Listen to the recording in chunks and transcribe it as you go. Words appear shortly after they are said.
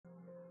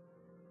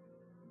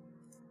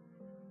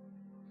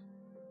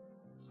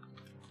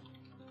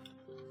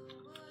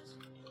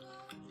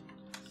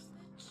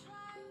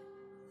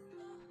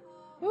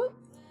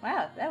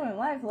Wow, that went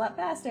live a lot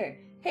faster.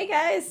 Hey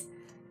guys!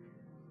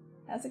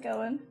 How's it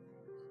going?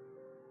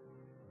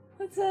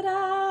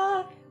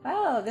 Ta-da!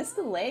 Wow, this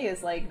delay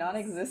is like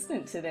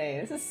non-existent today.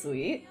 This is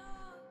sweet.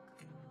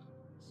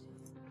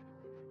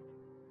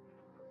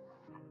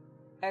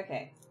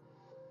 Okay.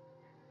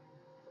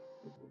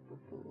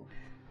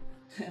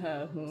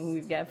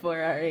 We've got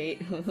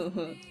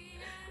 4R8.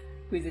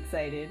 Who's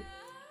excited?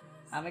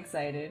 I'm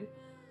excited.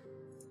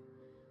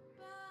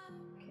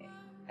 Okay,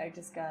 I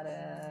just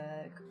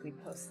gotta quickly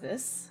post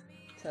this.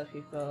 Tell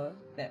people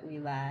that we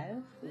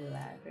live. We're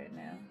live right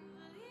now.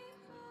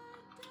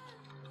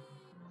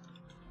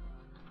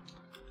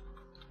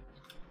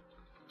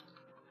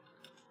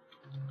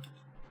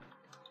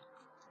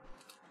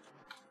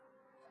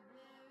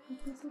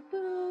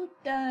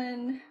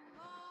 Done.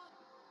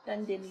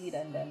 Done diddly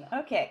done done.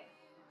 Okay,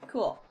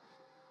 cool.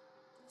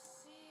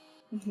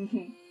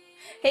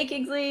 Hey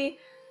Kingsley!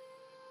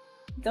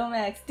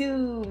 Domax,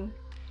 Doom,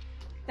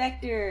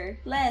 Vector,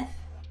 Leth,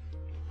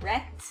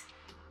 Rect.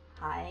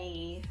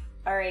 Hi.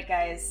 Alright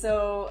guys,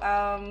 so,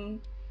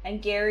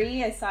 and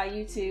Gary, I saw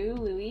you too,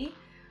 Louie.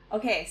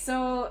 Okay,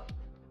 so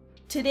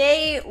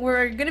today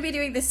we're gonna be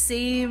doing the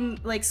same,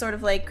 like, sort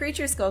of like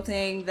creature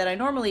sculpting that I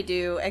normally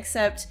do,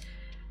 except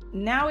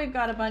now we've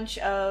got a bunch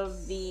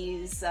of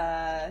these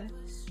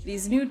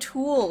new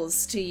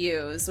tools to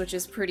use, which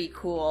is pretty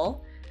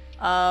cool.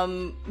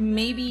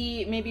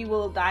 Maybe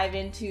we'll dive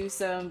into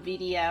some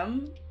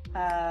VDM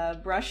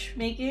brush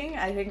making.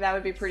 I think that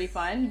would be pretty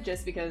fun,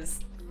 just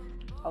because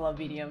I love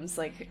VDMs.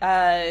 Like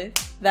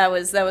that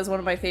was one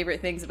of my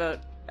favorite things about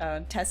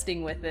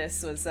testing with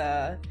this was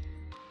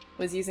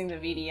using the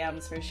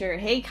VDMs for sure.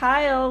 Hey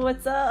Kyle,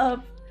 what's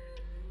up?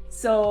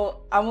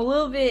 So I'm a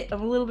little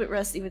bit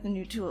rusty with the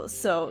new tools.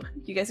 So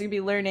you guys are gonna be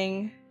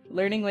learning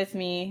with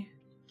me.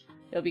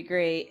 It'll be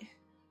great.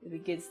 It'll be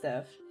good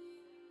stuff.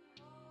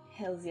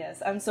 Hells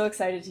yes. I'm so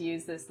excited to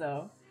use this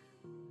though.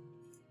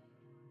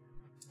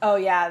 Oh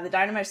yeah, the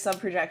Dynamesh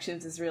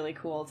sub-projections is really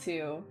cool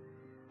too.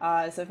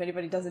 So if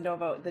anybody doesn't know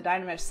about the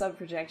Dynamesh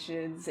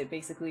sub-projections, it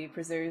basically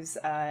preserves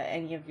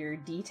any of your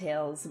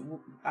details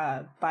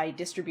by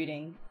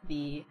distributing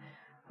the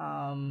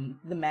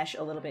mesh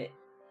a little bit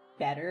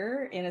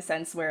better, in a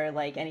sense where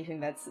like anything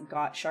that's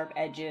got sharp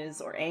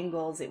edges or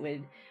angles, it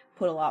would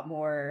put a lot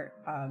more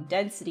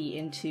density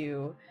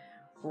into,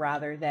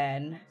 rather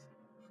than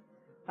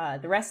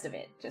the rest of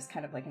it, just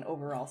kind of like an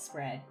overall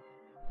spread.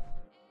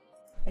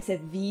 I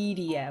said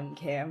VDM,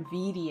 okay, I'm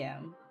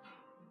VDM.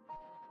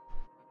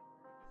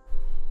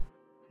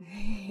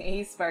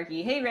 Hey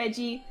Sparky, hey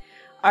Reggie.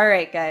 All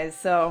right guys,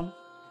 so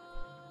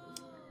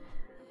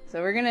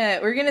we're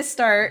gonna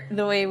start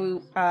the way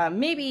we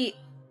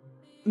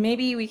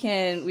maybe we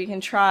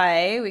can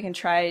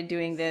try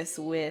doing this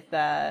with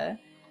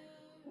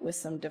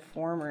some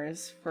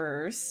deformers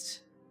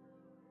first,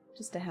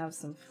 just to have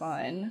some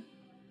fun.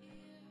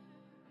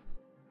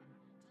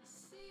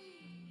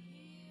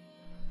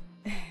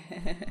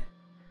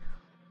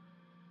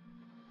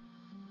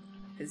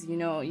 Because you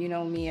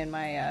know me and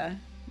my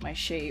my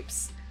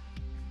shapes.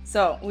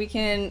 So we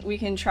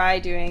can try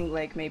doing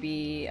like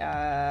maybe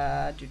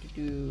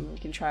we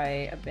can try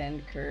a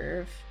bend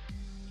curve.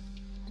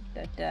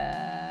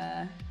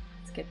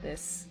 Let's get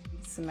this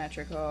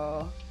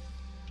symmetrical.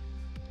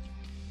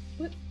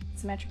 Whoop,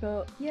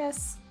 symmetrical,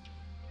 yes.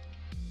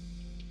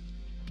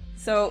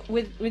 So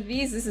with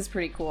these, this is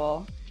pretty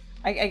cool.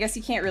 I guess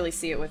you can't really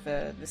see it with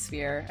the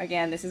sphere.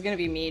 Again, this is gonna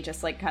be me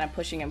just like kind of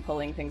pushing and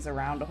pulling things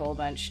around a whole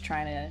bunch,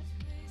 trying to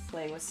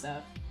play with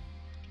stuff.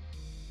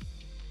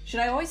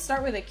 Should I always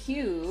start with a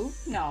cube?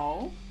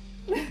 No.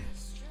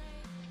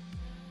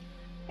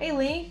 Hey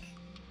Link.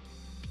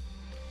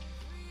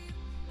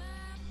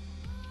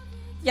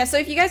 Yeah, so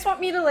if you guys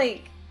want me to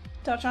like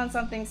touch on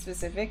something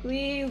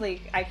specifically,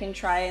 like I can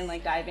try and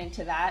like dive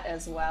into that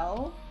as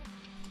well.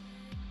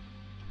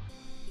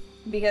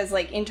 Because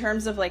like in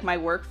terms of like my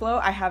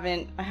workflow, I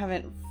haven't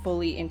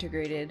fully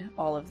integrated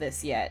all of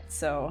this yet.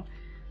 So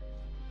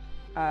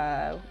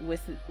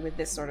with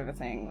this sort of a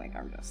thing, like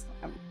I'm just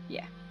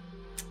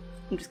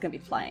gonna be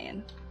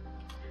playing.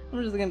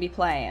 I'm just gonna be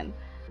playing.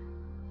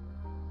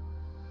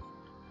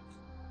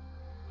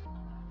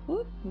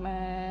 Oop,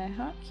 my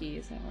hotkey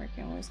isn't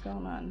working. What's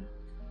going on?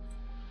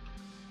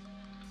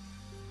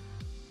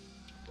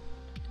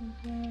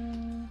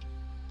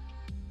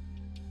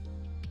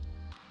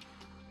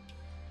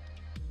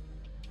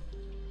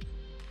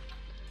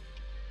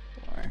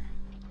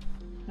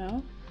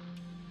 No?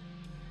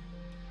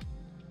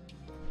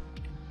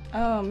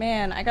 Oh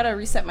man, I gotta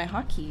reset my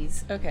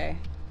hotkeys. Okay.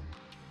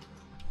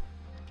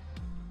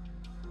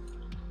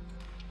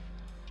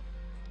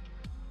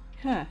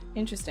 Huh,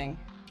 interesting.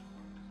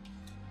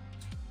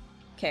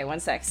 Okay, one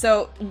sec.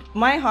 So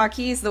my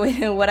hotkeys, the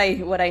way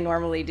what I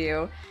normally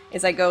do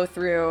is I go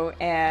through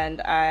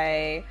and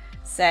I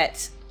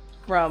set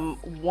from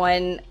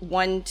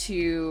 1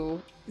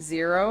 to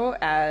 0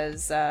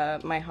 as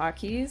my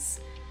hotkeys.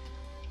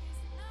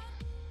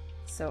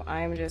 So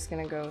I'm just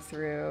gonna go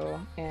through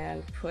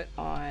and put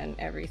on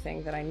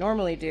everything that I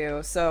normally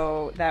do.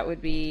 So that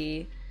would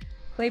be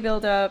Play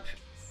build up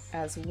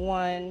as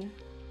one.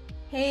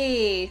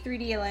 Hey,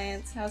 3D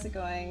Alliance, how's it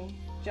going?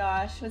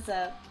 Josh, what's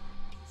up?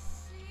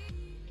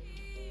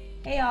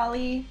 Hey,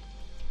 Ollie.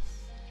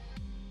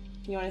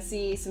 You want to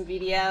see some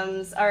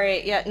VDMs?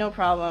 Alright, yeah, no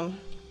problem.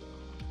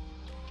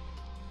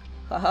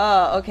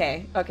 Haha,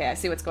 okay, okay, I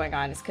see what's going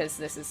on. It's because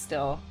this is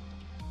still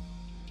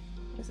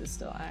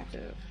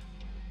active.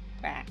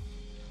 Bah.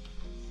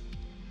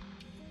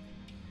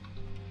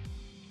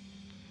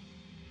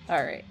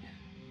 Alright,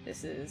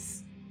 this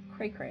is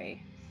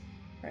cray-cray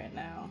right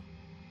now.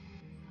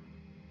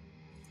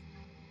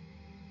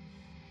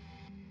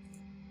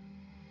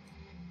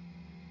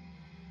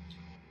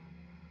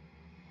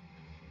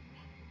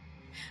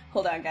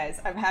 Hold on,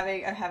 guys. I'm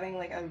having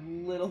like a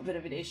little bit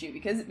of an issue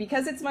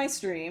because it's my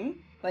stream.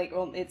 Like,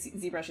 well, it's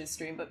ZBrush's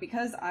stream, but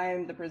because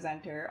I'm the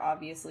presenter,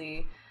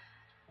 obviously.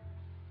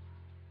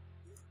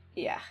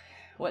 Yeah.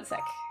 1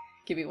 sec.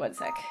 Give me 1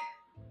 sec.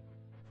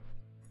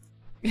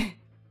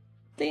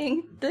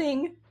 Ding,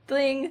 ding,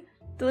 ding,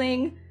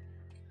 ding.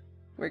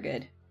 We're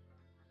good.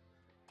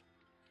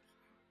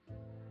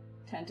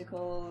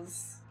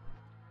 Tentacles.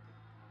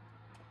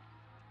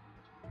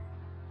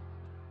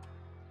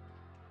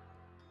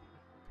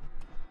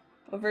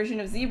 What version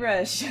of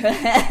ZBrush?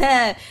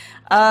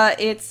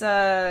 It's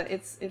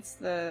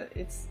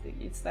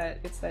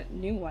that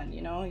new one,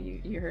 you know?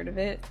 You heard of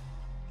it?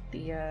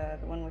 The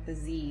one with the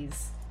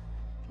Z's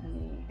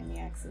and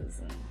the X's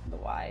and the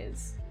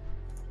Y's.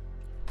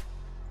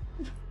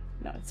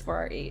 No, it's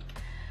 4R8.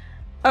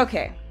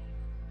 Okay.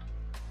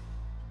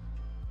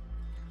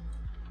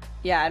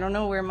 Yeah, I don't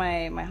know where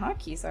my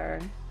hotkeys are.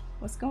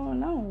 What's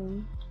going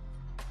on?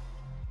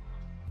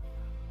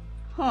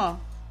 Huh.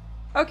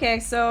 Okay,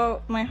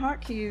 so my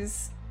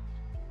hotkeys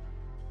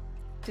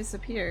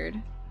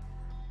disappeared.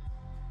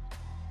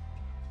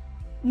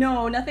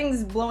 No,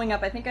 nothing's blowing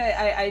up. I think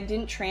I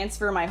didn't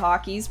transfer my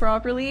hotkeys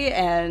properly,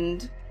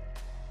 and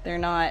they're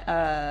not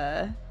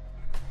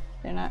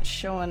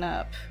showing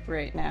up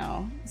right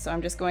now. So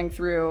I'm just going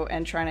through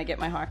and trying to get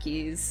my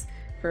hotkeys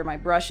for my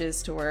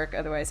brushes to work.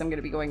 Otherwise, I'm going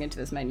to be going into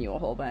this menu a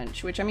whole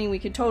bunch, which I mean we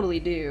could totally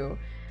do,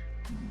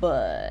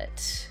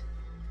 but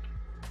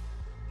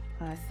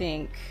I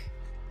think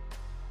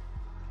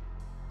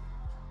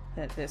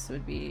that this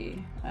would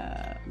be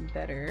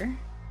better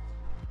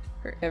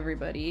for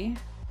everybody.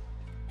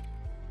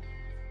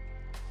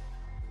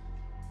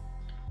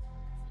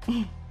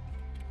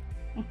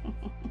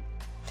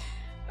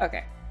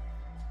 Okay,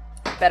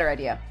 better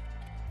idea.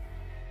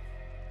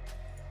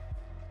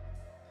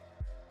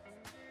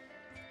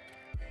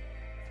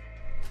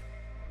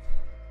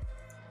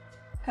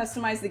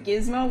 Customize the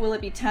gizmo. Will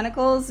it be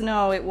tentacles?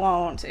 No, it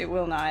won't. It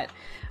will not.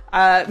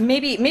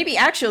 Maybe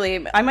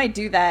actually, I might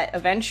do that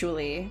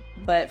eventually,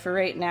 but for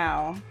right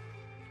now,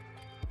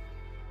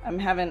 I'm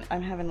having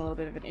a little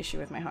bit of an issue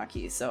with my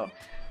hotkeys, so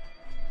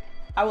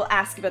I will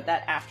ask about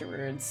that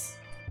afterwards.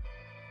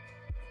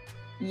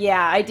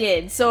 Yeah, I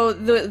did. So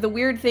the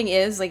weird thing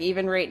is, like,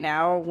 even right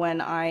now,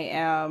 when I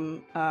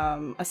am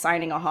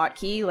assigning a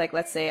hotkey, like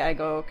let's say I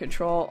go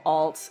Control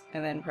Alt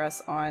and then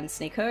press on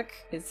Snake Hook,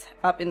 it's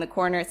up in the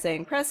corner it's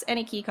saying press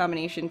any key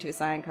combination to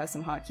assign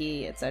custom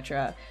hotkey,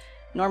 etc.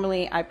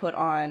 Normally I put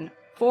on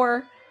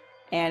 4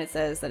 and it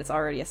says that it's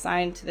already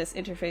assigned to this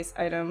interface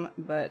item,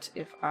 but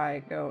if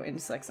I go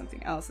and select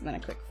something else and then I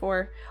click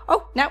 4,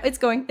 oh, now it's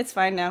going, it's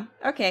fine now.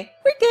 Okay,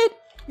 we're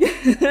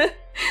good.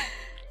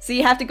 So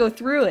you have to go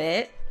through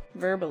it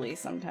verbally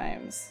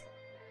sometimes.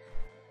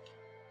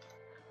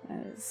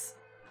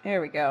 There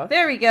we go,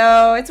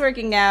 it's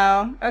working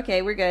now.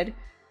 Okay, we're good.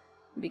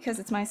 Because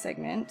it's my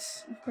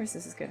segment, of course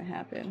this is gonna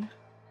happen.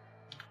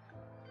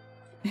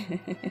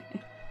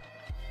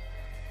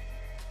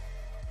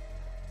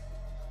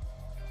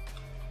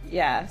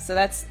 Yeah, so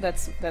that's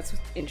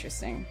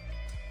interesting.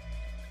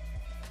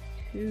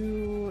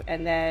 2,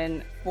 and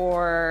then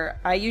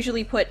I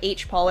usually put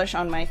H polish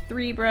on my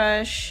 3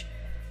 brush.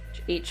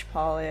 H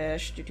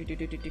polish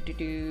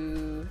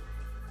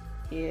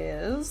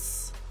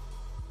is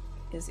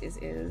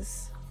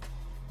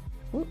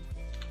Oop.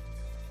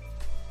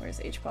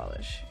 Where's H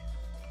polish?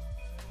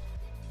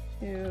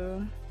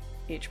 2.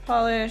 H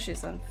polish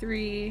is on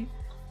 3,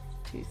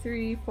 2,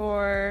 3,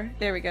 4.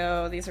 There we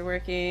go. These are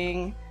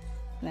working.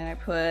 And then I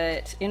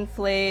put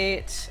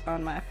inflate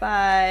on my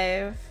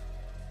 5.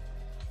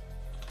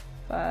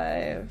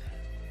 5.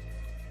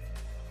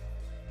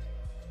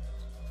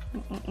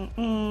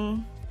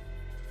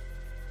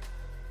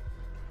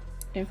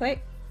 Inflate.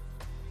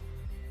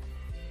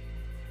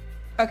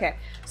 Okay,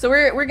 so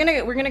we're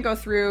gonna go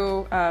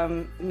through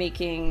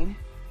making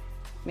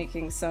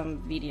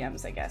some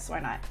VDMs, I guess. Why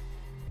not?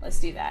 Let's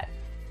do that.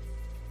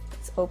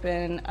 Let's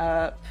open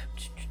up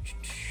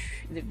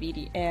the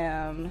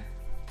VDM.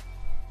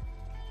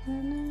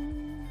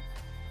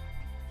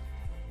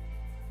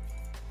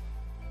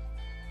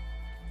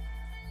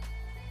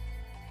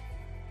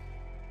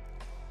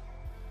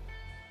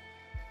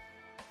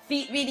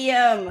 Feet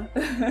VDM.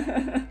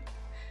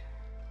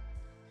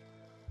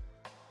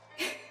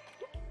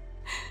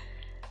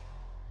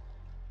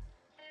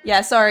 Yeah,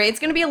 sorry, it's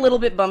gonna be a little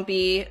bit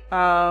bumpy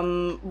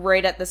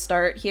right at the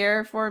start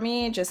here for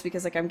me, just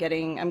because like I'm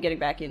getting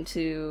back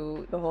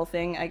into the whole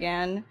thing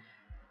again.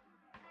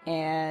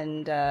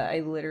 And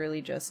I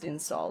literally just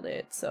installed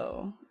it,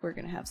 so we're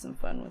gonna have some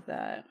fun with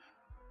that.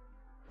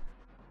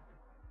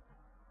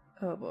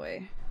 Oh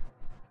boy.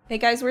 Hey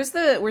guys, where's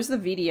the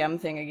VDM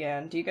thing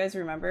again? Do you guys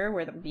remember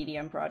where the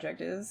VDM project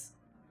is?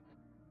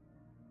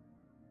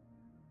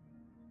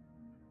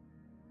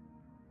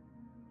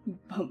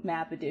 Bump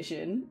map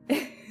edition.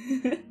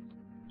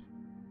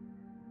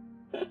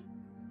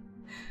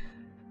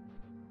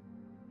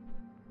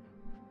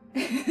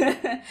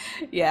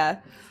 Yeah.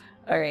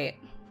 All right.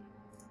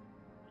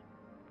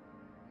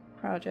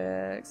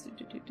 Projects.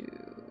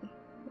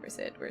 Where's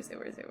it? Where's it?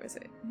 Where's it? Where's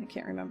it? I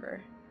can't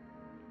remember.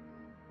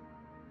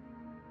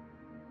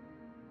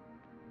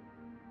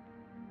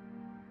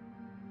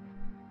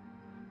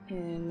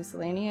 In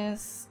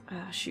miscellaneous.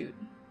 Ah, shoot.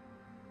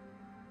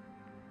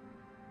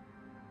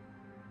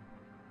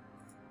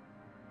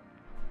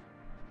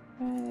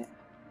 Right.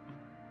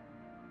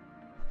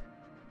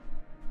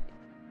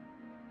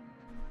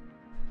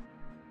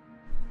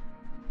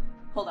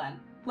 Hold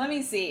on. Let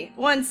me see.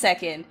 1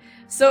 second.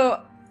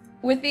 So,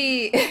 with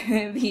the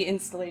the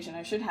installation,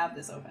 I should have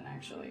this open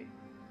actually.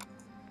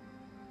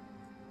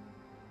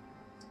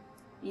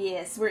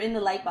 Yes, we're in the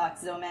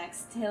lightbox,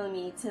 Zomax. Tell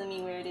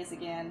me where it is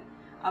again.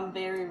 I'm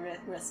very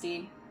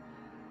rusty.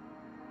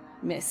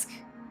 Misk.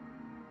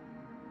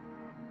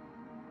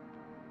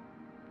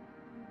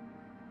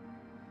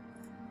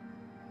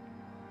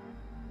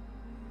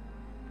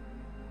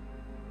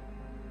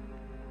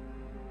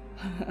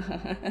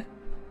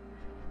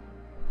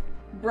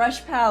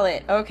 Brush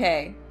palette.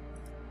 Okay.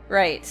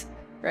 Right.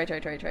 Right.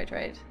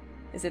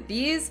 Is it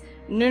these?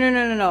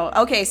 No.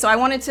 Okay, so I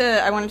wanted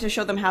to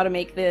show them how to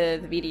make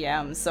the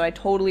VDMs, so I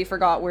totally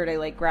forgot where to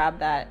like grab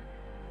that.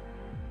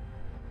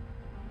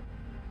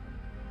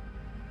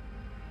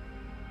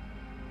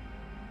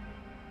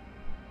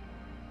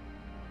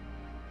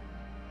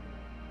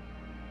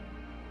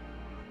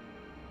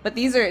 But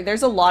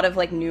there's a lot of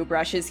like new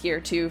brushes here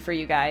too for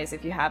you guys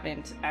if you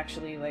haven't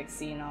actually like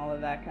seen all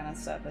of that kind of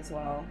stuff as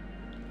well.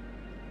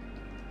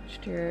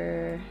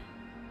 Sure.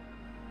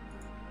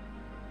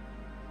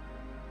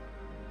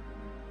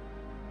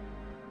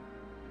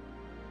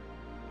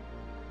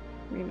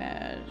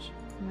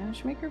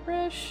 Mesh maker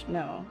brush?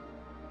 No.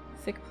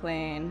 Thick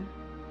plane.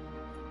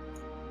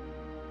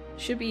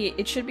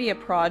 It should be a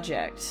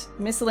project.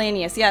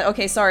 Miscellaneous. Yeah,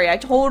 okay, sorry. I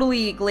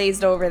totally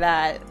glazed over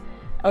that.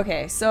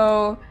 Okay,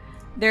 so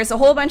there's a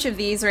whole bunch of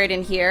these right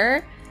in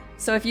here.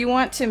 So if you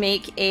want to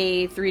make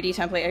a 3D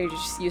template, you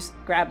just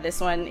grab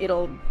this one.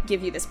 It'll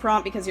give you this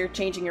prompt because you're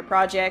changing your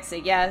project. Say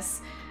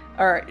yes.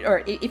 Or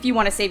if you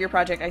want to save your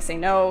project, I say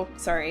no.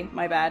 Sorry,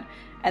 my bad.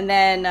 And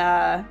then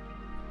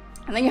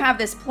you have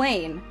this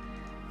plane,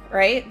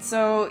 right?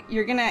 So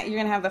you're gonna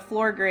have the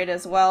floor grid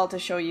as well to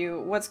show you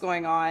what's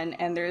going on.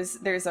 And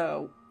there's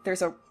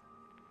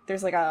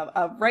like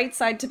a right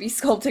side to be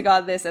sculpting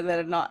on this, and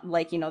then not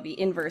like, you know, the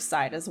inverse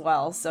side as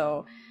well.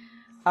 So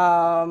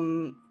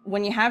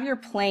when you have your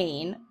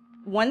plane,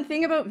 one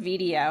thing about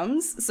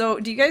VDMs, so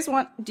do you guys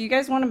want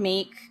to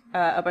make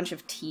a bunch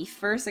of teeth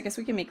first? I guess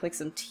we can make like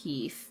some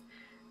teeth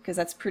because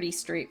that's pretty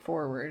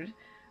straightforward.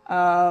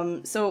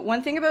 So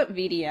one thing about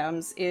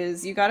VDMs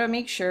is you got to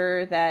make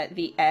sure that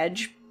the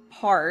edge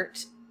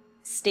part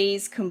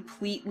stays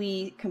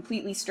completely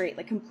straight,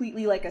 like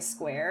completely like a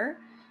square.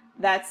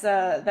 That's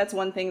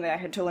one thing that I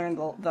had to learn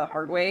the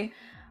hard way.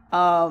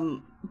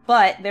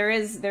 But there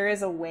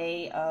is a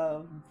way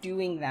of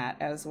doing that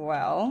as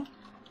well.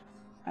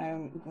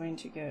 I'm going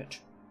to get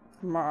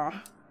my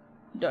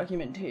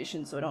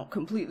documentation so I don't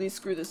completely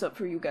screw this up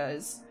for you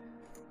guys.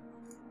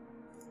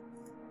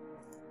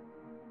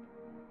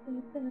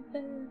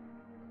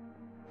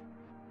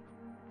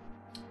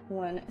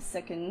 One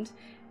second.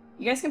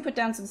 You guys can put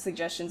down some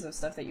suggestions of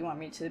stuff that you want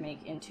me to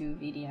make into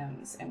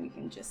VDMs, and we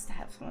can just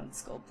have fun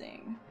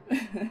sculpting.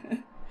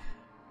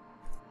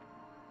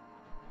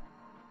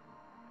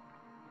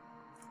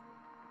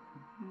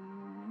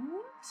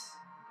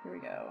 Here we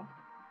go.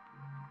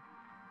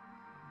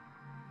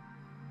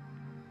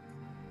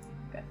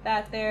 Got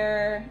that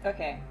there.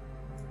 Okay.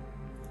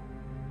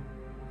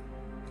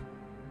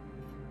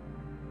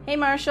 Hey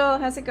Marshall,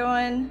 how's it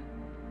going?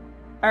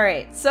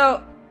 Alright,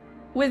 so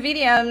with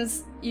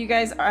VDMs, you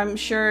guys, I'm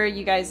sure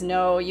you guys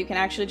know, you can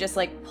actually just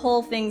like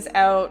pull things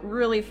out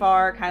really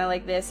far, kind of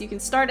like this. You can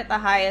start at the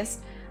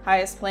highest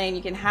plane,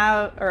 you can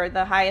have, or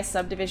the highest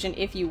subdivision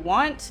if you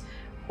want,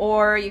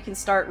 or you can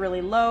start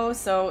really low.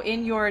 So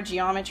in your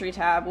geometry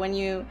tab, when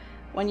you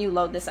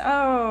load this,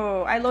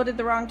 oh, I loaded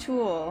the wrong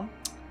tool.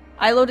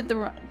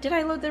 Did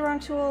I load the wrong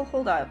tool?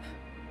 Hold up.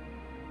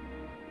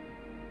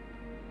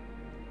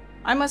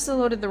 I must have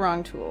loaded the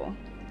wrong tool.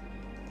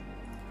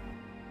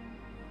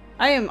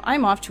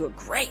 I'm off to a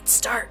great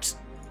start.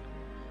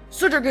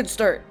 Such a good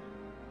start.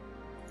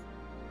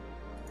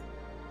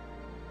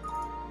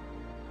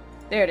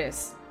 There it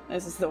is.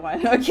 This is the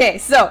one. Okay,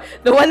 so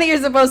the one that you're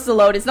supposed to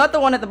load is not the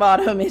one at the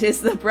bottom. It is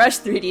the brush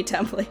 3D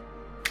template.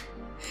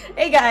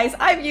 Hey guys,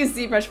 I've used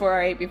ZBrush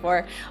 408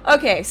 before.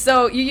 Okay,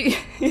 so you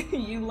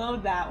you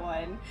load that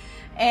one,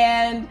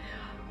 and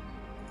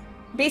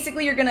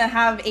basically you're gonna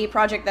have a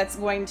project that's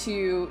going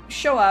to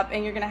show up,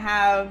 and you're gonna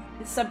have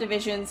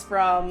subdivisions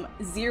from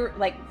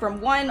from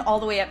 1 all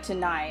the way up to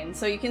 9.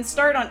 So you can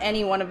start on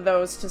any one of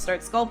those to start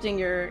sculpting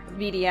your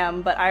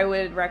VDM, but I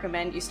would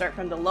recommend you start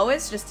from the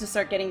lowest just to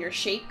start getting your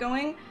shape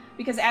going.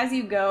 Because as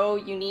you go,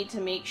 you need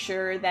to make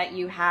sure that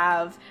you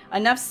have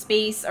enough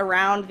space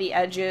around the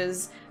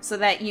edges so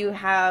that you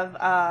have,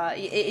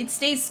 it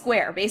stays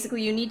square.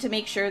 Basically, you need to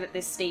make sure that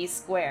this stays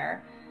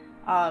square.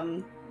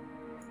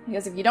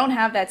 Because if you don't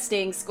have that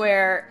staying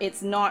square,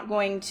 it's not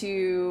going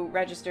to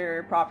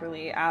register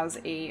properly as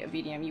a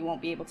VDM. You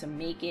won't be able to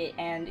make it,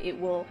 and it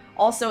will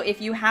also,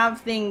 if you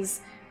have things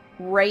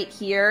right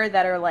here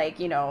that are like,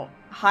 you know,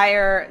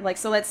 higher, like,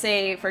 so let's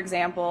say, for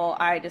example,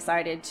 I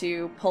decided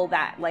to pull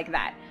that like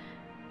that.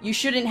 You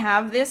shouldn't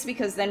have this,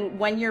 because then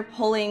when you're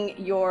pulling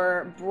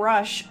your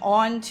brush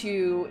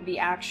onto the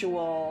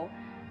actual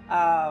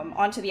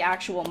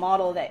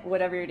model, that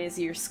whatever it is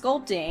you're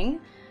sculpting,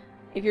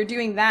 if you're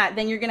doing that,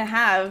 then you're gonna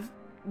have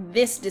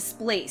this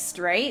displaced,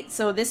 right?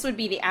 So this would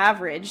be the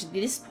average,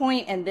 this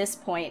point, and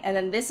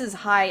then this is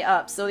high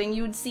up. So then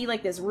you would see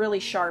like this really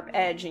sharp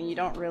edge, and you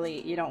don't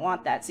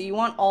want that. So you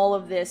want all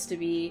of this to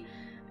be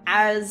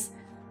as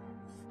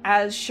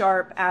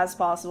sharp as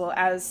possible,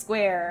 as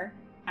square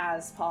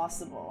as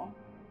possible.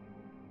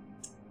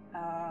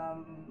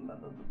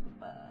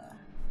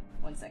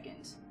 1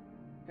 second.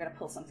 I gotta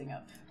pull something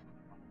up.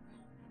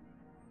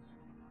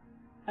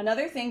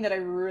 Another thing that I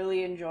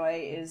really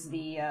enjoy is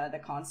the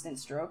constant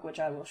stroke, which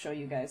I will show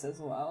you guys as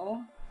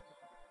well.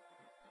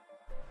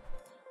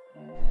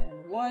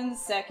 And 1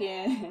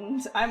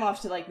 second. I'm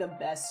off to like the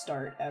best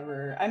start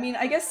ever. I mean,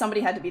 I guess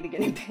somebody had to be the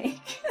guinea pig.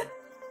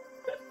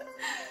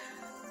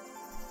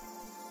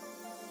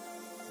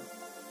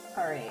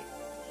 Alright.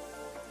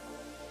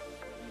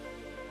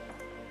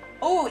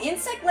 Oh,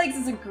 insect legs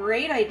is a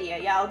great idea.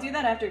 Yeah, I'll do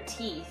that after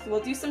teeth.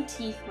 We'll do some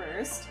teeth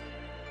first.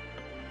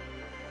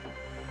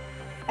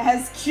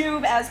 As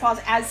cube as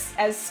possible,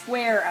 as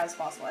square as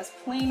possible, as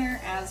planar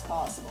as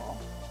possible.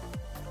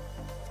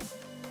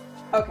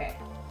 Okay,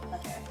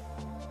 okay.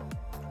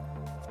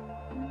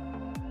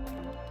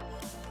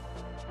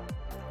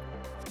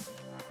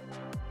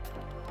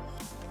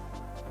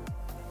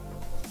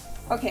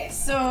 Okay,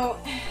 so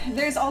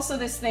there's also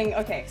this thing.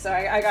 Okay, so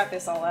I got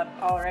this all up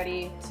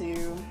already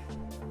to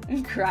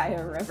cry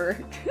a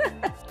river.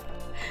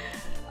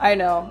 I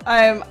know,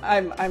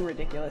 I'm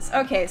ridiculous.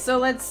 Okay,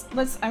 so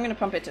I'm gonna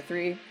pump it to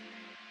 3.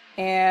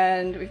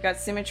 And we've got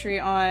symmetry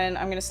on.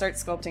 I'm gonna start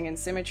sculpting in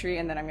symmetry,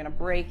 and then I'm gonna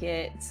break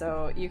it.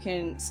 So you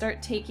can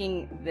start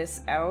taking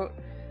this out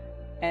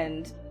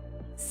and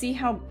see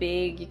how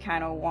big you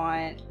kind of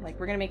want. Like,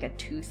 we're gonna make a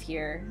tooth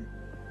here.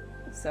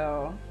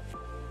 So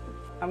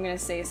I'm gonna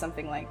say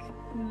something like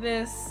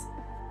this.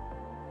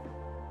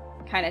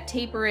 Kind of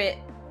taper it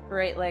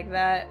right like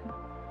that.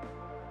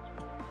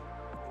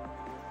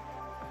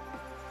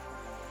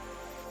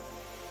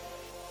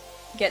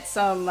 Get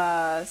some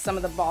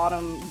of the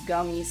bottom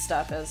gummy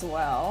stuff as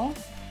well.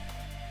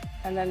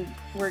 And then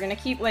we're gonna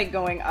keep like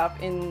going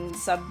up in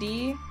sub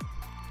D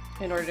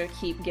in order to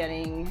keep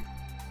getting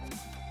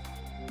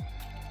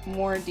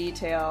more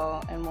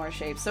detail and more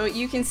shape. So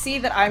you can see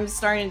that I'm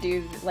starting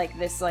to do like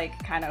this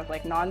like kind of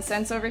like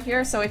nonsense over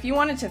here. So if you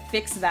wanted to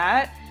fix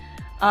that,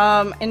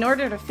 in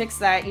order to fix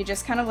that, you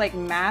just kind of like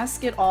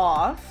mask it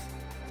off.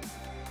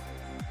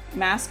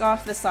 Mask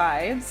off the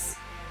sides.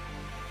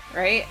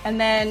 Right? And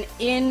then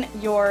in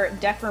your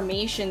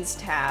deformations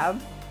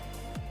tab,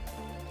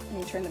 let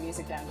me turn the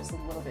music down just a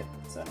little bit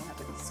so I don't have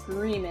to be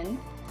screaming.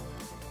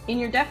 In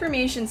your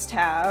deformations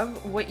tab,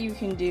 what you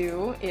can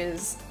do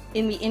is,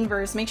 in the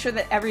inverse, make sure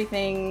that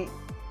everything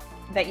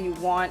that you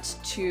want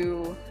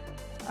to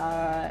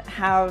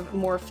have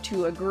morph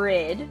to a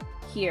grid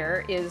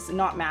here is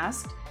not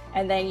masked.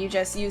 And then you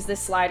just use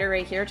this slider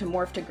right here to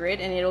morph to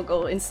grid, and it'll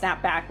go and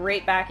snap back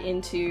right back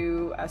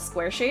into a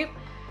square shape.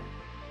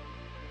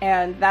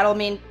 And that'll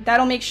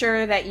make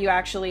sure that you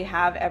actually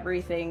have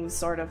everything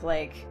sort of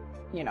like,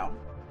 you know,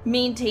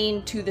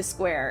 maintained to the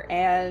square.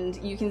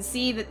 And you can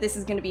see that this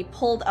is going to be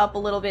pulled up a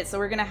little bit, so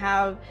we're going to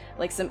have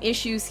like some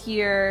issues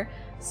here.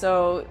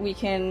 So we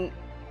can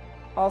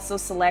also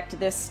select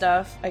this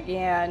stuff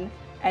again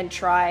and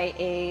try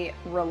a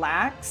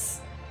relax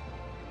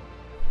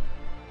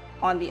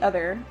on the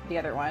other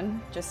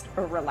one, just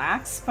a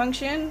relax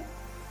function,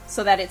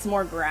 so that it's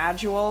more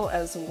gradual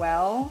as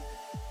well.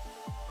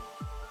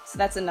 So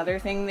that's another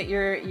thing that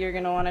you're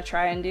gonna want to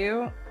try and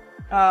do.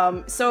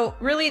 So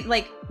really,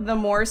 like, the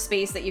more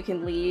space that you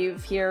can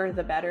leave here,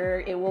 the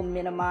better. It will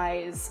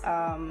minimize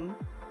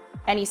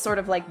any sort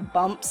of like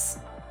bumps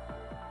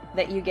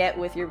that you get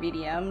with your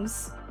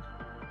VDMs.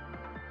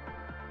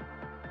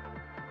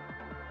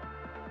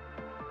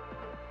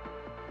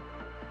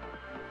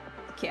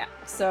 Yeah,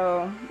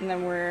 so, and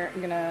then we're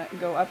gonna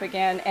go up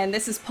again, and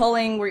this is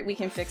pulling. We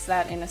can fix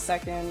that in a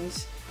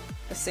second,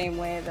 the same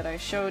way that I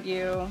showed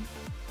you.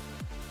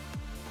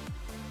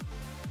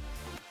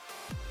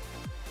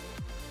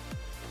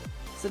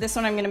 So this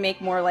one I'm gonna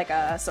make more like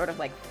a sort of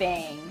like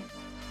fang.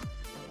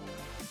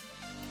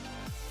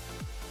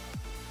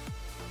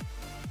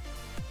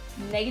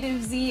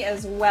 Negative Z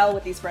as well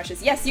with these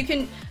brushes. Yes, you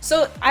can.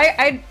 So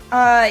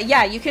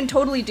yeah, you can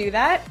totally do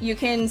that. You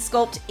can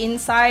sculpt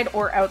inside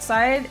or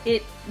outside.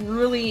 It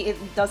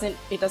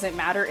doesn't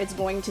matter. It's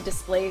going to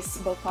displace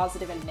both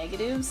positive and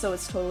negative, so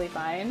it's totally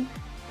fine.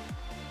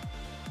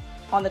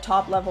 On the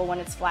top level when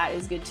it's flat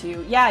is good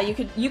too. Yeah, you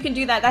can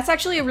do that. That's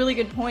actually a really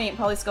good point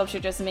Polysculpture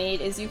just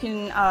made, is you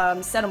can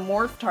set a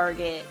morph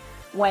target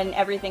when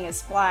everything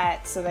is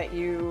flat so that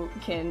you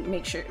can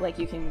make sure, like,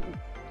 you can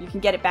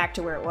get it back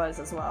to where it was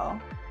as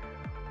well.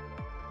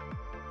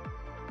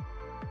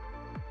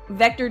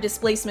 Vector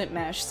Displacement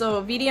Mesh.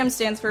 So VDM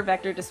stands for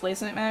Vector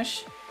Displacement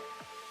Mesh.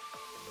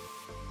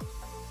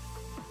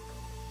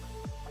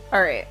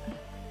 Alright.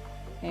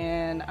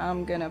 And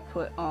I'm gonna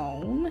put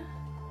on...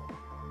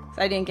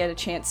 I didn't get a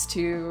chance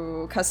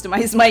to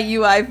customize my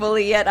UI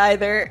fully yet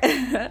either.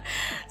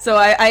 So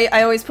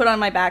I always put on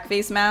my back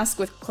face mask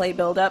with clay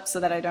buildup so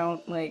that I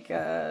don't like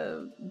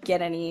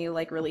get any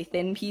like really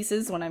thin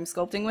pieces when I'm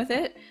sculpting with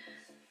it.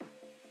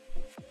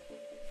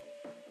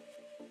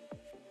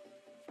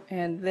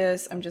 And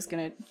this I'm just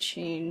gonna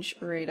change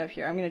right up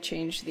here. I'm gonna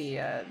change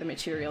the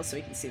material so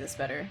we can see this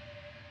better,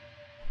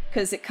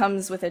 because it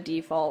comes with a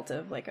default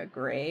of like a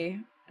gray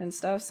and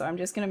stuff, so I'm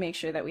just gonna make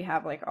sure that we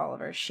have like all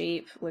of our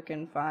shape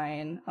looking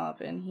fine up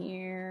in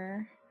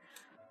here,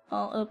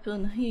 all up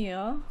in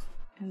here,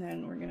 and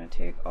then we're gonna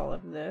take all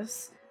of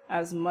this,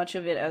 as much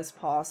of it as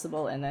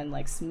possible, and then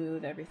like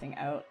smooth everything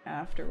out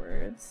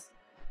afterwards.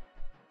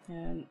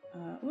 And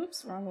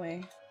whoops, wrong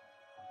way.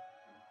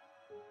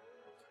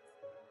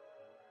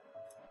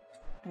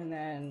 And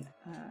then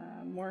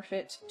morph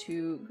it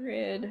to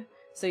grid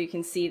so you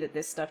can see that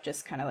this stuff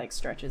just kind of like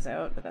stretches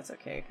out, but that's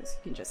okay because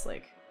you can just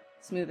like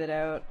smooth it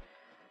out.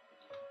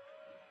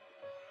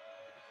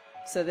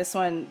 So this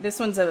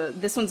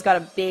one's got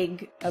a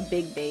big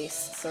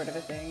base sort of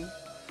a thing.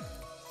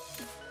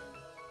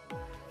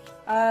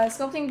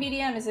 Sculpting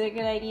BDM, is it a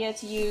good idea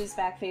to use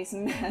backface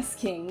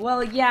masking?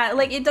 Well, yeah,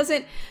 like it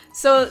doesn't.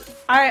 So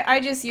I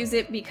just use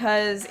it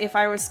because if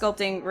I was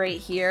sculpting right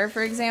here,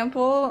 for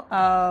example,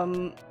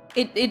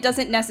 it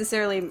doesn't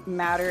necessarily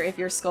matter if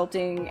you're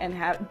sculpting and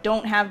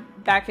don't have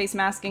backface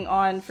masking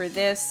on for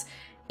this.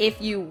 If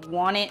you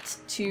want it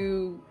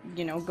to,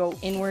 you know, go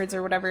inwards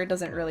or whatever, it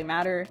doesn't really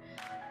matter,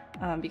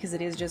 because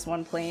it is just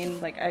one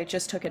plane. Like, I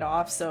just took it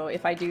off, so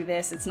if I do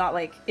this, it's not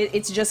like,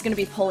 it's just going to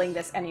be pulling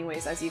this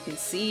anyways, as you can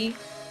see.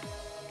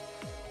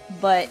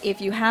 But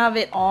if you have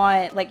it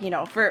on, like, you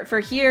know, for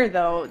here,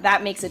 though,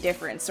 that makes a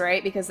difference,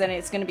 right? Because then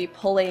it's going to be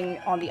pulling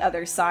on the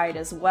other side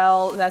as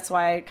well. That's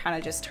why I kind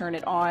of just turn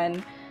it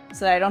on,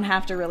 so that I don't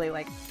have to really,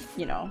 like,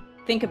 you know,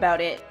 think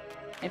about it.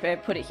 If I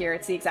put it here,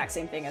 it's the exact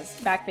same thing as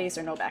backface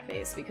or no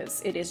backface,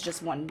 because it is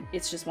just one,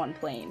 it's just one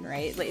plane,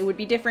 right? Like, it would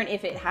be different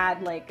if it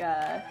had, like,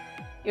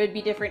 it would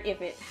be different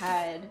if it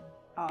had,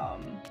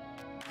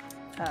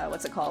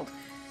 what's it called?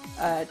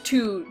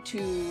 Two,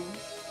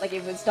 like,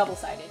 it was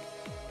double-sided.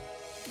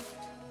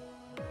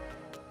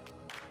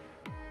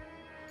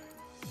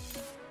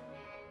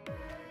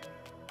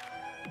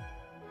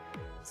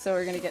 So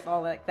we're gonna get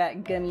all like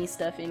that gummy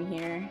stuff in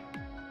here.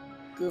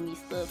 Gummy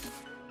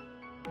stuff.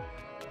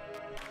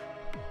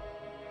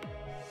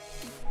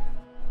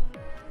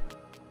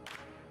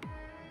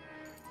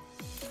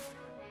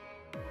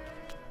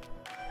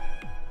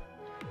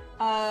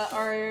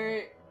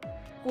 Our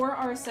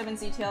 4R7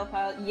 detail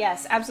file,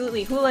 yes,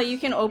 absolutely. Hula, you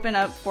can open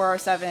up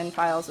 4R7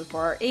 files with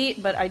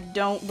 4R8, but I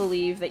don't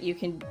believe that you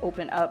can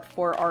open up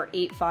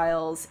 4R8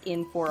 files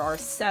in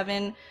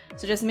 4R7.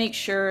 So just make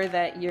sure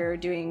that you're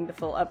doing the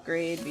full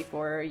upgrade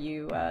before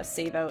you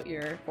save out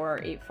your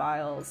 4R8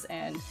 files,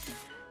 and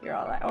you're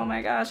all like, oh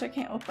my gosh, I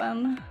can't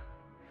open. In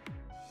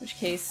which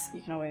case,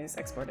 you can always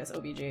export as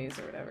OBJs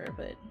or whatever,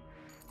 but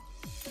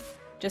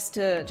just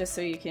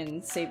so you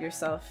can save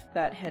yourself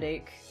that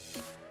headache.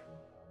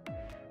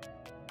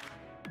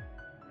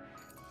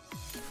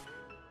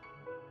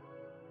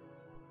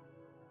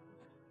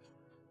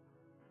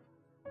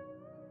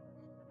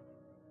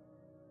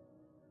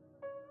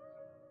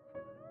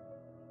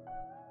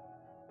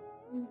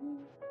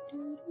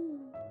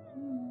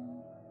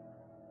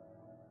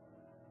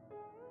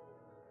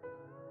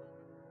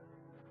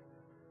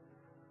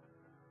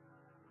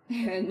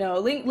 No,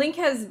 Link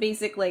has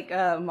basic like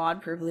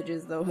mod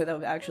privileges though,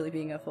 without actually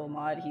being a full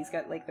mod. He's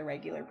got like the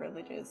regular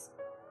privileges.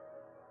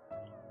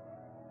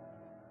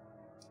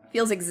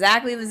 Feels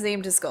exactly the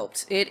same to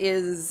sculpt. It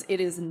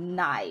is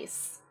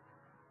nice.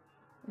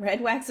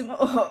 Red wax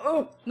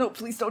oh no,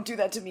 please don't do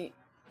that to me.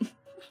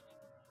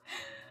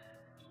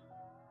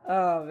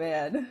 Oh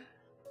man.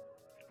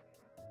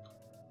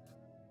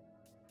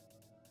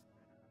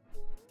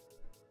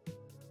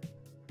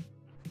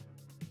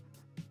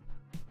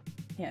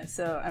 Yeah,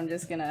 so I'm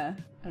just gonna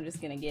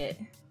get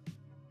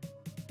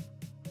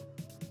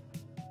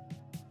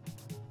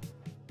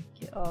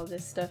all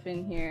this stuff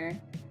in here.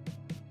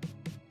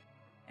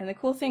 And the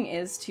cool thing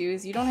is too,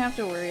 is you don't have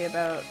to worry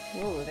about,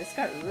 whoa, this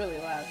got really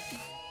loud.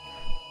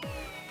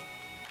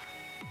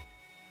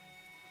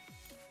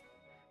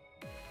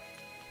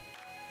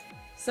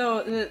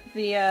 So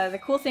the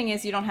cool thing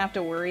is you don't have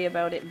to worry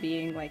about it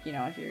being like, you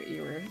know, if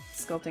you were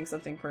sculpting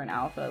something for an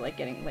alpha,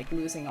 like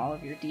losing all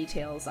of your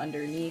details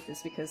underneath,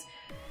 is because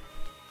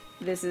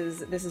this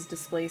is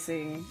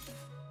displacing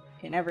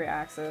in every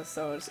axis,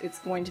 so it's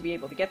going to be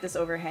able to get this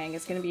overhang.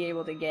 It's going to be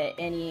able to get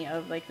any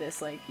of like this,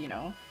 like, you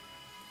know,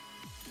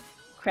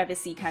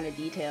 crevice-y kind of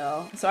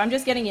detail. So I'm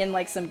just getting in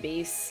like some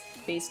base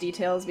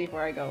details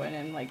before I go in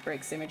and like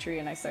break symmetry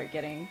and I start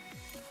getting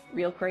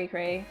real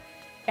cray-cray.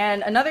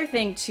 And another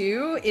thing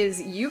too is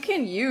you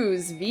can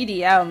use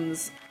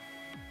VDMs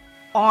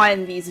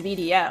on these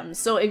VDMs.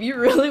 So if you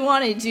really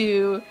wanted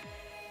to,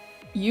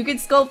 you could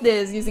sculpt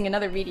this using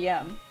another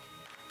VDM.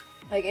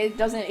 Like it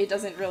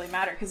doesn't really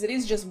matter because it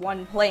is just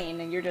one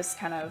plane and you're just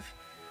kind of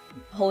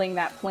pulling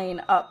that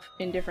plane up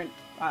in different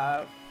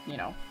you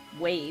know,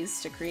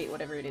 ways to create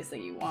whatever it is that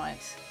you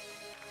want.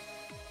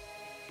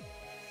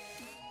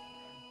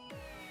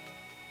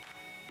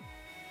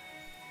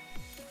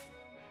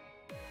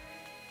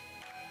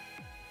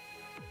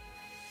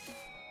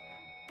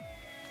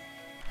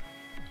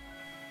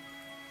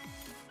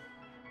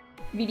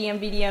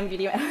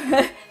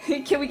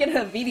 VDM. Can we get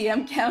a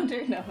VDM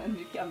counter? No,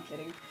 I'm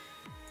kidding.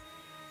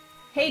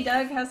 Hey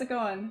Doug, how's it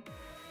going?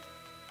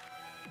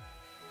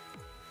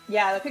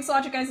 Yeah, the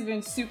Pixelogic guys have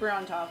been super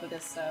on top of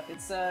this stuff.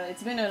 It's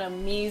been an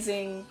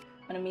amazing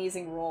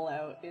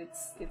rollout.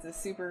 It's a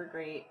super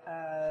great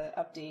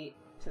update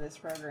to this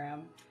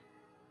program.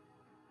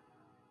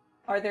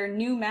 Are there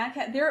new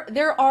matte?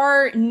 There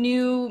are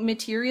new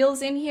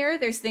materials in here.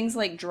 There's things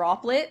like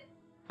droplet.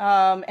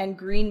 And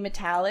green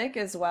metallic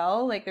as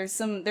well. Like there's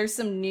some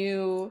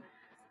new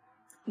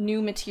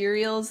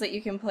materials that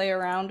you can play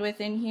around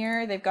with in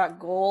here. They've got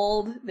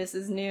gold. This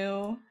is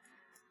new.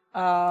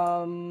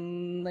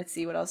 Let's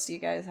see, what else do you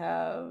guys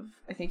have?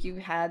 I think you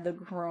had the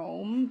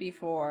chrome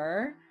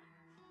before.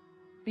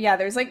 But yeah,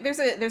 there's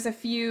a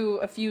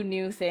few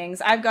new things.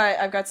 I've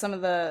got some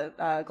of the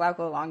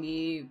Glauco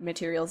Longi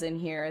materials in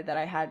here that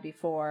I had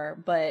before.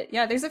 But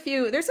yeah, there's a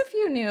few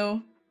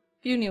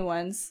new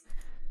ones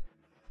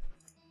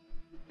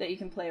that you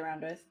can play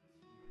around with.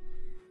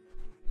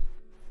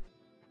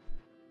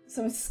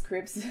 Some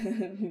scripts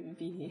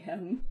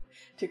VDM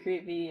to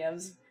create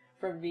VDMs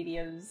from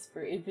VDMs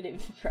for infinite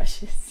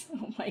brushes.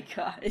 Oh my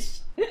gosh.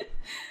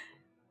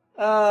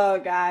 Oh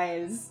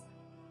guys.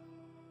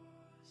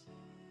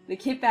 The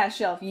kitbash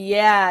shelf,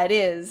 yeah, it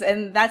is,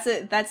 and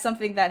that's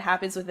something that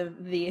happens with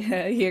the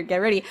here, get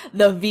ready,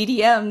 the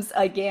VDMs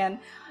again.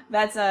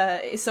 That's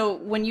so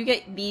when you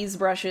get these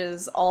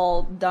brushes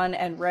all done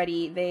and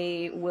ready,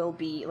 they will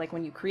be, like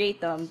when you create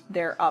them,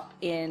 they're up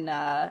in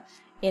a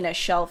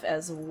shelf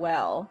as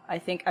well. I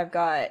think I've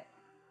got,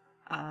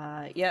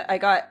 yeah, I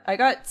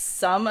got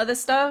some of the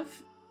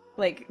stuff.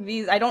 Like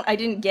these, I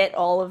didn't get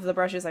all of the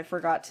brushes. I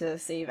forgot to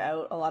save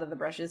out a lot of the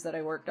brushes that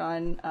I worked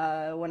on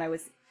when I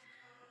was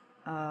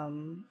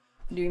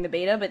doing the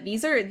beta. But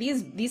these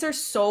are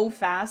so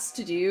fast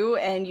to do,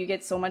 and you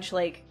get so much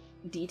like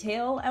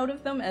detail out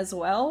of them as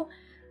well.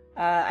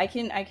 I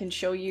can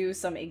show you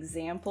some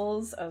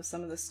examples of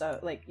some of the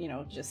stuff, like, you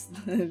know, just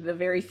the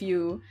very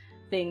few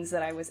things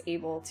that I was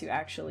able to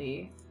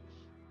actually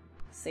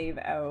save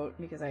out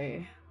because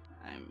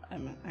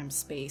I'm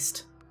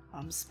spaced.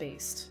 I'm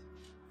spaced.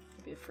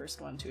 I'll be the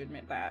first one to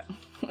admit that.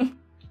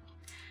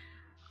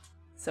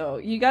 So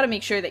you got to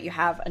make sure that you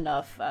have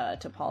enough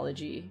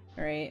topology,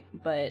 right?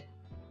 But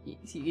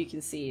you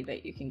can see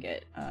that you can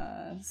get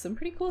some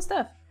pretty cool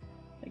stuff.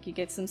 Like you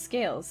get some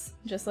scales,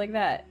 just like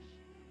that.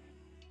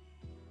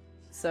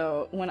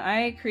 So when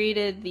I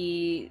created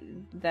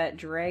that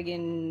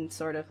dragon,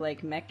 sort of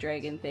like mech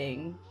dragon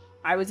thing,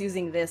 I was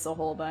using this a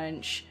whole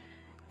bunch,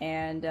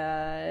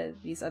 and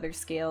these other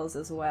scales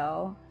as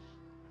well,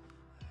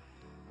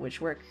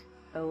 which work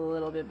a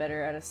little bit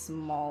better at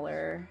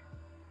smaller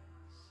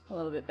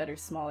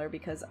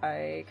because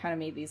I kind of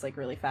made these like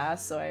really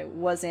fast, so I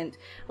wasn't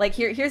like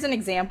here's an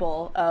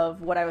example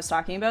of what I was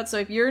talking about. So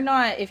if you're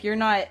not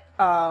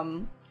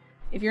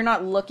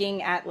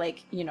looking at,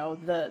 like, you know,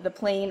 the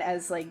plane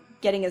as like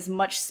getting as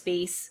much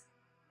space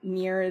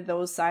near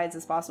those sides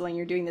as possible, and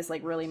you're doing this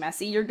like really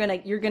messy, you're gonna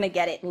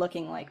get it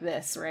looking like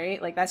this,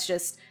 right? Like that's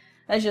just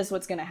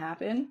what's gonna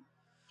happen.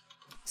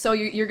 So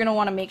you're gonna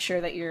want to make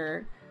sure that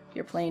your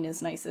plane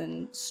is nice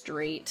and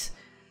straight.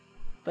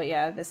 But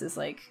yeah, this is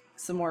like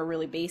some more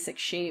really basic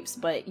shapes,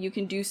 but you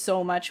can do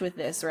so much with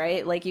this,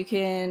 right? Like you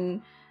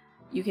can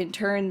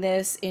turn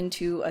this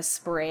into a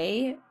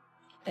spray,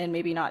 and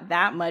maybe not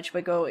that much,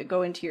 but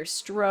go into your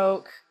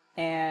stroke.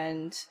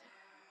 And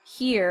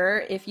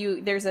here, if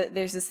you there's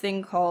this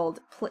thing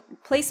called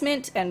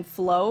placement and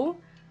flow,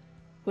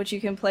 which you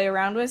can play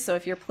around with. So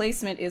if your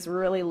placement is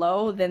really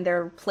low, then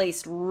they're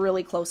placed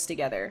really close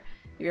together.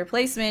 If your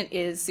placement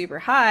is super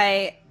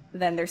high,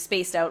 then they're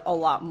spaced out a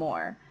lot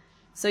more.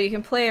 So you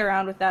can play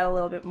around with that a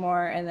little bit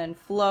more. And then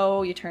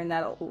flow, you turn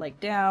that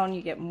like down,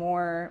 you get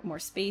more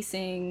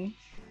spacing.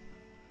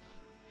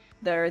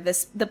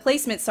 The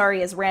placement,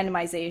 sorry, is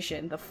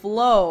randomization. The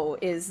flow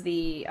is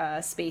the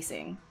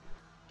spacing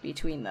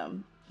between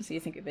them. So you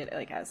think of it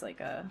like as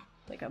like a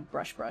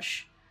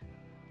brush.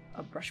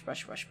 a brush.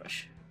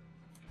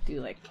 Do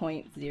like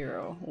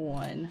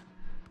 0.01.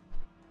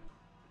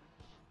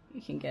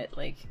 You can get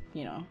like,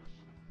 you know.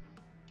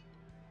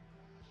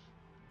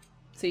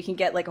 So you can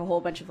get like a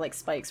whole bunch of like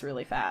spikes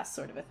really fast,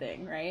 sort of a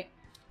thing, right?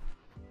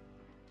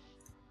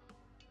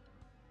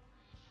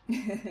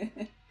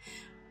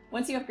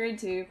 Once you upgrade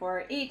to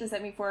 4.8, does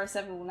that mean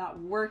 4.7 will not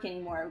work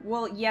anymore?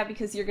 Well, yeah,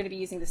 because you're going to be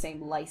using the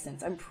same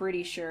license. I'm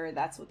pretty sure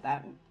that's what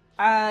that...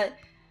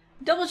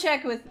 double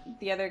check with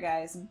the other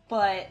guys,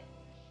 but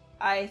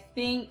I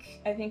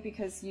think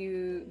because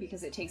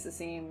it takes the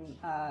same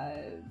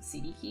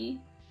CD key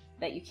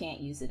that you can't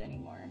use it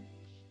anymore.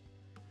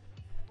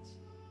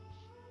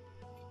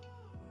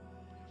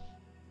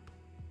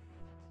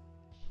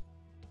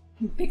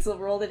 Pixel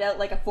rolled it out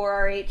like a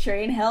 4R8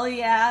 train. Hell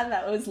yeah,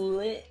 that was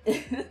lit.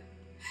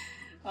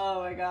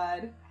 Oh my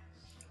god.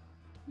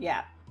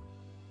 Yeah.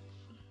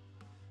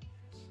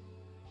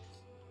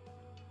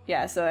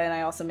 Yeah, so, and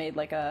I also made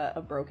like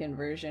a broken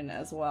version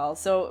as well.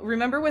 So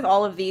remember with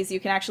all of these, you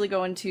can actually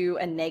go into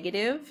a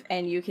negative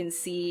and you can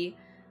see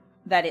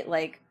that it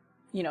like,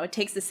 you know, it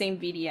takes the same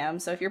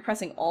VDM. So if you're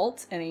pressing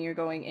Alt and then you're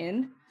going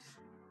in,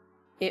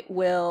 it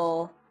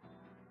will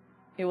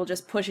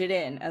just push it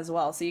in as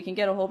well. So you can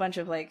get a whole bunch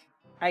of like,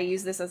 I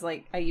use this as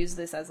like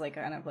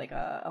kind of like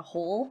a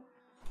hole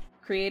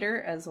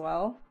creator as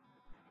well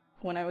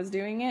when I was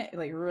doing it,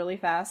 like really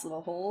fast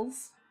little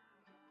holes.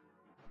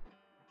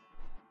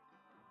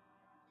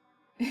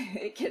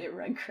 Can it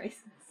run crisis?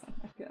 Oh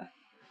my god.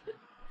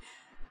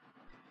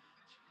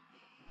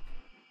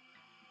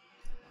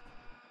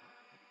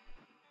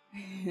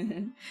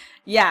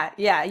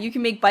 Yeah, you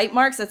can make bite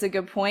marks. That's a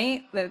good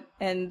point.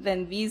 And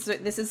then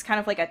this is kind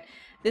of like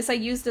this I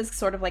used as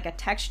sort of like a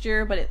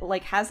texture, but it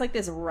like has like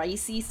this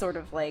ricey sort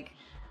of like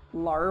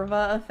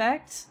larva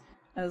effect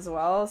as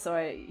well. So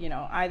you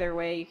know, either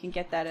way you can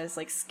get that as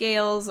like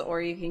scales,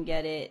 or you can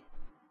get it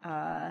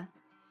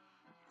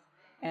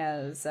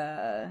as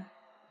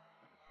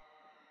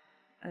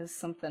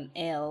something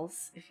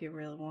else if you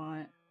really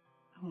want.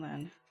 Hold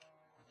on.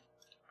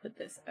 Put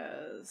this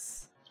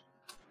as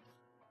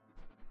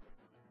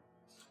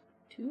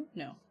 2?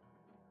 No.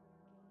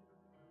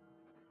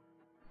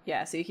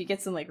 Yeah, so you could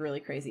get some like really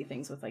crazy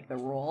things with like the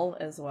roll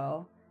as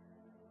well.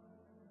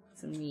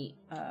 Some neat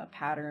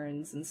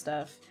patterns and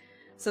stuff.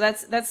 So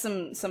that's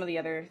some of the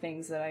other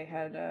things that I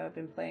had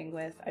been playing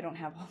with. I don't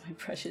have all my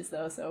brushes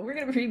though, so we're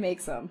gonna remake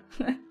some.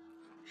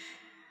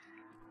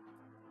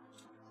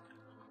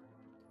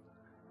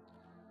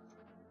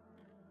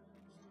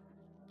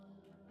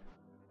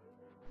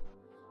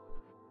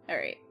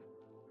 Alright.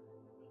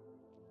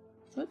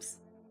 Whoops.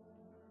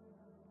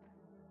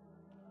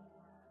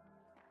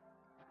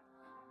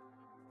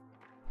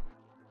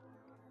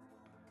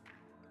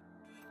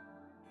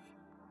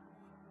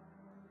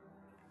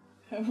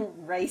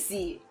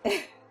 Ricey.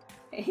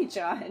 Hey,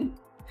 John.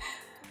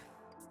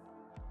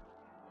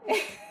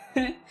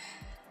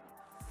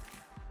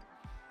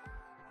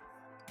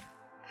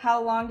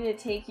 How long did it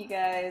take you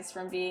guys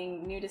from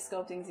being new to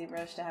sculpting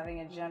ZBrush to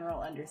having a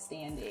general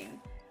understanding?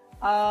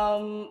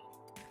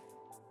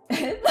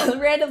 The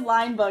random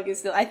line bug is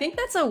still... I think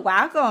that's a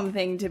Wacom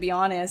thing, to be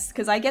honest,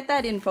 because I get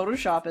that in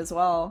Photoshop as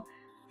well.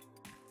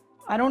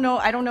 I don't know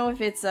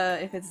if it's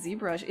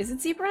ZBrush. Is it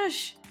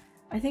ZBrush?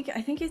 I think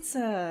it's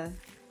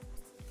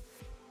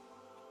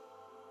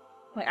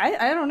like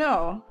I don't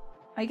know.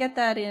 I get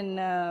that in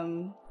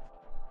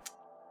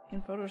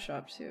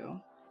Photoshop too.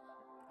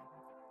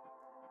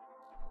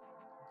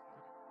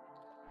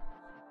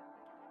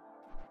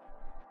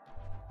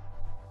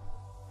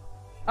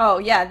 Oh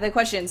yeah, the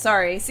question.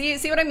 Sorry. See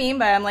what I mean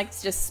by I'm like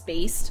just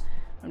spaced.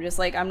 I'm just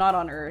like I'm not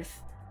on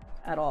Earth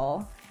at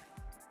all.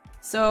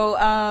 So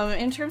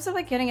in terms of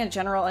like getting a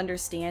general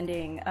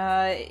understanding,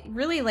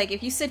 really like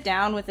if you sit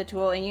down with the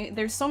tool and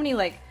there's so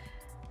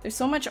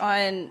much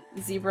on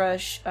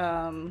ZBrush,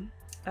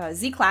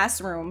 Z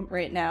Classroom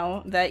right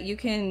now that you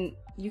can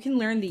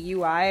learn the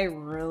UI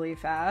really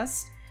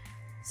fast.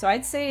 So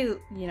I'd say,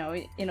 you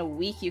know, in a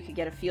week you could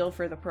get a feel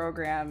for the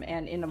program,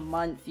 and in a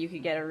month you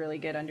could get a really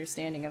good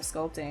understanding of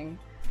sculpting.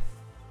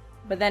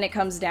 But then it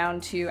comes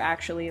down to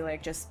actually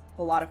like just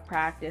a lot of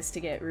practice to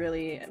get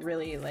really,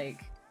 really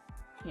like,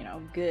 you know,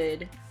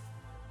 good.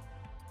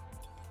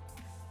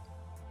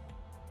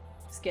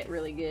 Just get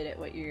really good at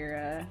what you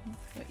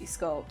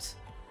sculpt.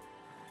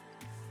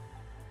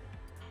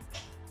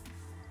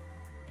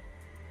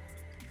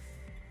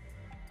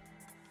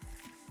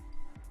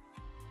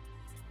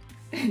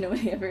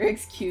 Nobody ever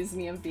accused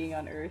me of being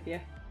on Earth. Yeah,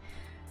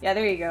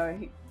 there you go.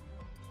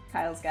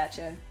 Kyle's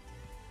gotcha.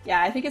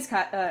 Yeah, I think it's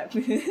I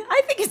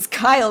think it's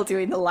Kyle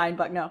doing the line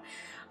bug. No,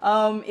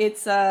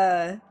 it's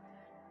yeah,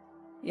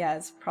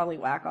 it's probably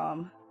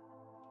Wacom.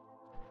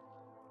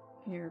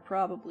 You're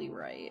probably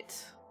right.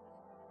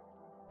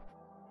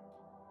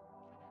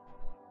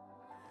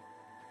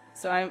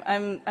 So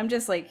I'm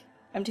just like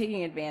I'm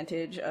taking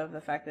advantage of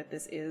the fact that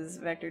this is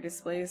vector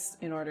displaced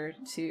in order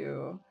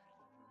to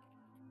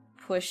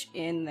push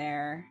in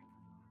there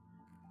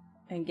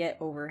and get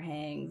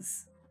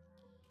overhangs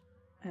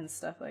and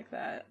stuff like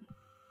that.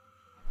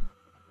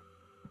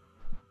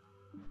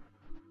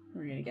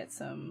 We're gonna get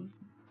some.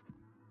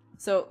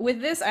 So with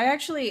this, I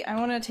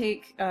want to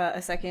take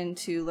a second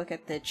to look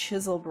at the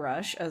chisel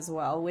brush as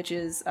well, which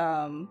is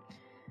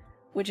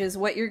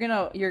what you're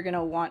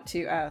gonna want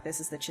to. Oh,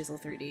 this is the Chisel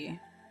 3D.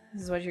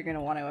 This is what you're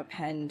gonna want to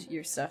append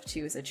your stuff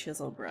to, as a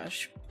chisel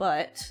brush.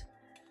 But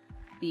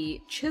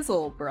the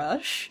chisel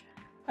brush,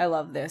 I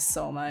love this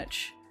so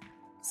much.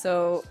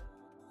 So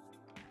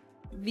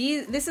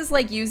this is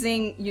like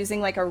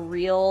using like a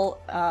real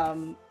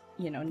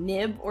you know,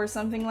 nib or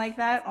something like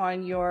that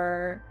on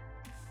your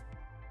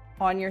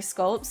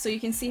sculpt, so you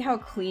can see how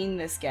clean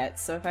this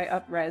gets. So if I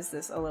up-res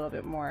this a little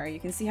bit more, you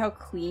can see how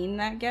clean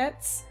that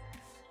gets.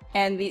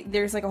 And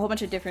there's like a whole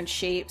bunch of different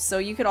shapes, so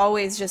you could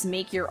always just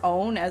make your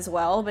own as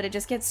well, but it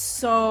just gets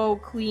so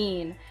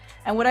clean.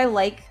 And what I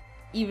like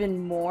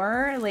even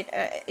more, like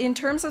in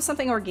terms of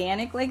something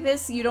organic like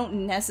this, you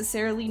don't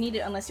necessarily need it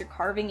unless you're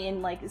carving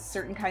in like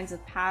certain kinds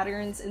of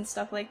patterns and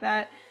stuff like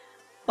that.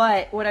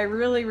 But what I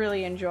really,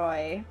 really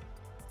enjoy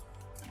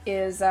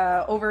is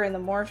over in the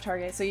morph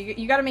target. So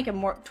you got to make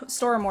a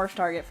store a morph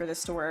target for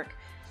this to work.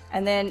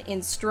 And then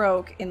in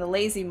stroke, in the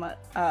lazy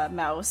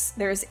mouse,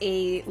 there's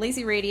a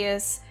lazy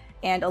radius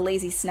and a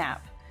lazy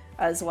snap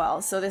as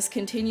well. So this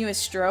continuous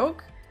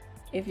stroke,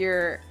 if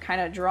you're kind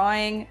of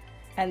drawing,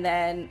 and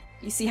then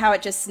you see how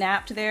it just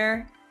snapped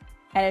there,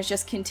 and it's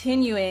just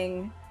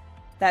continuing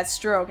that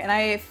stroke, and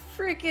I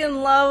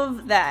freaking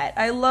love that.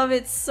 I love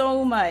it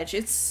so much.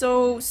 It's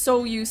so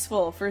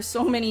useful for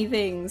so many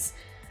things.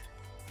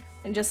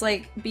 And just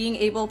like being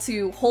able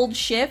to hold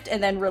shift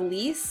and then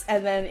release,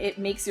 and then it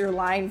makes your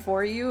line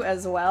for you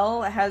as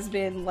well, has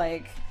been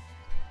like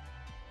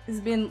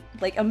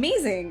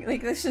amazing.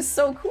 Like, that's just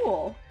so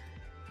cool.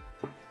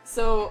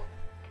 So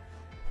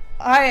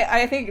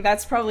I think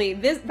that's probably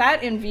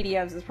that in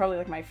VDMs is probably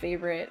like my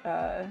favorite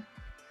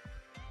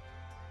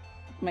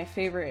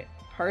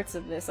parts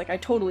of this. Like, I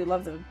totally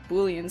love the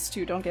booleans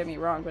too, don't get me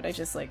wrong, but I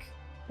just like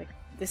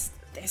this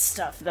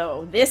stuff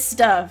though. This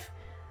stuff.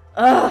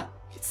 Ugh,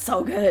 it's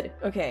so good.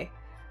 Okay.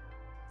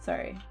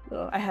 Sorry.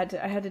 Well, I had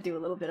to do a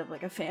little bit of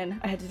like a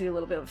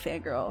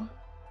fangirl,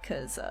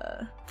 cuz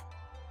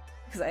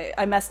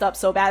I messed up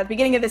so bad at the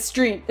beginning of this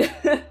stream.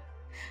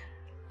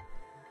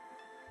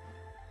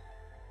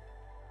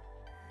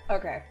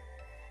 Okay.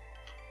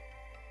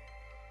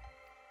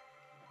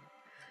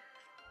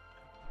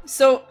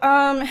 So,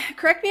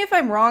 correct me if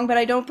I'm wrong, but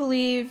I don't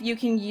believe you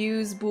can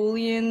use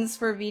booleans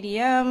for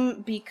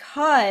VDM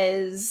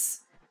because...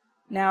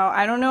 Now,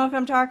 I don't know if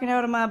I'm talking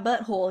out of my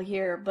butthole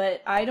here,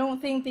 but I don't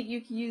think that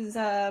you can use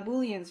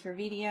booleans for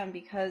VDM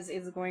because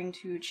it's going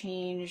to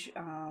change,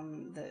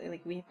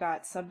 like, we've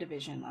got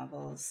subdivision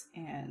levels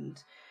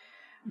and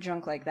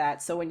junk like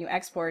that. So when you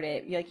export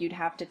it, like, you'd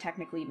have to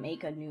technically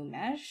make a new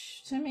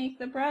mesh to make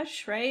the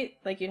brush, right?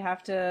 Like, you'd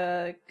have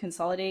to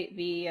consolidate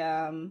the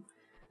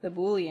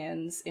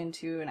booleans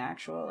into an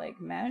actual, like,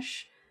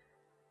 mesh.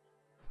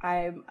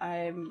 I'm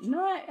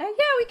not,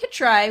 yeah, we could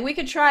try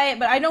it,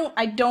 but I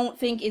don't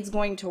think it's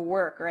going to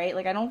work, right?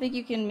 Like, I don't think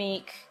you can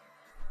make,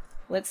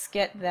 let's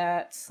get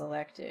that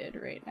selected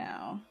right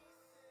now.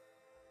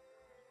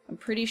 I'm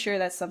pretty sure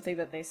that's something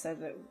that they said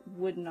that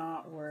would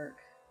not work.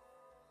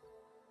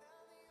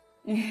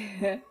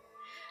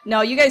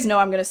 No, you guys know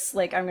I'm gonna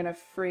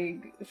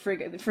frig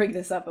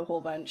this up a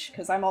whole bunch,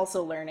 because I'm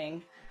also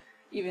learning,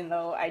 even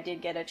though I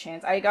did get a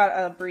chance. I got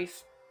a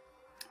brief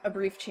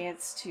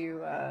chance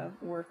to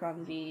work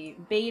on the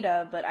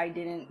beta, but I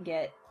didn't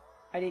get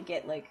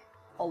like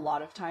a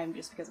lot of time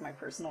just because of my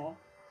personal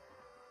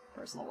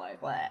life.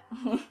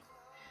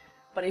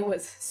 But it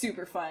was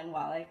super fun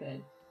while I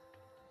could.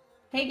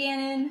 Hey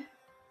Gannon,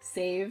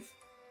 save.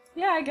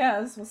 Yeah, I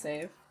guess we'll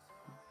save.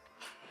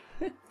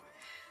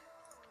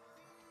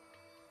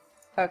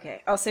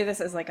 Okay, I'll say this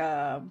as like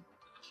a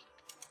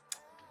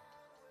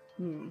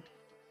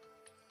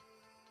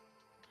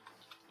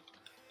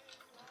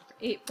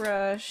 8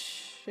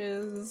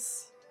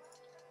 brushes.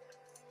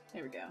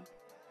 There we go.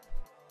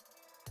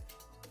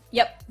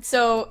 Yep,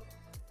 so...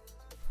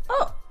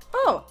 Oh!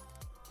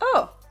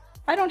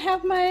 I don't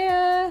have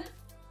my,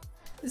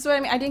 This is what I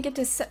mean, I didn't get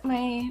to set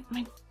my...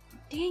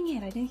 Dang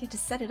it, I didn't get to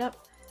set it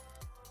up.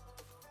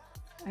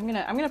 I'm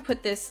gonna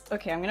put this...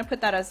 Okay, I'm gonna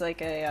put that as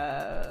like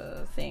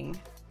a, thing.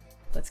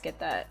 Let's get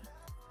that.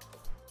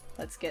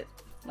 Let's get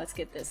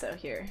this out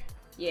here.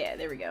 Yeah,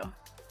 there we go.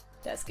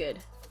 That's good.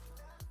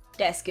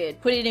 That's good.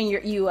 Put it in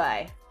your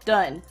UI.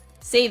 Done.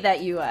 Save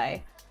that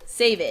UI.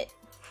 Save it.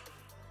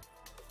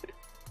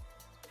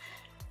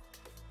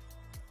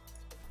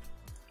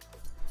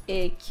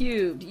 A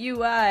cubed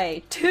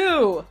UI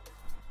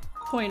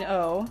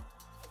 2.0.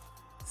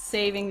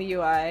 Saving the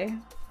UI.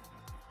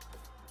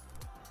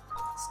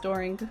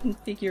 Storing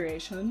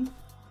configuration.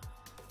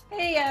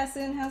 Hey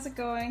Yasin, how's it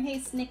going? Hey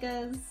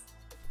Snickers.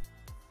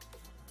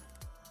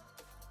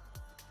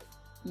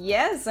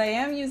 Yes, I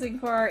am using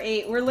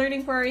 4R8. We're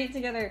learning 4R8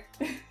 together.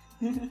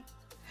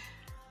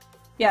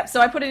 Yeah, so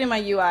I put it in my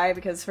UI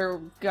because for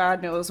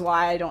God knows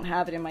why I don't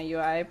have it in my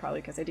UI.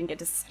 Probably because I didn't get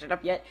to set it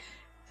up yet.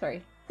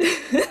 Sorry.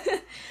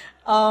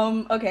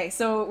 Okay,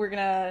 so we're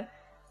gonna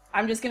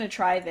I'm just gonna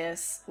try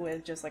this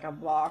with just like a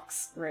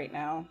box right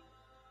now.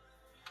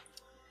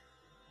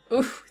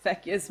 Ooh,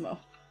 that gizmo.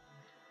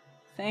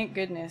 Thank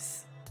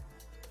goodness.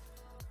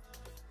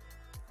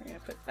 We're gonna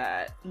put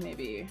that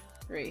maybe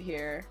right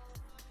here.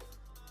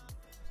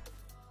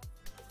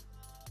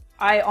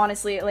 I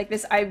honestly, like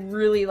this, I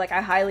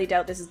highly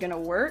doubt this is gonna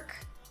work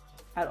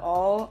at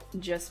all,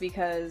 just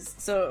because,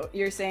 so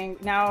you're saying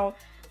now,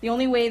 the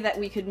only way that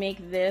we could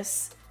make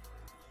this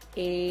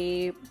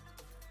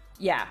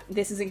yeah,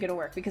 this isn't gonna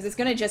work, because it's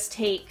gonna just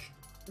take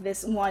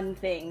this one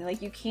thing,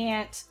 like you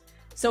can't,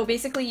 so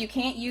basically you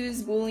can't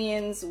use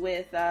booleans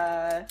with,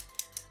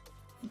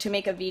 to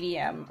make a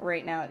VDM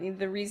right now.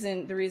 The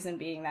reason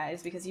being that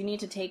is because you need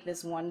to take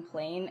this one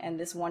plane, and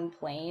this one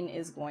plane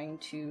is going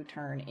to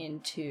turn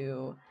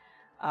into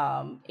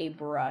a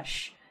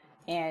brush,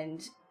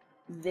 and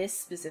this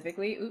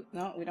specifically, ooh,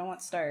 no, we don't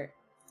want start.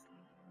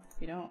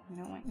 We don't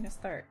want you to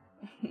start.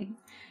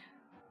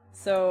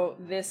 So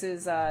this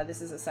is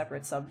a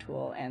separate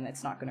subtool, and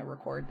it's not going to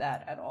record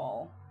that at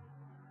all.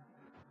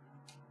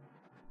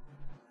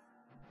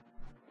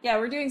 Yeah,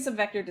 we're doing some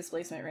vector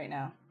displacement right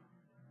now.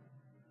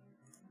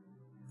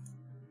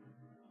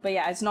 But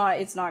yeah, it's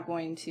not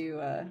going to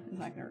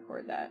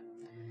record that.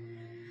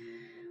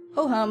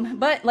 Ho hum.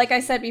 But like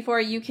I said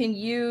before, you can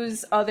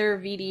use other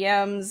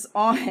VDMs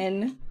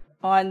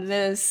on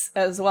this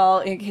as well,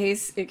 in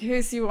case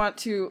you want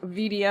to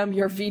VDM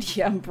your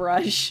VDM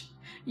brush.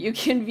 You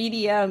can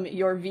VDM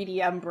your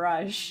VDM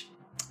brush.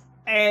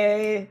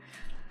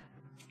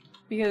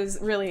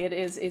 Because really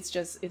it's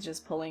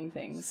just pulling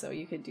things, so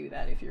you could do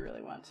that if you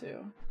really want to.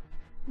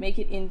 Make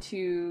it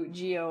into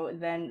Geo,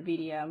 then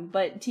VDM.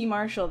 But T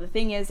Marshall, the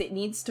thing is, it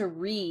needs to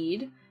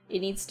read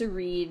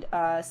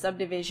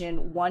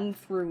subdivision 1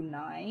 through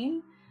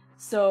 9.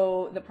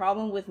 So the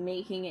problem with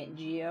making it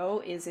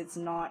Geo is it's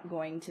not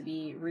going to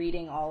be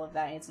reading all of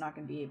that. It's not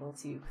going to be able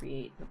to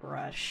create the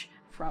brush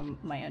from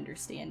my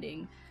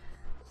understanding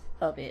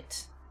of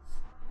it.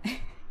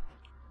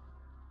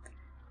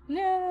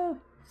 No.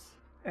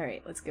 All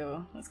right, let's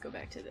go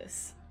back to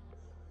this.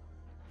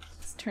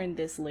 Let's turn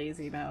this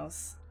lazy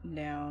mouse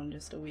down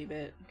just a wee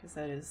bit, because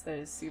that is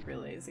super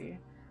lazy.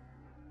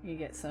 You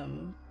get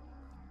some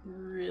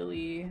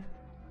really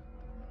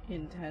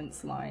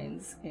intense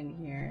lines in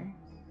here.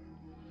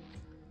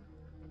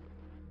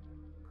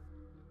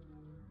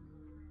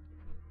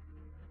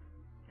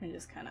 And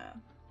just kind of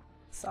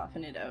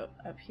soften it out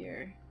up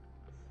here.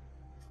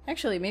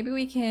 Actually, maybe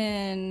we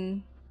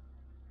can...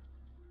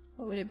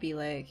 What would it be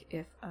like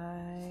if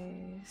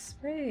I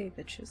spray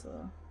the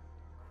chisel?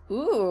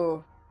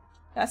 Ooh,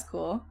 that's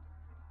cool.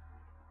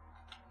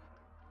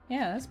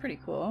 Yeah, that's pretty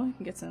cool. You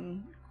can get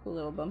some cool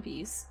little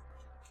bumpies.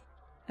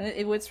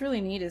 And what's really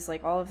neat is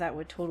like all of that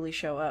would totally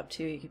show up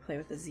too. You could play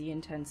with the Z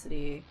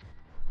intensity,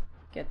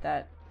 get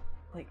that,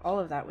 like all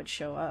of that would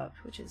show up,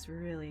 which is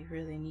really,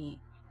 really neat.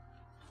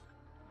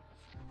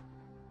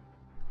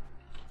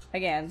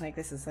 Again, like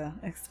this is an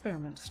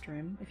experiment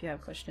stream. If you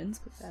have questions,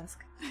 please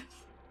ask.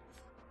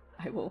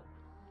 I will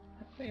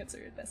answer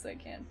it best I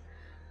can.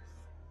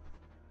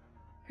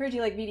 Heard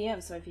you like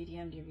VDM, so I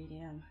VDM'd your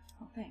VDM.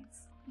 Oh,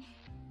 thanks.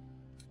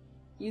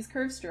 Use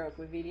curve stroke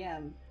with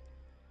VDM.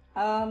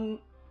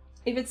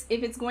 If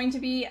it's going to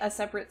be a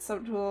separate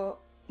subtool,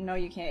 no,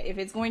 you can't. If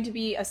it's going to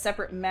be a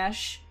separate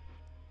mesh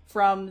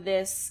from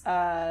this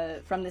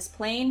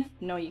plane,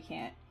 no, you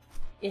can't.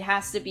 It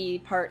has to be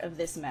part of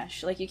this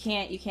mesh. Like you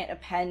can't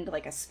append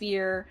like a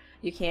sphere.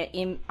 You can't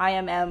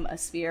IMM a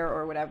sphere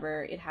or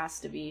whatever. It has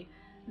to be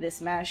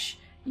this mesh.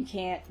 You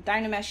can't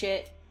dynamesh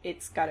it.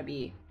 It's got to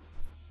be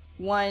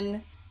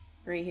 1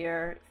 right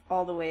here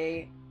all the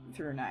way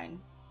through 9.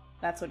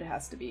 That's what it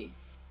has to be.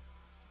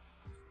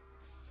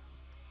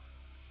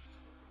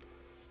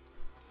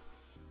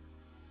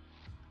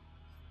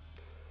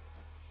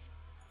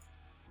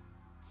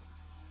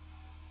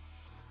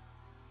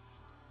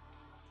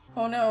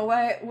 Oh no,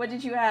 what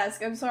did you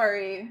ask? I'm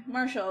sorry.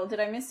 Marshall,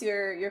 did I miss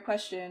your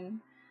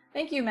question?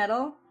 Thank you,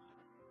 Metal.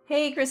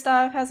 Hey,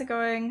 Christoph, how's it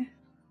going?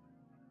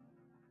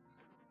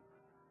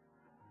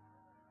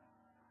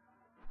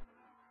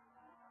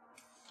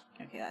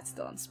 Okay, that's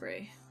still on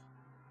spray.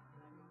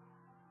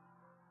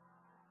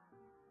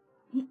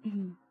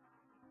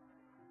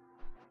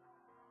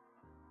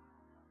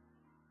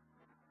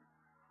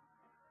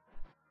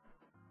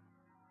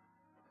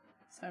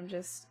 So I'm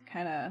just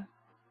kind of...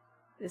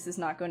 This is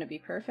not going to be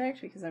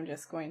perfect because I'm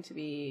just going to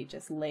be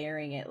just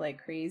layering it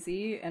like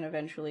crazy, and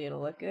eventually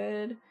it'll look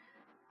good.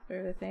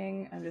 Sort of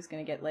thing. I'm just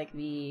going to get like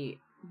the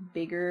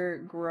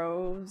bigger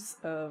groves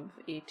of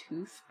a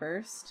tooth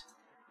first.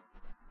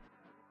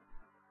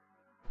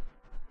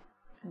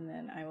 And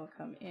then I will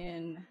come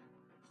in,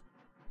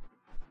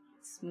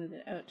 smooth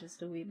it out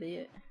just a wee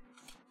bit.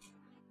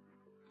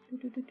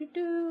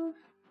 Do-do-do-do-do.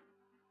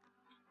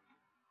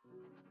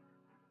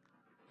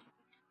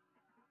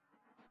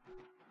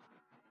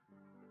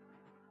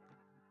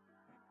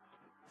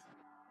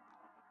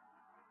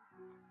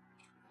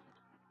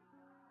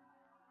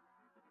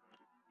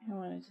 I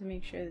wanted to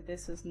make sure that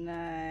this was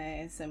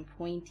nice and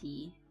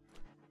pointy,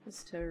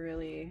 just to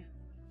really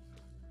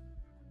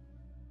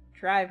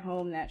drive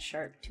home that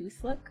sharp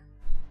tooth look.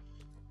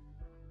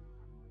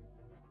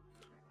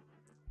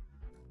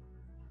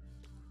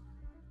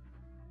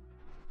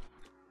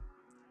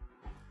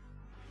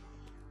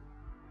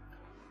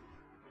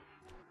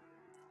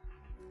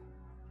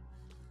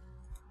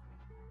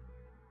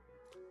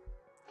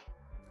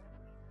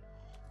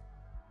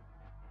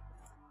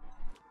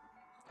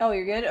 Oh,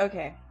 you're good?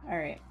 Okay.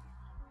 Alright.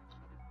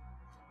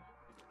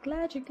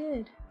 Glad you're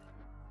good.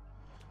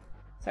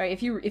 Sorry,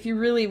 if you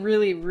really,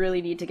 really, really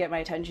need to get my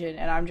attention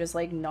and I'm just,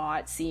 like,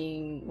 not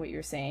seeing what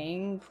you're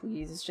saying,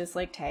 please just,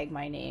 like, tag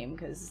my name,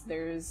 because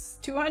there's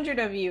 200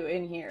 of you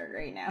in here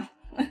right now.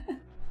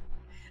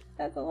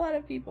 That's a lot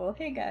of people.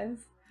 Hey, guys.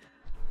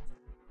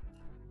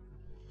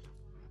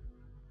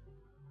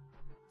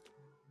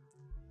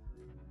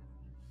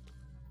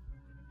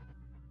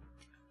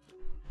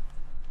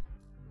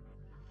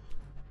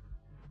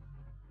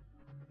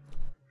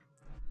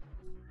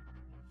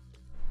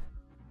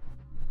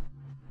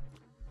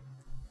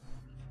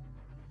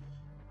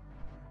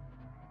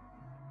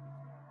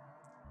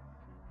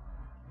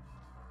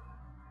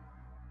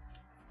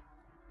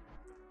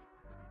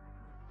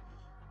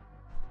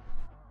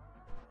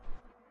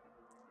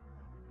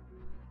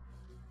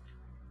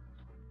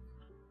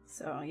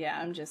 So yeah,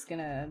 I'm just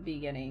gonna be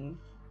getting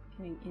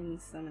in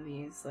some of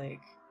these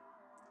like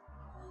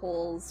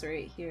holes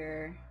right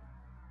here.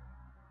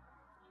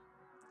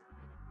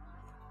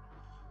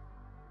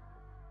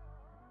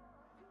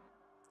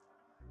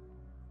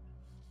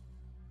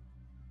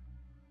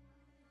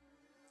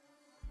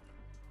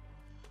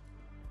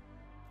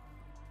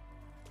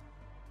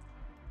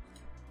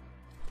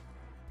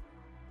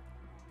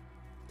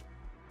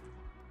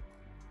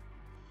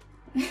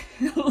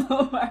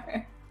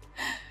 Lower.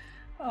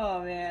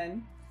 Oh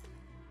man.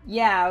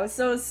 Yeah,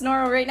 so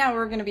Snorro, right now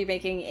we're gonna be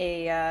making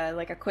a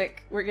like a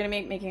quick, we're gonna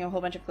making a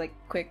whole bunch of like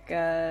quick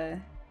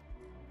vector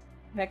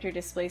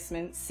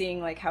displacements,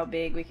 seeing like how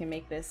big we can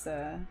make this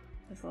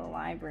this little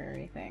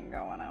library thing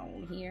going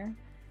on here.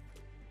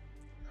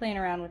 Playing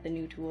around with the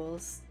new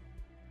tools.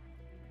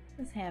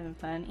 Just having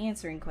fun,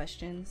 answering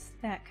questions,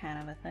 that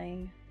kind of a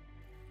thing.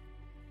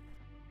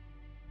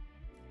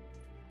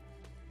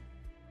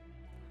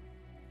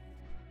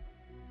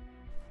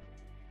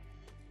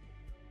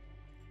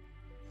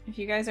 If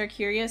you guys are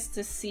curious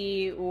to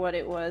see what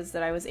it was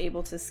that I was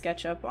able to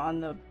sketch up on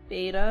the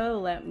beta,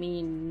 let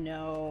me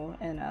know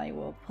and I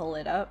will pull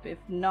it up. If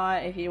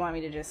not, if you want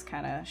me to just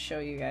kind of show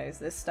you guys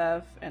this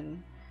stuff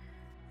and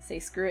say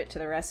screw it to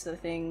the rest of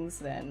the things,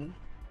 then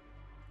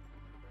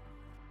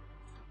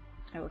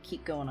I will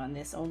keep going on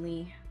this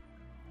only.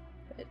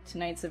 But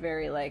tonight's a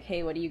very like,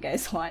 hey, what do you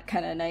guys want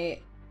kind of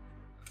night.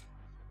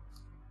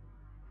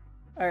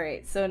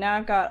 Alright, so now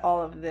I've got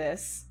all of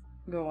this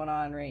going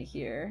on right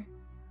here.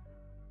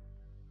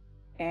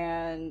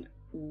 And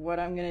what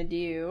I'm gonna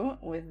do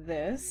with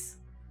this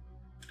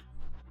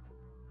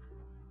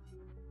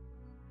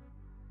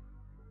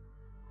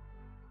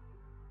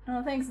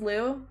oh, thanks,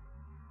 Lou.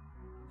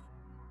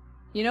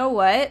 You know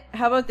what?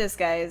 How about this,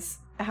 guys?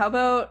 How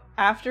about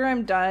after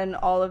I'm done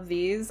all of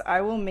these,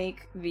 I will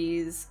make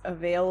these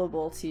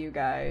available to you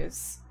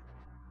guys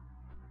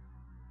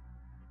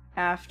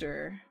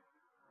after.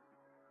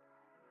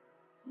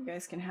 You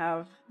guys can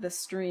have the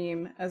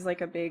stream as like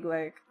a big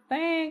like,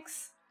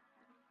 thanks!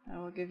 I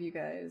will give you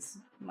guys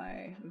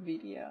my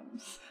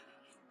VDMs.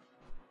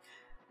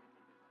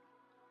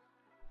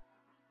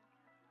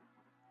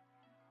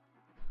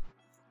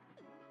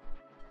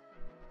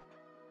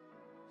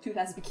 Tooth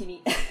has a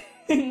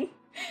bikini.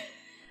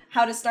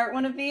 How to start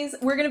one of these?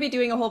 We're going to be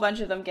doing a whole bunch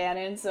of them,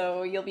 Ganon,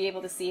 so you'll be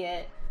able to see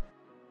it.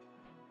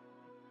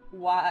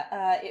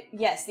 Why?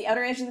 Yes, the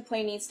outer edge of the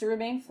plane needs to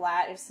remain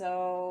flat. If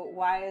so,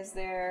 why is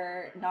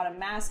there not a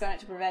mask on it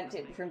to prevent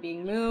it from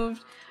being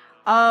moved?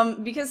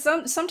 Because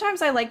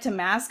sometimes I like to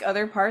mask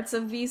other parts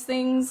of these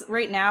things.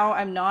 Right now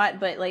I'm not,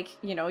 but like,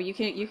 you know, you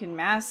can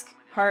mask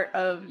part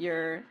of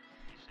your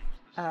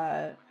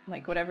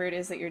like whatever it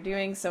is that you're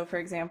doing. So for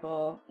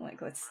example,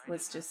 like let's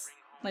just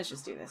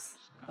do this.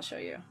 I'll show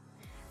you.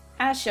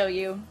 I'll show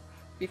you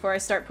before I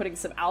start putting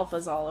some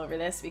alphas all over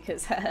this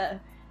because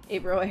hey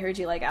bro, I heard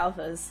you like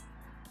alphas.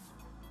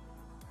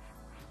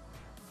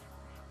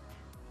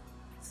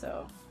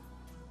 So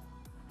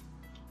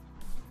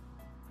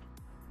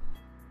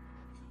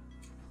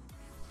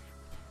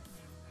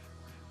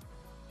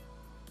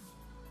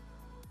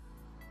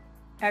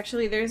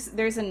actually,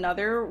 there's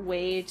another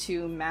way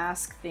to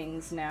mask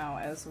things now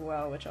as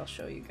well, which I'll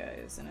show you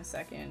guys in a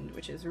second,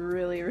 which is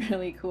really,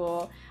 really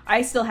cool.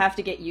 I still have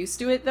to get used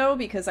to it though,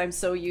 because I'm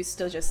so used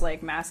to just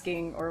like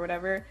masking or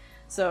whatever.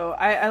 So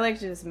I like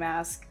to just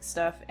mask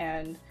stuff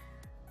and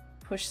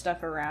push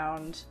stuff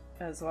around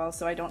as well,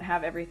 so I don't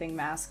have everything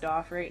masked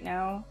off right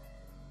now.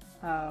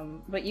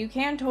 But you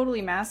can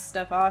totally mask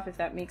stuff off if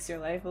that makes your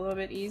life a little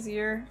bit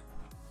easier.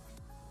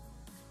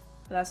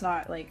 That's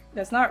not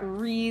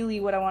really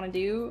what I want to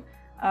do.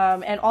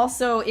 And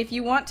also, if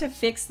you want to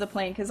fix the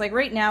plane, because like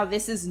right now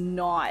this is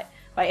not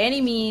by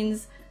any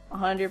means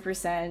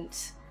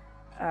 100%.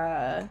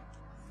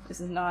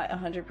 This is not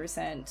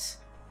 100%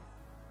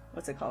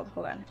 what's it called?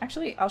 Hold on.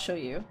 Actually, I'll show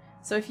you.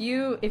 So if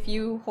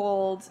you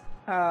hold,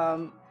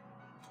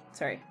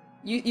 sorry,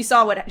 you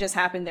saw what just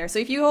happened there. So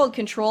if you hold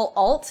Control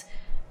Alt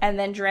and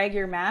then drag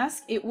your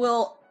mask, it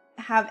will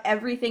have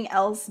everything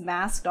else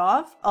masked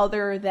off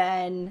other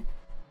than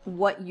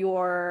what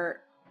you're,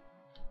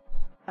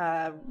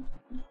 I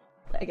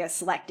guess,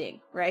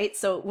 selecting, right?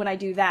 So when I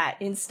do that,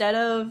 instead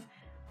of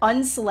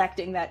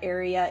unselecting that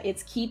area,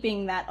 it's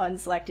keeping that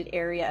unselected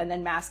area and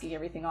then masking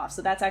everything off.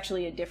 So that's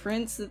actually a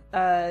difference.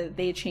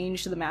 They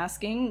changed the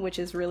masking, which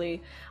is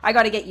really, I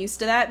got to get used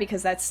to that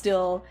because that's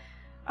still,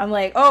 I'm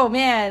like, oh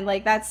man,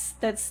 like that's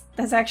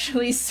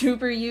actually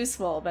super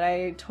useful, but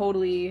I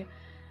totally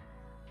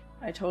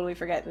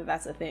forget that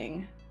that's a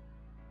thing.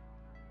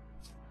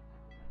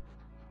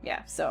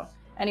 Yeah, so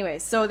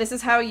anyways, so this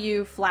is how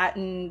you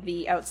flatten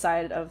the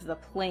outside of the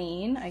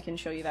plane. I can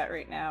show you that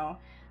right now.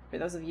 For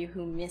those of you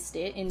who missed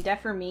it, in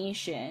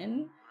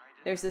deformation,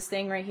 there's this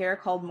thing right here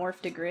called morph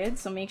to grid.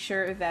 So make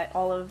sure that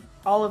all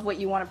of what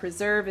you want to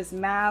preserve is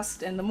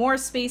masked, and the more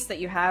space that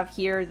you have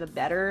here, the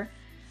better.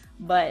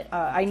 But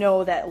I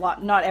know that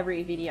not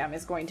every VDM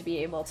is going to be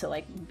able to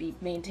like be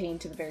maintained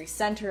to the very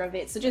center of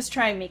it. So just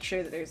try and make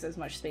sure that there's as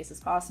much space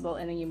as possible,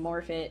 and then you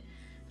morph it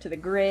to the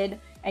grid,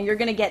 and you're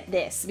gonna get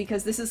this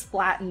because this is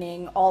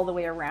flattening all the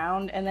way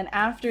around. And then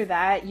after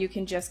that, you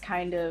can just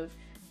kind of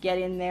get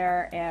in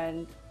there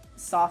and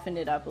soften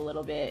it up a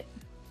little bit,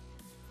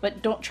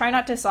 but try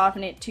not to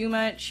soften it too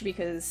much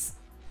because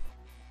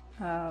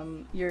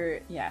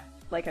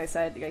like I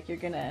said, like you're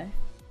gonna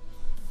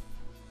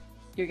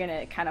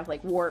kind of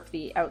like warp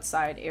the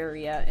outside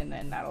area, and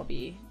then that'll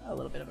be a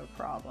little bit of a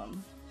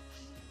problem.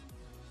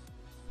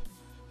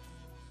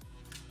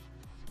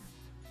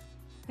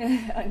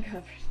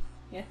 Uncovered,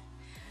 yeah,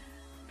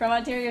 from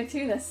Ontario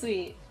too. That's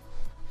sweet.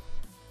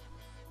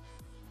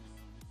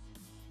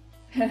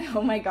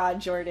 Oh my god,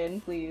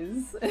 Jordan,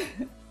 please.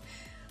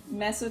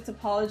 Mess with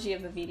topology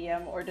of the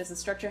VDM, or does the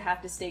structure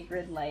have to stay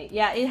grid-like?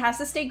 Yeah, it has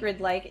to stay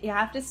grid-like. You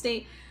have to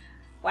stay...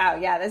 Wow,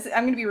 yeah,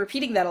 I'm going to be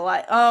repeating that a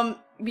lot.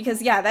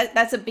 Because, yeah,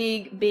 that's a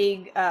big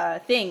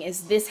thing,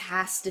 is this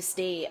has to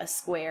stay a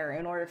square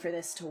in order for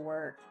this to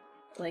work.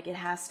 Like, it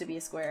has to be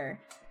a square.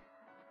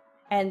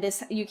 And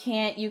this, you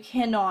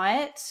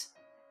cannot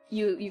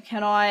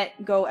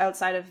go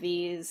outside of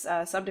these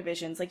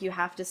subdivisions. Like, you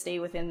have to stay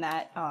within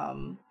that,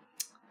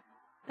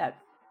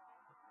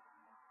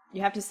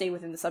 you have to stay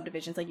within the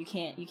subdivisions. Like you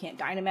can't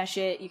dynamesh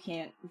it, you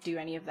can't do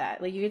any of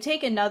that. Like you could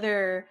take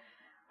another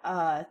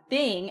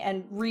thing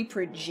and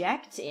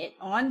reproject it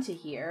onto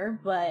here,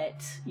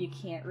 but you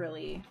can't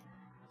really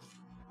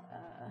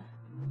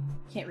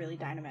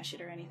dynamesh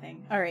it or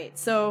anything. All right,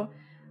 so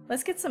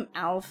let's get some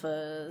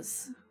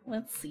alphas.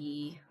 Let's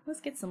see.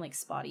 Let's get some like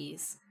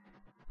spotties.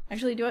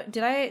 Actually, did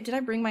I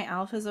bring my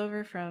alphas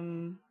over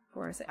from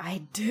Forest?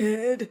 I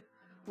did.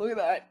 Look at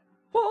that.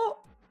 Oh.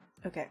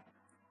 Okay.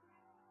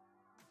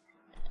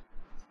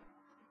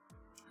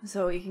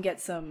 So you can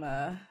get some,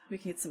 we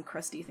can get some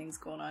crusty things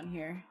going on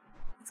here.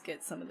 Let's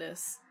get some of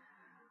this.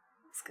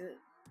 Let's get...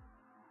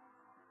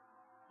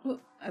 Ooh,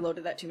 I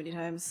loaded that too many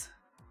times.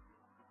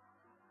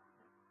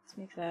 Let's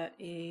make that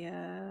a,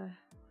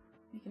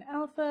 make an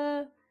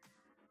alpha.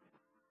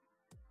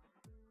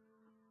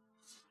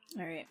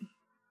 Alright.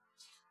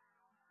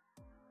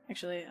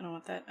 Actually, I don't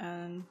want that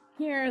on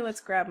here.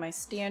 Let's grab my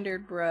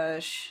standard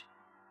brush.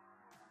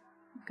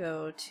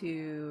 Go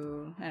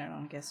to, I don't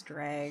know, I guess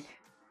drag.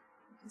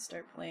 You can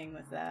start playing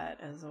with that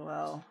as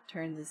well.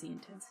 Turn the Z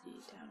intensity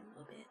down a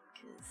little bit,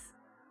 because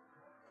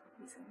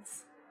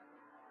reasons.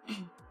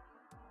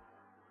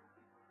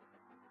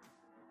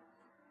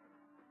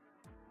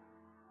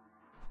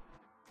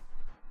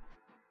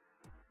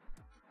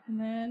 And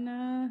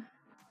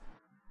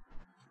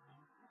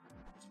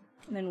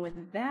then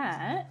with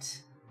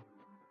that,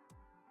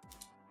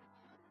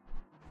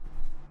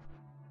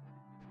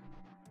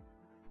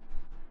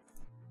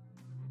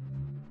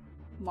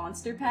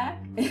 monster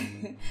pack.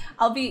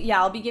 I'll be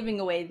giving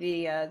away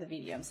the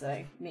VDMs that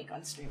I make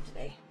on stream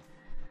today.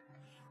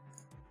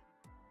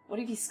 What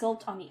if you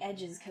sculpt on the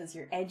edges because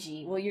you're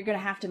edgy? Well, you're gonna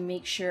have to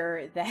make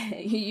sure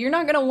that you're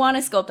not gonna want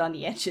to sculpt on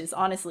the edges.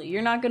 Honestly,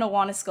 you're not gonna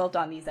want to sculpt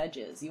on these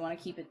edges. You want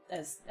to keep it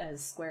as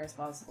square as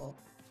possible.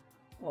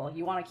 Well,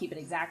 you want to keep it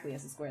exactly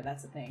as a square.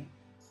 That's the thing.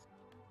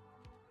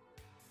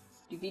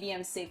 Do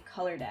VDMs save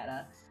color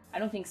data? I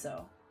don't think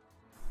so.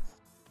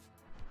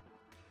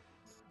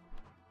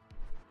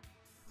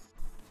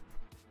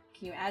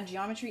 Can you add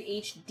geometry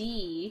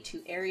HD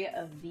to area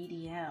of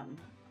VDM?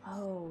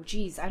 Oh,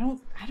 geez, I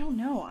don't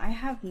know. I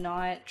have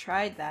not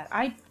tried that.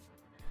 I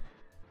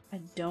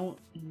don't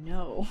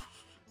know.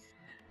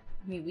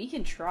 I mean, we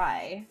can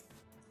try.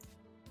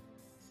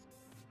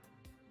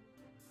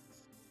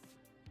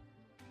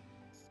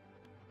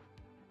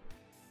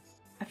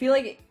 I feel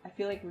like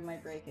we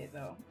might break it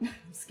though. I'm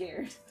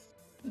scared.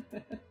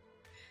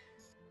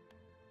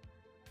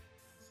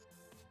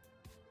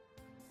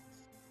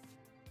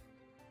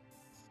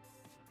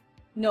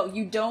 No,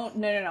 you don't.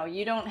 No.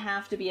 You don't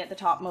have to be at the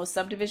topmost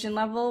subdivision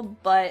level,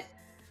 but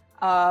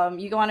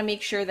you want to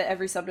make sure that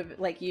every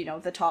like, you know,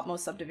 the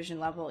topmost subdivision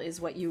level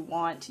is what you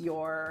want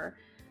your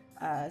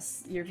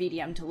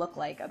VDM to look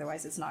like.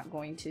 Otherwise, it's not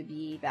going to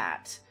be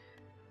that.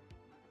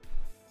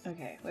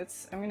 Okay,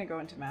 I'm gonna go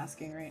into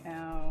masking right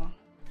now.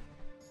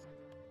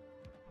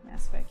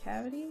 Mask by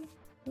cavity?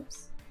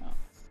 Oops. Oh.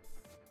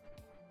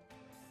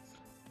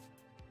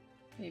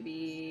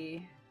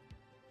 Maybe...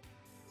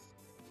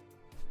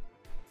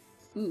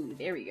 Ooh,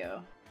 there we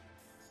go.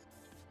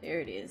 There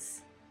it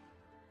is.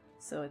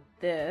 So with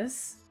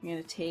this, I'm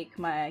gonna take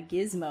my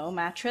gizmo,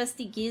 my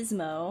trusty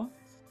gizmo,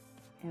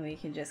 and we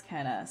can just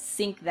kind of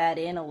sink that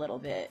in a little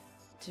bit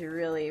to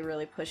really,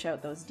 really push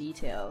out those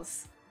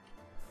details.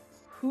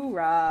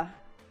 Hoorah!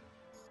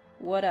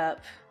 What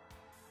up?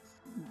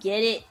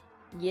 Get it!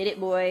 Get it,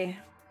 boy!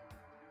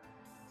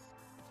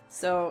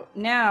 So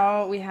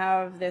now we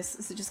have this,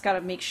 so just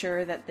gotta make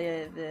sure that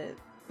the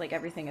like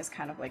everything is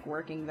kind of like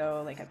working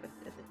though, like at the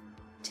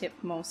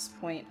tipmost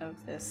point of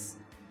this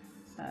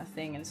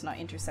thing, and it's not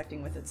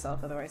intersecting with itself,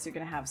 otherwise you're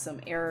gonna have some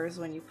errors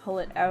when you pull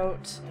it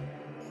out.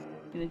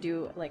 I'm gonna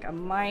do like a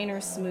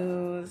minor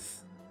smooth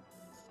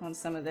on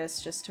some of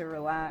this just to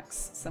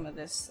relax some of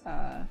this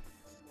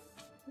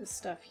this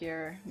stuff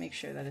here. Make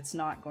sure that it's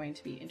not going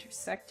to be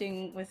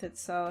intersecting with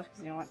itself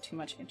because you don't want too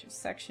much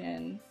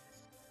intersection.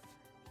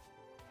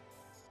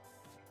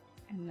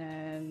 And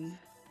then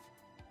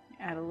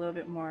add a little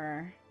bit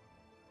more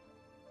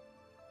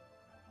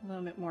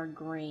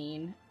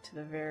grain to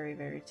the very,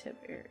 very tip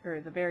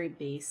or the very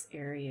base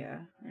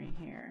area right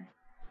here.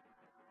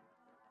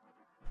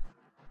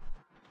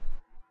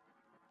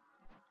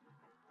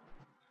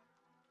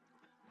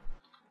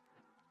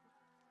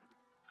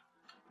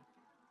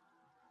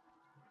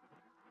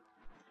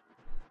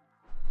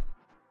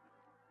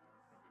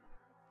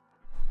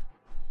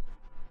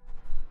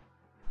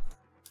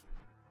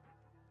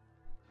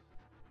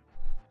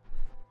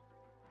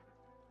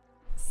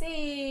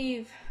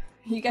 Save!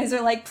 You guys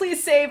are like,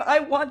 please save! I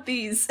want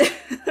these!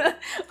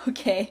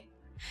 Okay.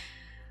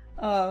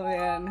 Oh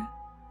man.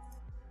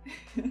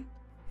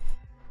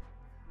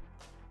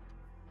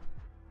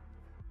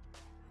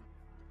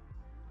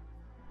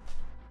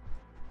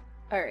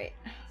 Alright,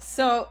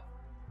 so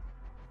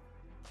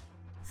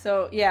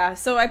yeah,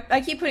 so I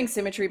keep putting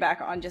symmetry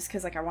back on just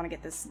because like I want to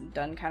get this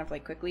done kind of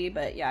like quickly,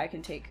 but yeah, I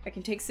can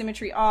take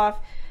symmetry off.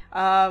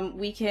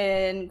 We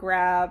can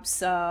grab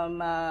some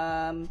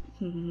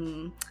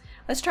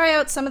let's try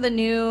out some of the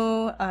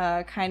new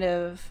kind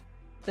of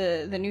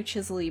the new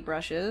chisel-y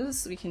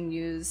brushes. We can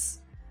use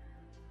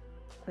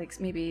like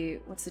maybe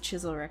what's the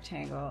chisel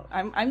rectangle?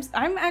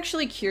 I'm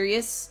actually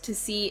curious to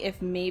see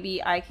if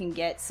maybe I can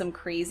get some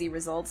crazy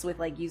results with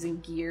like using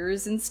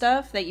gears and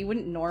stuff that you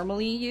wouldn't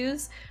normally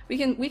use. We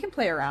can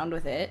play around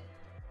with it.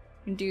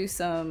 We can do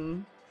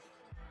some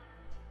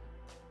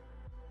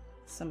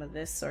of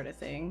this sort of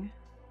thing.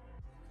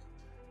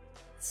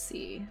 Let's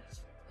see.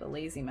 The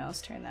lazy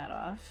mouse, turn that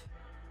off.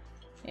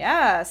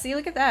 Yeah, see,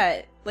 look at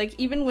that. Like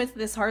even with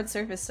this hard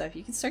surface stuff,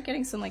 you can start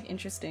getting some like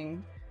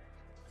interesting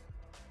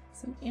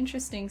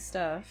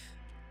stuff.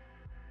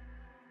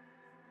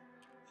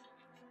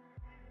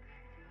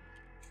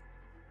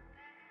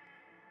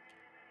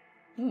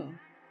 Ooh.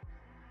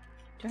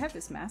 Do I have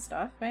this masked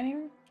off by any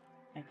way?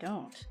 I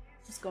don't.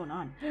 What's going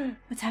on?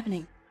 What's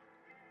happening?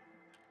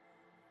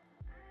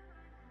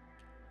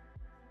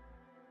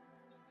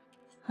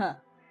 Huh.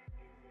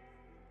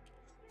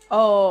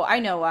 Oh, I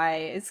know why.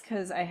 It's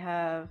because I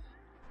have...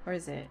 Where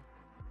is it?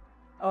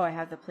 Oh, I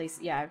have the place...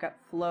 Yeah, I've got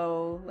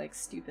flow, like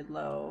stupid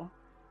low.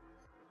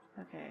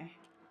 Okay,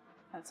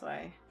 that's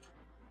why.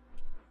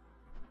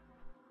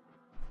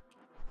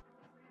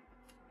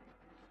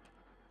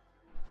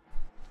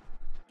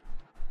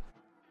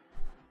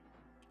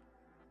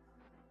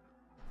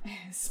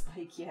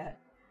 Spike, yeah.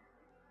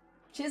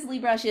 Chisel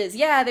brushes.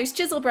 Yeah, there's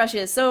chisel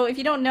brushes. So if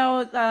you don't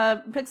know,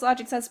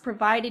 Pixelogix has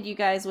provided you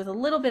guys with a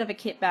little bit of a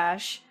kit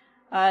bash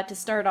to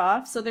start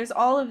off. So there's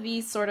all of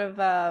these sort of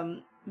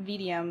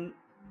VDM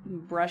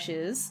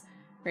brushes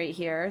right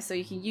here. So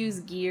you can use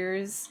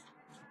gears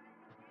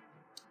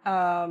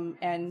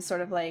and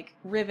sort of like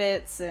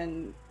rivets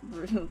and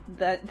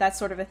that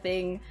sort of a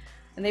thing.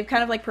 And they've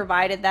kind of like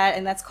provided that,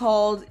 and that's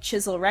called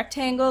chisel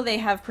rectangle. They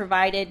have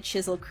provided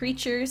chisel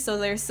creatures. So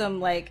there's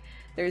some like,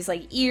 there's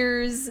like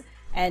ears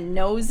and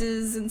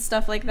noses and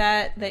stuff like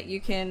that that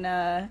you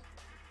can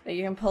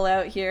pull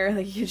out here.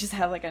 Like you just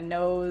have like a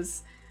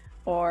nose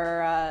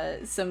or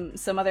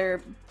some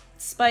other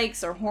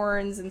spikes or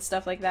horns and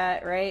stuff like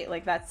that, right?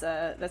 Like that's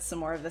some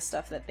more of the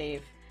stuff that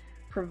they've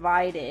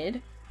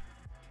provided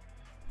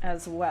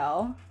as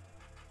well.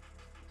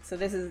 So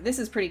this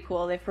is pretty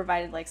cool. They've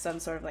provided like some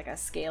sort of like a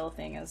scale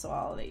thing as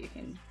well that you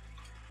can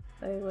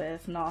play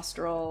with,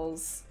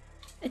 nostrils,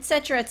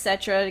 etc.,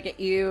 to get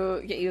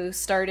you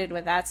started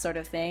with that sort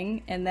of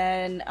thing. And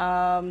then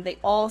they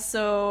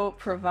also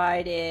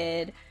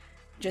provided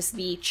just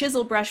the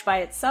chisel brush by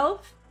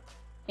itself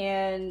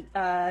and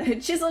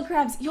chisel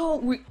crabs.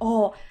 Yo,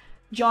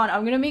 John,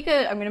 I'm gonna make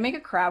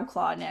a crab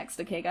claw next.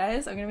 Okay,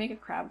 guys, I'm gonna make a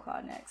crab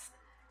claw next.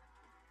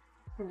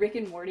 Rick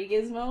and Morty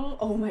gizmo?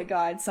 Oh my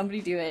god,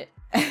 somebody do it.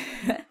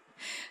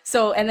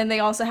 So, and then they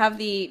also have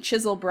the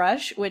chisel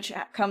brush, which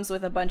comes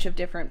with a bunch of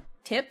different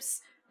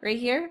tips right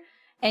here.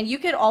 And you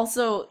could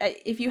also,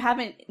 if you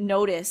haven't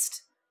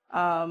noticed,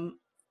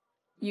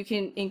 you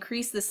can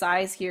increase the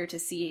size here to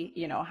see,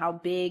 you know, how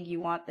big you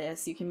want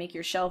this. You can make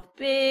your shelf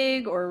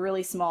big or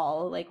really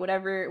small, like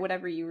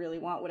whatever you really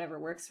want, whatever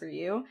works for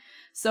you.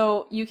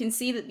 So you can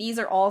see that these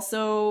are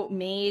also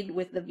made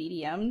with the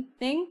VDM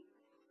thing.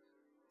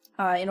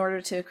 In order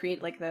to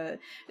create like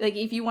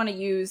if you want to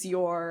use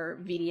your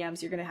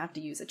VDMs, you're going to have to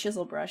use a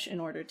chisel brush in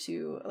order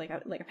to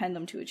append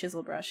them to a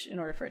chisel brush in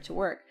order for it to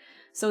work.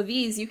 So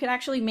these, you can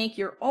actually make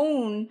your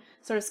own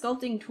sort of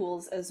sculpting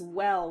tools as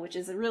well, which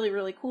is really,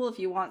 really cool if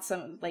you want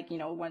some, like, you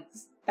know,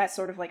 that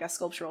sort of like a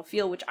sculptural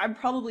feel, which I'm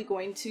probably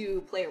going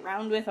to play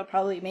around with. I'll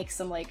probably make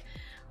some like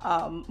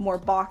more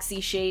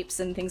boxy shapes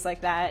and things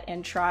like that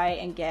and try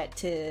and get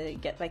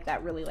like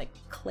that really like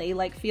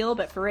clay-like feel.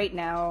 But for right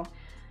now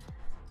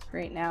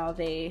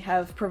they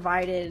have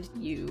provided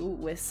you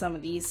with some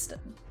of these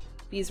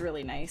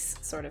really nice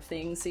sort of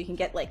things, so you can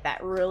get like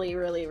that really,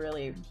 really,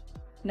 really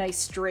nice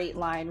straight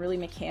line, really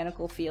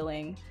mechanical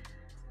feeling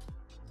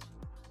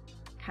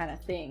kind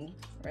of thing,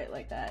 right,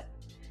 like that.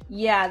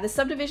 Yeah, the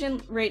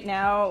subdivision right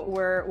now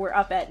we're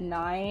up at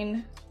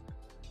 9.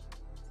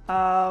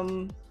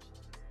 I'm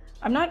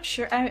not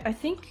sure. I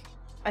think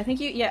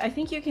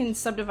you can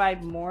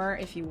subdivide more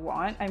if you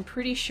want. I'm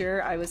pretty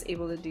sure I was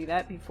able to do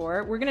that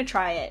before. We're gonna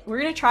try it. We're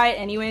gonna try it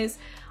anyways.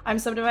 I'm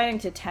subdividing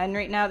to 10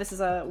 right now. This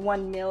is a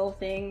 1 mil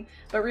thing.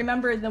 But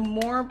remember, the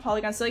more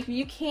polygons, so like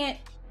you can't.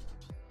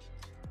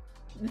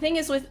 The thing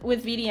is with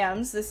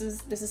VDMs, this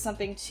is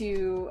something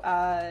to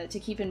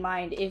keep in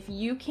mind. If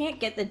you can't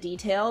get the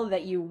detail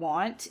that you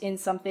want in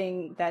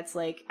something that's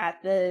like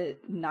at the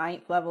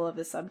 9th level of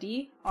the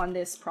sub-D on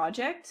this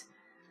project,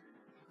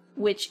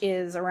 which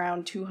is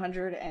around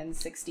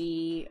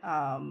 260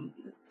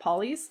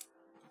 polys,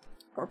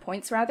 or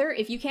points rather.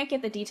 If you can't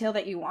get the detail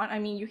that you want, I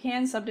mean, you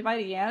can subdivide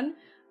again,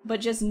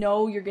 but just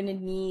know you're going to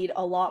need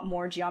a lot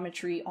more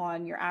geometry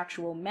on your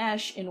actual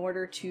mesh in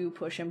order to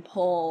push and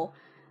pull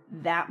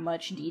that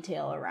much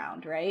detail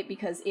around, right?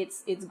 Because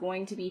it's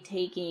going to be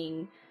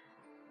taking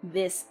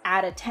this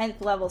at a 10th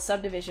level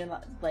subdivision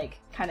like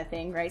kind of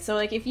thing, right? So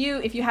like if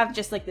you have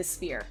just like this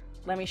sphere,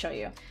 let me show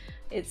you.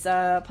 It's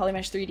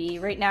Polymesh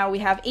 3D. Right now we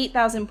have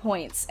 8,000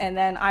 points, and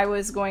then I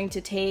was going to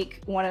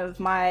take one of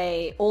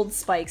my old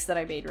spikes that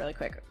I made really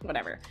quick,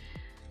 whatever.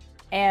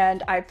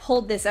 And I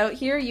pulled this out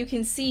here. You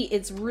can see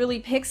it's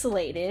really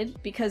pixelated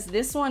because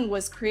this one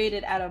was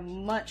created at a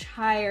much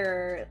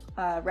higher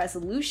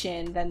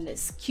resolution than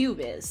this cube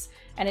is.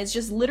 And it's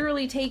just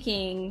literally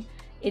taking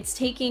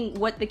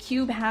what the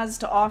cube has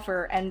to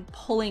offer and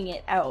pulling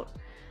it out.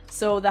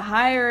 So the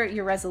higher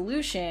your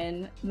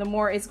resolution, the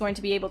more it's going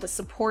to be able to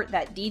support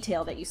that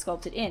detail that you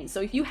sculpted in.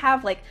 So if you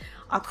have like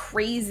a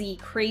crazy,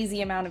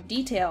 crazy amount of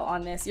detail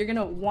on this, you're going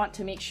to want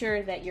to make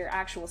sure that your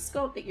actual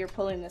sculpt that you're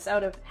pulling this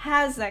out of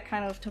has that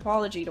kind of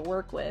topology to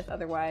work with.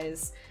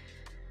 Otherwise,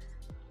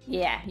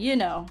 yeah, you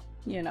know.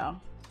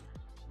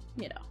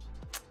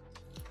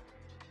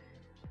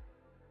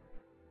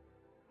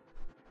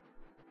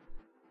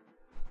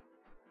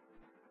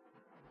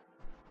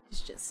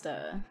 It's just,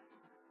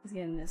 is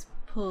getting this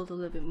pulled a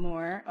little bit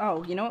more.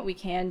 Oh, you know what we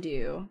can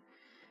do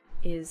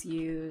is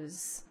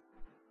use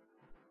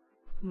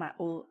my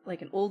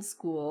an old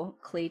school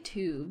clay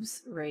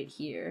tubes right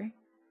here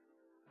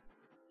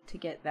to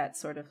get that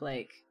sort of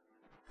like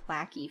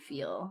plaquey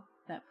feel,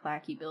 that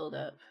plaquey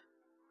buildup.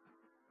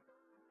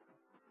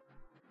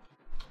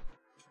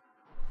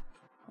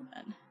 Hold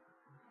on.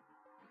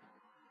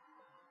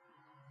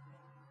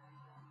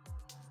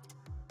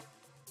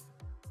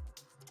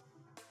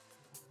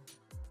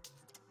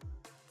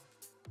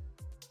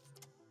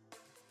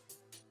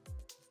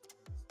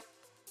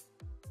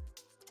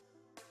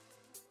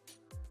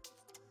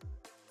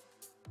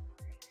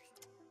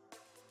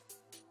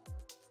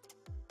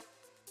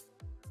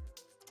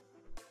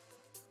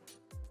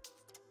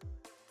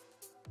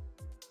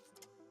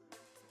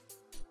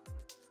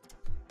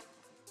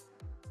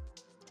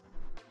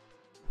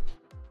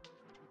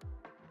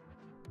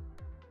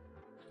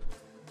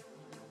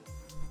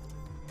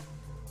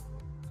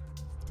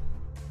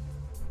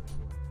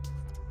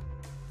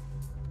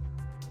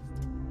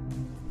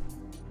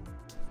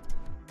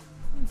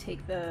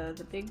 Take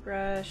the big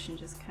brush and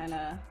just kind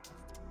of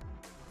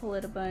pull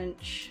it a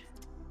bunch,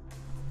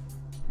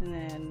 and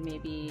then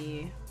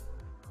maybe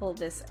pull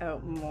this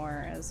out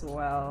more as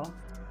well.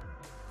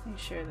 Make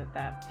sure that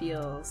that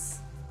feels,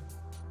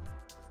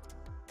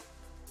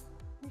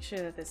 make sure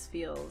that this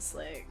feels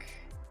like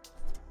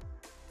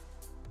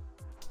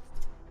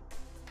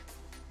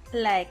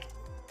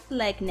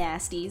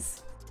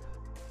nasties.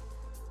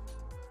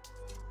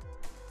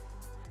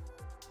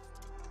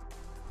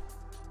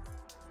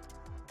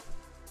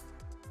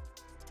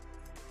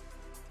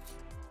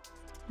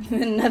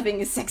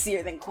 Nothing is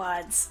sexier than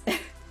quads.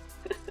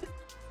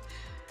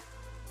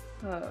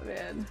 Oh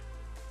man.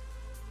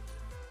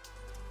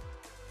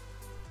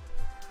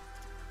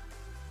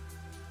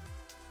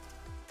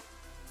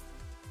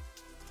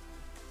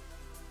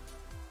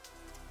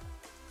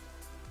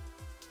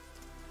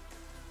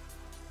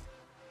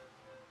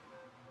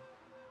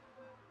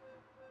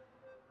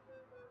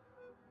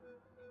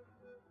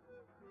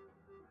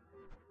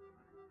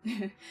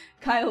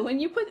 Kyle, when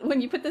you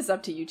put this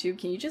up to YouTube,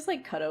 can you just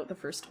like cut out the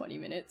first 20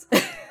 minutes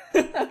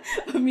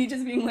of me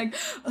just being like,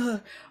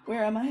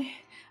 where am I?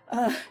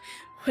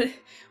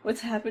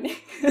 What's happening?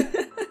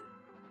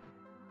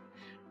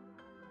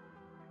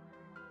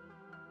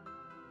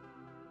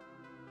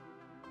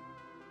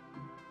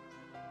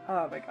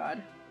 Oh my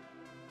god.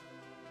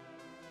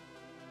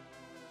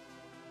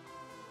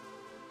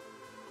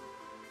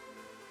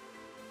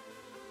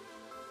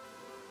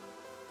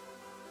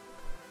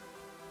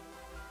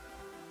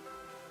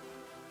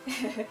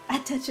 I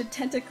touch a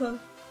tentacle.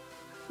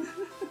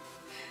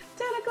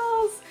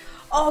 Tentacles!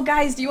 Oh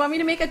guys, do you want me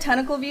to make a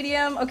tentacle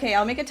medium? Okay,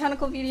 I'll make a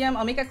tentacle medium.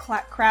 I'll make a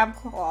crab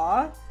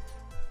claw.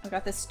 I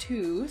got this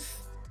tooth.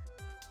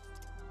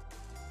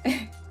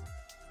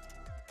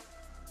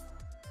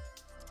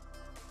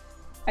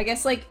 I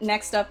guess like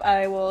next up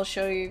I will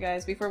show you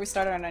guys, before we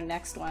start on our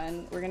next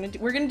one, we're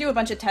gonna do a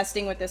bunch of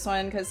testing with this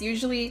one, because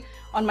usually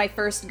on my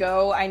first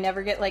go I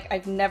never get like,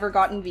 I've never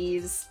gotten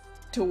these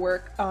to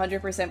work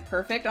 100%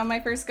 perfect on my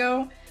first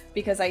go,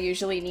 because I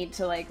usually need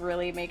to like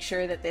really make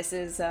sure that this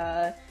is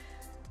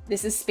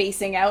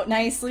spacing out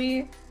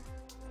nicely,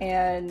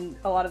 and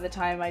a lot of the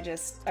time I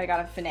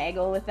gotta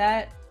finagle with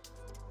that,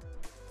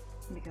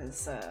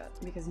 because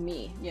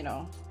me, you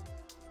know,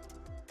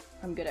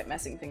 I'm good at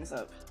messing things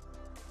up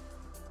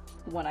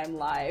when I'm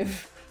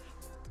live.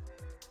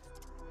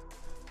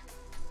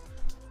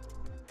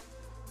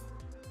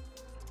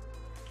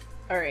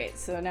 Alright,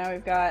 so now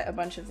we've got a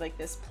bunch of like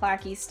this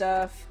placky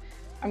stuff.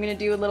 I'm gonna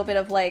do a little bit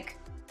of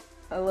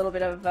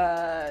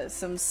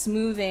some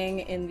smoothing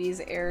in these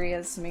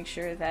areas to make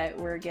sure that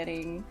we're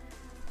getting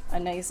a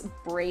nice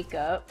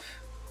breakup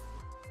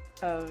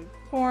of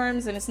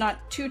forms, and it's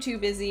not too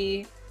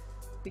busy,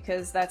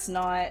 because that's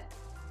not,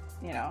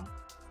 you know,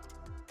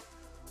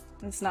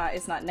 it's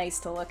not nice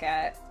to look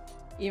at.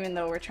 Even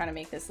though we're trying to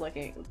make this look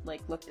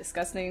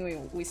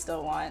disgusting, we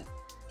still want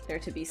there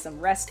to be some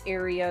rest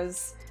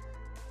areas.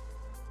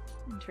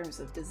 In terms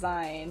of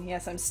design,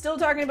 yes, I'm still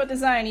talking about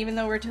design, even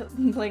though we're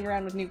playing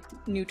around with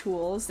new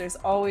tools. There's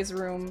always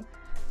room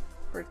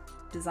for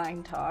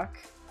design talk.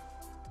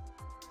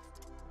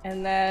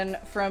 And then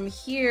from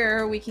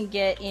here, we can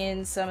get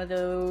in some of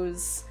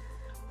those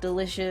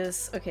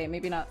delicious... Okay,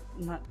 maybe not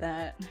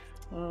that.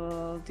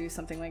 We'll do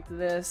something like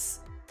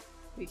this.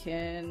 We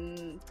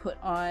can put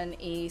on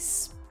a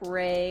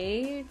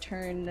spray,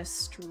 turn the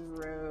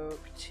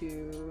stroke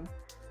to...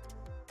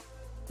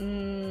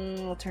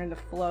 we'll turn the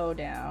flow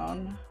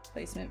down.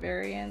 Placement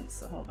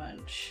variance, a whole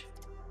bunch.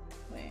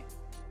 Wait.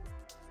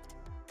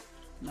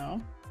 No?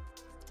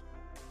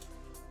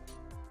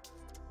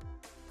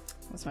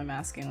 What's my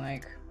masking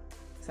like?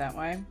 Is that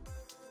why?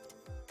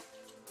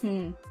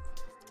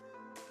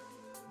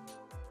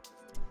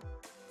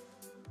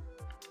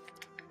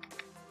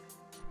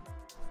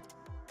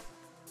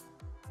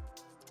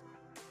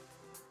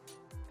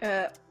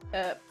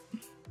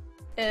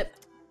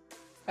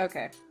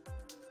 Okay.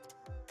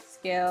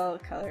 Scale,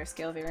 color,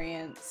 scale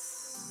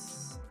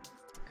variance,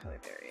 color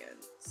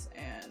variance,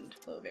 and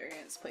flow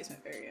variance,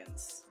 placement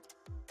variance.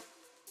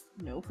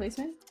 No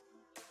placement?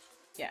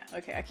 Yeah,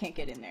 okay, I can't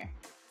get in there.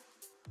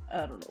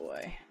 I don't know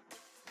why.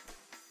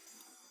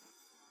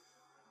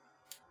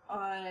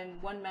 On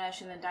one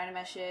mesh and then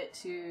dynamesh it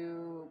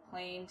to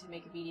plane to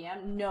make a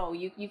VDM? No,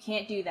 you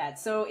can't do that.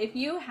 So if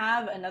you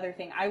have another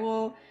thing, I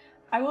will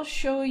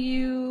show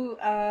you,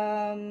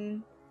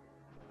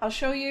 I'll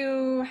show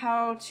you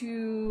how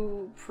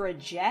to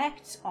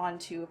project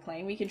onto a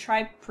plane. We can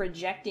try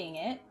projecting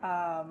it,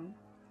 to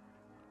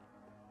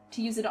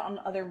use it on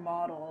other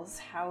models.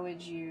 How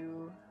would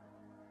you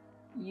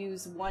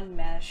use one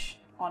mesh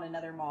on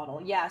another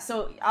model? Yeah,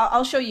 so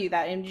I'll show you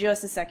that in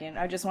just a second.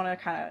 I just want to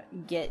kind of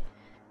get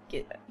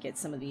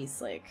some of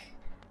these, like,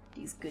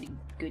 these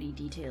goody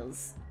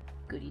details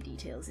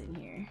in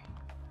here.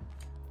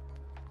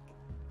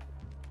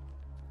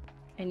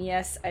 And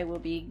yes, I will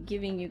be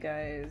giving you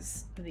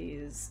guys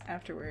these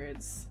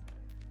afterwards.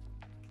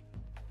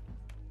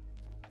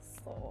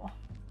 So.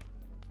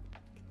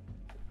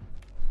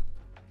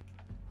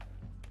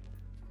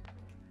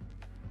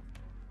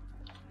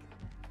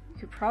 You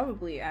could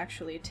probably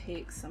actually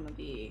take some of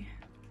the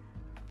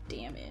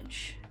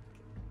damage.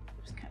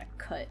 Just kind of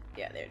cut.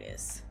 Yeah, there it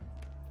is.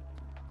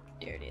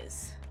 There it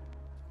is.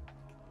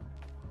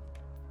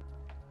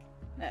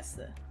 That's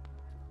what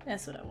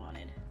I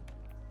wanted.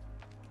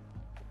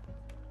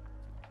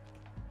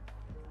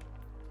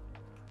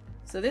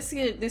 So this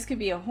could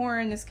be a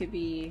horn, this could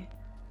be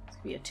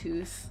a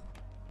tooth.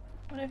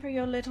 Whatever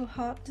your little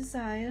heart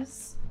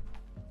desires.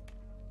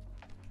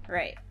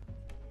 Right.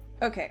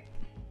 Okay.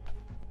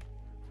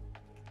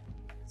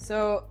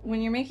 So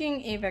when you're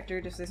making a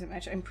vector displacement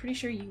mesh, I'm pretty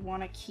sure you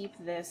want to keep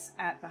this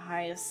at the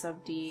highest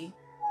sub D.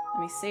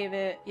 Let me save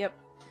it. Yep.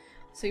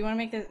 So you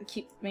want to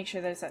make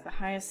sure that it's at the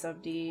highest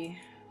sub D.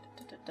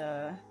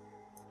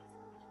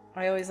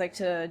 I always like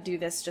to do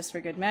this just for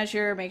good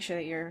measure. Make sure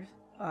that you're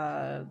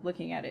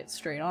looking at it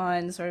straight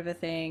on, sort of a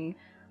thing.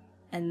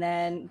 And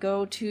then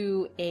go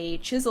to a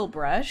chisel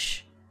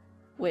brush,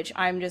 which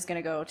I'm just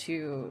gonna go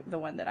to the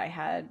one that I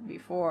had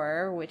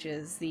before, which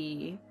is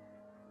the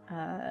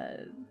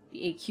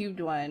A cubed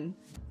one,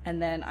 and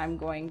then I'm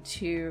going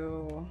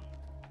to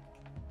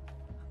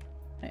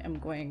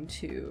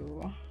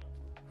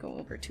go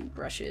over to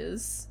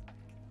brushes.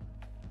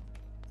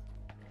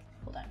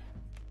 Hold on.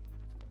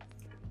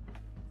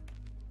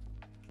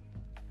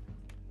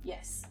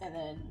 Yes, and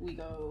then we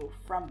go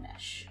from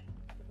mesh.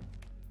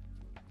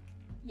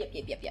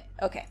 Yep.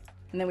 Okay,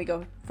 and then we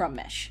go from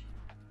mesh.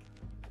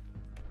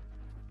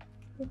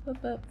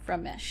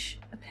 From mesh.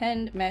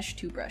 Append mesh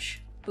to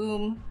brush.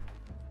 Boom.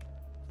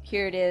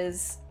 Here it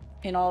is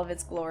in all of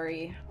its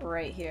glory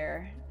right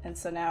here. And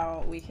so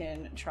now we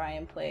can try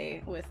and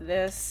play with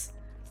this.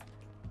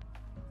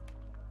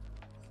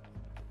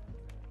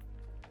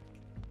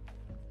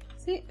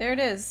 See, there it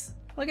is.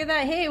 Look at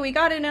that. Hey, we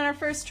got it in our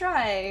first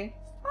try.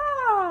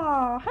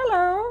 Oh,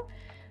 hello.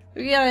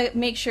 We gotta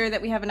make sure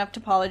that we have enough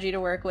topology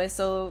to work with.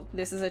 So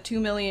this is a 2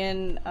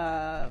 million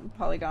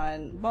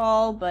polygon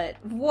ball, but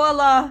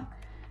voila!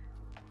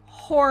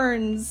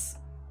 Horns.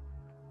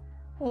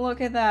 Look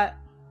at that.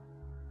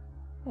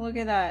 Look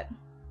at that.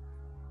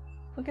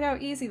 Look at how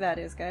easy that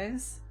is,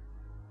 guys.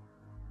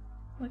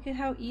 Look at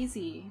how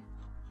easy.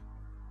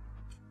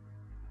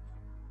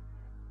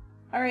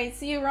 Alright,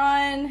 see you,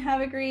 Ron.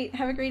 Have a great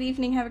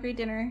evening, have a great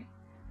dinner.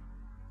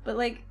 But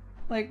like,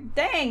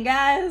 dang,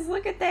 guys,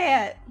 look at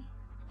that.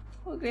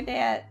 Look at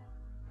that.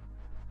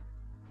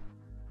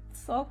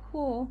 So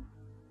cool.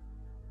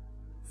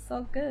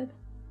 So good.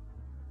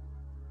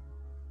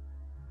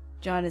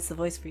 John is the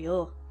voice for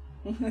you.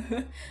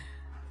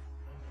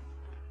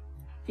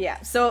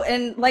 Yeah, so,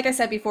 and like I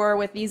said before,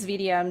 with these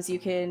VDMs, you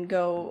can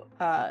go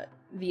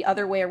the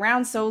other way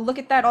around. So look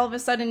at that, all of a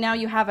sudden now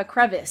you have a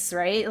crevice,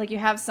 right? Like you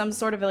have some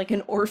sort of like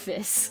an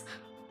orifice.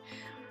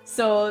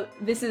 So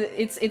this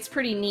is, it's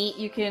pretty neat.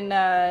 You can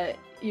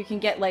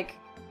get like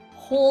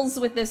holes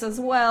with this as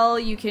well.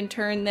 You can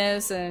turn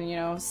this and, you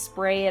know,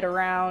 spray it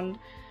around.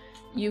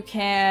 You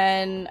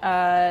can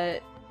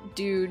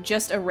do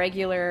just a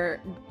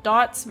regular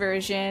dots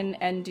version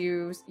and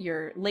do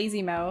your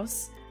lazy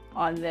mouse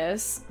on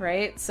this,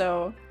 right?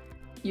 So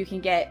you can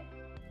get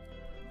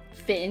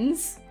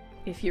fins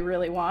if you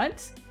really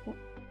want.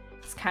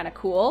 It's kind of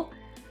cool.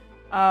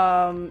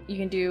 You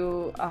can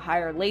do a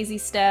higher lazy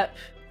step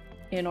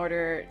in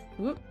order,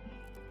 whoop,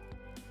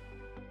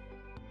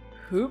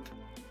 hoop,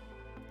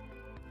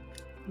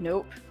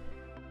 nope,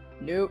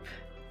 nope.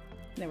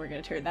 Then we're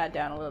gonna turn that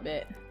down a little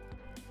bit.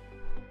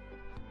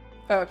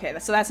 Okay,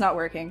 so that's not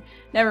working.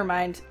 Never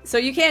mind. So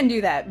you can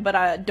do that,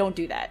 but don't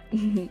do that.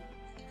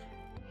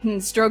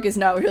 Stroke is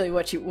not really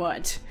what you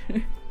want.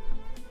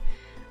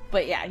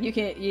 But yeah, you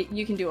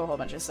can do a whole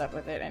bunch of stuff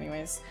with it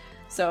anyways.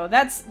 So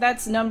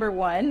that's number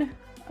one.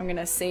 I'm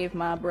gonna save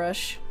my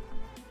brush.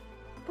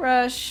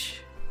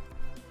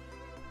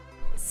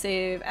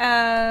 Save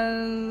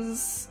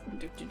as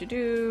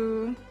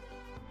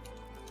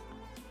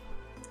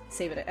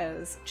save it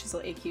as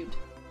chisel A cubed.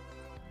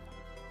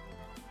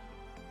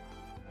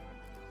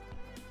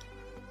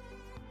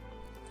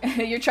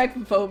 Your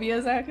trypophobia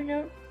is acting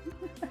up?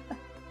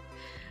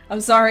 I'm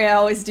sorry I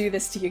always do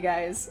this to you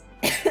guys.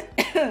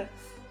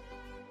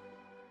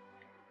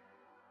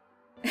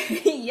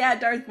 Yeah,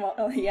 Darth Maul.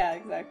 Oh, yeah,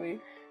 exactly.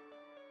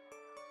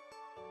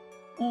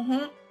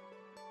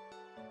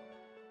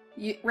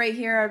 Right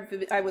here,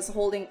 I was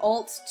holding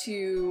Alt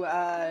to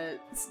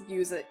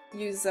use the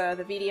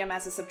VDM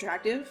as a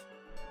subtractive.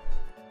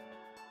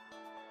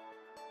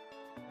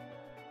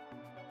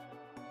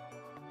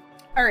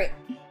 All right,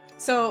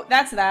 so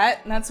that's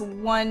that. That's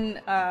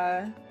one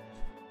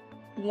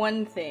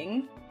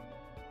thing.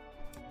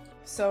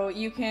 So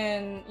you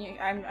can,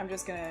 I'm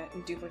just gonna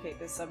duplicate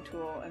this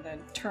subtool and then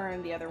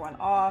turn the other one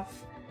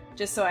off,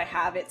 just so I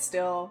have it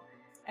still.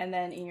 And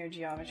then in your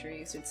geometry,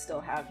 you should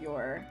still have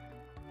your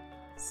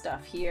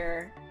stuff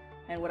here.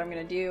 And what I'm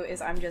gonna do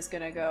is I'm just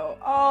gonna go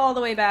all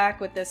the way back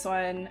with this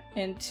one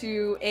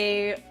into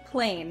a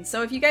plane.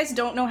 So if you guys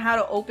don't know how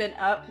to open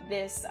up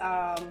this,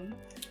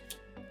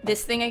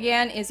 this thing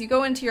again, is you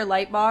go into your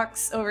light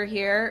box over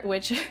here,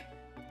 which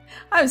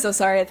I'm so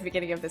sorry at the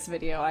beginning of this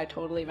video, I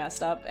totally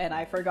messed up and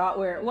I forgot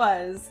where it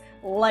was,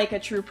 like a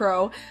true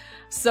pro.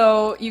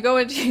 So you go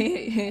into,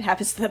 it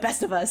happens to the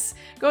best of us,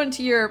 go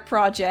into your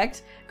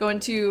project, go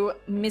into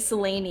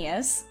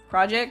miscellaneous,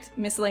 project,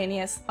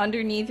 miscellaneous,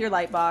 underneath your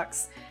light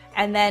box,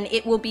 and then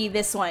it will be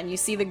this one. You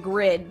see the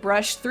grid,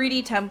 brush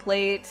 3D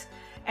template,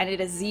 and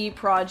it is Z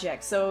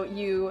project. So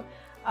you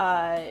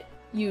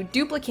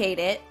duplicate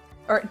it,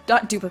 or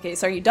not duplicate,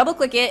 sorry, you double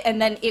click it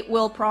and then it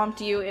will prompt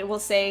you. It will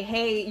say,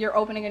 hey, you're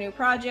opening a new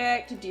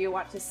project. Do you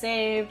want to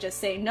save? Just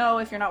say no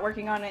if you're not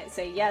working on it.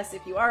 Say yes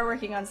if you are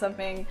working on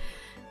something.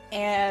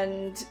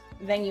 And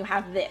then you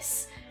have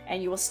this.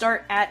 And you will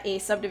start at a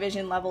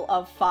subdivision level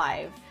of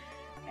 5.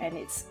 And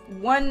it's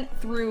 1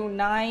 through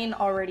 9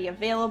 already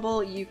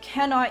available. You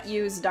cannot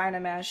use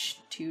Dynamesh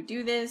to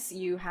do this.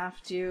 You have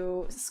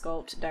to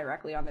sculpt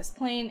directly on this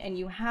plane and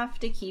you have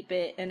to keep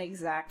it an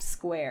exact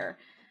square,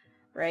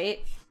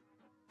 right?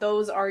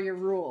 Those are your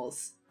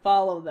rules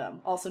Follow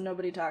them. Also,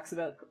 nobody talks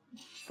about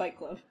Fight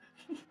Club.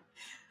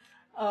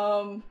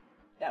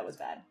 That was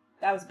bad.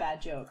 That was a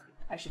bad joke.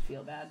 I should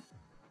feel bad.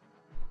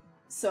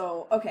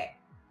 So, okay.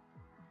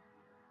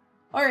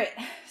 Alright,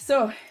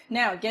 so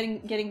now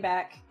getting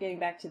back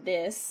to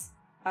this.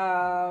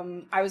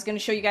 I was going to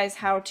show you guys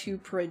how to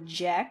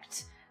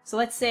project. So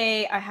let's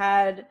say I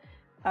had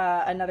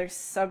another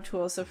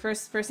subtool. So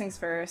first things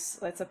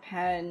first, let's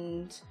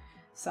append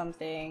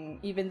something,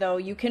 even though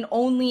you can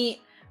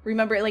only,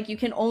 remember, like, you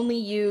can only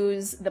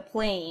use the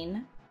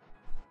plane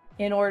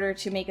in order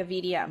to make a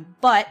VDM.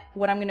 But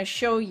what I'm going to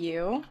show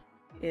you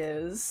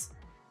is,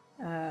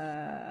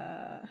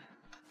 I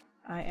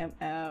am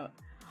out.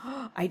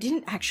 I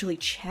didn't actually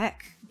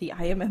check the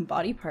IMM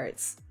body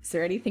parts. Is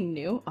there anything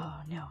new?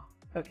 Oh no.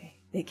 Okay,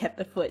 they kept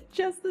the foot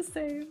just the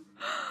same.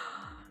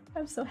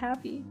 I'm so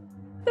happy.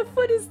 The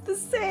foot is the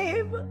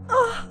same.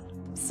 Oh,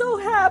 I'm so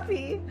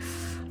happy.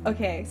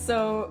 Okay,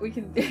 so we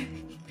can we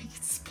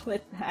can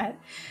split that.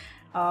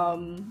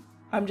 I'm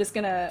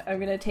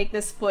gonna take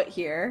this foot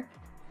here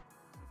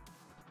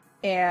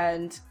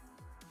and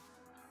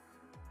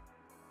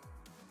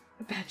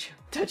bad joke.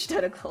 Touch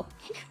tentacle.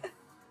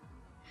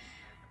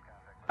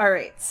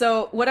 Alright,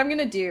 so what I'm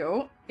gonna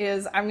do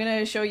is I'm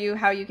gonna show you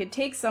how you can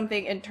take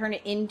something and turn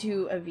it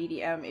into a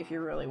VDM if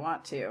you really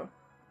want to.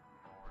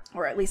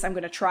 Or at least I'm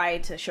gonna try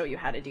to show you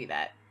how to do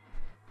that.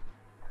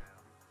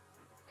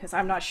 Because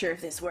I'm not sure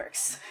if this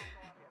works.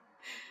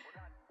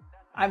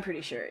 I'm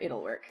pretty sure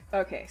it'll work.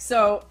 Okay,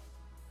 so,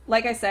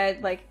 like I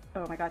said, like,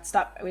 oh my god,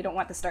 stop. We don't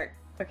want the start.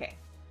 Okay.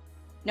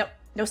 Nope,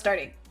 no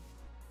starting.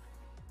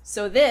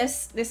 So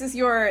this is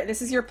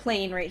your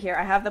plane right here.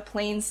 I have the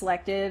plane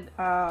selected.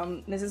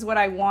 This is what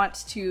I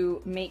want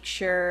to make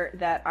sure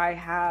that I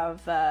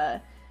have.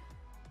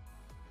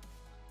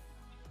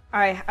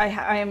 I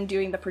am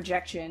doing the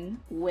projection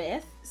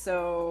with.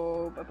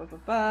 So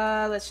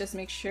let's just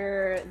make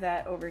sure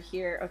that over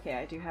here. Okay,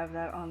 I do have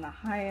that on the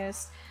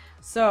highest.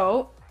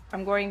 So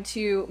I'm going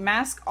to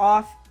mask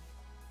off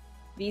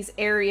these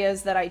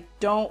areas that I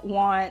don't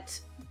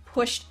want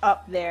pushed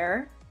up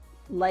there,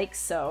 like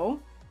so.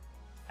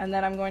 And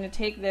then I'm going to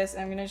take this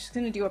and I'm just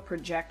going to do a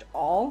project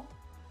all.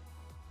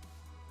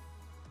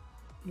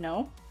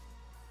 No.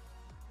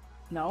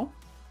 No.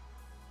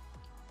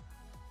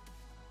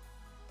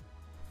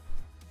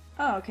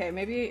 Oh, okay.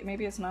 Maybe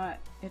it's not.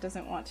 It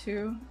doesn't want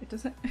to. It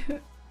doesn't.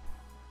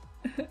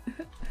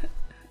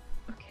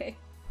 Okay.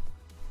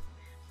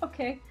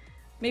 Okay.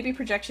 Maybe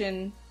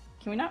projection.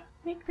 Can we not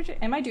make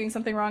project? Am I doing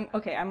something wrong?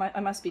 Okay, I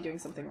must be doing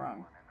something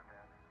wrong.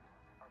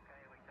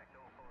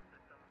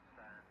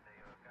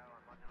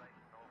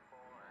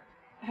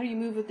 How do you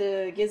move with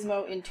the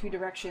gizmo in 2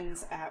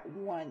 directions at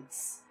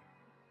once?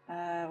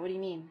 What do you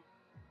mean?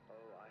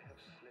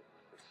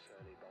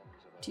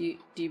 Do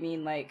you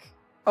mean like,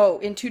 oh,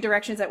 in 2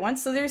 directions at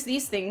once? So there's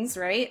these things,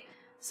 right?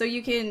 So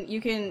you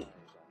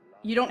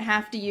don't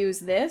have to use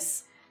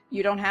this.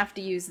 You don't have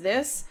to use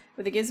this.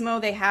 With the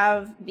gizmo, they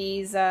have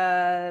these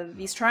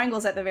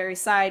triangles at the very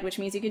side, which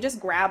means you can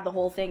just grab the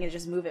whole thing and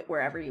just move it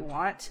wherever you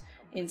want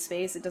in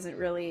space. It doesn't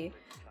really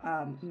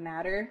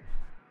matter.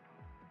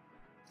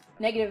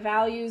 Negative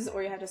values,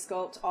 or you have to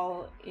sculpt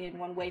all in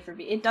one way for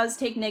V. It does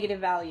take negative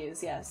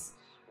values, yes.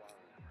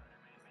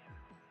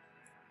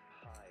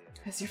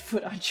 Has your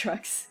foot on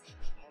trucks?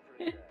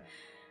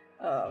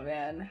 Oh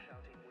man.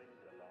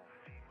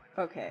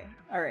 Okay,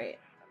 alright.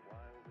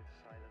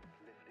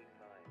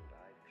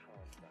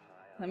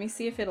 Let me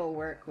see if it'll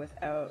work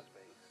without...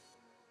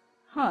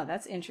 Huh,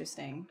 that's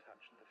interesting.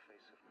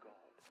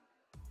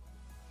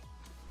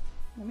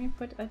 Let me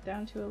put that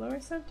down to a lower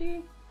sub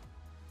D.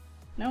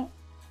 No.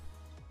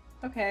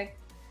 Okay.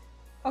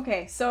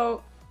 Okay,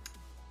 so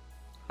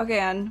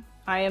again,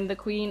 I am the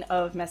queen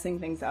of messing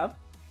things up.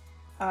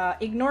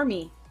 Ignore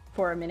me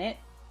for a minute.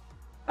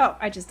 Oh,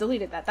 I just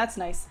deleted that. That's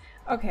nice.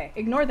 Okay,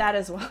 ignore that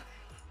as well.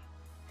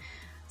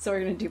 So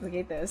we're gonna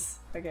duplicate this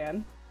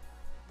again.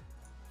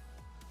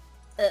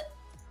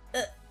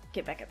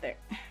 Get back up there.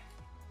 I'm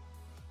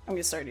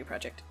gonna start a new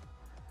project.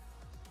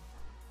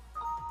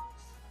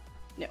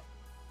 No.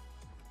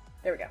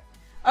 There we go.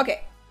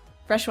 Okay,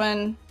 fresh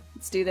one.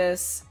 Let's do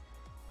this.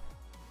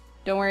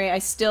 Don't worry, I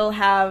still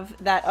have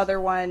that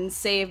other one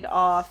saved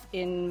off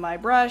in my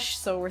brush,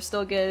 so we're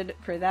still good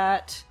for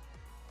that.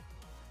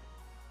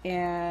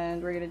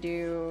 And we're gonna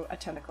do a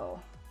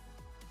tentacle.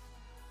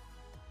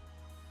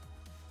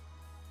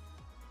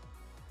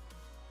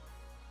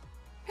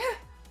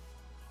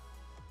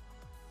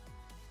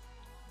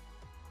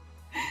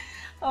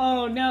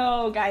 Oh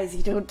no, guys,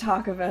 you don't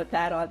talk about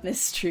that on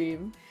this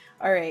stream.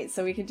 Alright,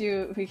 so we could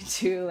do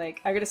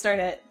like, I'm gonna start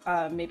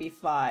at maybe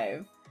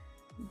 5.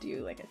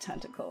 Do like a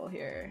tentacle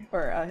here,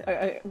 or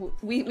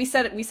we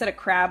said a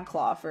crab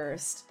claw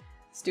first.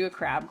 Let's do a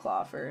crab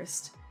claw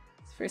first.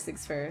 First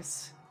things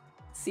first.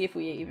 See if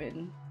we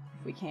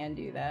can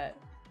do that.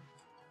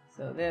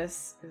 So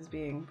this is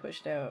being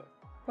pushed out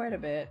quite a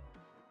bit,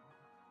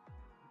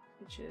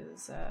 which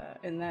is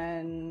and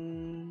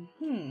then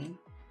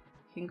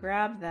can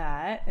grab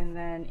that, and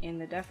then in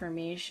the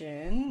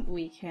deformation,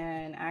 we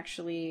can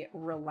actually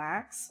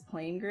relax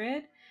plane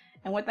grid.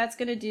 And what that's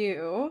going to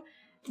do,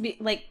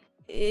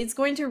 it's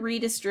going to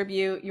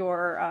redistribute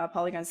your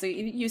polygons. So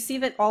you see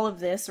that all of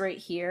this right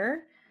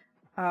here,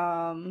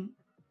 can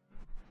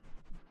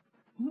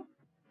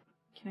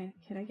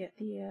I get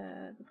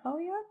the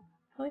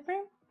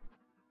polyframe?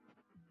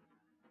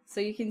 So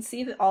you can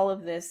see that all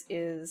of this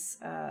is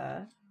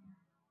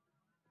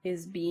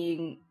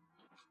being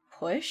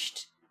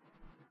pushed.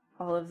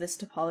 All of this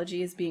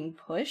topology is being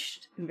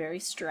pushed and very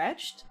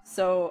stretched.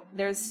 So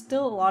there's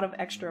still a lot of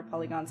extra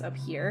polygons up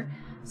here.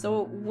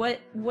 So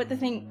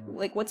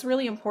what's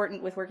really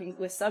important with working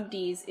with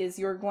sub-Ds is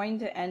you're going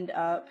to end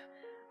up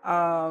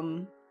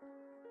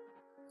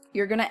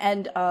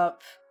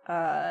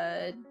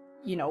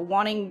you know,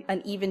 wanting an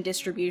even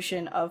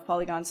distribution of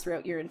polygons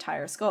throughout your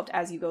entire sculpt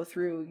as you go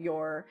through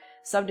your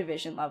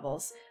subdivision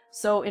levels.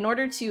 So in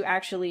order to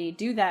actually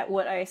do that,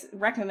 what I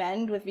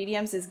recommend with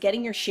VDMs is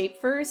getting your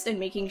shape first and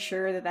making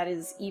sure that that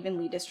is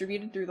evenly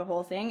distributed through the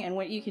whole thing. And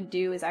what you can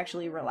do is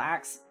actually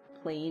relax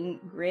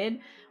plane grid,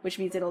 which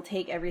means it'll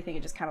take everything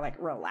and just kind of like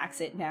relax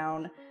it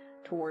down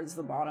towards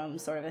the bottom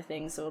sort of a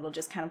thing. So it'll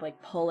just kind of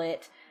like pull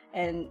it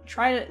and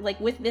try to, like,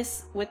 with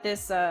this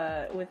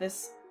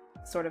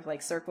sort of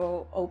like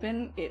circle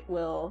open, it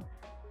will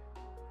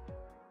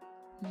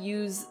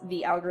use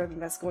the algorithm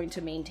that's going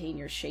to maintain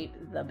your shape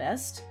the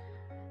best.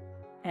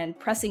 And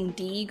pressing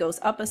D goes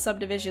up a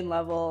subdivision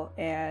level,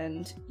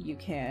 and you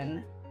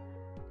can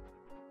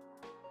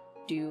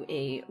do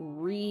a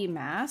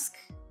remask.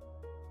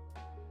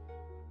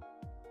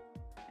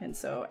 And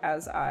so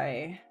as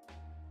I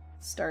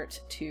start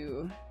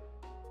to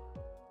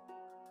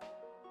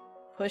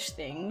push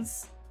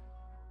things,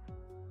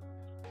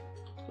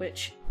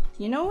 which,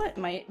 you know what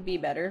might be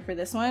better for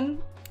this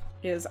one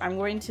is I'm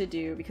going to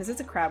do, because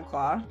it's a crab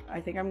claw, I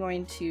think I'm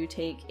going to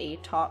take a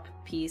top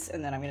piece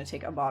and then I'm going to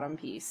take a bottom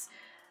piece.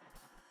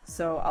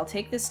 So I'll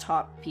take this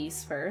top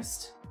piece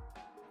first.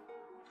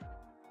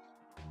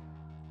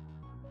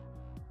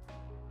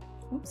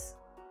 Oops.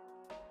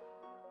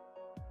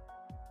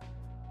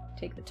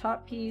 Take the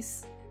top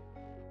piece,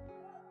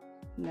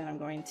 and then I'm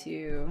going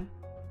to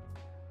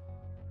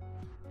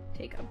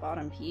take a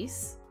bottom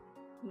piece.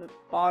 The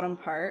bottom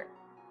part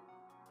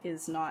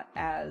is not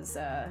as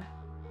and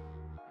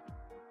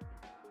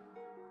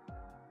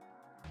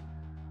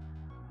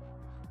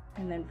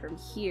then from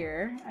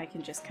here I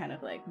can just kind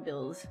of like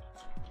build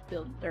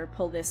or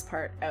pull this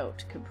part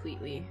out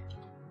completely.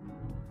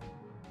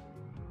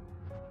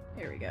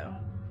 There we go.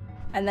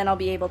 And then I'll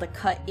be able to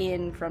cut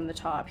in from the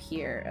top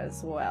here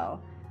as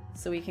well.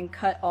 So we can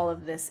cut all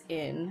of this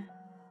in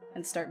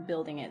and start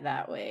building it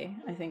that way.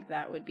 I think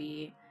that would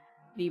be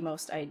the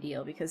most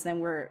ideal, because then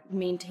we're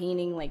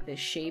maintaining like this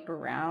shape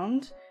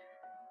around.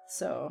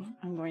 So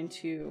I'm going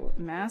to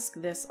mask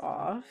this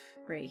off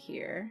right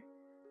here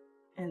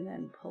and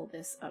then pull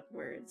this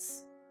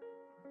upwards.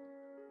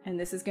 And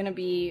this is going to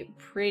be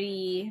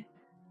pretty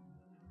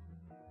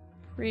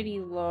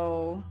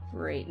low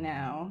right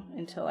now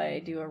until I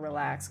do a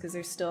relax, because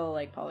there's still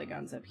like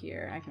polygons up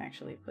here. I can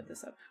actually put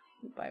this up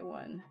by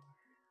one.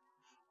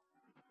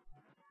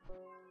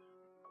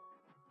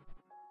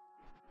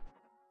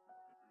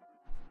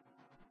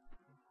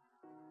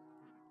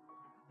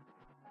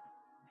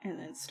 And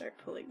then start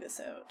pulling this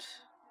out.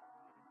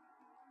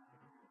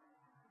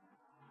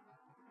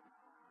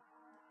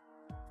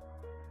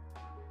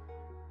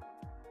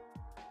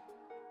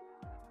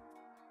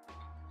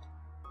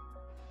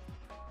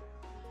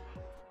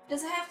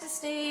 Does it have to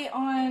stay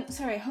on?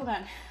 Sorry, hold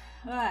on.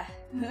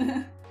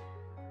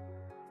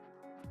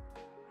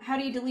 How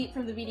do you delete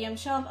from the VDM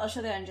shelf? I'll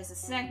show that in just a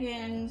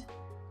second.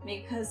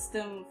 Make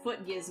custom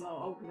foot gizmo.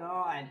 Oh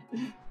god.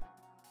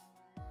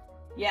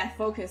 Yeah,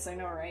 focus, I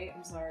know, right?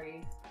 I'm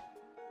sorry.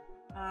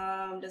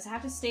 Does it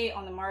have to stay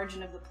on the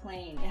margin of the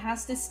plane? It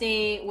has to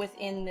stay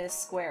within this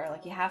square.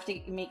 Like, you have to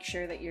make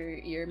sure that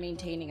you're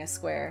maintaining a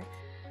square.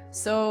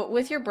 So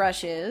with your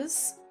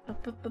brushes,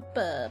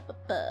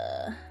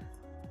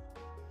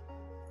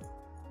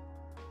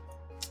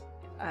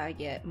 I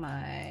get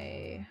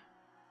my,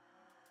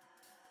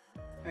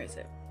 where is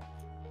it?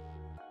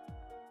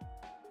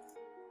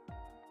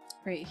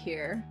 Right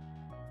here.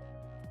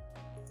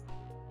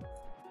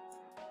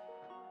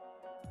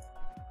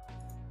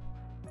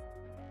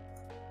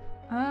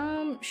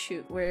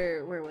 Shoot,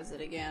 where was it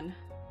again?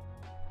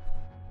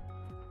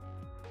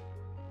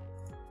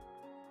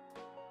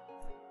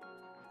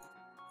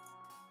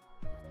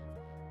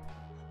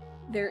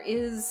 There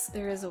is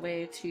a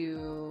way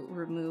to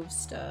remove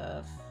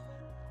stuff.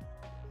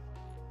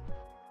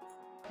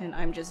 And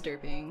I'm just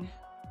derping.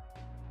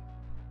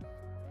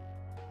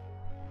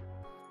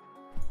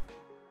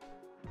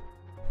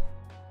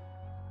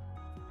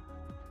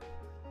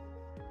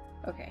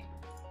 Okay.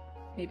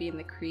 Maybe in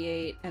the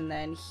create, and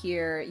then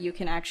here you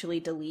can actually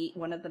delete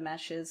one of the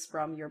meshes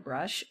from your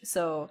brush.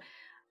 So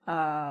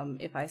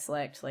if I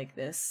select like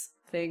this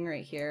thing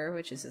right here,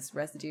 which is this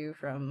residue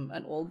from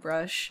an old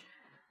brush,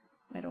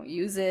 I don't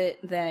use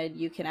it, then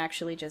you can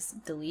actually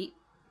just delete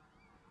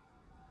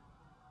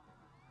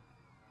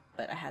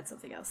but I had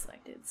something else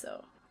selected,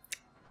 so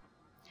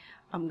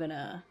I'm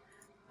gonna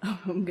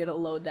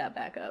load that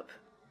back up.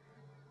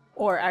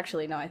 Or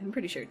actually, no, I'm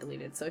pretty sure it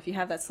deleted. So if you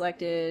have that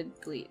selected,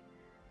 delete.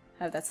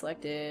 Have that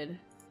selected,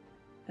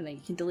 and then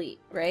you can delete,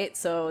 right?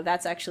 So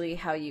that's actually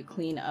how you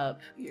clean up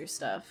your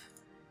stuff,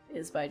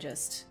 is by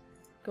just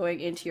going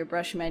into your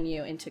brush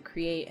menu, into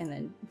create, and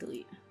then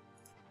delete.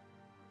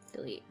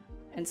 Delete.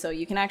 And so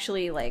you can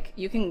actually, like,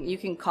 you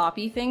can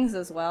copy things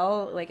as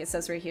well. Like it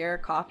says right here,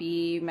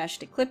 copy mesh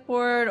to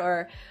clipboard,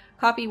 or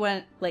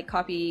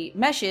copy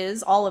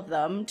meshes, all of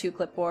them, to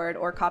clipboard,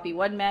 or copy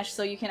one mesh.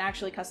 So you can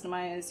actually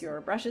customize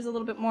your brushes a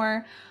little bit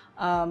more.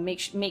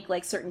 Make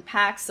like certain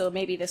packs. So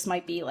maybe this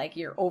might be like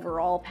your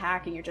overall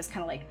pack, and you're just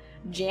kind of like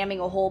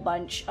jamming a whole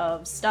bunch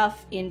of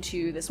stuff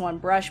into this one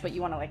brush, but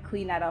you want to like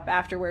clean that up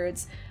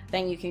afterwards.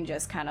 Then you can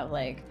just kind of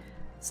like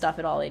stuff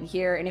it all in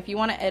here. And if you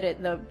want to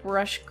edit the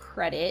brush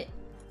credit,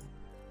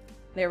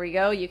 there we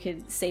go. You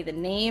can say the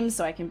name,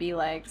 so I can be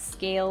like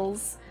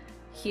scales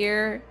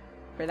here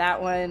for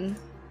that one.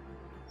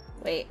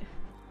 Wait.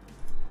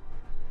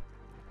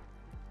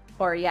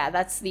 Or yeah,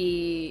 that's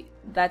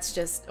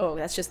just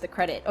the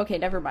credit. Okay,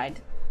 never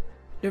mind.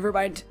 Never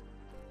mind.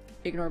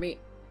 Ignore me.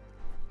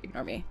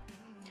 Ignore me.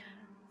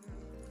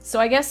 So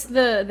I guess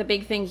the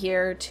big thing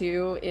here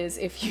too is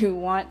if you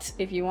want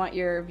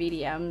your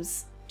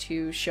VDMs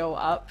to show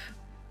up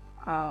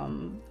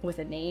with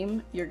a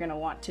name, you're gonna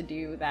want to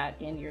do that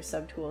in your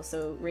subtool.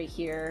 So right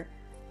here,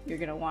 you're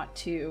gonna want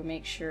to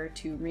make sure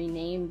to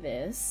rename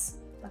this.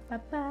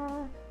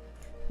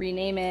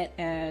 Rename it,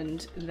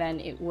 and then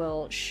it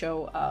will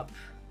show up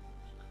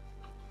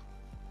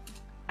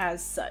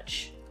as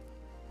such.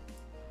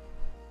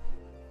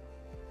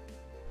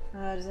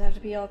 Does it have to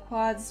be all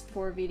quads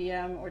for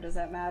VDM, or does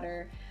that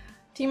matter?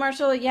 T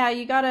Marshall, yeah,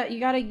 you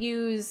gotta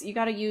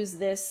use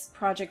this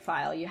project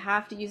file. You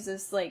have to use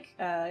this, like,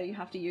 you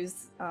have to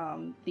use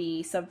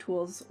the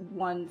subtools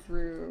 1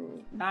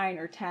 through 9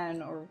 or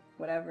 10 or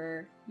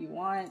whatever you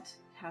want. It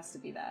has to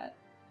be that.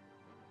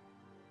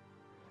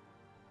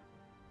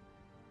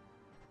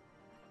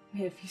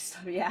 If you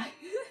stop, yeah.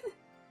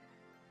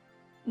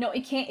 No,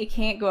 it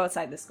can't go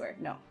outside the square.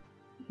 No,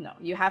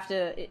 you have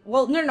to.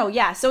 No,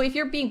 yeah. So if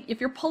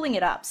you're pulling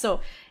it up,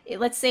 so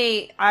let's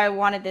say I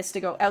wanted this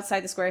to go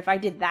outside the square. If I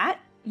did that,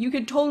 you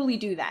could totally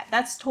do that.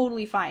 That's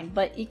totally fine.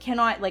 But it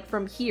cannot, like,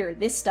 from here,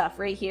 this stuff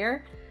right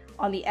here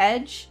on the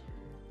edge.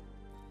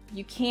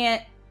 You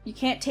can't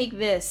take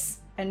this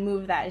and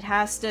move that. It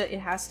has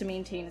to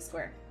maintain a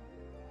square.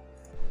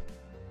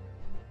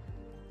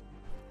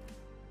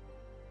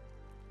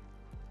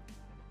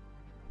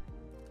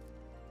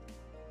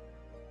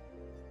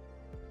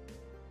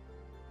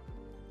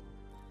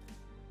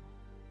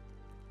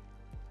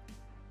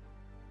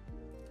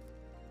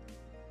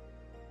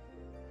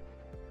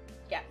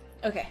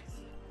 Okay.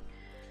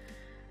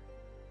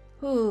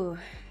 Ooh.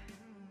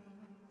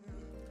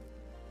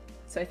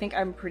 So I think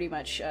I'm pretty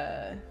much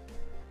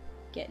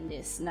getting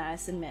this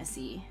nice and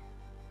messy.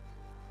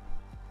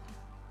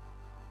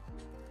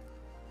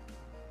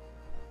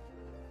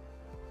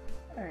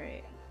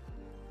 Alright.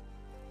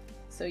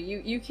 So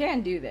you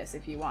can do this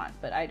if you want,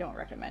 but I don't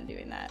recommend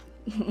doing that.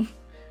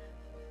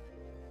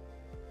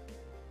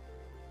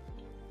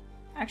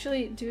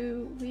 Actually,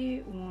 do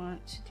we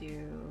want to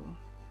do...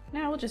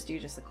 No, we'll just do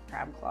just a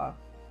crab claw.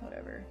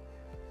 Whatever.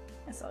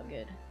 That's all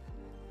good.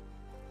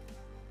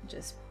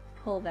 Just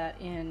pull that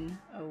in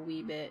a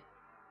wee bit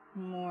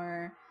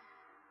more.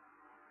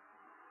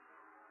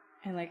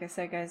 And like I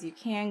said, guys, you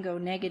can go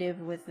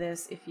negative with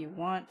this if you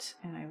want,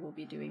 and I will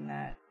be doing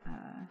that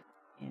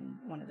in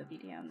one of the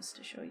VDMs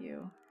to show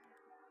you.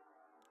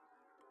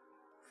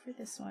 For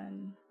this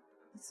one,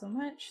 not so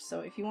much. So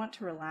if you want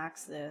to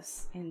relax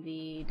this in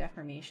the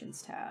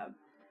Deformations tab,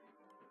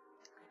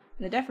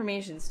 in the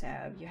Deformations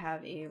tab, you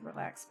have a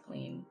Relax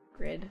Plane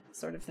grid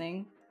sort of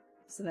thing.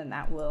 So then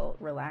that will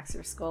relax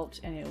your sculpt,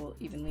 and it will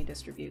evenly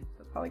distribute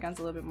the polygons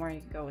a little bit more.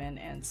 You can go in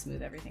and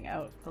smooth everything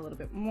out a little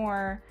bit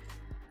more.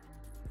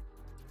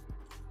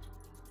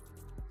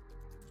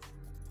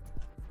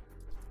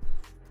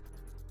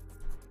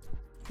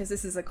 Because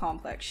this is a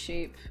complex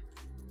shape,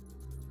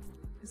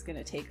 it's going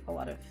to take a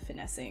lot of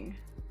finessing.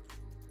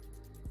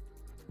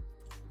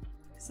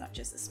 It's not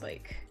just a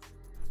spike.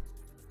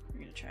 We're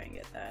going to try and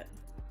get that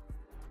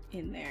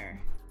in there.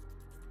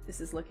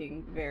 This is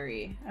looking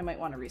very... I might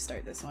want to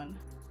restart this one.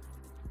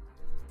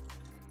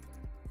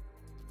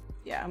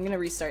 Yeah, I'm going to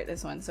restart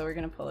this one, so we're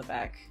going to pull it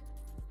back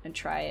and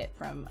try it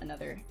from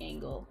another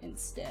angle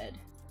instead.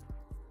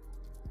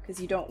 Because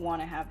you don't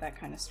want to have that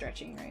kind of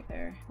stretching right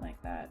there, like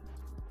that.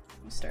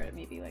 We'll start at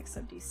maybe like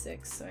sub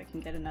D6 so I can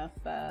get enough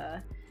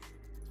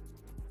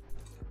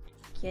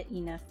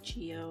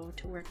geo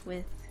to work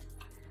with.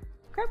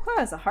 Crab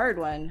Claw is a hard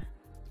one.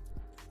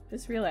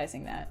 Just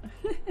realizing that.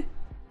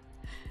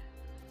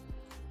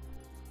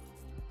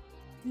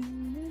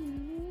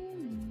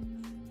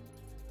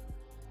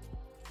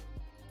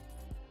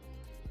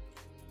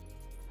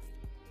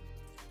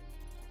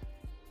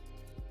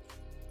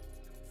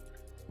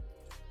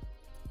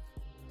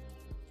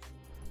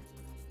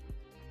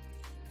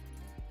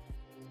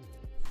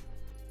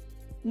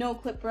 No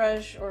clip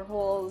brush or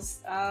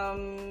holes.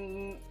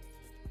 No.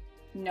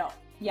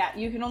 Yeah,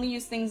 you can only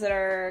use things that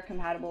are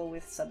compatible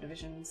with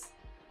subdivisions.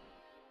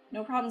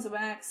 No problems with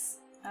wax.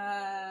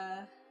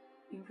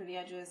 Even for the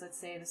edges, let's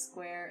say the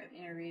square of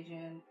inner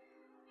region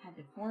had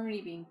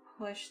deformity being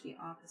pushed the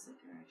opposite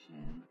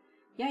direction.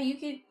 Yeah,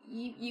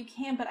 you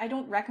can, but I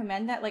don't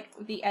recommend that. Like,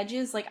 the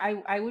edges, like,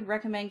 I would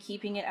recommend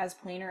keeping it as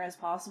planar as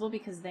possible,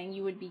 because then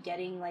you would be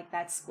getting, like,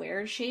 that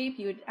square shape.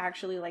 You would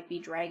actually, like, be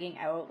dragging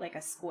out, like,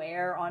 a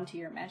square onto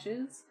your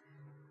meshes. Is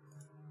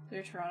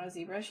there a Toronto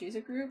ZBrush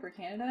user group or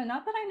Canada?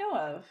 Not that I know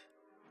of.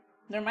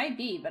 There might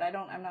be, but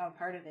I'm not a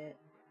part of it.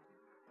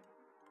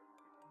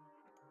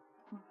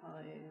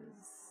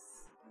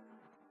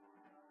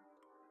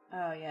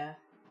 Oh, yeah.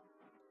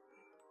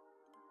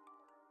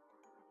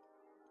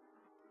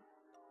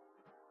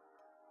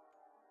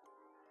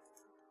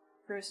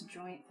 First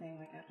joint thing,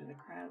 like after the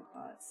crowd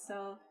claw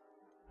itself.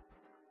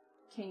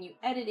 Can you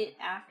edit it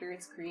after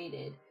it's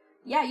created?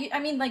 Yeah, I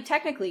mean, like,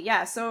 technically,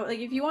 yeah. So, like,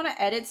 if you want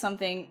to edit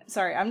something...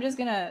 Sorry, I'm just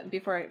gonna...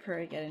 Before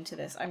I get into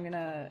this, I'm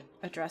gonna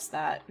address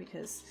that,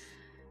 because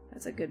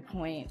that's a good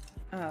point.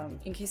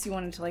 In case you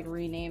wanted to, like,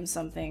 rename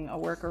something, a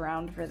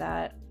workaround for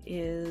that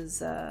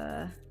is,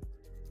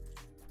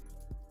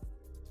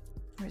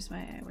 Where's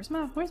my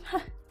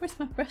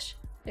brush?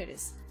 There it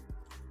is.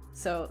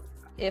 So,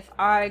 if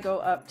I go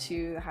up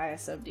to the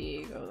highest sub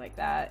D, go like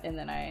that, and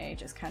then I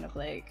just kind of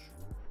like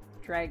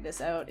drag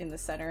this out in the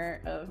center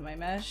of my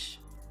mesh,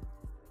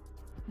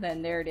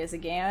 then there it is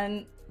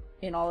again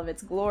in all of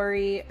its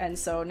glory. And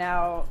so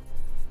now,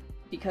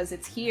 because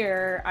it's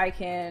here, I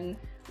can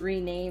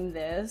rename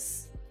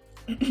this.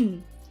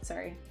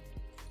 Sorry.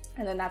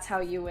 And then that's how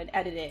you would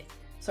edit it,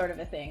 sort of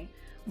a thing.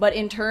 But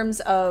in terms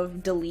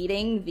of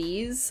deleting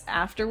these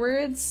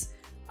afterwards,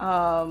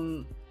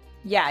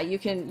 yeah, you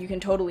can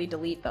totally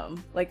delete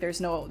them. Like, there's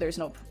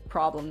no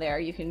problem there.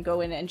 You can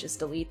go in and just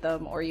delete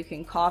them, or you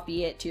can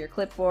copy it to your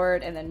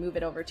clipboard and then move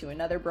it over to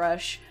another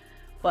brush.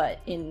 But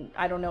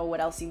I don't know what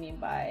else you mean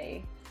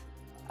by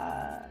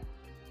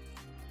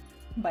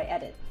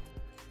edit.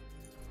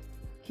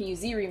 Can you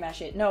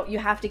Z-remesh it? No, you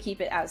have to keep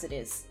it as it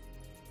is.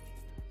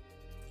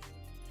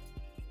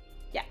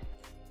 Yeah.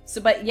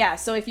 So, but yeah,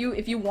 so if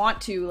you want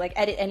to, like,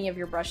 edit any of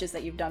your brushes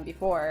that you've done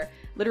before,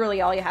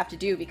 literally all you have to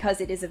do,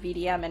 because it is a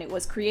VDM and it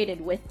was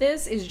created with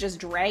this, is just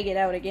drag it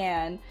out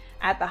again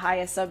at the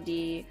highest sub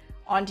D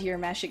onto your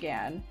mesh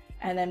again.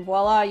 And then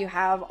voila, you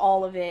have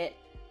all of it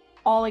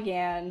all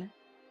again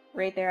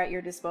right there at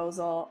your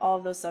disposal, all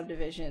of those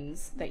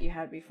subdivisions that you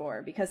had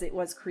before, because it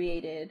was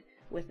created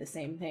with the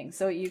same thing.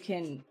 So you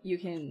can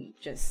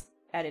just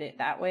edit it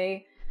that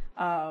way.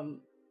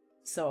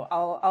 So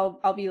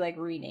I'll be like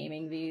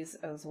renaming these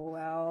as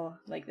well.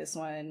 Like this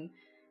one,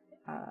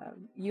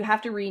 you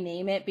have to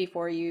rename it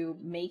before you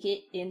make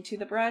it into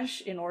the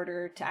brush in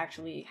order to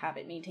actually have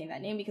it maintain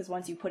that name, because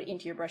once you put it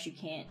into your brush, you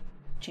can't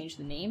change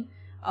the name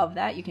of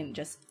that. You can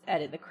just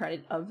edit the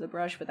credit of the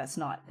brush, but that's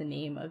not the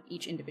name of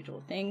each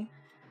individual thing.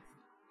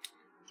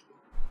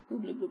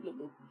 Boop, boop, boop, boop,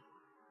 boop.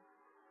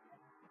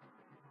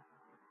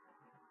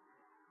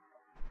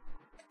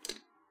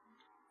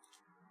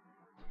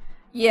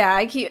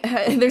 Yeah,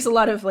 there's a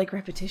lot of like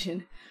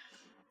repetition.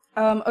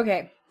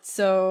 Okay,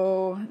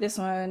 so this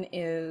one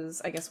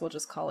is, I guess we'll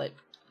just call it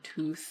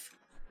Tooth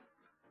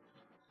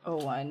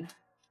 01.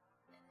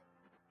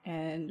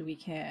 And we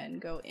can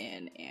go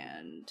in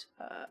and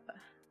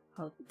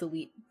I'll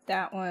delete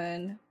that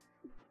one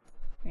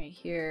right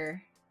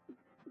here.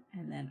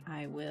 And then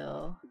I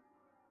will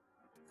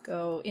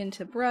go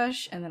into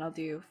brush, and then I'll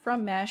do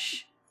from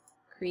mesh,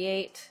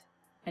 create,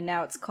 and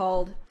now it's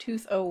called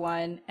Tooth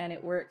 01, and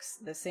it works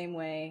the same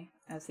way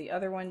as the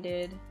other one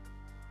did.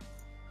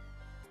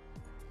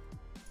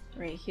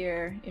 Right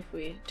here, if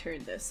we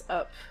turn this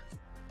up.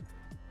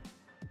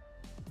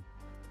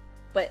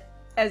 But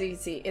as you can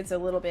see, it's a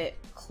little bit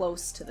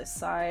close to the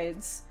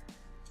sides,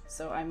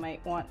 so I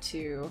might want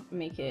to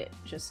make it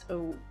just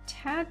a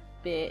tad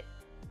bit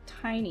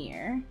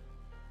tinier.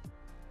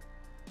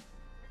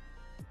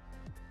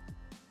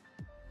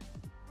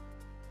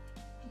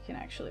 You can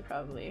actually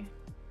probably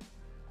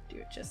do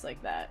it just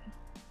like that.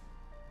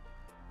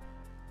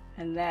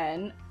 And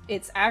then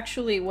it's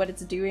actually what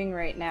it's doing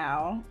right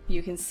now,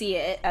 you can see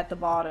it at the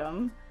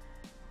bottom,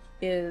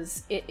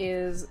 is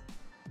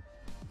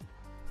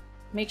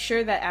make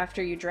sure that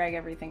after you drag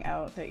everything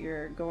out that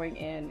you're going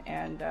in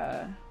and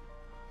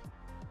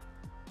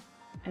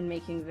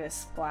making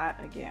this flat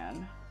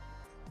again.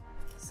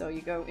 So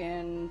you go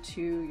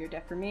into your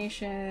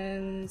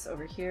deformations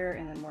over here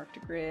and then morph to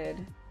grid,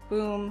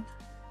 boom.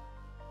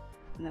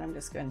 And then I'm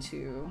just going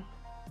to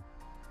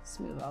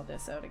smooth all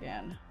this out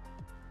again.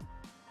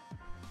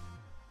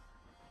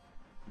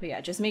 But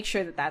yeah, just make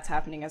sure that that's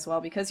happening as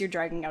well, because you're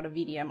dragging out a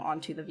VDM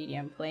onto the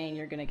VDM plane,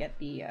 you're gonna get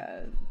the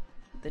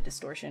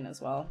distortion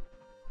as well.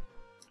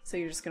 So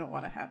you're just gonna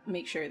want to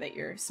make sure that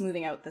you're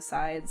smoothing out the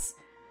sides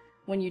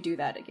when you do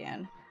that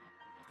again.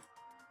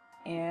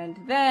 And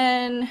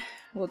then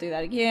we'll do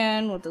that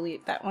again, we'll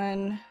delete that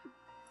one,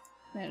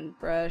 then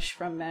brush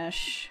from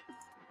mesh,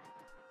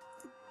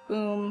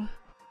 boom,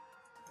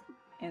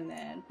 and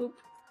then boop.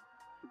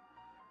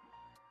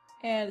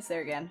 And it's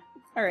there again.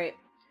 Alright.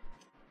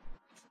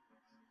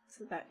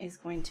 So that is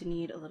going to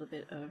need a little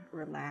bit of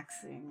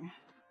relaxing.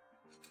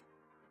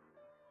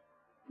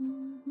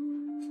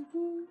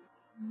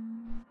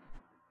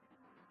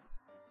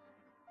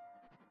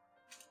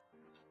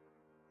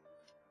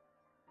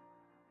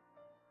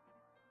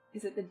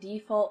 Is it the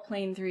default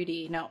plain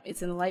 3D? No,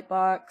 it's in the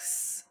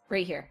lightbox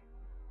right here.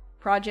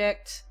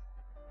 Project,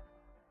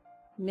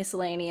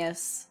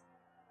 miscellaneous,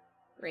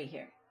 right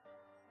here.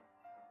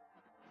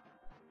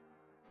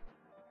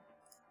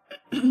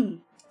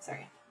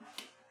 Sorry.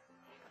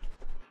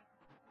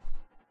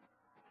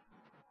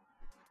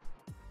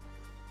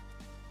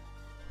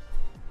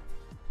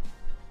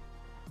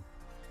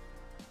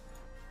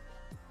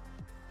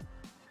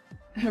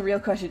 Real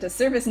question, does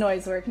surface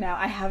noise work now?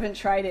 I haven't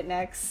tried it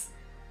next.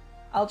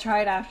 I'll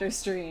try it after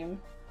stream.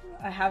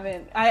 I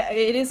haven't.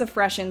 It is a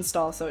fresh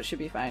install, so it should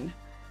be fine.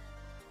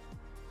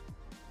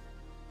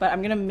 But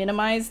I'm gonna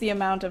minimize the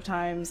amount of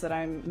times that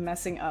I'm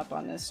messing up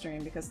on this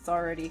stream because it's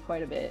already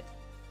quite a bit.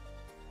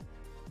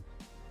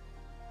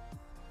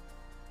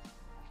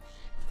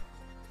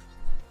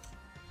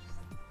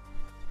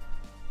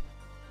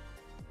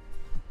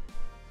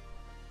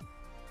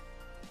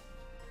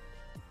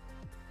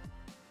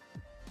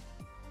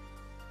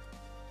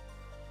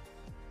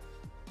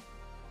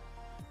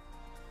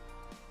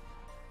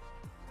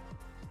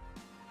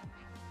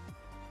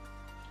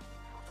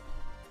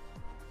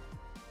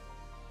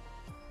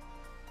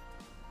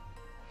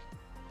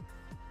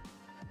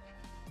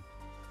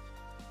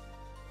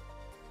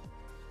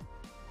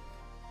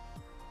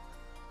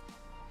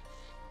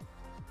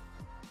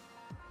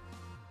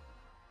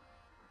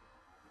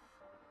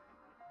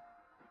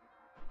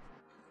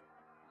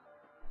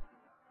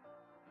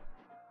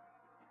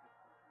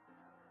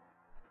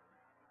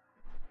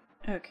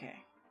 Okay,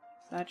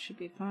 so that should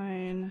be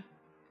fine.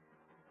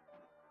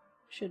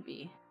 Should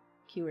be.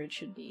 Keyword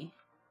should be.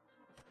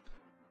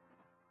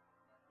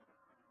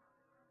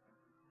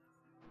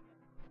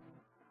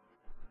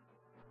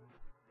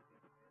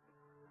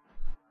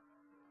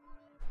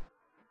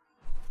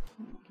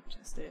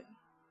 Test it.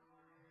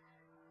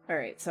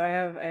 Alright, so I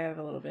have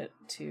a little bit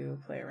to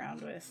play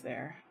around with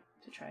there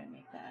to try and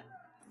make that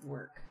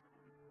work.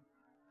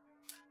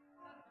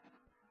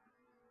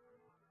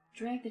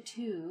 Drag the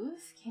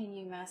tooth. Can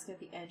you mask out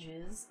the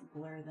edges,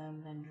 blur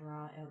them, then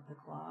draw out the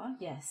claw?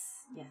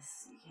 Yes,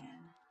 yes, you can.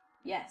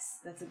 Yes,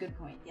 that's a good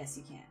point. Yes,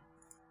 you can.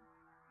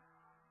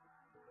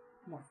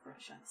 Morph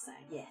brush on the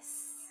side.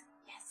 Yes.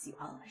 Yes, you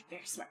all are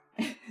very smart.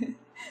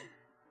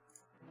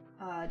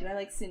 Do I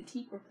like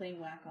Cintiq or plain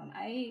Wacom?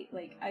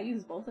 I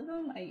use both of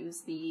them. I use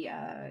the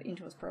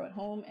Intuos Pro at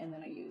home, and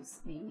then I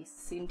use the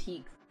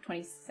Cintiq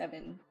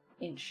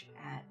 27-inch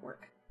at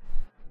work.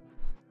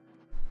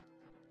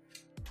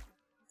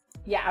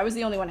 Yeah, I was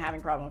the only one having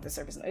problem with the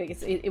surface.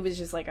 It was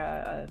just like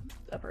a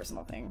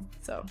personal thing,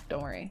 so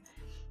don't worry.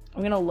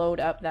 I'm gonna load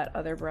up that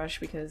other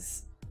brush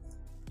because...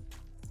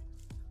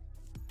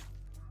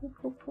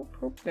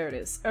 There it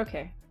is.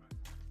 Okay.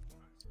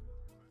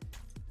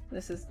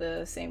 This is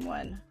the same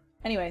one.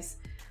 Anyways.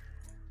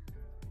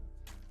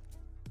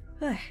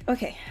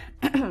 Okay.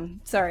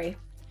 Sorry.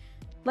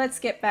 Let's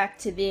get back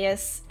to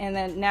this, and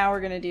then now we're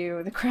gonna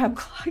do the crab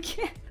claw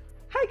again.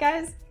 Hi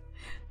guys!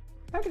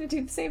 I'm gonna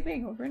do the same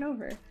thing over and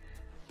over.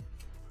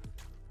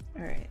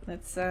 Alright,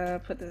 let's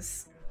put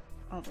this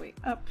all the way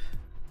up.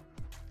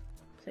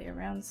 Play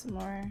around some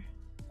more.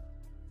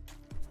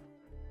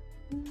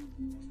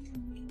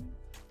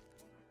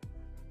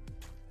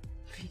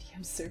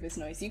 VDM surface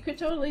noise. You could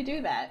totally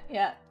do that.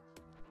 Yeah.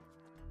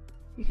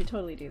 You could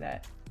totally do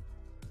that.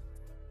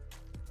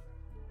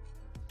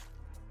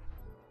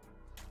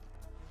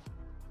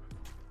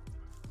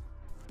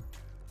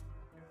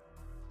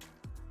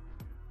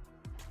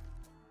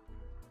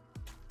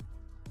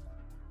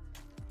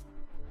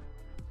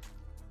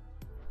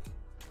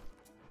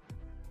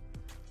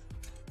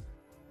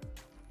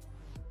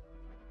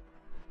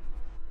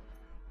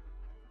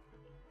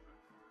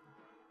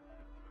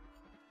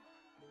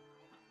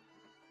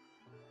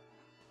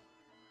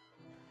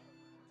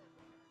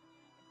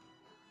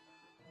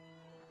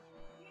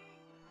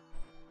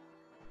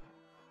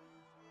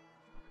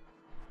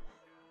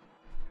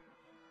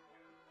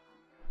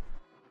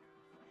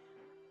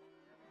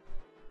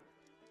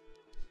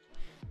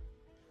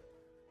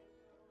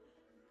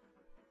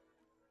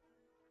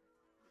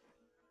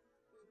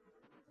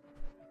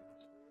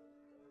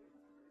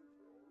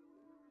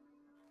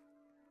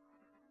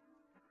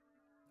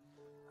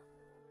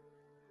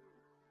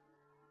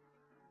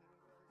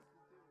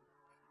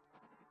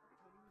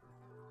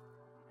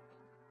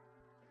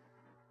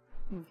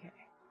 Okay.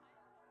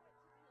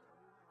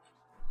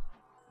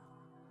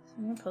 So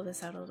I'm gonna pull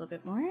this out a little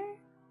bit more.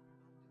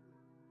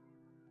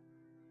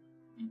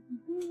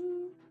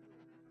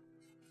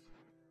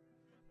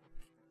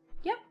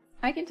 Yep,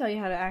 I can tell you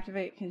how to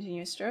activate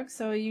continuous strokes.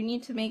 So you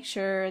need to make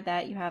sure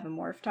that you have a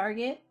morph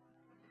target.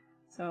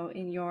 So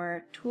in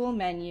your tool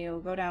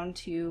menu, go down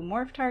to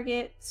morph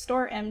target,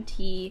 store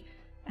MT,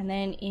 and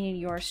then in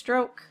your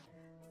stroke,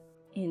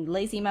 in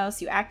lazy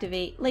mouse, you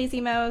activate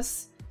lazy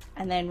mouse,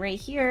 and then right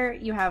here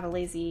you have a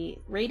lazy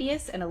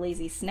radius and a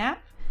lazy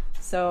snap.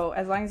 So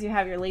as long as you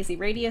have your lazy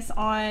radius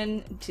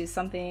on to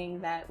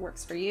something that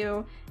works for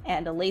you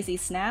and a lazy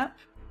snap,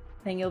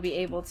 then you'll be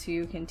able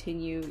to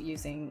continue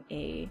using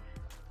a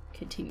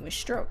continuous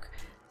stroke.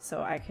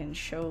 So I can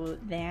show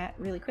that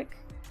really quick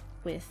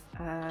with,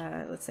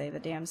 let's say, the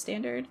dam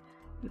standard.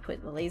 You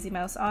put the lazy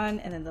mouse on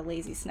and then the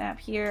lazy snap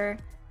here,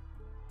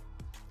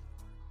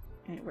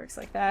 and it works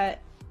like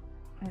that,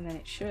 and then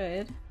it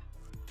should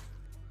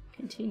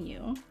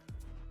continue,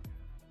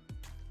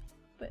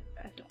 but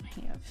I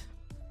don't have,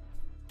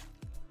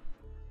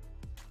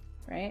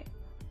 right?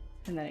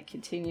 And then it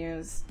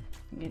continues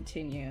and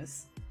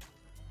continues,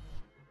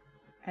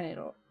 and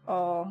it'll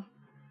all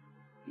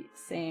be the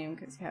same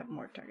because you have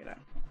more target on.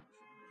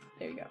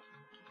 There you go.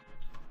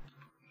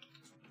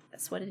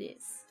 That's what it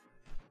is.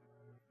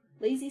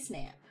 Lazy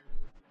snap.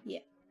 Yeah.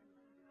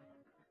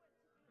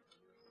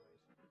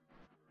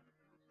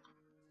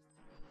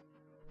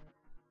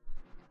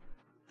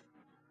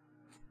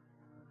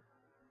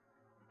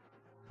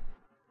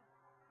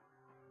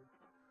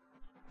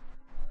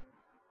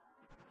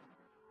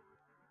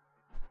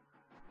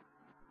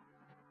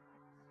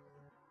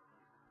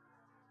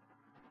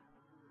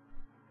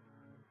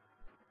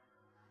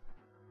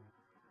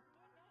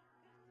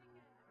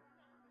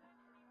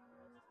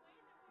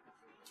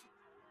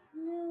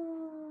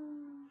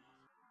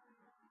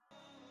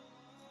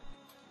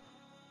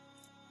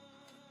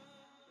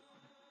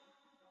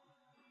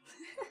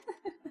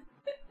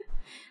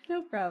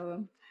 No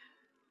problem.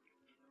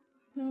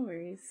 No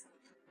worries.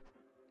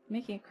 I'm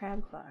making a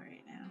crab claw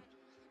right now.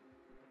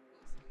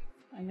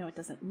 I know it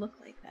doesn't look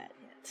like that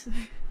yet.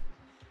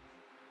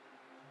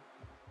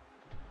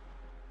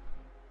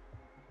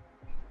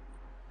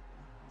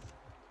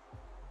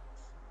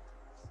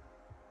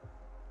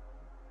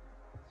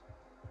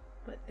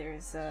 But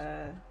there's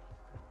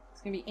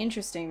it's gonna be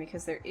interesting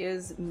because there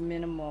is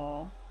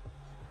minimal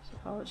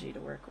topology to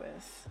work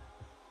with.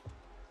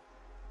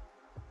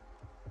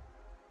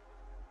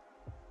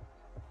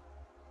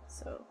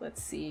 So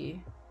let's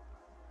see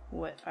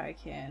what I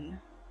can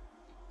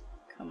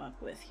come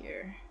up with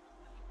here.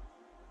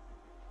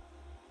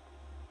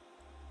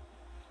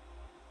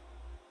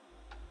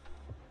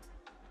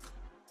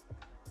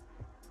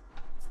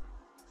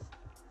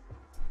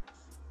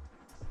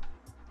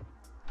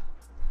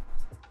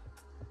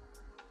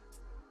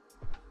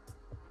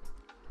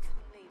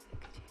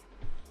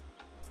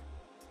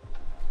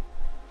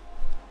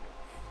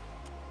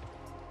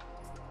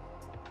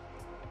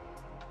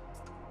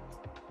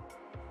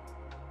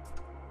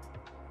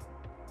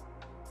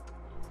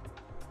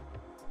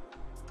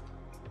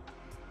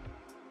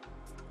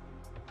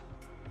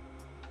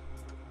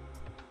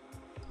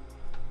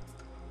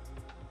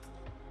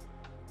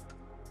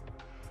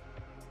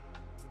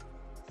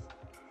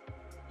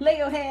 Lay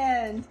your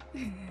hand!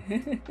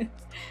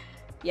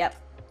 Yep.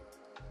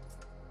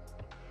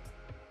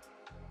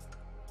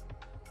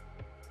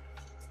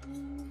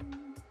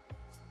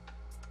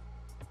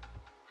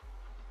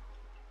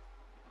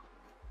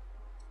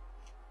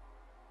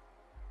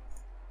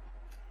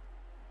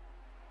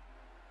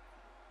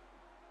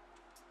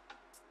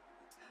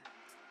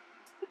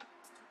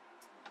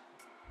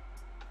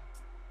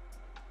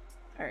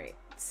 Alright,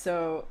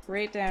 so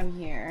right down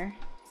here,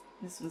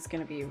 this is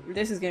gonna be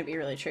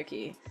really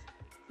tricky.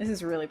 This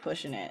is really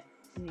pushing it.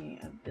 The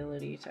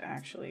ability to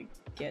actually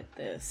get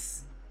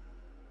this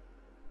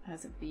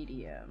as a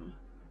BDM.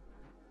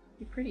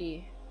 Be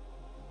pretty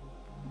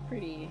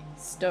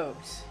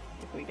stoked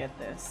if we get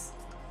this.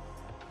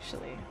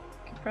 Actually,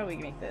 I could probably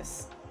make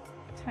this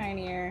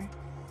tinier.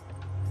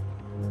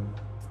 I'm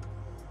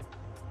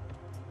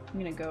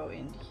gonna go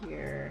in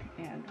here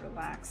and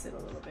relax it a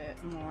little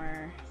bit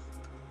more.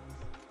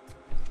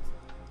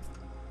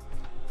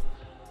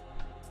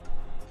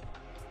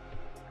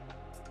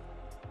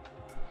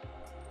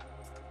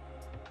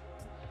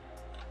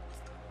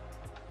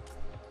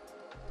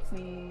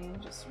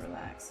 Just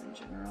relax in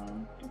general.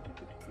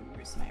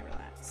 Where's my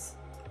relax?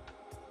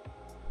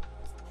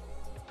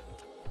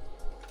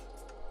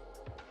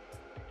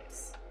 There it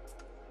is.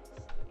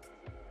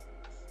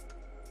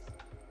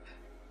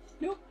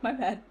 Nope, my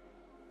bad.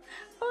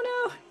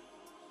 Oh no!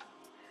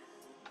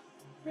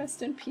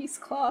 Rest in peace,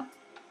 Claw.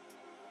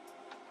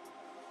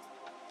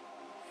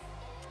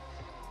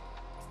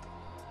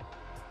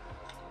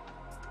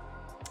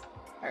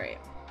 Alright.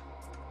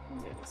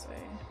 Go this way.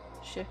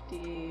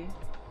 Shifty.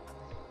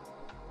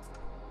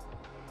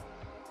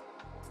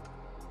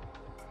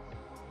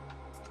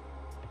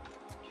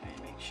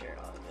 Share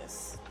all of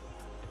this.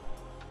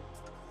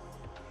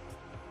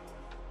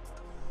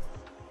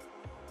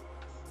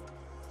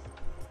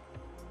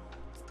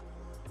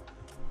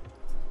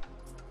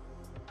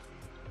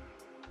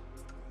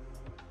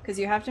 Because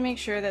you have to make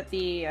sure that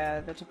the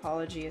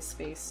topology is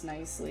spaced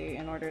nicely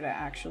in order to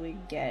actually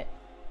get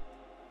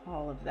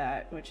all of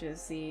that, which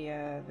is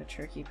the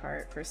tricky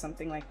part for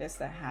something like this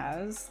that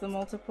has the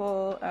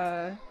multiple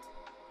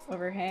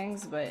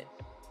overhangs. But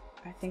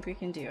I think we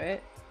can do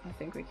it. I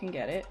think we can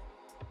get it.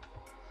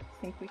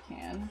 think we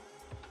can.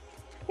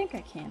 I think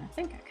I can. I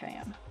think I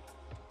can.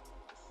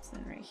 So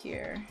then right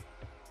here.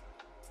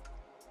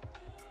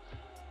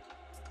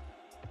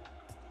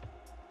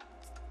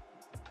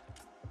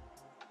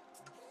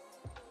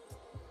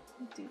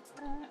 Do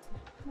that.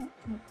 Oh,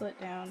 we'll pull it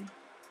down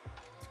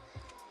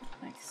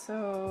like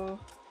so.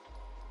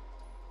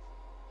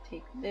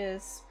 Take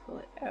this, pull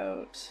it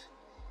out.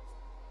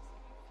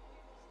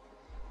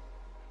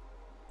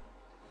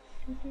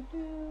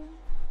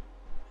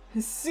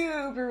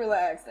 Super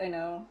relaxed, I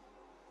know.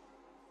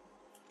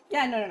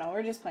 Yeah, no,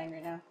 we're just playing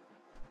right now.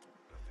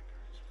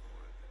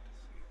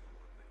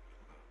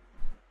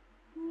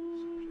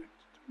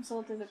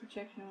 Result of the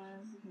projection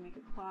was you can make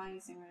a claw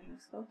using original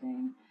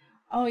sculpting.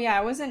 Oh yeah,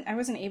 I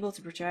wasn't able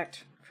to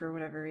project for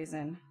whatever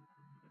reason.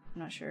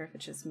 I'm not sure if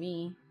it's just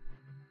me.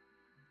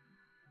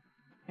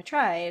 I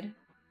tried.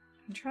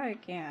 I can try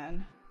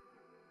again.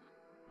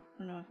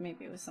 I don't know if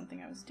maybe it was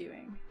something I was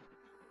doing.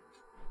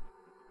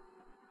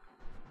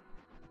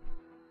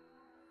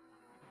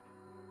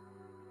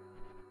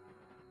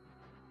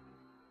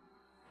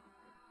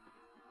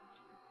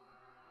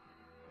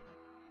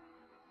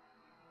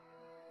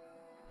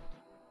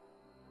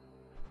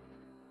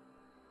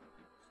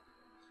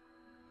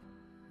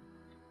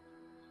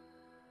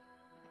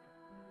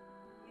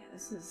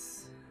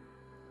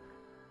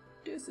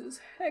 This is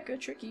hecka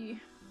tricky.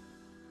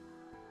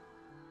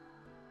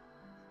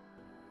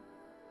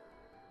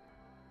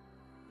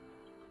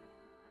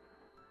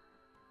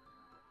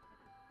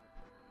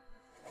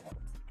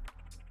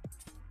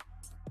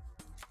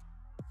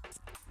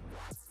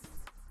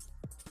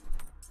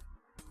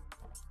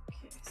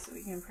 Okay, so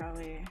we can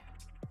probably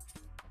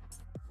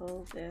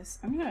pull this.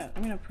 I'm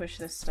gonna push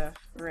this stuff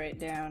right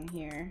down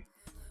here.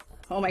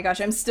 Oh my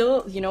gosh, I'm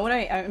still, you know what,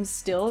 I'm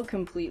still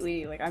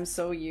completely, like, I'm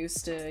so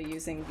used to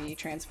using the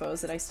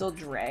transpose that I still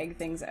drag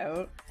things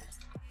out.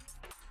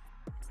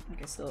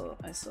 Like, I still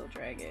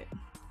drag it.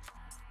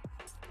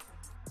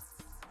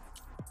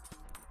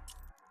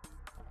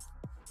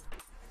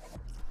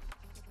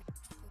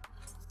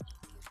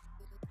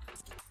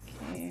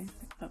 Okay,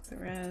 up the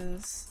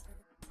res.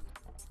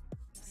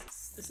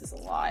 This is a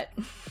lot.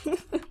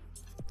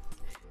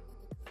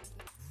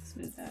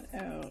 Smooth that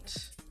out.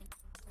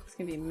 It's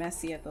gonna be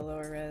messy at the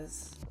lower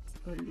res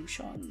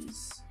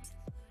resolutions.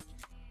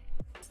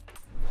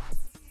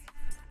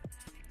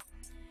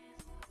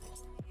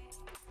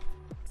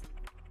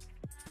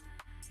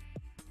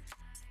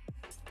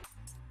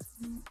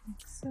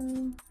 Like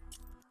so.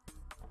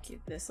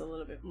 Give this a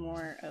little bit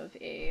more of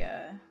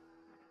a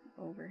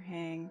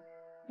overhang.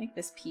 Make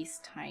this piece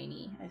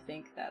tiny. I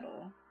think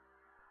that'll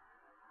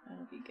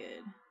be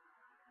good.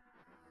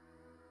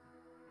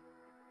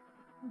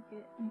 Make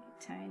it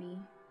tiny.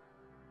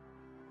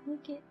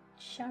 Make it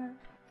sharp.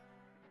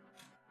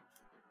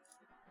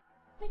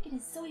 Make it a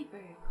soy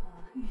bird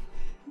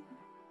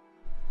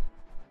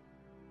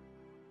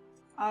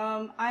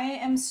claw. I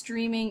am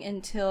streaming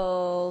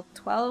until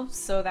 12,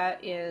 so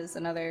that is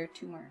another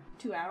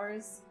 2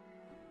 hours.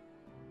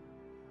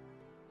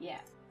 Yeah.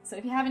 So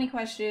if you have any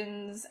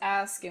questions,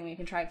 ask and we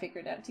can try and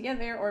figure it out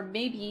together, or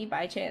maybe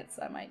by chance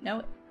I might know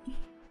it.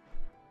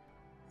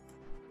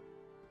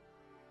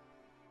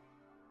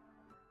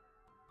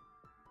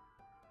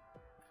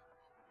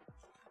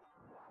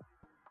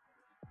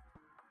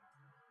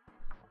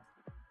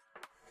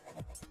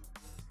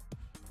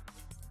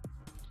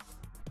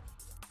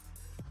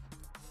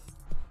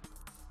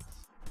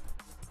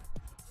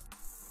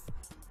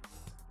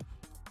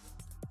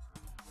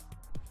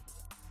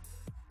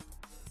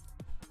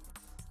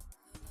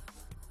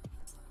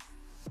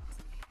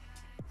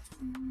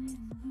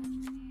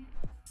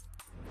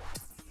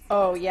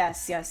 Oh,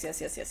 yes. Yes,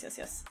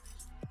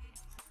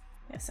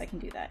 I can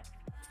do that.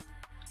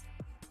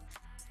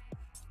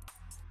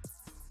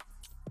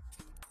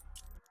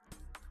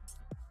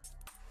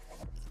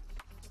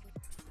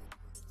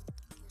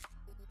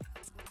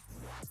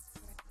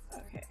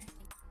 Okay.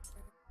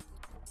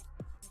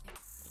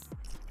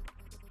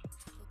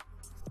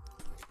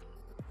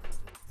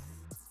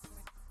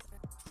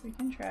 So we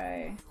can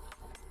try.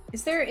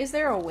 Is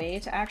there a way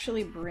to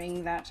actually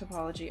bring that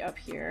topology up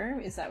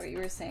here? Is that what you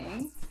were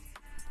saying?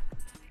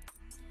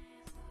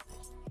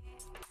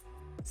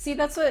 See,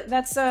 that's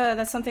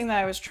something that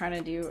I was trying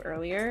to do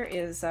earlier,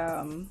 is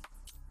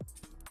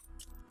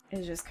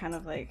just kind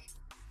of like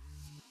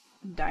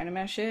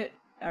Dynamesh it,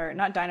 or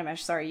not Dynamesh,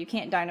 sorry, you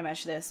can't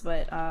Dynamesh this,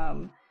 but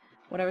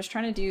what I was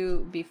trying to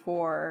do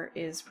before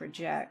is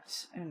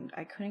project, and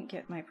I couldn't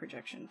get my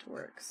projection to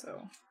work,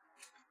 so.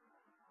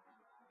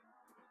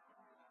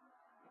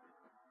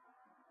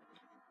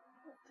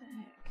 What the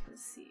heck,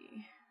 let's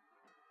see.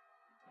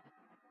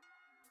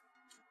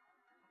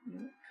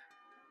 Nope.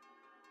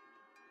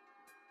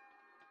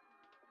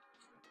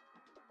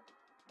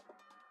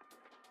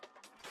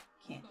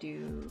 Can't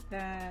do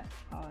that.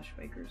 Polish,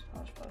 Wakers,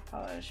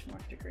 polish,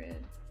 morph to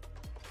grid.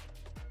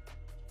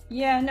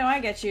 Yeah, no, I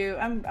get you.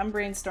 I'm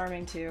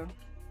brainstorming too.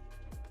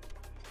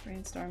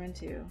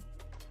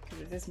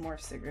 Because if this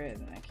morphs to grid,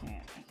 then I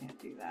can't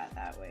do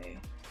that way.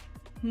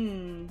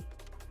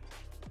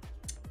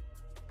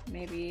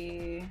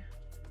 Maybe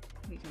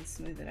we can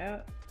smooth it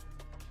out.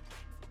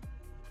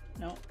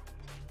 Nope.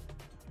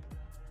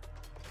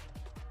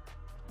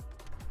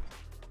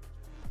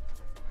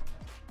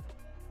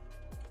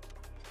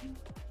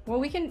 Well,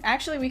 we can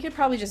actually, we could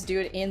probably just do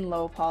it in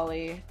low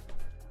poly.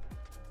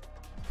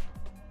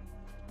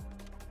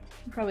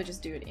 Probably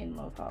just do it in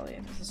low poly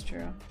if this is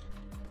true.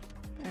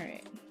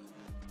 Alright.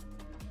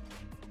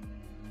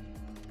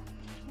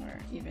 Or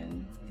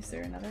even, is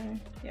there another?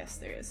 Yes,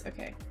 there is.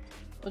 Okay.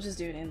 We'll just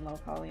do it in low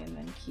poly and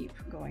then keep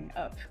going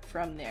up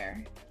from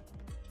there.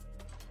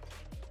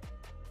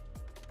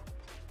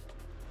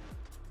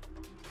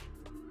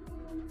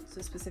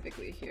 So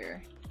specifically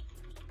here.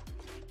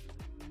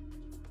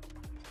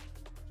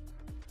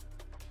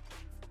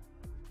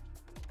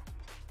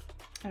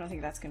 I don't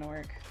think that's gonna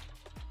work.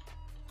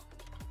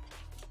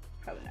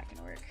 Probably not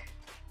gonna work.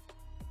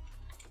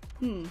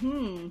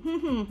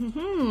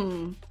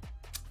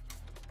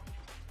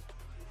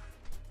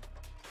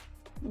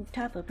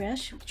 Topo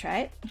brush, we'll try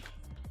it.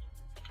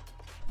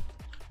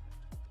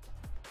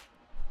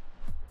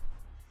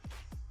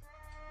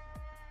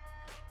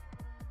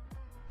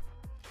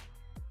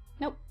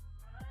 Nope.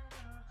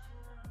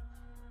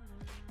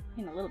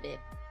 In a little bit.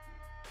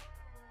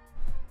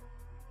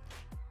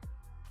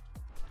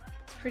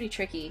 It's pretty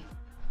tricky.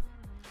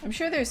 I'm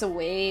sure there's a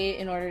way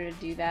in order to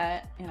do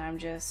that, and I'm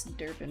just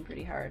derping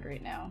pretty hard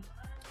right now.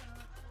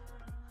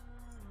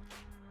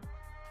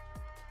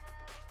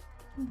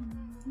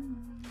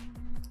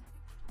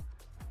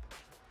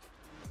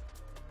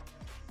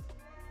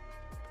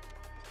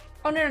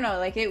 Oh, no,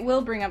 like it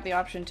will bring up the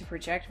option to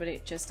project, but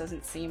it just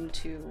doesn't seem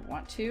to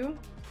want to.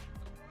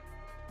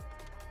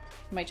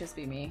 Might just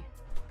be me.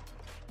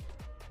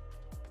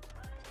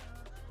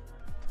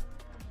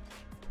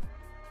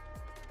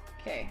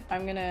 Okay,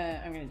 I'm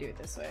gonna do it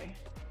this way.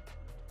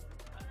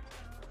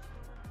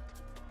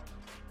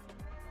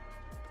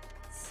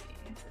 Let's see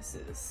if this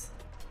is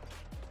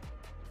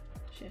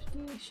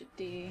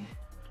shifty.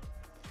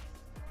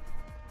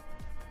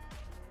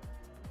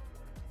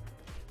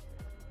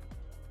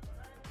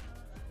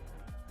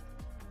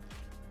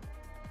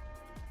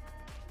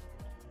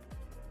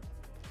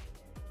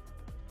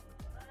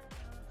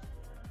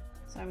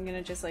 So I'm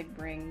gonna just like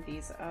bring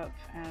these up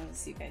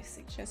as you guys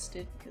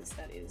suggested, because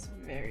that is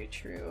very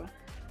true.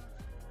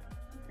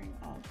 Bring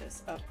all of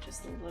this up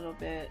just a little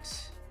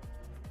bit.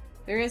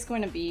 There is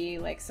going to be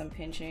like some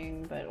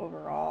pinching, but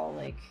overall,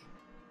 like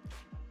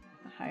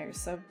a higher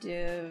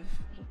subdiv,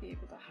 it'll be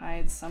able to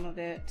hide some of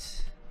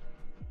it.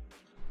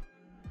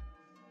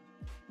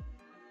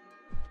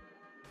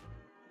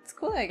 It's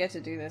cool that I get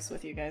to do this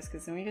with you guys,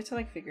 because then we get to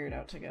like figure it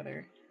out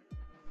together.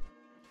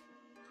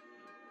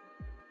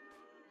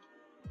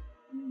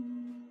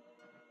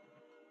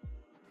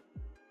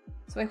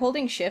 So by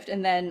holding shift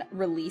and then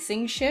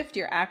releasing shift,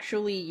 you're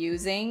actually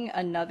using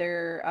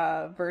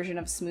another version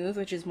of smooth,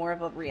 which is more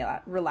of a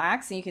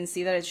relax, and you can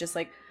see that it's just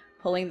like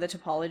pulling the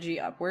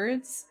topology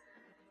upwards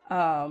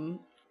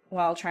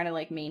while trying to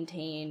like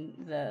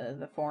maintain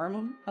the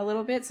form a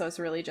little bit. So it's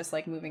really just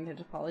like moving the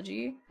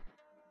topology.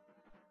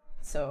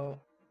 So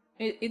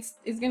it's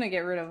gonna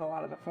get rid of a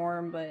lot of the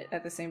form, but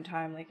at the same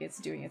time, like it's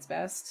doing its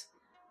best.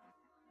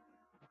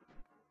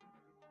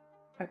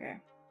 Okay.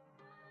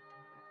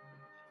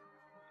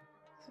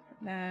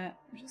 That,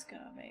 I'm just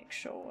gonna make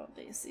sure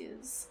this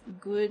is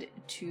good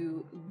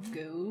to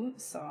go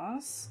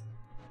sauce.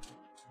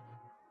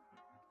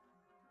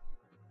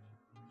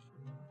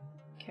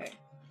 Okay.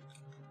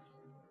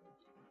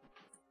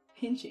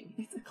 Pinching,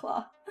 it's a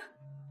claw.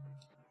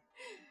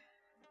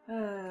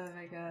 Oh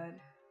my god.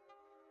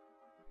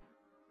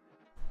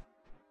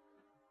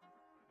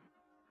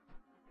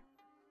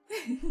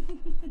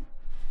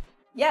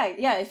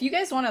 Yeah, if you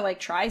guys want to like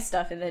try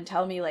stuff and then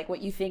tell me like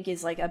what you think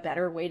is like a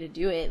better way to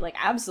do it, like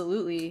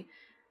absolutely.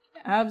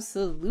 I'm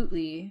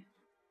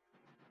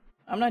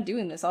not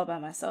doing this all by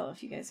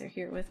myself. You guys are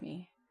here with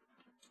me.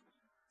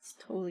 It's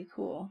totally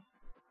cool.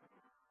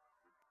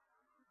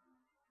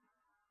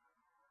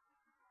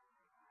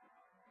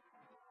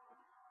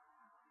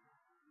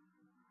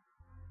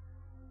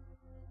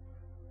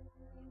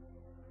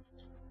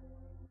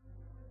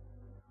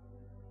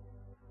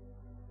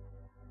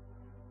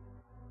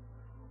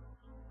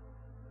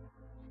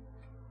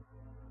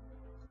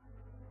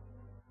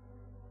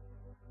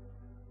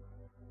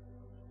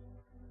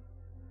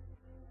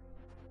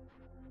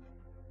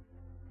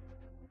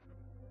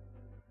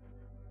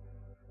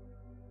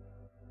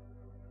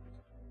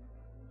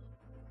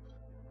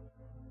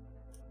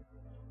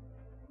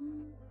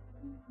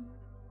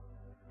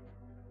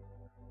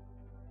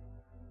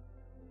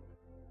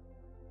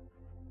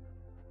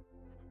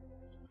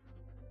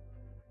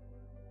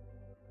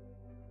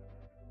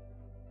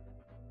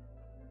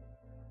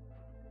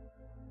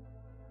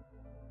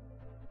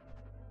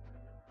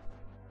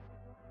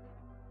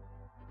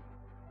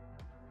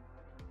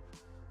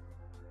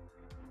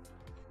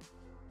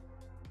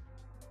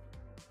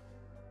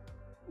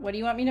 What do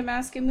you want me to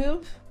mask and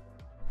move?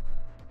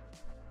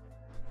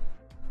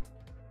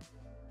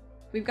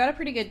 We've got a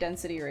pretty good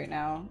density right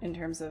now in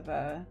terms of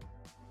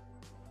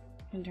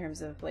in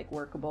terms of like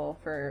workable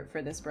for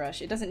this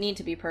brush. It doesn't need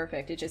to be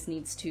perfect, it just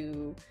needs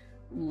to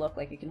look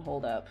like it can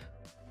hold up.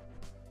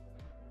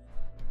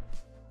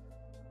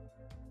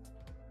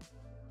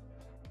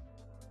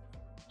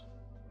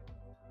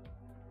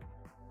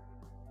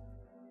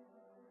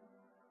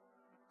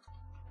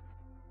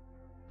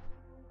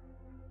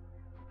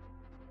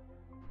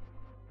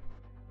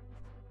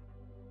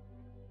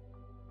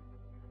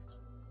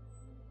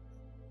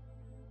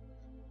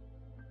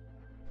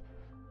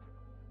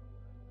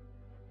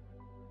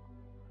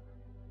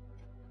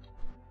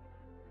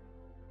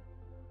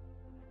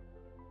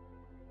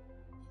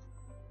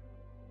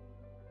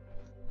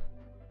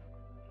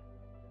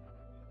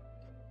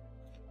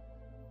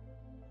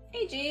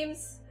 Hey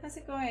James, how's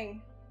it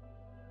going?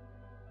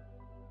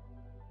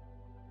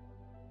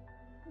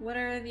 What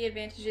are the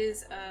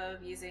advantages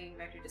of using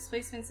vector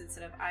displacements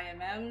instead of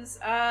IMMs?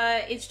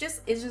 It's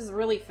just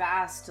really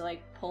fast to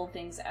like pull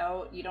things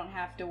out. You don't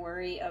have to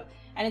worry of,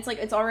 and it's like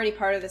it's already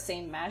part of the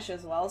same mesh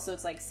as well, so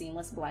it's like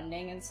seamless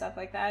blending and stuff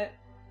like that.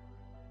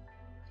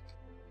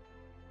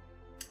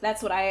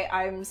 That's what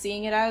I'm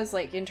seeing it as,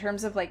 like in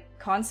terms of like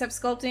concept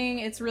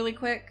sculpting, it's really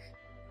quick.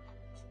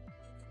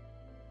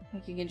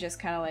 Like you can just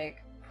kind of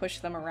like push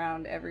them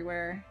around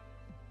everywhere,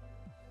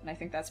 and I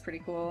think that's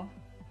pretty cool.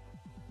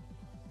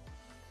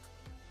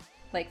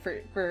 Like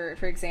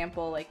for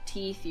example, like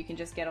teeth, you can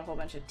just get a whole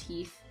bunch of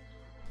teeth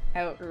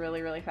out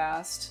really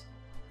fast.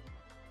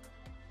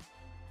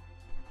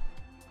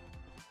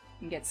 You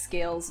can get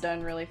scales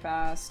done really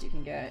fast. You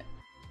can get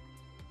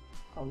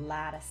a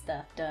lot of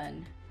stuff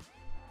done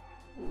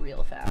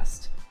real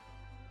fast.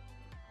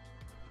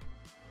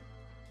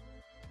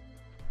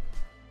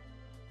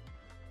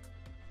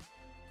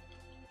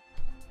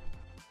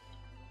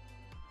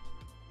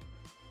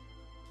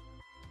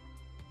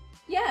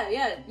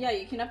 Yeah,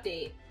 you can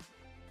update.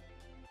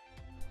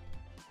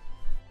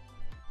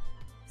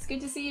 It's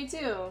good to see you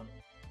too.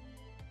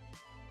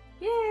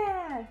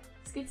 Yeah,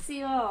 it's good to see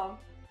you all.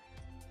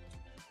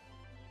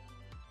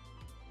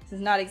 This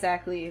is not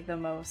exactly the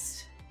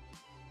most,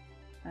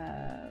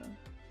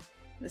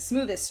 the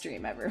smoothest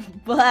stream ever,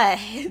 but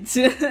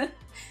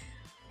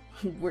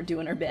we're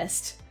doing our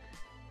best.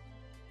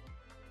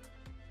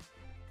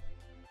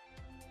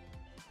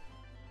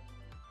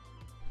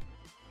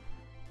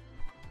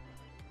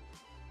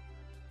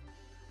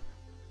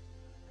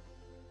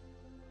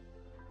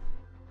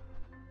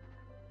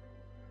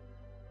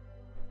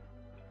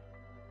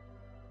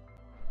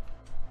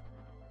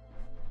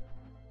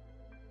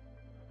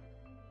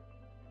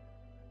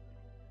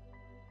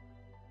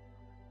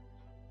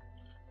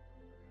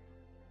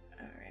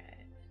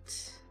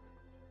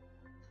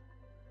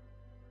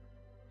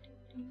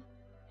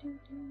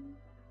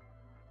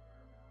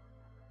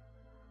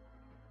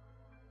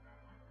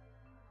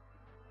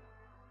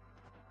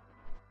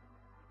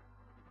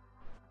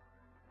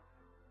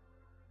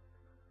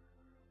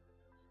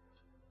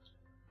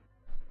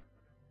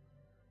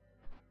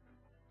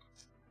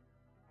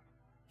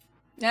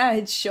 Yeah,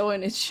 it's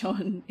showing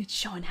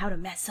how to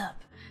mess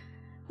up.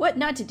 What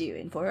not to do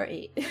in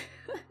 408.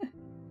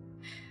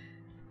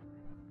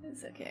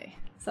 It's okay.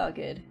 It's all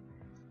good.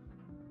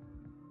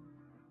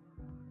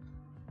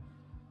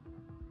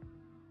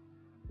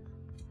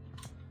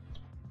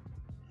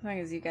 As long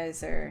as you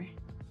guys are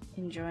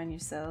enjoying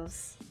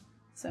yourselves,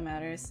 that's what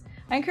matters.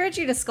 I encourage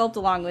you to sculpt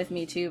along with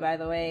me too, by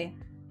the way.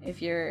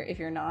 If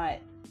you're not,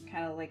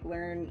 kind of like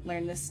learn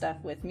this stuff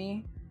with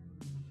me.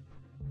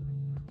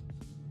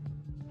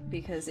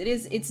 Because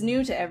it's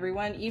new to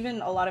everyone,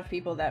 even a lot of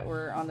people that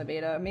were on the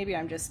beta. Maybe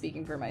I'm just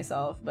speaking for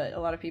myself, but a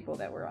lot of people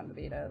that were on the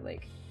beta,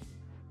 like,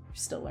 are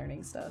still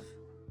learning stuff.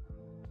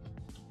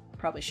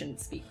 Probably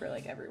shouldn't speak for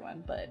like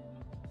everyone, but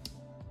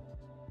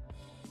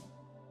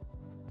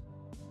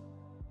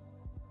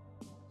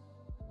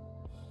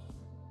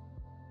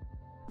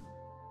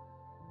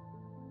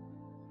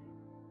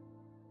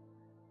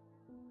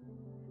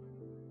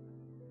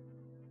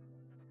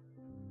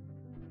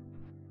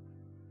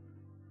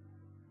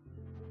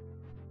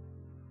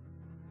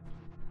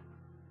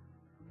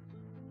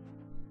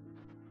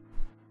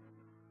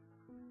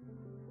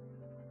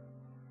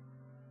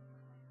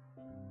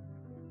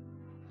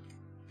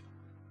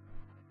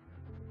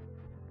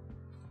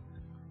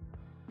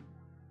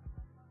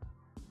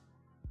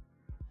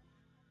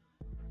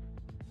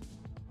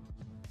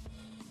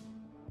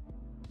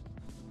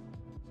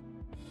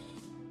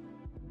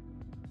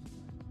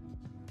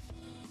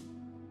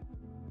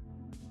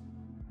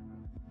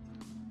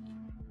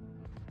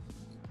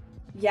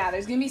yeah,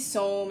 there's gonna be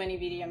so many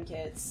VDM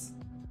kits.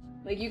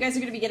 Like, you guys are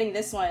gonna be getting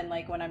this one,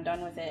 like, when I'm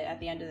done with it at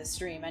the end of the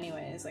stream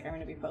anyways. Like, I'm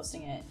gonna be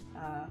posting it.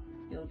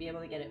 You'll be able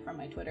to get it from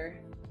my Twitter.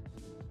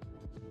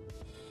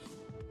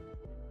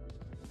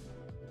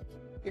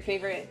 Your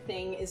favorite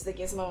thing is the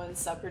gizmo and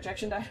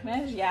sub-projection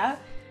Dynamesh? Yeah?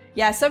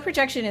 Yeah,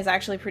 sub-projection is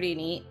actually pretty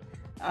neat.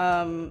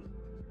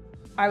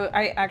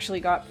 I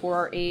actually got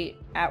 408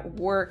 at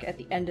work at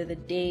the end of the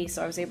day,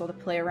 so I was able to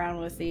play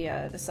around with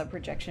the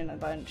sub-projection a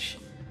bunch.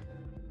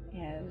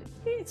 And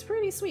it's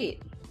pretty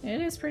sweet.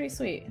 It is pretty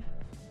sweet.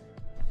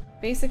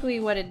 basically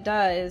what it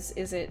does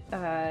is it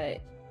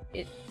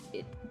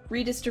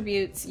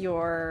redistributes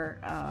your,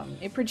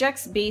 it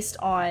projects based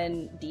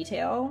on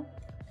detail,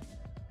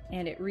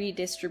 and it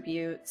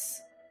redistributes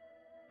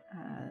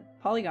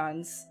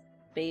polygons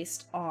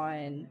based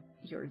on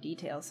your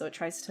detail. So it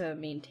tries to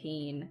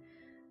maintain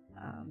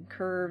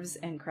curves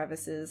and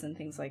crevices and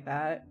things like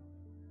that,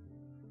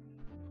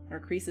 or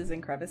creases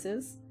and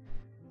crevices,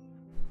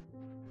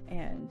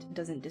 and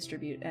doesn't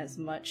distribute as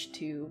much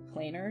to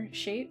planar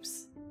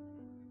shapes.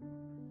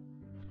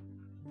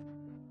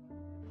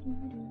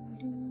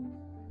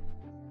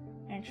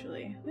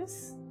 Actually,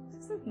 this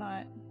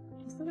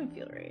doesn't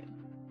feel right.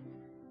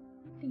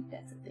 I think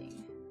that's a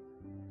thing.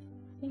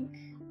 I think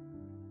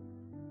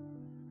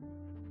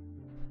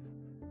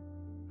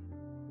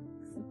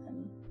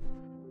something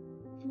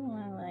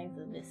along the lines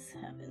of this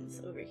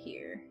happens over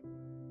here.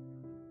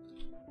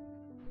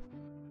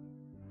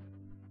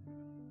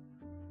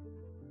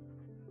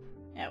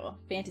 Yeah, well,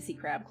 fantasy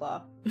crab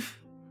claw.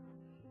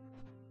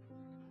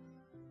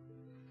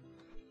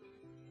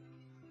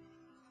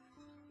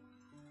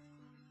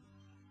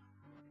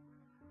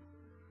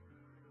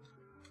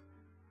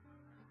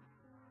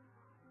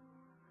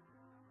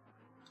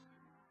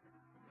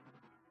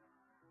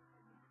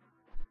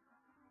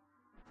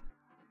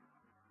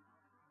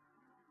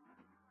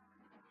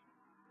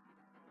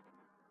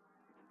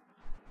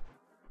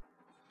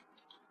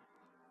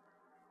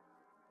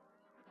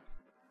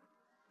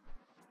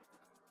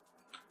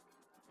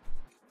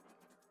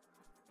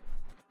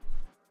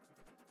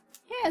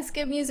 Yeah, it's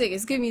good music.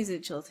 It's good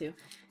music to chill to.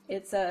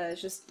 It's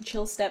just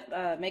chill step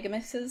mega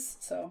mixes,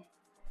 so.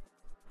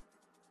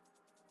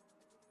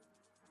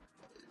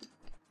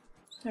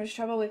 There's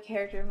trouble with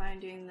character of mine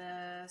doing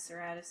the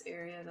serratus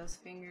area. Those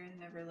fingers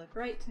never look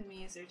right to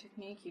me. Is there a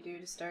technique you do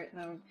to start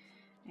them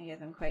and get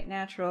them quite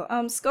natural?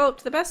 Sculpt.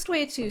 The best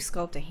way to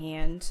sculpt a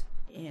hand,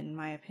 in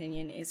my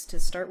opinion, is to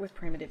start with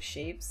primitive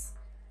shapes.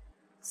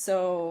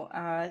 So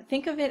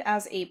think of it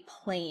as a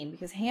plane,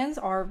 because hands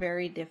are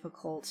very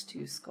difficult to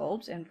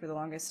sculpt, and for the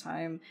longest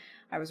time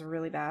I was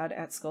really bad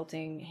at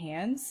sculpting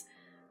hands.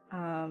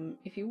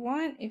 If you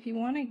want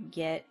to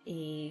get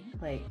a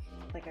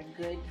like a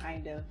good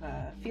kind of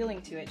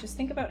feeling to it, just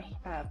think about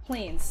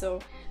planes. So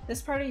this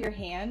part of your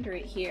hand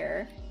right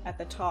here at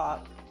the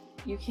top,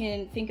 you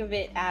can think of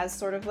it as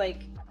sort of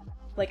like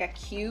a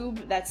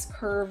cube that's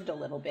curved a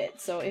little bit.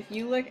 So if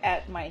you look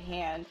at my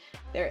hand,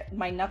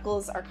 my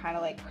knuckles are kind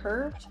of like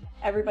curved.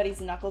 Everybody's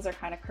knuckles are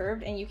kind of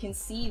curved, and you can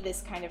see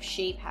this kind of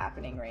shape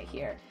happening right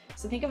here.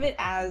 So think of it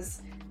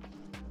as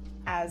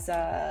what's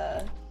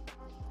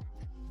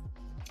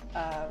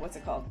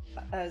it called?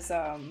 As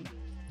a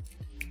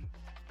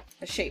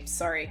shapes.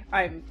 Sorry,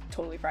 I'm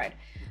totally fried.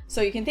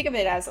 So you can think of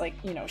it as, like,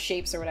 you know,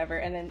 shapes or whatever,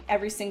 and then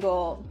every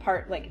single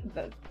part, like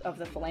of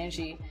the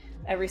phalange,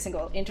 every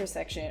single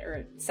intersection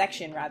or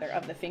section rather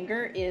of the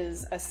finger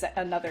is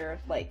another,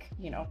 like,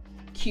 you know,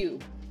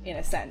 cube in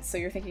a sense. So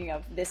you're thinking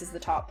of this is the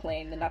top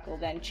plane, the knuckle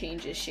then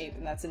changes shape,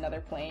 and that's another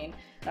plane,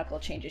 knuckle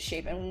changes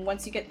shape, and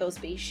once you get those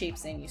base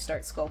shapes in, you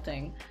start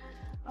sculpting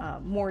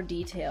more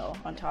detail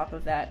on top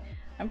of that.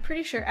 I'm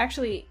pretty sure,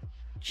 actually,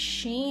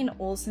 Shane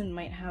Olson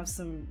might have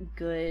some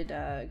good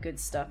good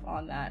stuff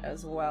on that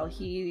as well.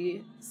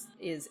 He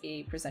is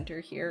a presenter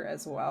here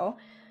as well.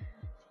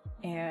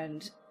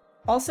 And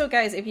also,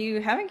 guys, if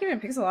you haven't given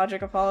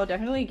Pixelogic a follow,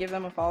 definitely give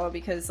them a follow,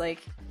 because,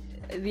 like,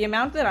 the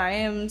amount that I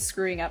am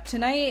screwing up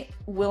tonight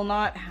will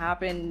not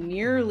happen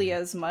nearly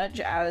as much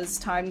as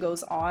time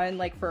goes on,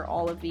 like, for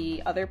all of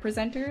the other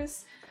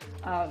presenters,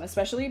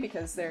 especially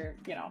because they're,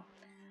 you know,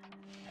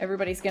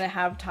 everybody's gonna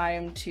have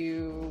time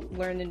to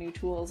learn the new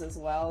tools as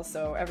well,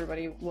 so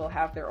everybody will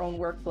have their own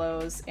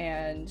workflows,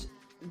 and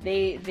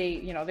they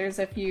you know, there's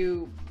a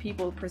few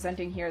people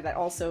presenting here that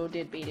also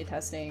did beta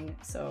testing,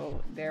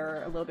 so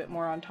they're a little bit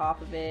more on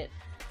top of it.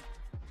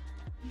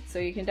 So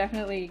you can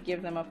definitely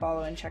give them a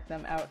follow and check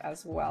them out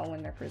as well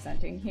when they're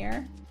presenting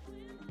here.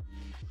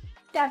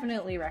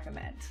 Definitely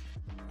recommend.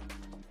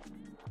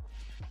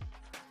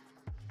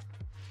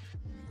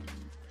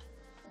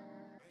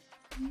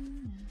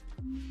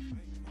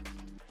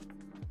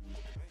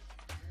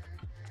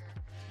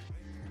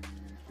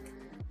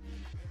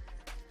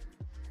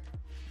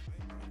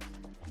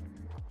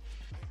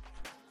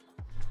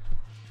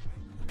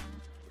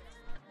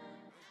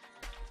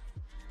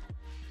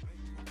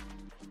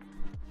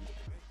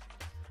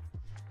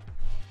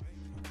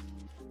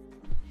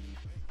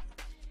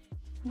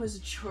 Was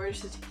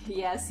George?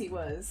 Yes, he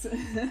was.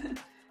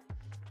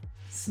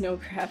 Snow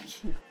crab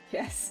king.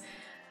 Yes,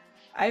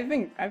 I've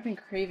been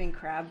craving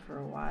crab for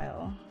a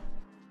while,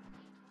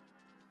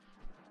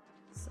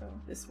 so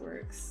this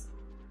works.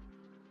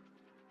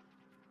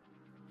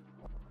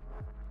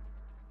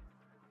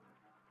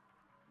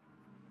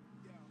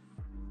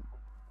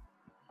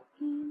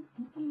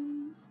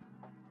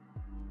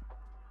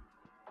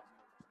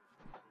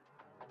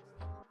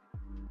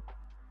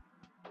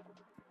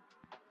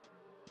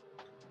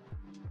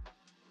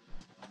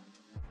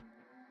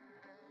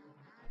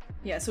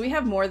 Yeah, so we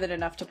have more than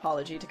enough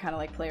topology to kind of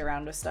like play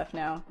around with stuff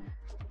now.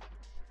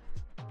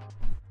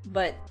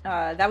 But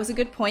that was a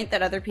good point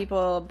that other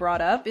people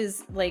brought up,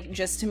 is like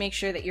just to make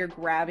sure that you're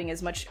grabbing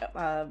as much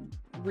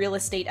real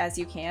estate as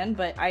you can.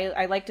 But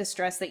I like to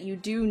stress that you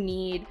do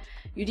need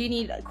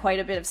quite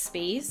a bit of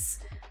space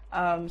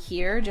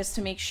here, just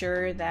to make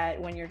sure that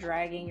when you're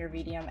dragging your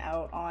VDM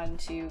out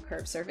onto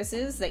curved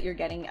surfaces that you're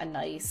getting a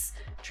nice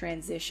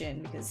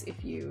transition, because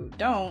if you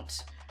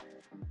don't,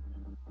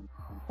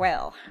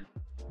 well,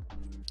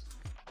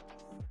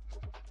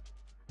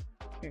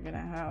 you're gonna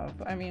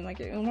have, I mean, like,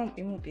 it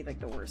won't be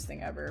like the worst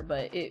thing ever,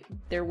 but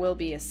there will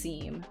be a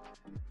seam.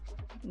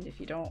 And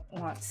if you don't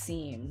want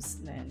seams,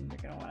 then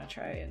you're gonna want to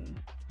try and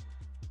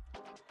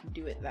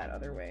do it that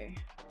other way.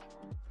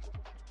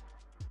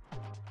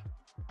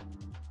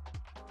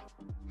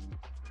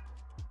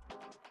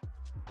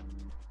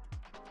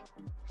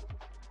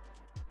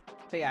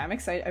 But yeah, I'm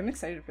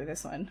excited for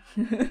this one.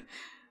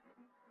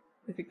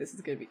 I think this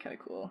is gonna be kind of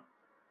cool.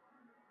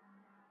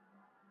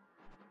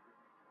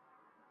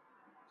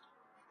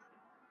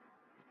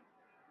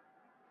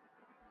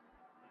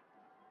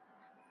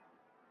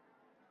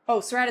 Oh,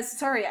 Serratus,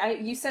 sorry,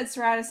 you said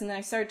Serratus and then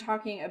I started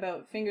talking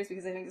about fingers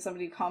because I think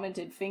somebody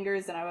commented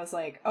fingers and I was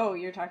like, oh,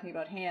 you're talking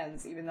about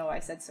hands, even though I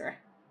said Serratus.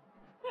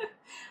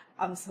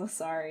 I'm so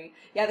sorry.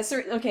 Yeah,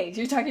 okay,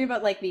 you're talking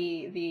about like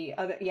the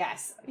other,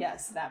 yes,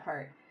 that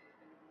part.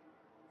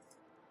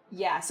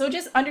 Yeah, so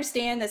just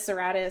understand that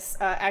Serratus,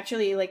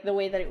 actually, like, the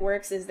way that it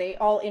works is they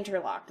all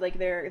interlock, like,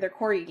 they're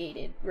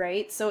corrugated,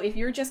 right? So if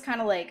you're just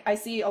kind of like, I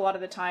see a lot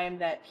of the time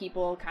that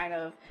people kind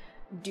of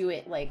do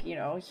it like, you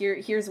know,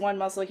 here's one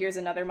muscle, here's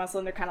another muscle,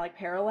 and they're kind of like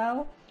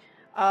parallel.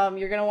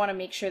 You're going to want to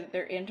make sure that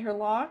they're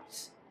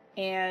interlocked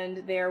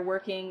and they're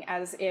working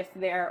as if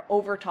they're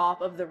over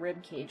top of the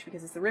rib cage,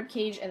 because it's the rib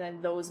cage and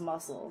then those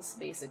muscles,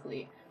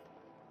 basically.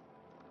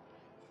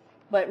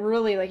 But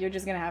really, like, you're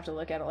just gonna have to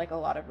look at it like a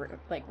lot of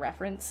like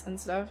reference and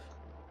stuff.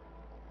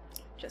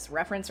 Just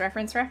reference.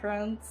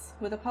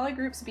 Will the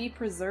polygroups be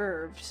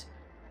preserved?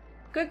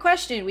 Good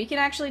question. We can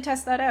actually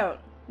test that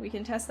out. We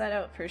can test that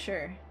out for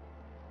sure.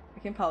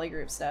 We can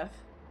polygroup stuff.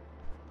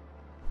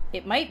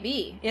 It might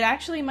be. It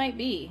actually might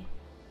be.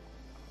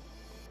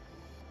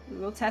 We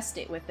will test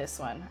it with this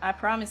one. I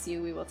promise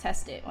you we will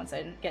test it once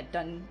I get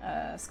done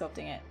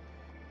sculpting it.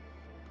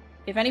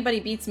 If anybody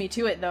beats me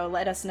to it though,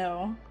 let us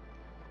know.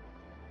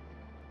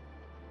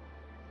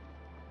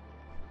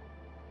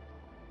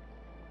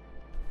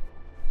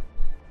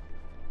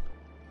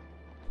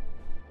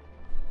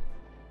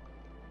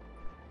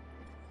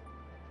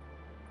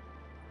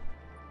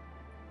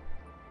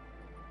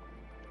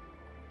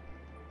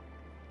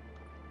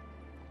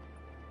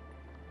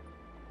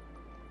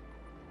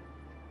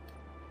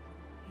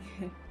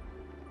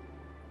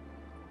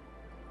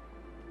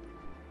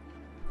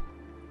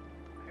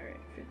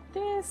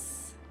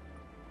 This.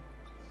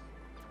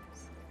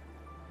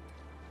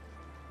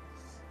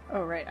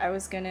 Oh right, I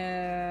was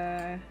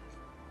gonna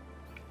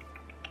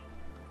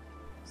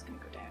go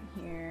down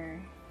here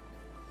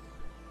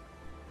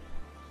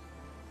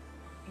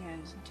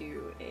and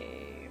do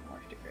a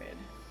morph to grid.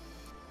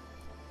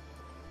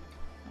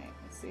 Wait,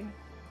 let's see.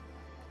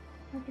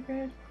 Morph to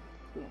grid.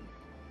 Boom.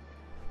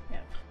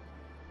 Yep.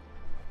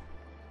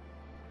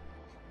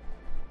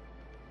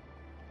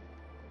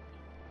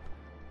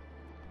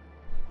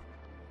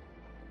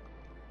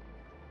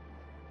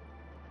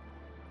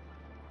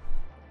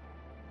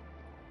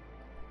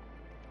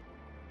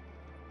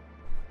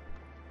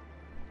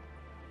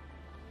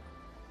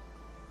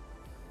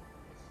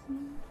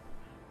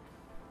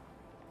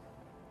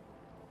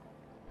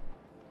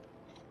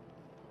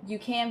 You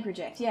can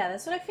project. Yeah,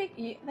 that's what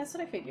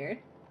I figured.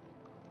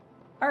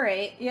 All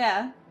right,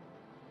 yeah.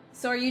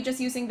 So are you just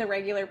using the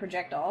regular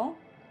project all?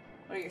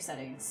 What are your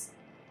settings?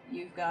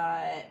 You've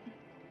got...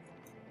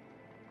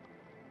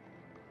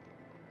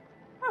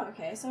 Oh,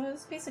 okay, so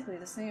it's basically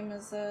the same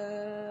as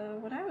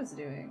what I was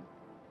doing.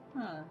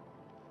 Huh.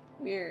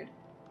 Weird.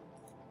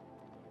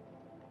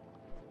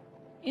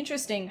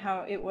 Interesting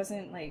how it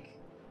wasn't, like,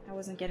 I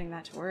wasn't getting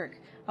that to work.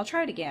 I'll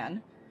try it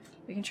again.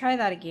 We can try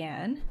that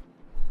again.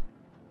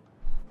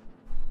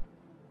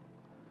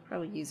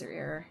 Probably user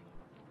error.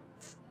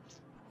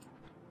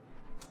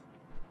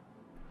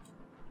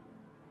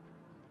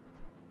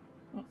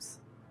 Oops.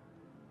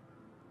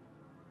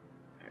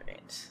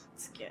 Alright,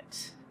 let's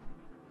get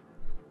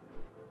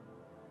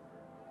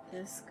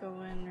this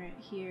going right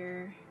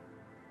here.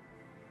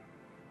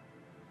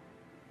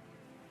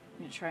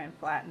 I'm gonna try and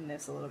flatten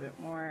this a little bit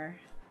more.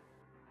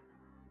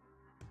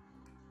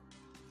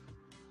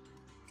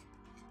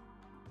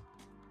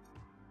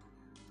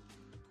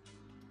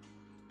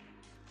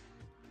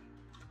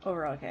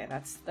 Overall, okay,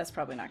 that's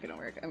probably not gonna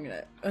work. I'm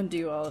gonna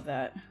undo all of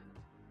that.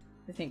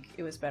 I think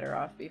it was better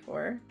off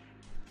before,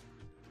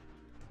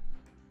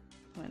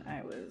 when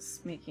I was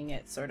making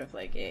it sort of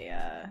like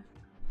a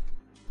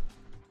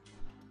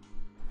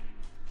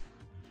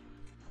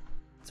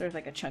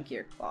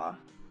chunkier claw.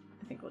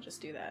 I think we'll just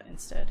do that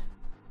instead.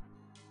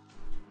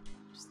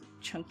 Just a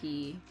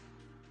chunky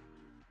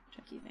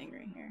thing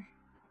right here.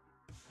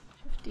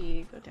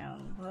 50, go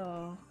down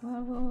low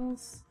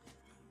levels.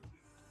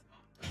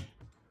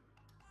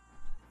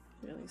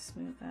 really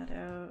smooth that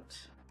out.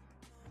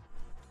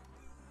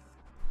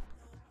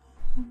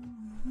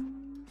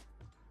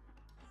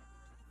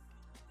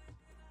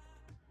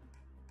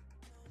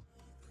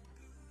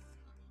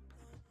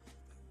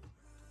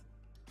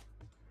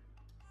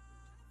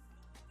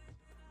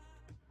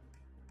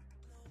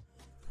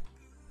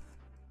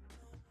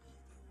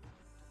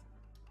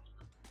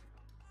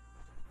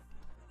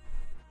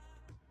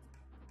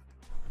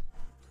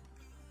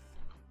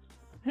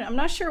 I'm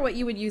not sure what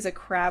you would use a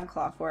crab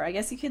claw for. I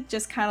guess you could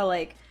just kind of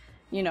like,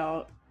 you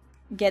know,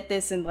 get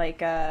this and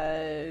like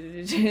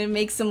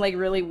make some like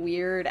really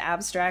weird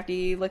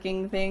abstract-y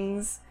looking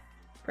things,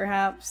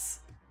 perhaps.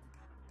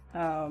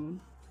 I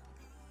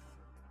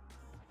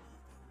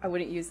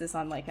wouldn't use this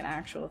on like an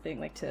actual thing,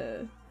 like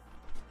to.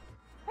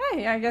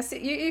 Hey, I guess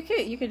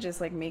you could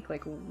just like make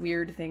like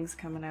weird things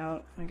coming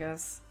out, I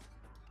guess,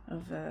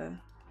 of a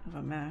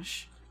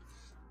mesh.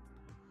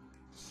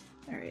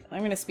 All right,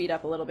 I'm gonna speed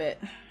up a little bit,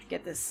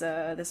 get this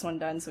this one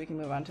done so we can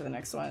move on to the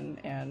next one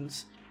and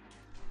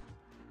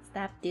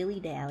stop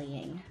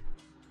dilly-dallying.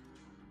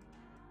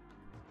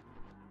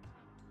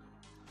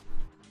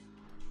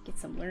 Get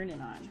some learning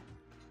on.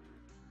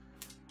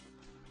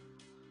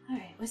 All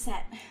right, what's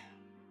that?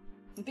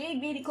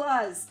 Big meaty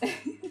claws.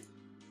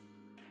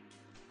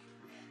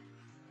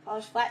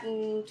 Polish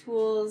flatten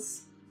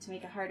tools to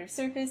make a harder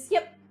surface.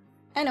 Yep,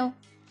 I know.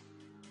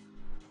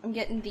 I'm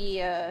getting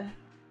the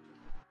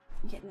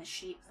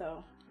shape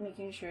though,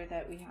 making sure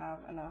that we have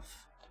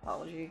enough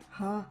topology.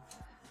 Huh?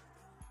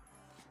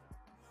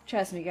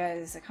 Trust me,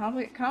 guys.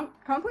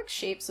 Complex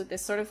shapes with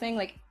this sort of thing,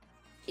 like,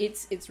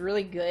 it's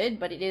really good,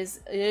 but it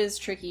is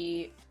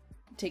tricky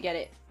to get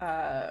it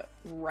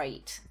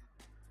right.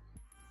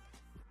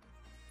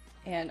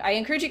 And I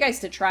encourage you guys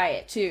to try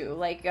it too.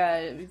 Like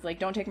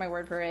don't take my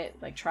word for it.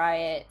 Like, try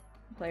it,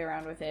 play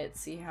around with it,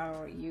 see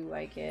how you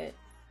like it.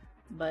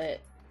 But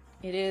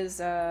it is,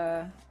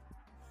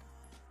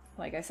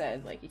 like I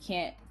said, like, you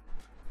can't.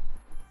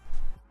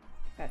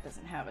 That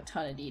doesn't have a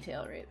ton of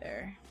detail right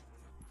there.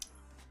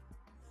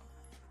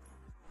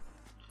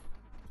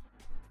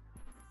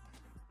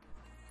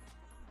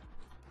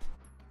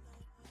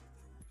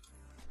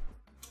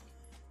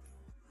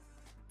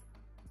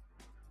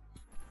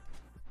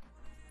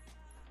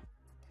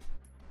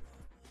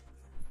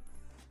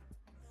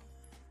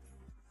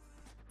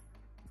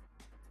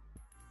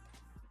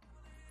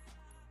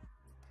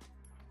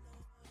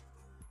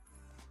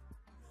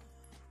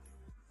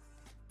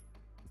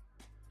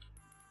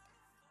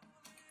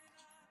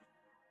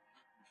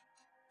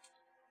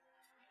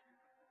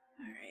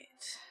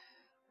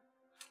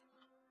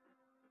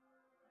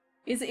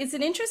 It's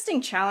an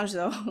interesting challenge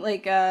though,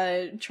 like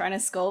trying to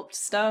sculpt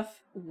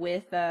stuff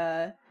with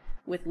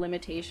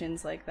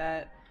limitations like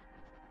that.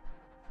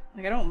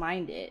 Like, I don't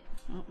mind it.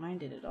 I don't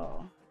mind it at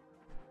all.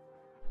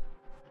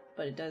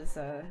 But it does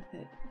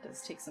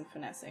take some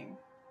finessing,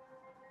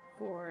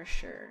 for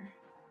sure.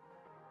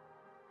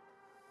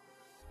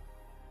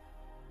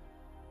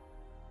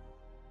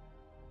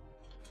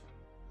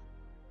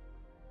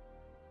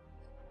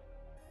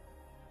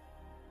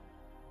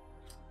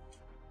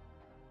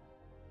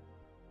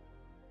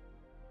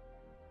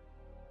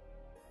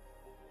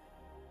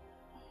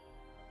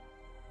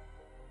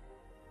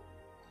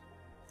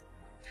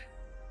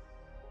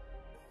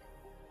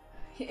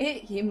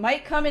 It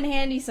might come in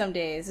handy some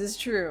days. This is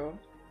true.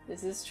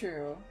 This is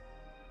true.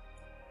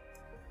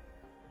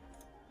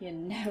 You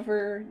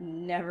never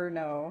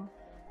know.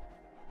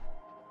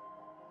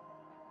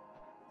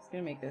 It's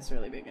gonna make this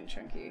really big and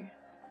chunky.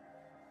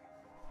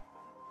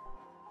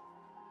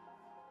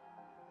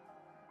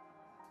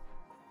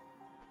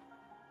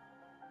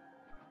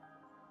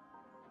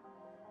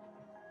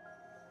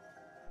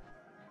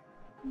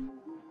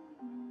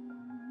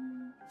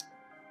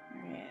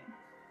 Alright.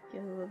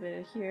 Get a little bit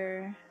of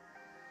here.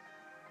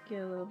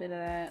 Get a little bit of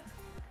that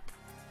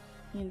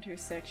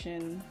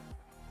intersection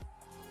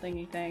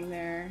thingy thing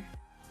there.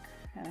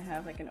 Kind of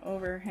have like an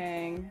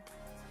overhang.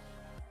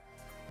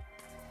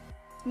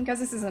 And because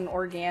this is an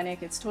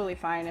organic, it's totally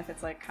fine if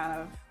it's like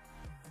kind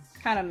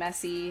of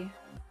messy,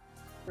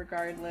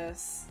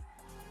 regardless.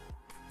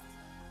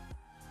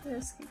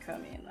 This can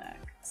come in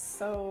like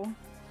so.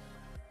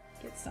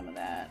 Get some of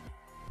that.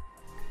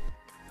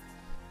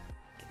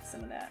 Get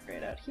some of that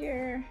right out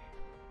here.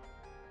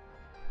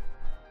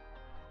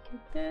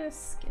 Get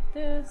this, get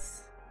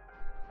this.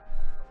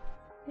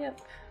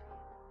 Yep.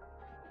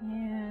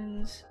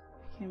 And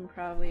we can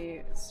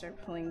probably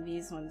start pulling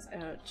these ones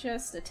out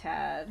just a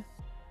tad.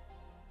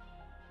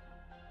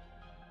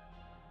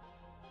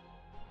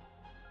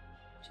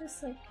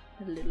 Just like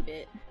a little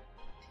bit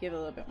to give it a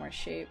little bit more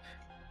shape.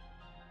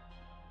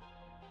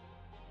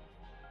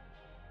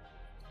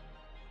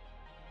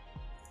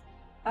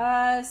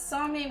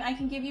 Song name, I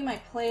can give you my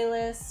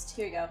playlist.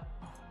 Here you go.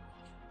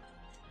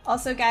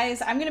 Also,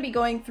 guys, I'm gonna be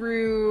going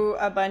through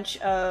a bunch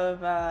of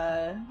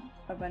the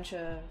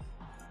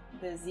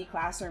Z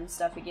Classroom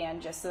stuff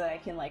again, just so that I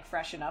can like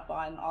freshen up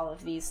on all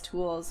of these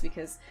tools,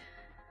 because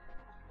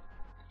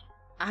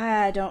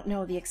I don't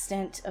know the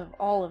extent of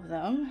all of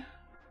them.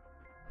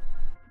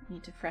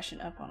 Need to freshen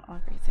up on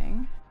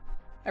everything.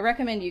 I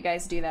recommend you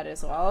guys do that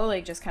as well,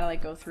 like just kind of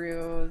like go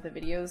through the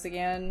videos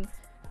again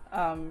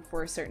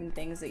for certain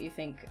things that you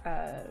think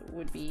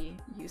would be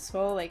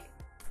useful. Like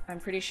I'm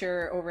pretty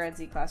sure over at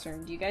Z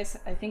Classroom, do you guys,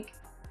 I think,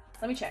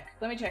 let me check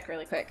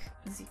really quick.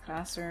 Z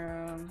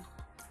Classroom,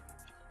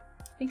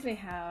 I think they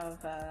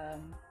have, I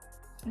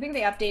think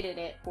they updated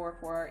it for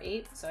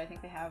 4.8, so I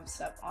think they have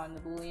stuff on the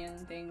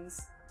Boolean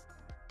things,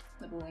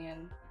 the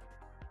Boolean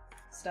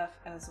stuff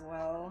as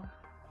well.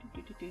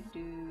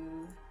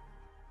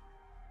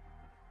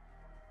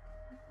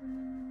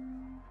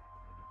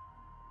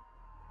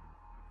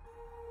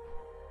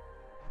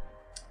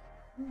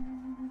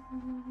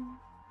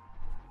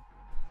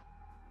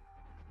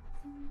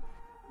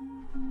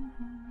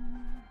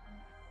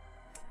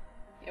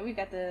 Yeah, we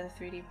got the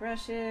 3D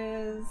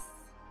brushes.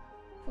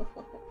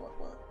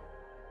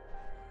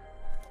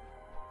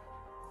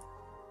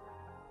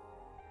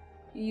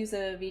 You use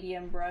a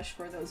VDM brush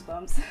for those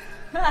bumps.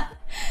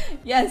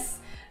 Yes,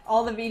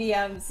 all the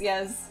VDMs,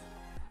 yes.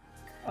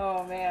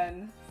 Oh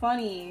man,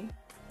 funny.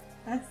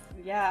 That's,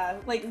 yeah,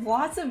 like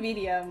lots of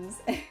VDMs.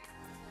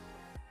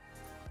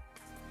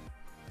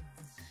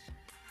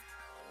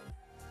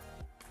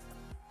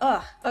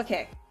 Ugh,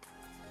 okay.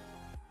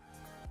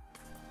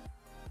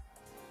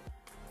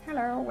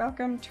 Hello,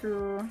 welcome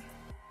to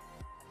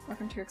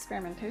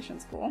experimentation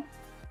school.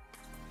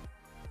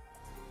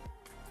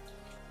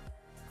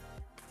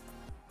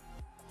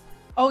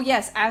 Oh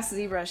yes, Ask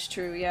ZBrush,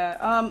 true,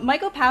 yeah.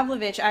 Michael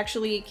Pavlovich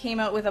actually came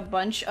out with a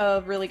bunch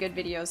of really good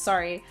videos.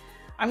 Sorry.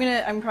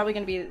 I'm probably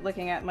gonna be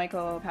looking at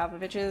Michael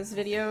Pavlovich's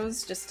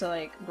videos just to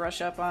like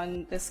brush up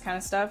on this kind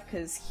of stuff,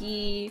 because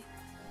he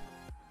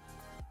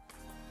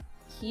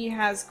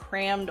has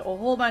crammed a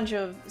whole bunch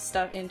of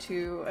stuff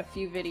into a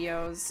few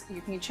videos.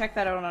 You can check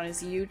that out on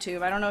his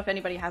YouTube. I don't know if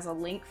anybody has a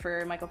link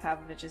for Michael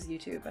Pavlovich's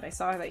YouTube, but I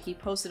saw that he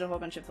posted a whole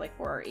bunch of like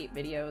 4 or 8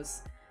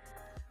 videos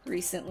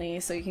recently,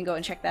 so you can go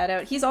and check that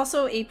out. He's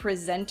also a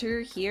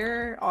presenter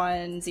here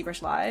on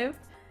ZBrush Live,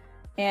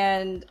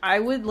 and I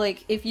would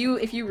like, if you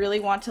really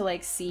want to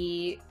like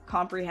see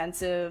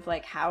comprehensive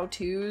like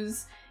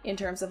how-tos in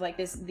terms of like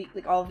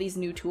like all of these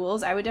new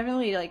tools, I would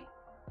definitely like,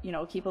 you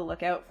know, keep a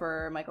lookout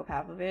for Michael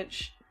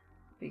Pavlovich,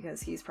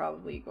 because he's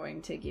probably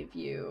going to give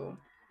you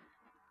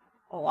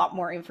a lot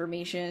more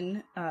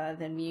information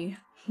than me.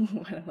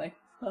 When I'm like,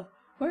 oh,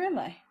 where am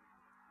I?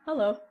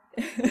 Hello.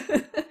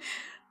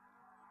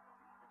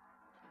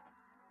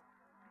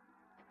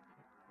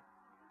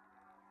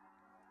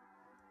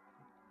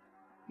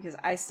 Because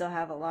I still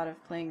have a lot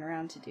of playing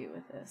around to do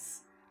with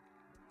this.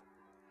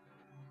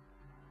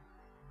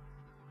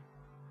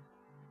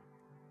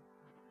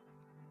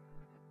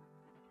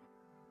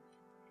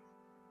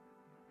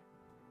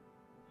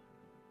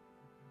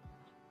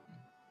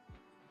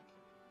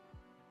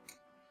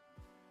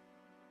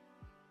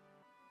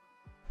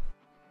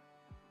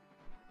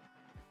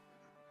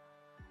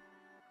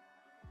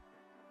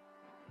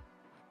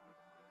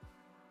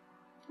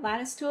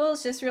 Lattice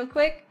tools, just real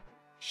quick?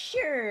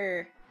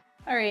 Sure!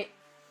 Alright.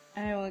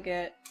 I will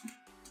get...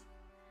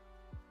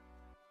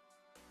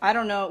 I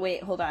don't know,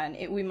 wait, hold on.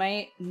 We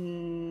might...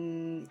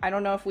 I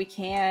don't know if we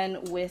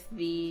can with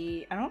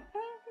the... I don't know if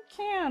we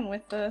can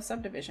with the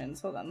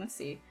subdivisions. Hold on, let's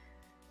see.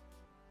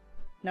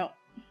 No.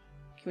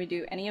 Can we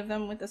do any of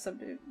them with the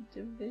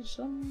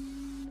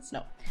subdivisions?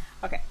 No.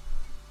 Okay.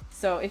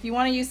 So if you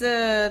want to use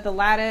the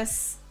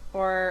lattice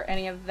or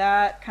any of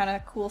that kind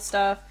of cool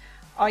stuff,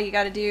 all you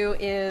got to do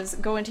is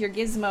go into your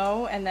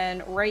gizmo, and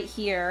then right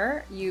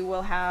here you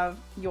will have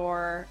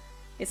your,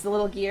 it's the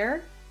little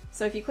gear.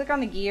 So if you click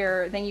on the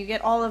gear, then you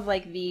get all of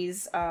like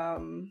these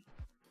kind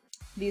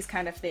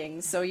of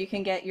things. So you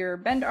can get your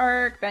bend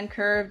arc, bend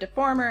curve,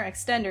 deformer,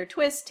 extender,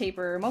 twist,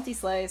 taper,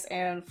 multi-slice,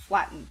 and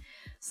flatten.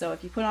 So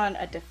if you put on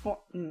a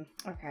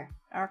okay,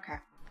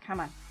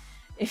 come on.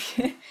 If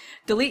you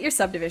delete your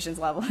subdivision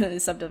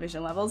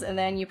levels, and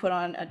then you put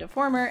on a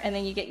deformer, and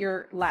then you get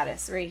your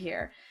lattice right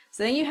here.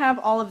 So then you have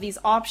all of these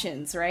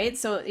options, right?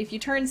 So if you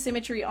turn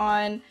symmetry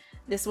on,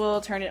 this will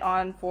turn it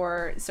on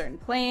for certain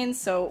planes.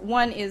 So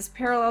 1 is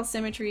parallel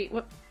symmetry,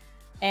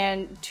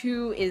 and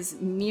 2 is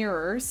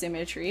mirror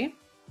symmetry.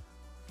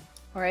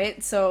 All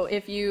right, so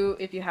if you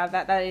have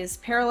that is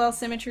parallel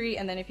symmetry,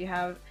 and then if you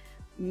have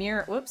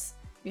mirror,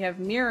 you have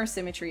mirror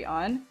symmetry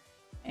on,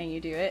 and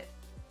you do it,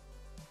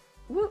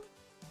 whoop,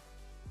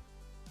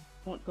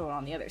 won't go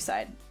on the other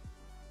side.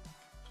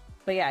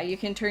 But yeah, you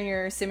can turn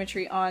your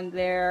symmetry on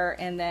there,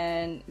 and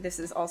then this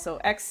is also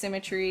X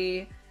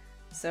symmetry,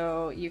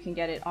 so you can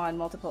get it on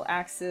multiple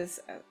axes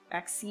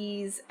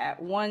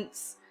at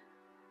once.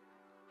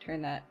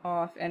 Turn that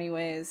off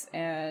anyways,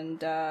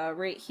 and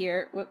right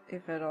here,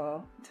 if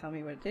it'll tell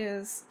me what it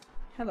is.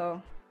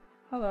 Hello.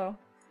 Hello.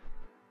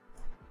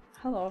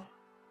 Hello.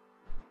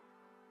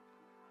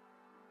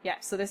 Yeah,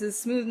 so this is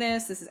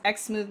smoothness, this is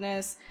X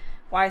smoothness,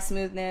 Y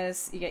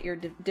smoothness. You get your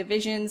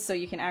divisions, so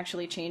you can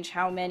actually change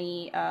how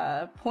many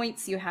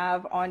points you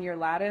have on your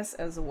lattice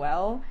as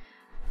well.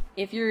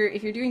 if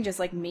you're doing just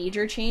like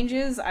major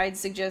changes, I'd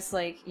suggest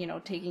like, you know,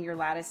 taking your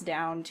lattice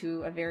down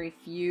to a very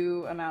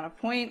few amount of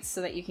points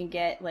so that you can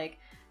get like,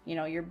 you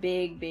know, your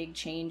big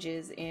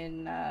changes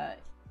in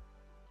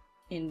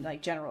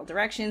like general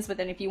directions. But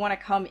then if you want to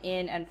come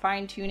in and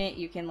fine tune it,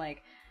 you can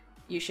like,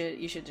 you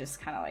should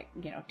just kind of like,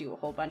 you know, do a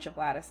whole bunch of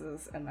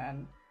lattices and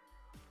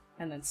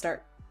then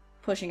start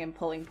pushing and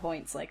pulling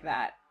points like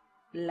that,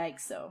 like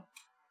so.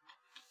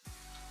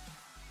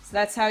 So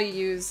that's how you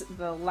use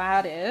the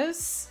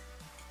lattice.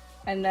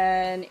 And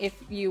then if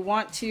you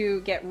want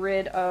to get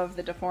rid of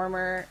the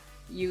deformer,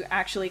 you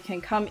actually can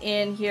come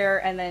in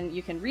here and then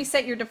you can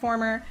reset your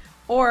deformer,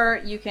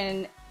 or you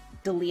can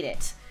delete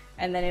it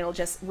and then it'll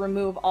just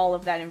remove all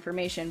of that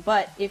information.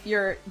 But if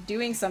you're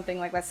doing something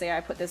like, let's say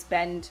I put this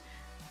bend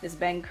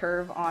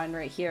curve on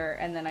right here,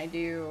 and then I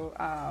do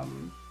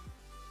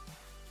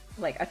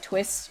like a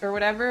twist or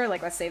whatever,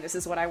 like let's say this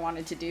is what I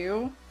wanted to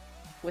do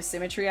with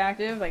symmetry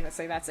active, like let's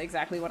say that's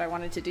exactly what I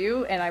wanted to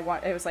do, and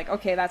it was like,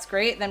 okay, that's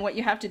great. Then what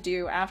you have to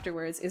do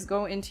afterwards is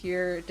go into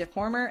your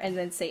deformer and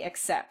then say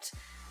accept.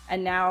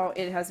 And now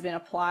it has been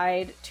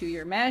applied to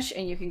your mesh,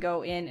 and you can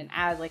go in and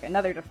add like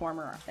another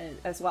deformer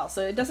as well.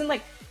 So it doesn't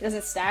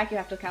stack, you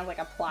have to kind of like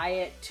apply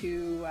it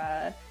to,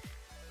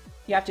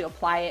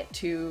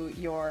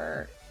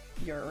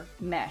 your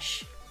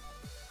mesh.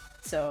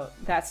 So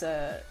that's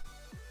the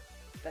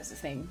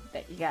thing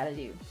that you gotta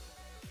do.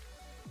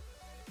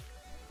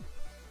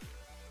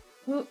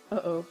 Ooh,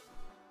 uh-oh.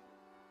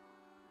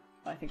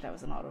 Oh, I think that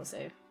was an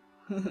autosave.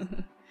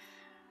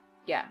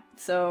 Yeah,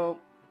 so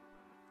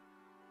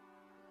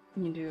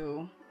you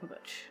do a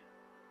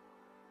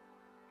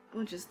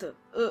bunch of stuff.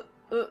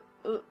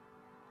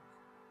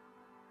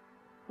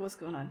 What's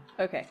going on?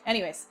 Okay,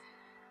 anyways.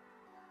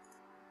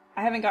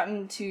 I haven't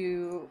gotten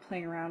to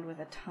playing around with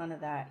a ton of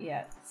that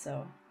yet,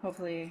 so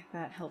hopefully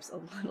that helps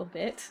a little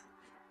bit.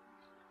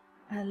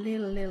 A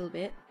little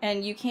bit.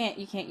 And you can't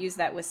use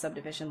that with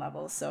subdivision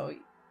levels, so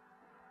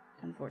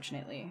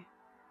unfortunately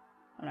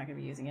I'm not going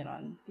to be using it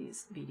on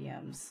these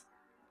VDMs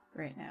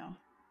right now.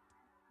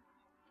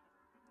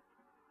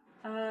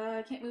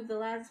 Can't move the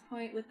lattice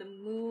point with the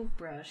move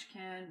brush,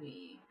 can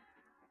we?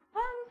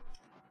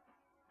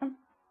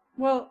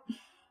 Well,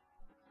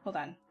 hold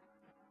on.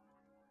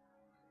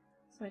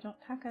 So I don't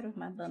talk out of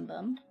my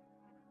bum.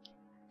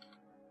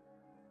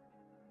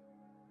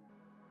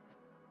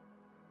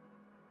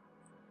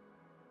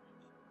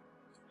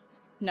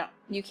 No,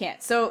 you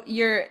can't. So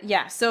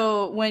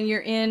so when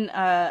you're in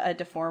a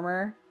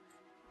deformer,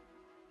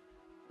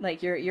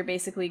 like you're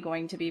basically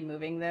going to be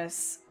moving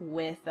this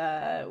with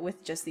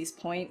just these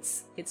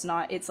points. It's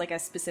like a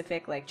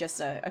specific, like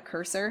just a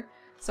cursor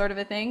sort of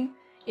a thing.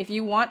 If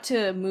you want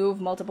to move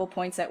multiple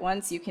points at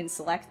once, you can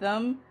select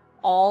them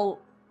all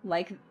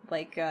like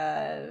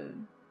oh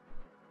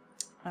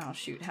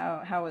shoot,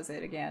 how was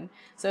it again?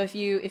 So if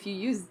you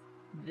use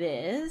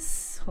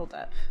this, hold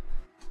up.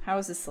 How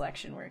is this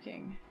selection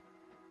working?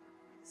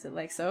 Is it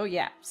like so?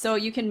 Yeah. So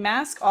you can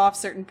mask off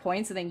certain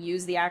points and then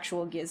use the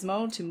actual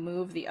gizmo to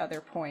move the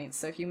other points.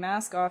 So if you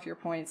mask off your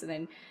points and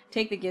then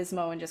take the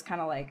gizmo and just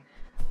kind of like,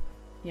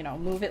 you know,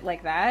 move it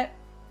like that,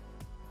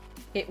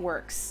 it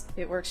works.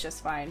 It works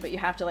just fine. But you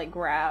have to like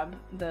grab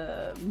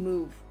the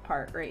move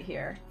part right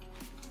here.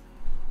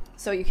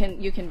 So you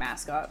can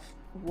mask off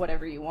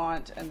whatever you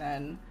want and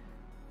then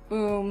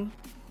boom,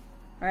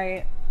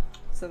 right?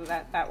 So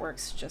that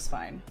works just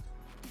fine.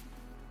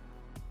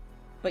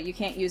 But you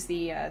can't use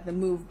the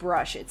move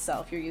brush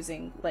itself. You're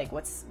using like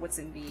what's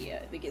in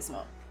the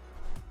gizmo.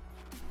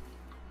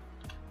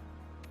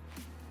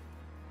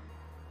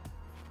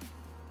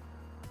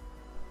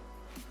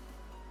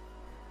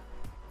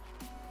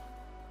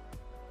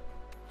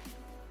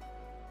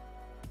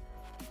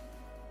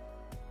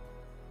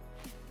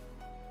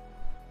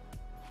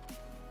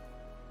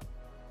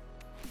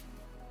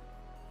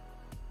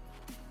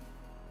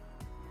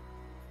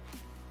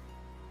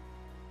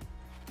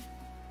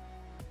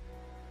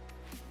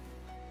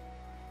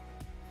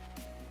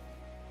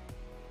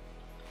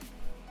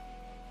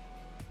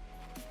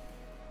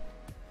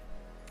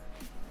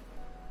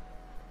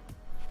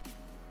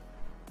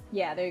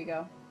 Yeah, there you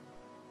go.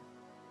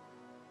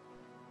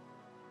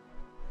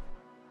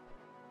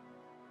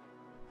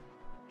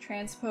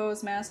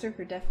 Transpose master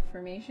for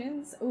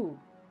deformations? Ooh,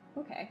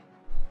 okay.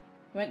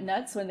 Went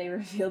nuts when they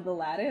revealed the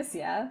lattice,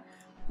 yeah.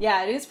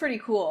 Yeah, it is pretty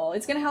cool.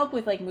 It's gonna help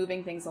with like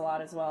moving things a lot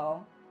as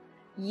well.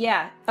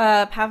 Yeah,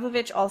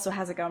 Pavlovich also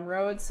has a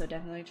Gumroad, so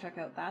definitely check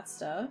out that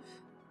stuff.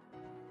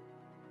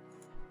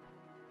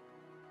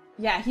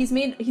 Yeah, he's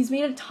made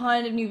a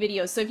ton of new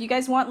videos. So if you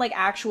guys want like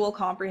actual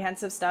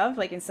comprehensive stuff,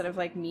 like instead of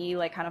like me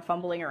like kind of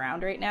fumbling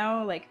around right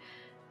now, like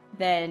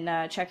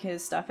then check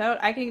his stuff out.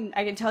 I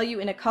can tell you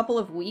in a couple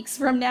of weeks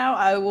from now,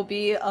 I will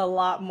be a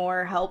lot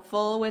more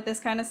helpful with this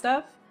kind of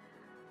stuff.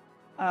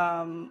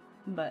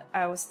 But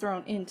I was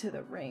thrown into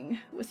the ring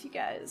with you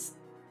guys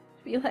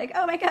to be like,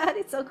 oh my god,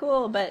 it's so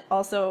cool, but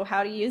also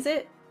how to use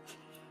it.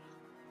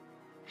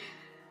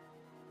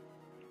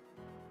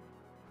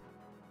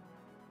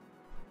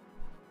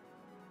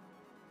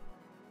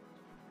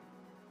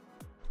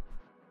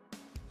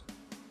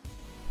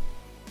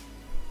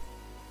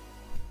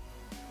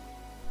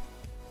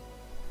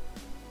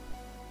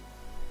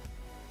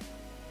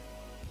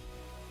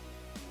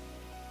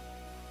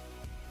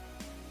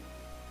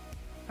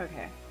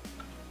 Okay.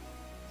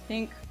 I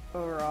think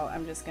overall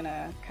I'm just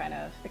gonna kind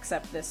of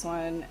accept this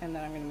one and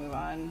then I'm gonna move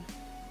on.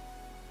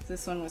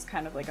 This one was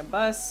kind of like a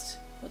bust.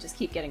 We'll just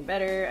keep getting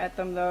better at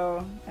them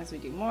though as we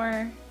do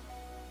more.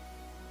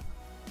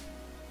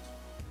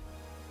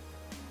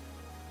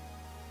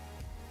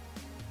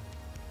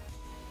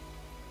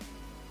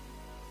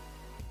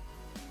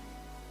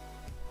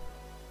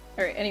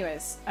 Alright,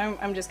 anyways,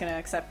 I'm just gonna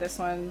accept this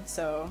one,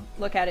 so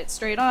look at it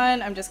straight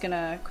on. I'm just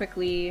gonna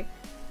quickly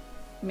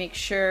make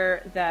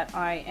sure that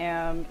I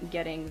am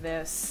getting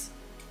this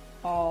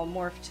all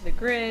morphed to the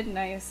grid,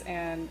 nice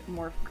and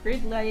morph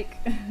grid-like.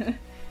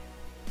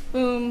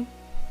 Boom.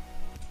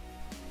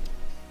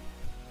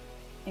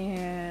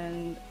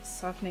 And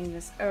softening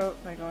this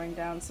out by going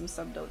down some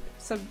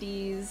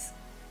sub-Ds,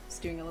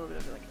 just doing a little bit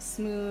of like a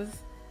smooth,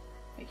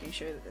 making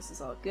sure that this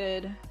is all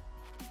good.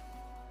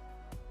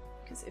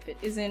 Because if it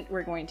isn't,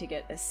 we're going to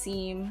get a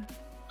seam.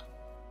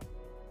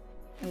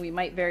 And we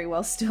might very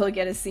well still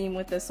get a seam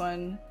with this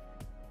one.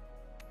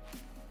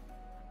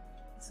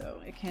 So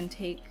it can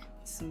take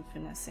some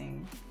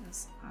finessing,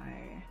 as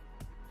I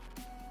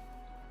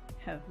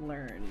have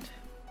learned.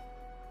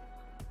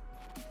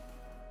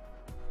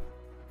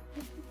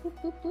 Boop,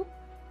 boop, boop.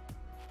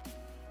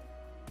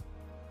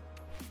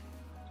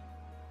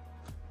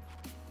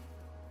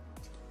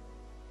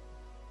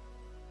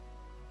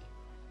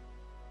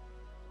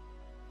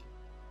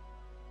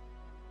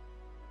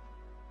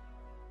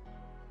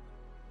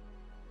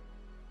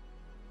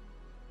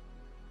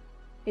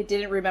 It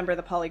didn't remember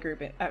the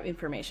polygroup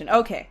information.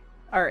 Okay,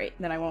 all right.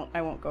 Then I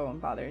won't go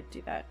and bother to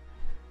do that.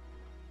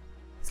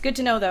 It's good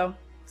to know, though.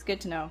 It's good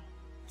to know.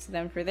 So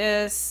then for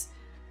this,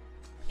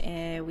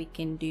 we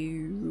can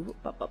do.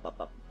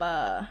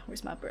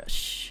 Where's my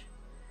brush?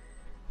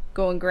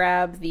 Go and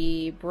grab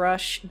the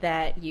brush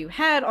that you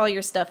had all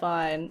your stuff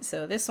on.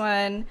 So this one,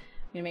 I'm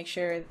gonna make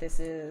sure that this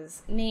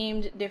is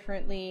named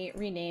differently.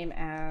 Rename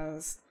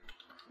as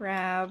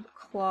Crab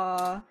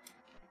Claw.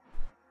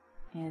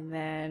 And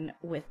then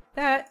with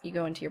that, you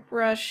go into your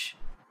brush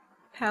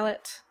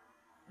palette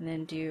and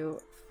then do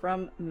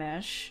from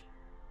mesh.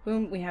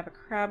 Boom, we have a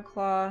crab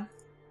claw.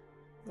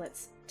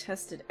 Let's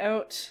test it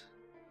out.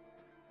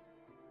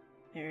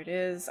 There it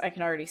is. I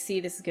can already see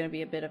this is going to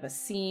be a bit of a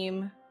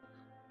seam,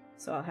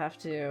 so I'll have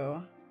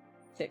to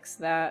fix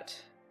that.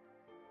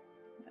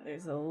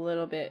 There's a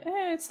little bit,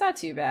 it's not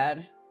too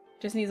bad.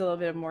 Just needs a little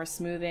bit of more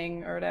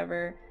smoothing or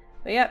whatever.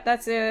 But yeah,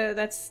 that's it.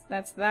 That's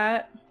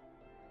that.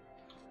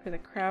 For the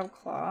crab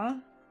claw,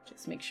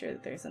 just make sure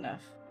that there's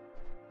enough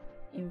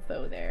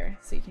info there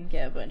so you can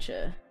get a bunch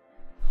of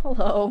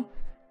hello.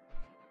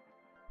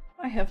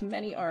 I have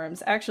many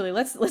arms. Actually,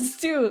 let's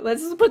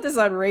put this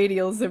on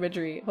radial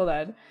symmetry. Hold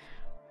on.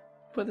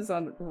 Put this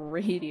on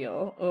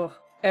radial. Ugh,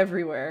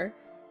 everywhere.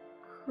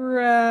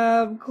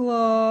 Crab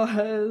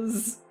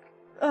claws.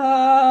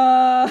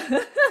 Ah.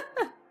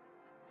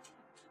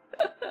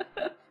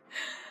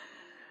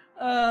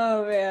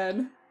 Oh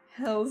man.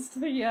 Hells to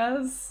the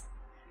yes.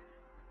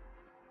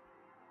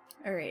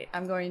 Alright,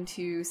 I'm going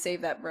to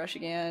save that brush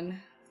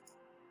again.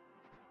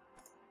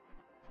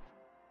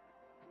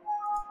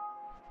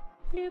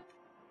 Bloop.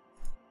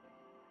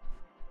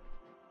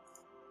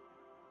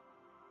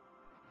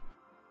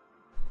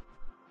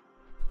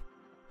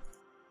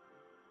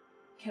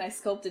 Can I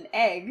sculpt an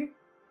egg?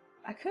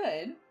 I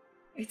could.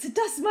 It's a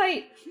dust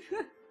mite!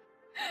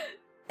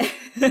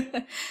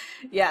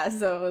 Yeah,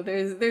 so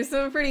there's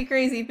some pretty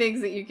crazy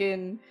things that you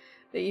can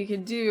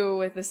do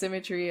with the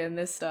symmetry and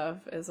this stuff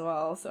as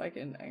well. So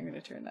I'm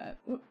gonna turn that.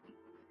 Whoop.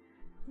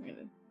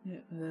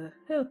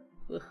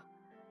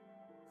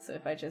 So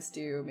if I just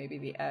do maybe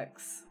the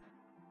X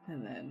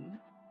and then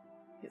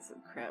get some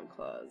crab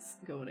claws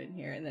going in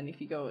here, and then if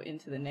you go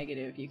into the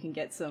negative, you can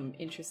get some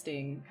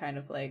interesting kind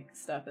of like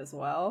stuff as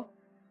well.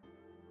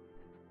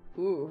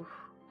 Ooh,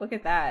 look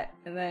at that.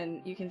 And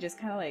then you can just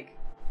kind of like,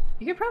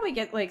 you could probably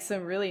get like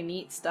some really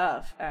neat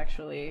stuff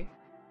actually.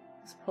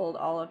 Just pulled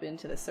all up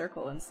into the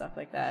circle and stuff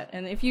like that.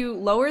 And if you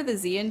lower the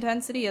Z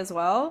intensity as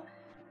well,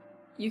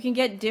 you can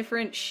get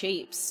different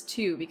shapes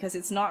too, because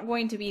it's not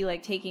going to be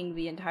like taking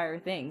the entire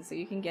thing. So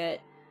you can get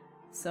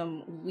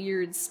some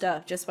weird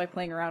stuff just by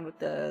playing around with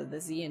the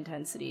Z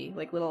intensity,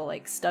 like little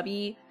like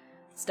stubby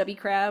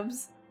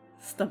crabs,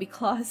 stubby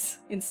claws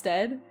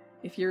instead,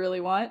 if you really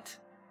want.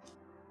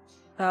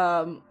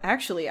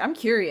 Actually, I'm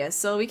curious.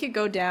 So we could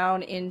go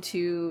down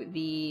into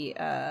the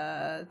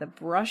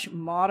brush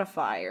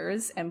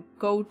modifiers and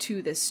go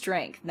to the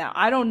strength. Now,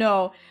 I don't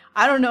know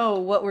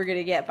what we're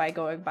gonna get by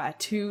going by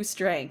 2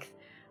 strength.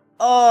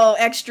 Oh,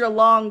 extra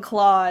long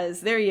claws.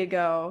 There you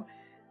go.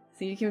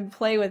 So you can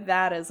play with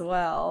that as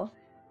well.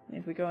 And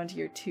if we go into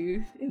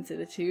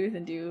the tooth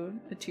and do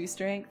a 2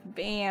 strength,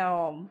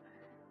 bam!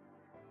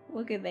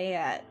 Look at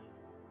that.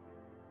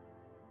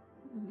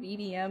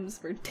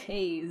 VBMs for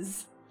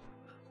days.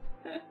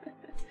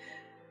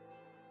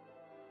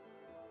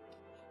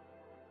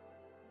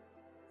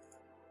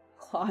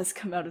 Claws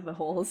come out of the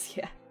holes,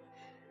 yeah.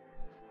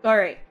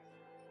 Alright,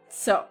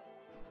 so.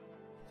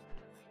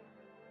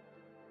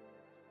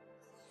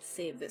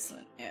 Save this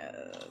one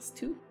as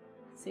 2.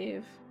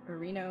 Save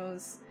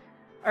Arenos.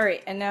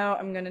 Alright, and now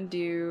I'm gonna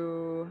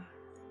do...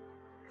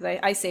 because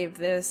I saved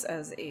this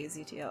as a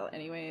ZTL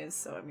anyways,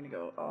 so I'm gonna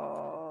go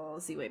all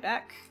Z way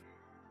back.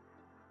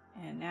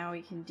 And now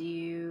we can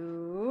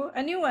do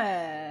a new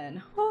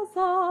one!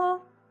 Huzzah!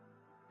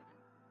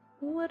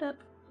 What up?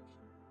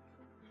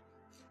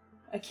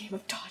 A game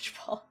of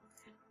dodgeball.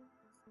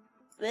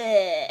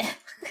 Bleh.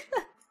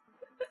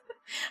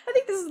 I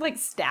think this is like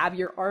stab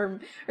your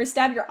arm, or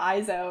stab your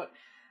eyes out.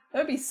 That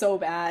would be so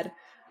bad.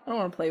 I don't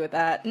want to play with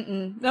that.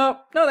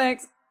 Nope, no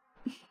thanks.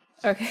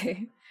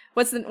 Okay,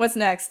 what's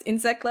next?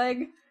 Insect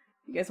leg?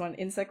 You guys want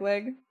insect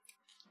leg?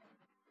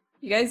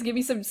 You guys give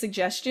me some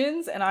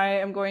suggestions, and I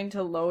am going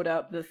to load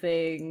up the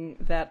thing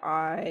that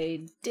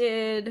I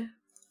did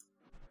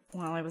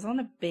while I was on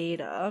the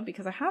beta,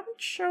 because I haven't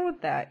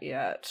showed that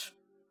yet.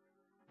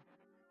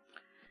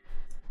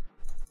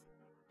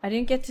 I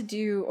didn't get to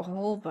do a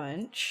whole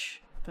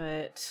bunch,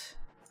 but...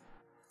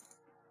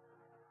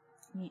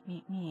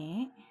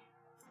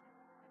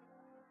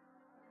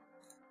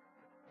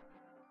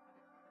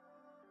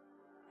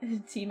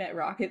 Team at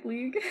Rocket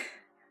League?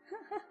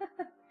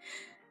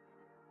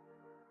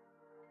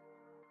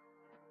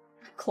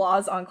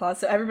 Claws on claws,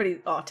 so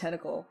everybody- oh,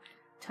 tentacle.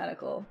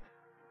 Tentacle.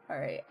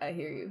 Alright, I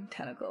hear you.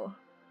 Tentacle.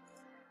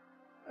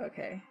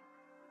 Okay.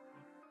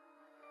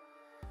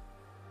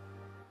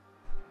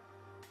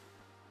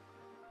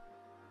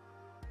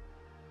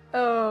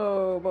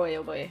 Oh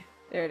boy,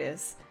 there it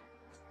is.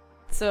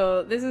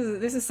 So this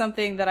is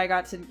something that I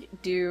got to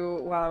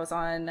do while I was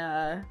on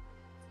the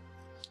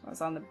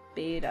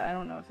beta. I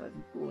don't know if the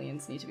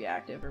booleans need to be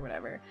active or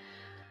whatever.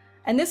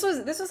 And this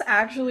was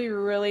actually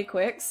really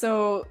quick.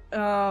 So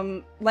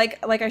like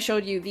I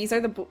showed you, these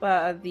are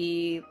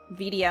the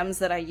VDMs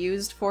that I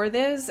used for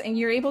this, and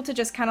you're able to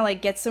just kind of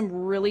like get some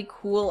really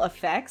cool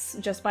effects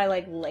just by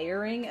like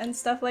layering and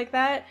stuff like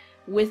that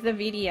with the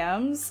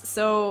VDMs.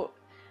 So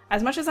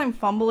as much as I'm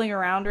fumbling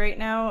around right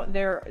now,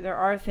 there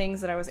are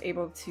things that I was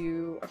able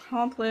to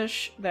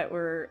accomplish that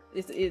were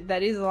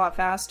that is a lot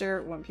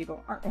faster when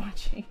people aren't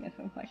watching and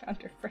I'm like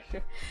under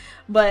pressure.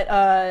 But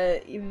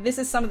this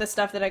is some of the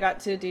stuff that I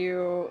got to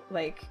do,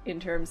 like in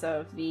terms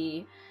of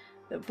the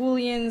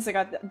booleans. I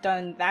got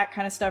done that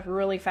kind of stuff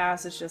really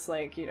fast. It's just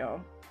like, you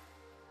know,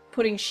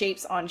 putting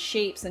shapes on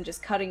shapes and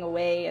just cutting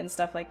away and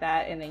stuff like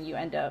that, and then you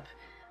end up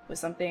with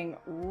something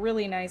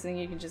really nice, and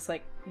you can just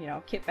like, you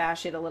know, kit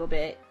bash it a little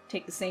bit,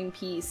 take the same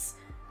piece,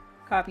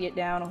 copy it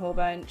down a whole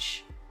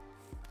bunch,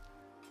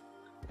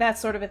 that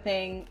sort of a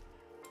thing.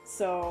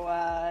 So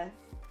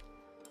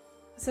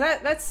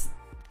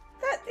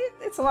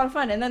it's a lot of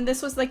fun. And then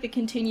this was like the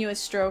continuous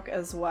stroke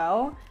as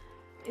well,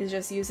 is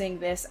just using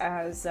this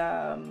as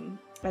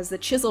the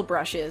chisel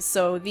brushes.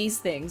 So these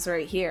things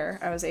right here,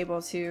 I was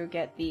able to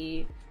get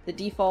the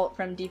default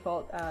from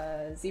default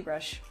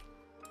ZBrush.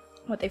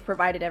 What they've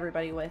provided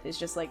everybody with is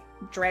just like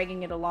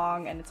dragging it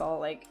along, and it's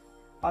all like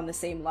on the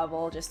same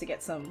level just to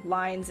get some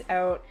lines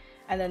out.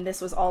 And then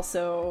this was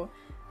also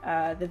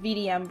the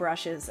VDM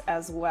brushes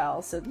as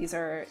well. So these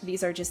are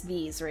just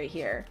these right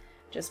here,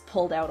 just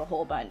pulled out a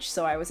whole bunch.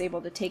 So I was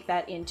able to take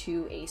that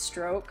into a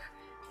stroke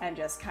and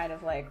just kind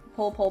of like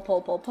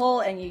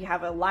pull, and you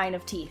have a line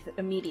of teeth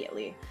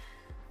immediately.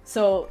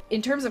 So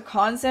in terms of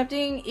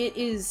concepting, it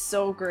is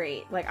so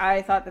great. Like,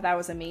 I thought that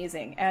was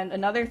amazing. And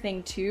another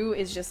thing too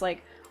is just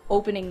like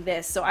opening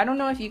this. So I don't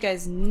know if you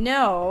guys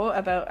know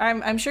about,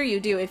 I'm sure you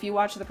do if you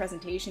watched the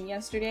presentation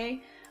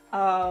yesterday.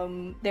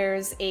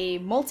 There's a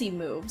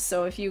multi-move.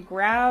 So if you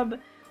grab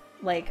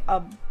like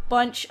a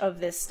bunch of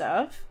this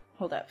stuff,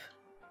 hold up.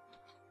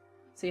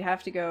 So you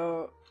have to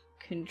go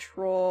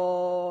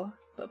control,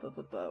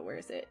 where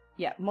is it?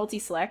 Yeah,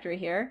 multi-select right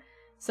here.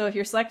 So if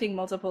you're selecting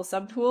multiple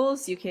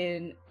subtools, you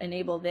can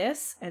enable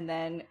this and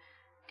then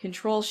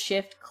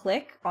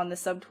Control-Shift-Click on the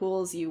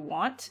subtools you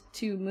want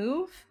to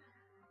move.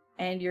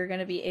 And you're going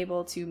to be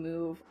able to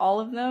move all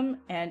of them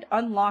and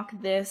unlock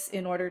this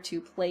in order to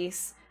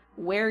place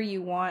where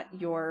you want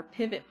your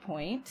pivot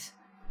point,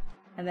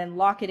 and then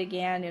lock it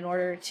again in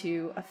order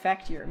to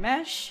affect your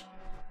mesh.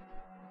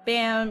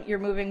 Bam, you're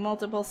moving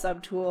multiple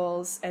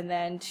subtools, and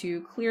then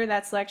to clear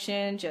that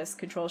selection, just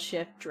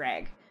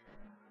Control-Shift-Drag.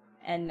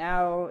 And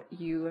now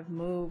you have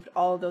moved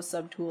all of those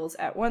subtools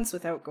at once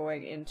without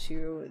going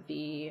into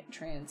the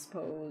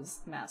transpose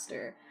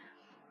master.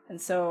 And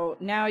so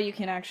now you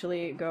can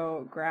actually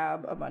go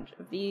grab a bunch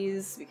of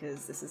these,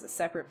 because this is a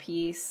separate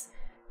piece,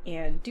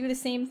 and do the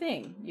same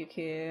thing. You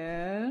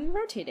can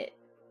rotate it.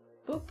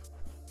 Boop.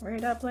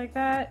 Right up like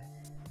that.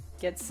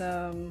 Get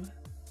some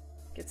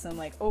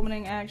like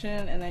opening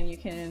action, and then you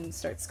can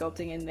start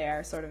sculpting in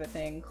there, sort of a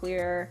thing.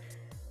 Clear,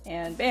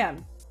 and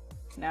bam!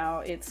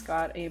 Now it's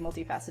got a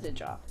multifaceted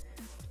jaw.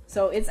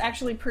 So it's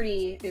actually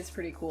pretty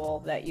cool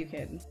that you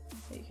can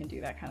do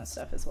that kind of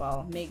stuff as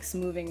well. Makes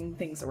moving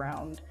things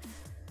around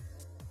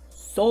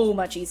so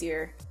much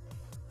easier.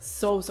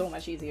 So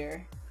much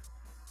easier.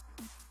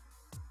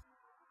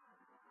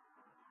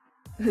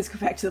 Let's go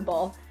back to the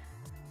ball.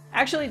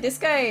 Actually, this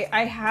guy,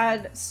 I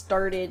had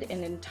started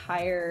an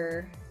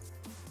entire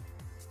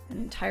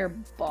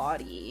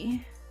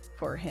body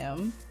for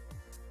him,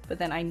 but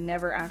then I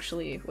never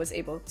actually was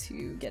able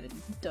to get it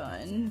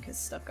done because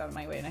stuff got in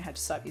my way and I had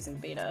to stop using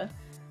beta.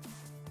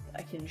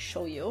 I can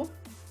show you.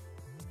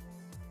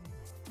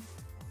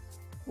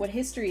 What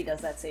history does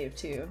that save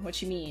to?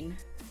 What you mean?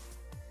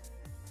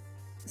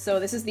 So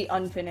this is the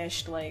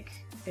unfinished, like,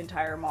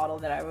 entire model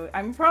that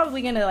I'm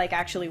probably gonna, like,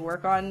 actually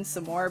work on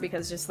some more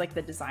because just, like,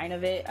 the design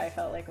of it I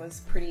felt like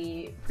was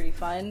pretty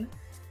fun.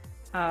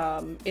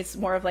 It's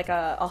more of like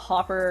a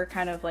hopper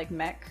kind of like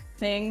mech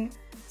thing,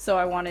 so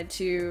I wanted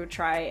to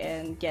try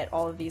and get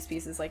all of these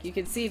pieces. Like, you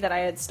can see that I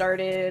had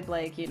started,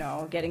 like, you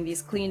know, getting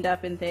these cleaned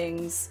up and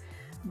things,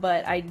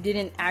 but I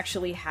didn't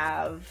actually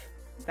have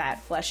that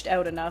fleshed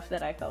out enough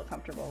that I felt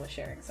comfortable with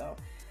sharing, so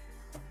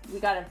we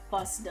got a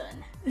bust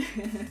done.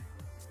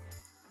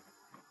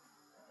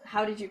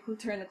 How did you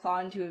turn the claw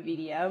into a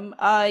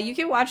VDM? You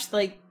can watch,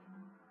 like,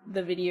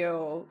 the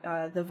video,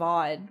 the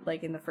VOD,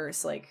 like, in the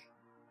first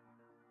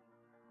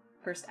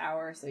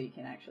hour, so you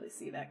can actually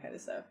see that kind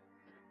of stuff.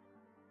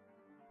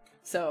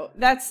 So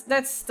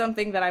that's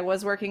something that I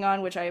was working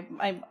on, which I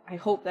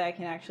hope that I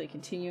can actually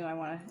continue. I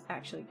want to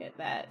actually get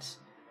that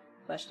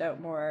fleshed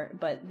out more,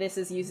 but this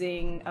is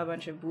using a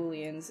bunch of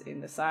booleans in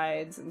the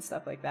sides and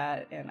stuff like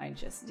that, and I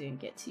just didn't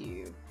get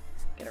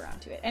around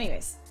to it.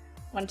 Anyways,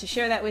 wanted to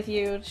share that with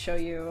you, to show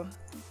you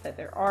that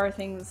there are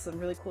things, some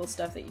really cool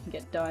stuff that you can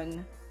get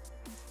done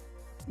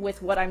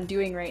with what I'm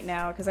doing right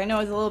now, because I know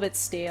it's a little bit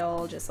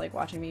stale, just like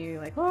watching me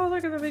like, oh,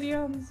 look at the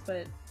VDMs,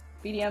 but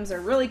VDMs are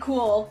really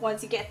cool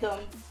once you get them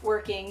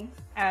working,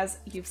 as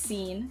you've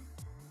seen.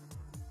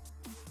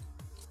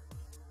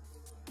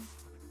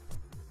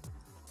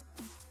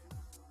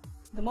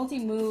 The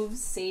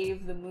multi-moves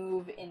save the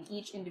move in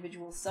each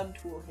individual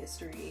subtool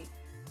history.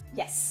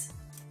 Yes.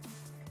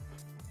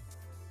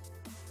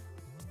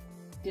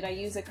 Did I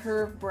use a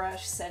curve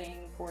brush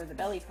setting for the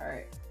belly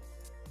part?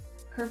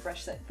 Curve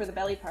brush set for the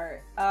belly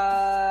part.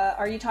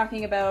 Are you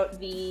talking about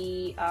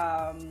the,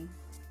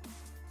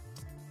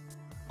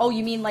 oh,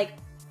 you mean like,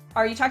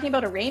 are you talking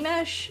about array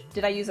mesh?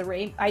 Did I use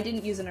I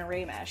didn't use an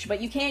array mesh,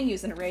 but you can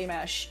use an array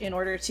mesh in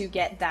order to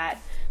get that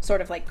sort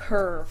of like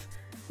curve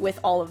with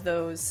all of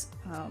those,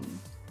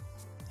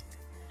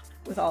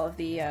 with all of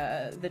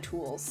the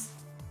tools.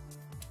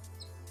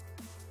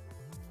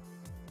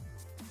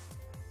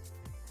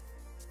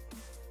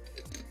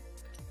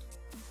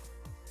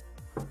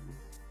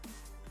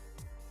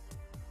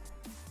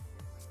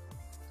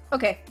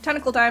 Okay,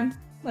 tentacle time.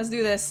 Let's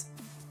do this.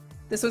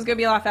 This one's gonna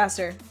be a lot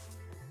faster.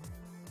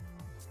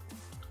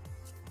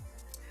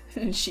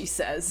 She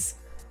says.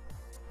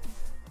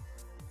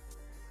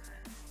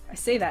 I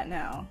say that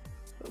now,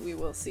 but we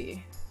will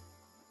see.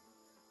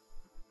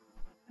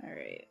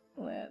 Alright,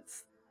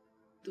 let's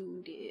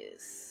do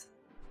this.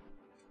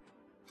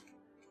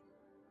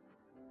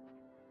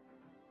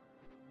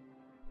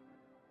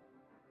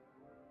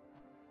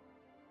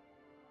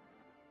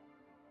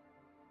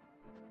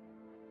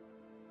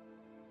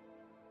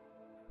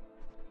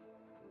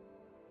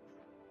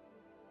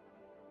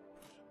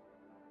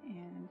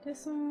 And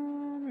this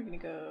one, we're gonna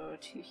go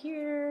to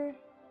here.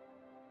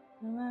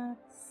 Relax.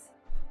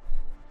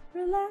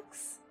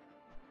 Relax.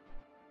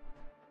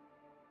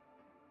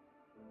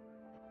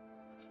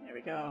 There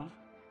we go.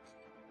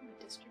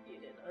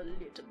 Distribute it a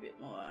little bit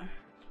more.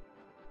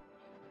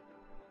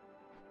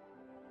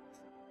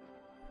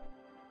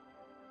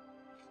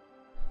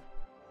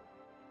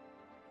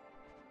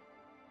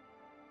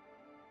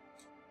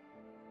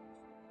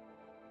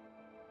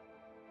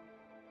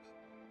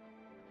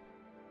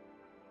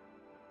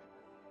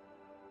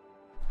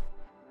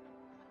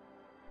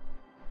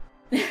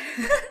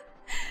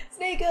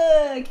 Snake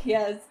hook!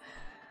 Yes.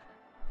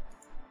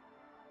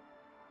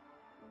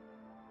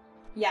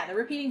 Yeah, the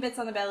repeating bits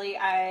on the belly,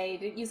 I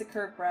didn't use a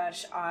curve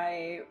brush.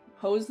 I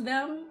posed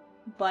them,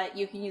 but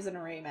you can use an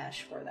array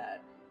mesh for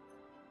that.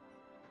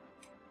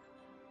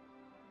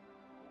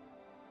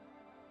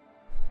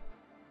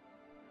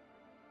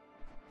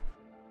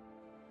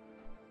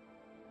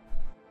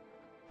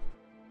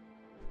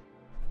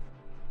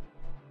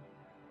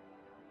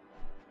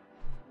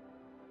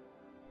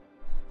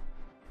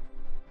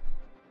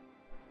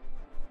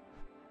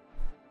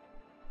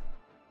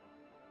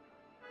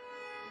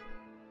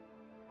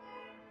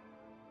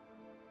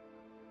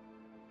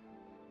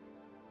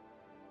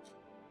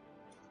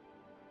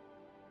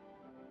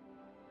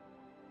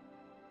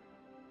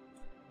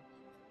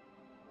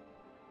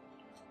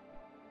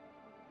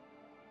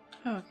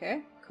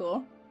 Okay,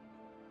 cool.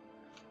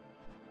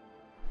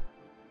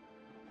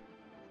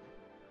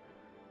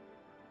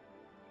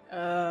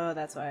 Oh,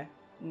 that's why.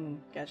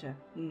 Gotcha.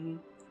 Mm-hmm.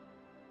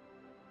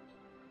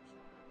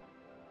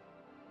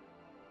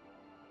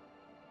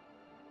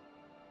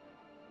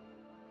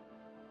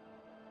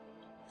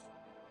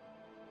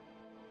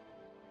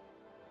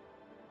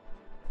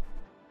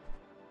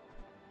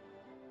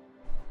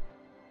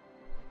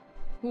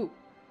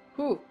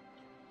 Ooh.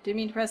 Didn't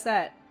mean to press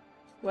that.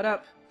 What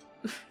up?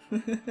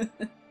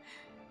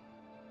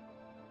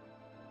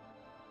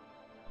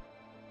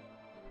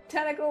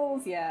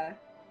 Tentacles, yeah.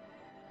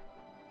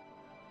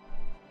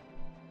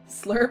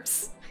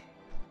 Slurps.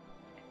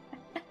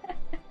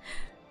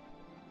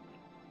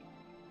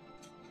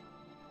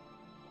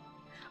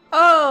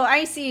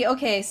 I see.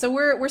 Okay, so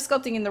we're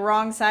sculpting in the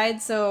wrong side.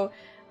 So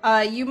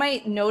you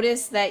might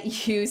notice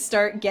that you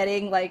start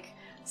getting like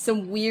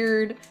some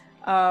weird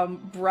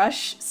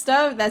brush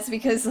stuff. That's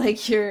because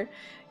like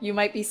you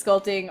might be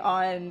sculpting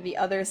on the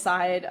other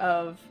side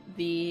of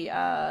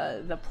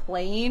the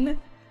plane.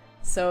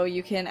 So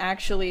you can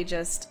actually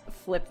just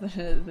flip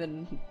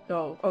the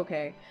oh,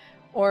 okay.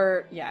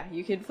 Or yeah,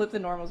 you can flip the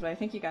normals, but I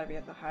think you gotta be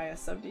at the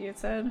highest sub D, it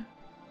said.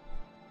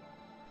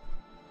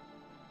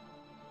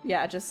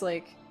 Yeah, just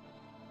like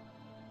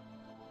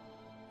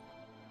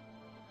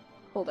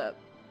hold up.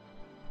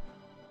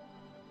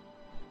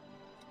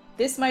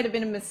 This might have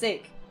been a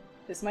mistake.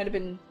 This might have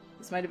been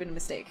a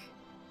mistake.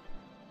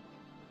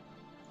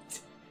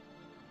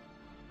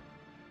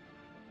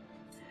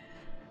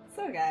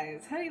 So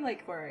guys, how do you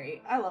like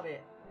 408? I love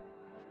it.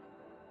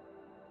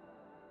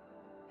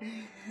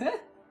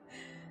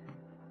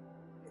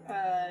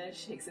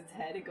 Shakes its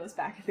head, it goes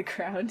back at the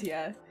ground,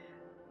 yeah.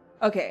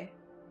 Okay.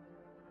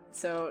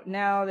 So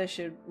now this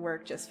should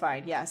work just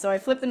fine. Yeah, so I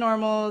flipped the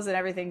normals and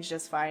everything's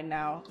just fine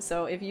now.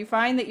 So if you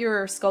find that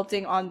you're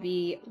sculpting on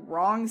the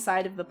wrong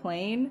side of the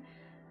plane,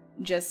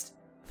 just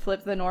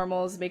flip the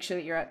normals, make sure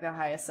that you're at the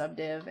highest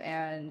subdiv,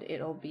 and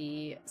it'll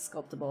be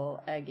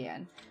sculptable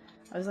again.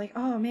 I was like,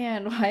 oh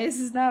man, why is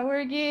this not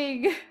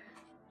working?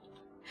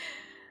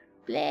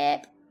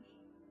 Blip.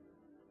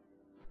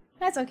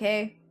 That's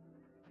okay.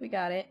 We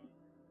got it.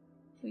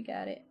 We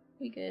got it.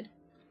 We good.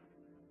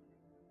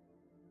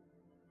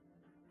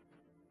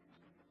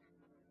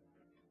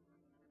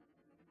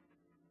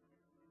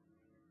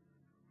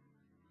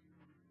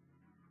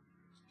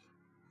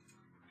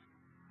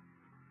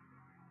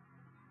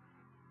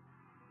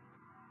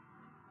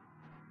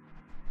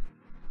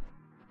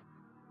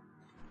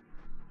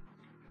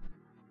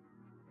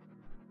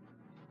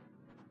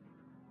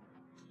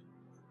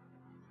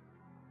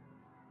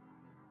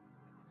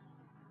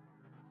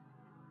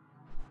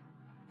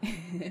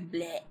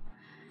 Bleh.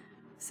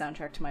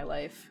 Soundtrack to my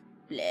life.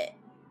 Bleh. I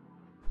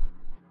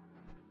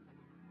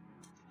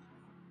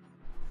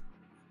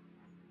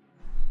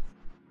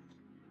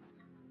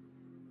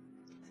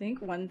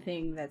think one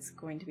thing that's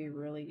going to be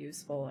really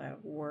useful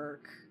at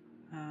work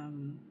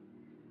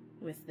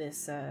with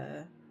this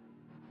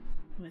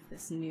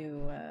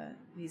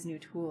these new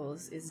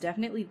tools is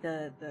definitely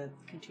the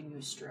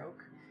continuous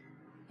stroke,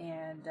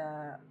 and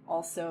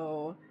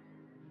also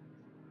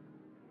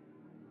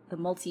the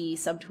multi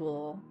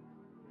subtool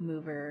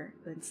mover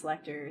and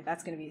selector.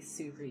 That's going to be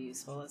super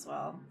useful as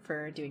well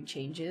for doing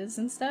changes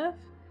and stuff.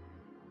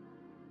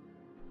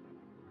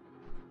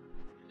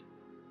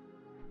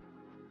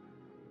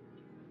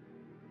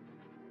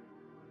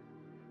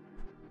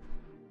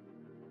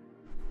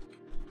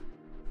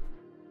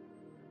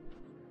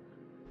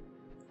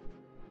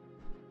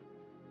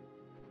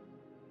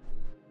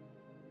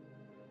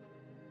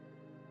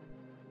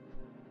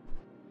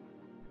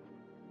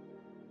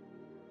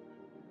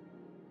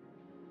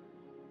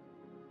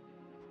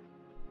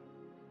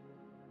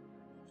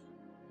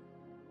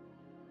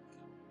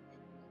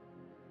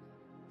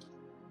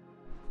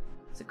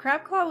 So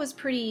Crabclaw was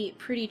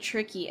pretty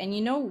tricky, and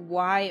you know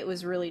why it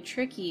was really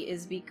tricky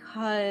is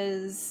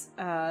because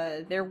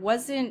there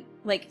wasn't,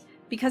 like,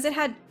 because it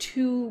had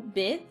two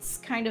bits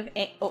kind of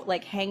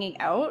like hanging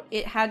out,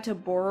 it had to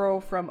borrow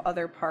from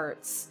other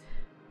parts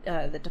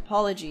the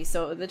topology.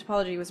 So the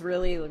topology was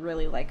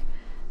really like,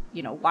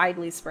 you know,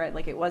 widely spread.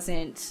 Like it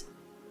wasn't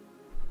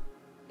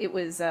like,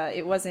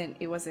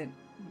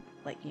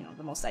 you know,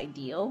 the most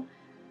ideal.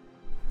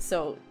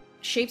 So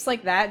shapes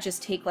like that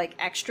just take like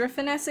extra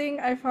finessing,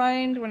 I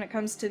find, when it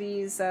comes to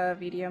these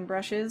VDM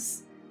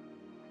brushes.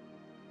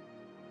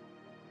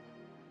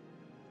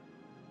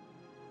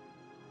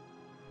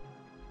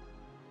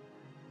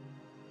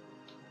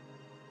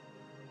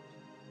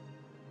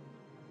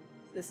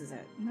 This is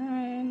at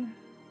 9.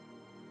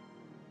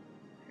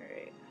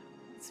 Alright,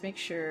 let's make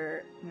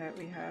sure that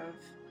we have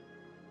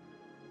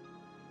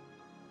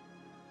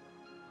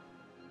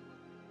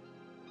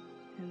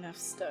enough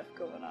stuff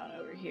going on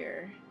over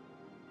here.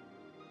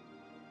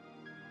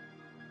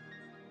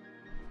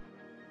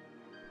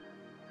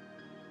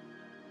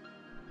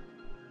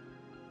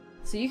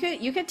 So you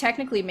could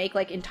technically make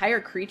like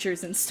entire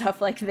creatures and stuff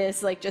like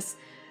this, like just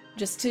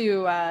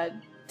to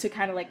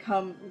kind of like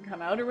come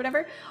out or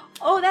whatever.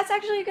 Oh, that's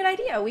actually a good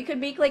idea. We could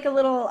make like a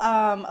little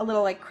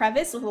like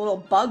crevice with a little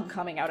bug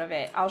coming out of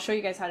it. I'll show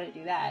you guys how to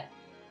do that.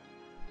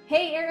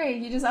 Hey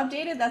Eric, you just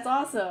updated? That's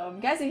awesome.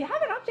 Guys, if you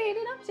haven't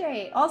updated,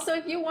 update. Also,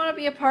 if you want to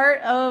be a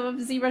part of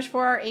ZBrush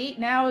 4R8,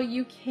 now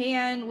you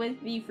can with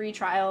the free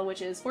trial,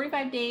 which is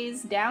 45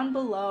 days down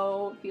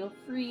below. Feel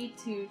free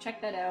to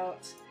check that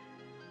out.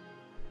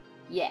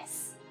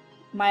 Yes.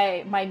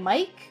 My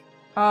mic,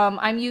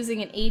 I'm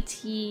using an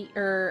AT,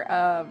 or,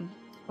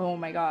 oh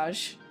my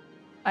gosh.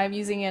 I'm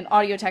using an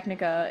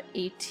Audio-Technica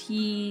AT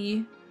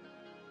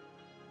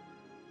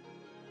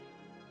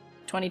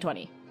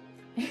 2020.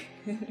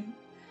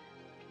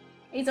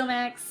 Hey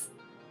Zomax!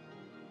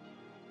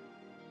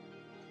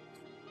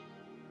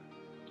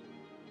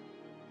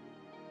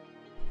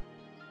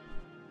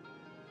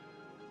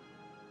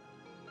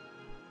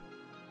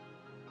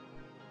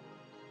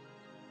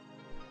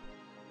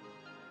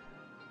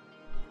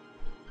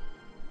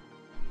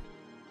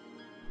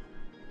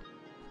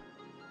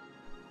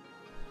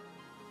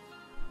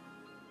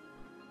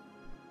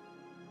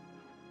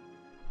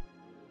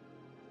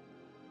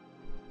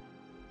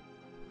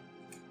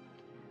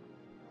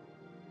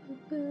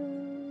 We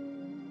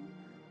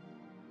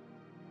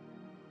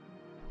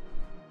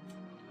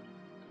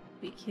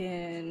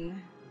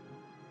can...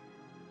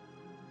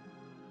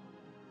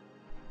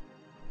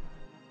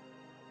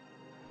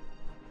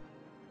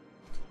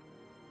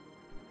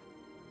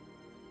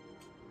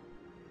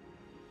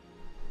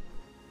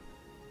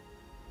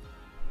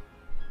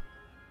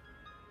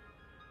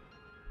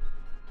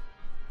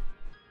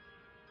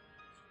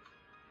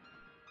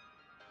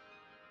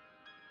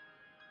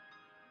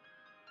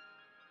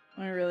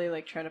 I really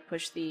like try to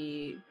push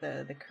the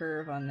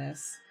curve on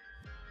this.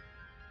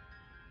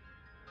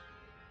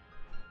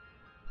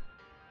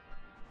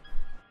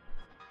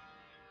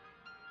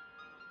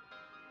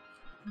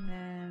 And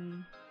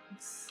then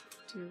let's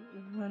do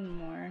one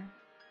more.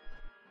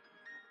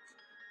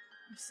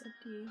 Sub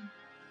D.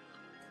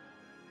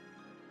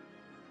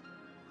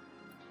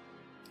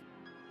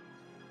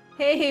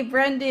 Hey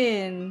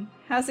Brendan!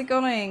 How's it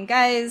going?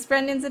 Guys,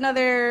 Brendan's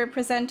another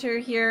presenter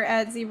here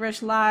at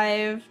ZBrush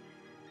Live.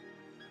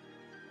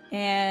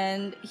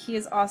 And he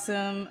is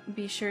awesome.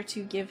 Be sure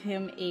to give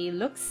him a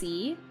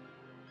look-see.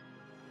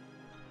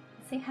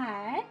 Say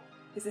hi.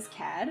 Is this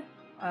Cad?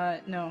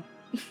 No.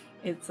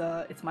 It's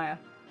Maya.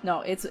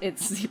 No, it's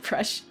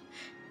ZBrush.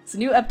 It's a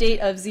new update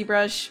of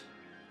ZBrush,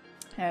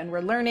 and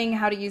we're learning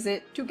how to use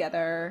it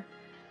together.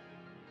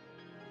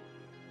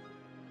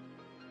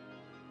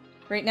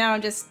 Right now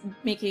I'm just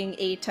making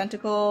a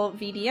tentacle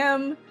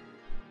VDM.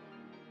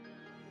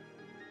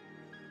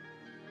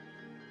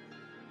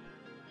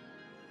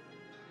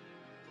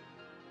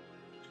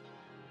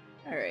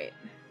 Alright.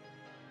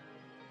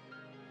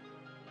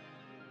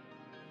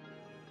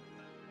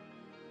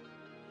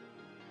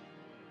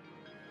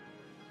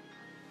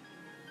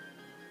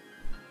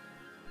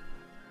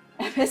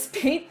 MS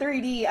Paint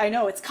 3D, I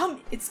know, it's come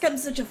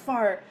such a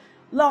far,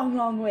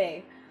 long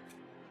way.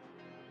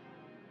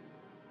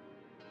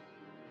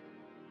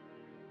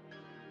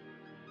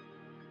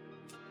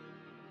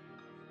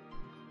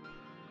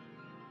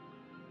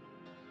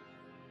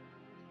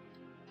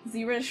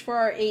 ZBrush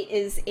 4R8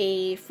 is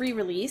a free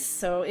release,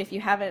 so if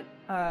you haven't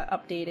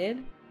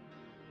updated,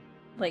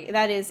 like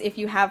that is if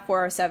you have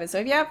 4R7. So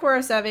if you have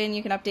 4R7,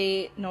 you can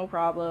update, no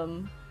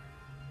problem.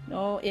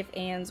 No ifs,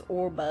 ands,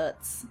 or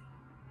buts.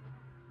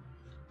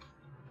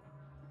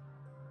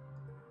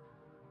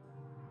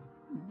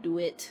 Do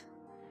it.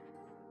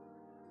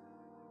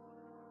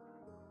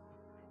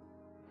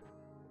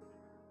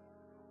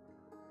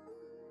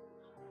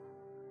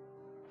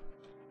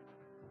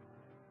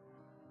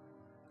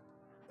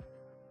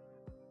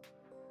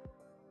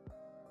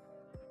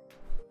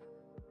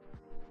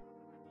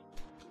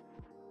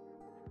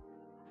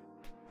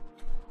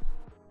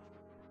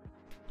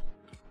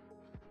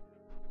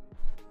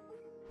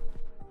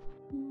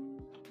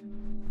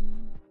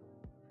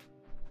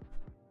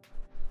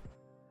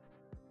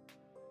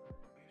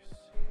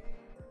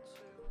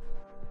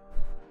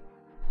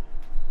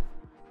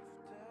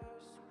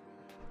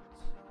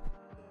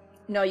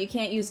 No, you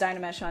can't use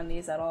Dynamesh on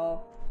these at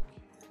all.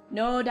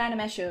 No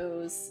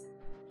Dynameshos.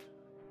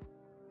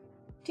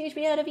 Teach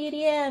me how to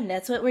VDM.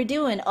 That's what we're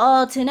doing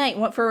all tonight.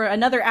 What for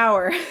another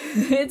hour.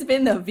 It's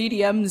been the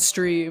VDM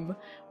stream.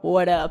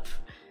 What up?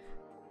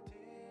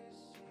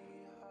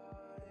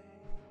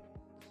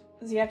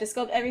 So you have to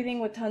sculpt everything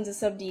with tons of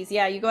sub Ds.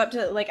 Yeah, you go up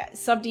to like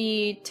sub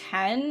D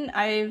 10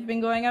 I've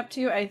been going up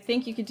to. I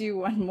think you could do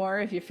one more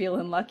if you're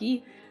feeling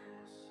lucky.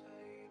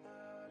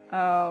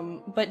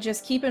 But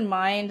just keep in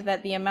mind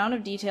that the amount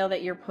of detail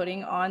that you're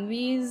putting on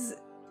these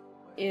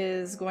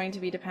is going to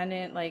be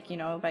dependent, like, you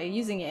know, by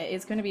using it,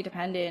 it's going to be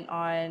dependent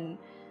on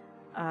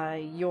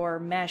your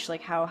mesh,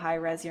 like how high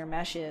res your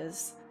mesh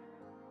is.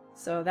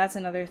 So that's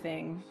another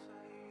thing.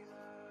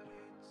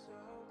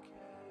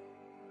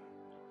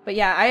 But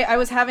yeah, I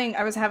was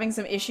having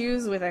some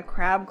issues with a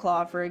crab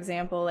claw, for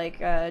example. Like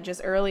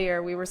just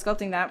earlier, we were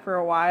sculpting that for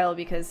a while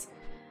because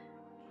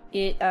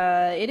it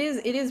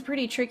is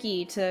pretty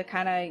tricky to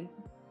kind of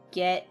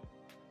get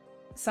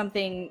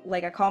something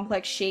like a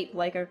complex shape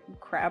like a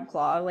crab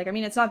claw. Like, I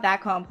mean, it's not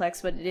that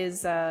complex, but it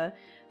is there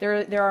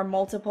are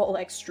multiple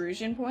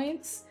extrusion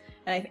points,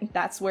 and I think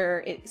that's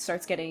where it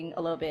starts getting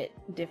a little bit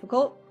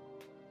difficult.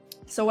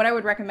 So what I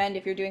would recommend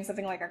if you're doing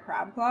something like a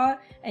crab claw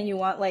and you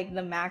want like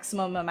the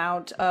maximum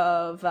amount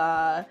of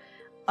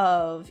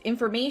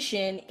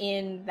information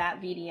in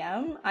that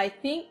VDM, I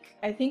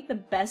think the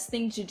best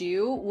thing to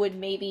do would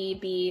maybe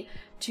be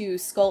to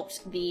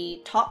sculpt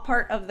the top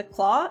part of the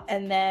claw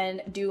and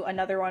then do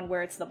another one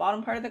where it's the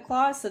bottom part of the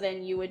claw. So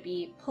then you would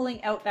be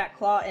pulling out that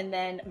claw and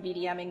then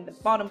VDMing the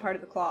bottom part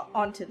of the claw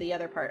onto the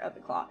other part of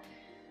the claw,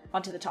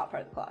 onto the top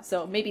part of the claw.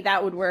 So maybe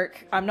that would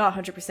work. I'm not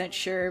 100%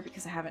 sure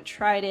because I haven't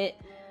tried it,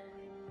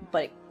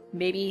 but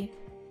maybe.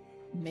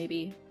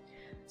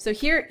 So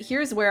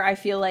here's where I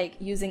feel like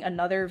using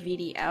another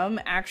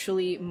VDM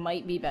actually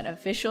might be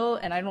beneficial,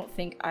 and I don't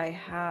think I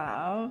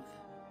have.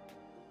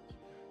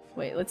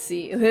 Wait, let's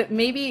see.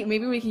 Maybe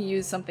we can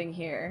use something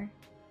here.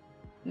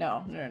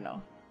 No.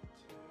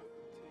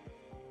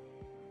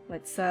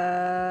 Let's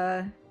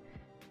to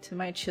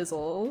my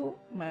chisel,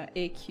 my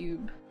A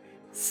cube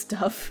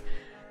stuff.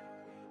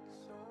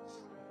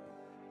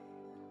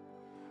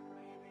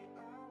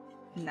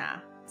 Nah.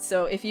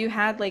 So if you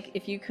had like,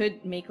 if you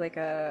could make like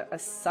a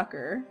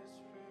sucker,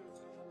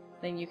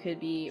 then you could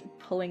be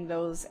pulling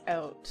those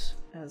out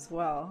as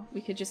well.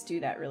 We could just do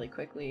that really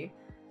quickly.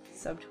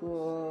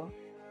 Subtool,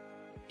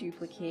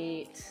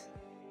 duplicate.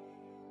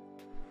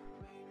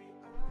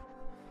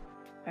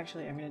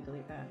 Actually, I'm gonna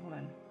delete that. Hold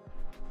on.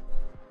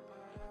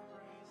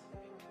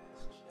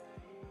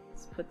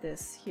 Let's put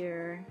this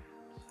here.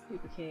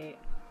 Duplicate.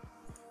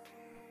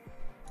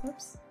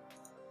 Whoops.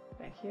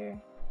 Back here.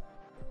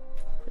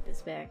 Put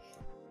this back.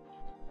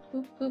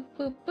 Boop, boop,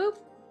 boop, boop.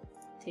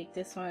 Take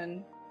this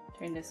one.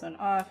 Turn this one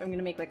off. I'm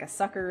gonna make like a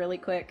sucker really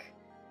quick.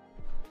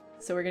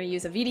 So we're gonna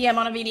use a VDM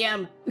on a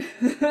VDM.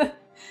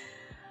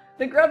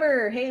 The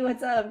Grubber! Hey,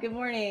 what's up? Good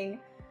morning.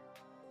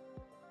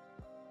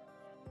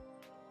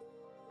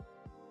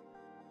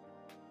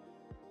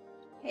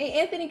 Hey,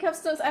 Anthony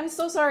Cupstones, I'm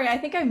so sorry. I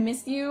think I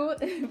missed you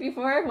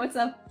before. What's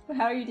up?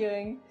 How are you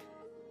doing?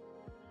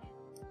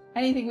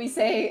 Anything we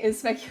say is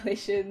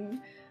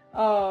speculation.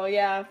 Oh,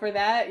 yeah, for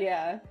that,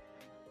 yeah.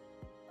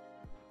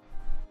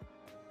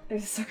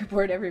 There's a sucker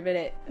board every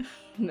minute.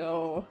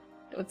 No,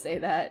 don't say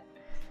that.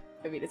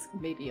 I mean, it's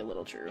maybe a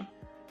little true.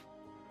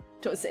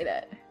 Don't say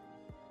that.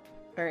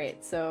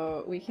 Alright,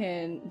 so we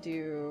can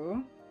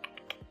do...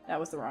 That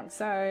was the wrong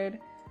side.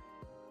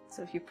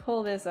 So if you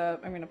pull this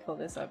up, I'm gonna pull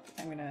this up.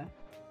 I'm gonna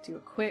do a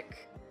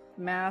quick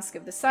mask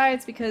of the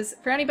sides, because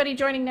for anybody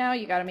joining now,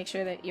 you gotta make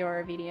sure that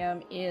your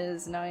VDM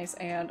is nice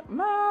and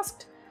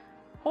masked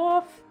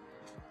off.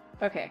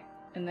 Okay,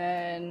 and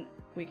then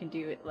we can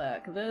do it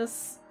like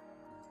this.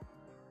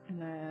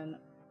 And then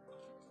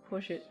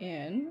push it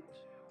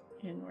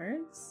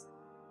inwards.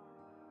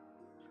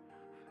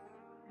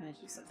 And I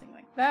do something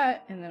like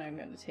that, and then I'm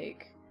going to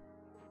take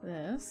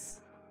this.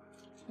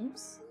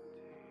 Oops.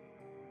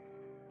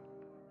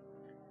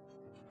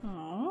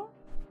 Oh,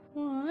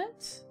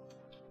 what?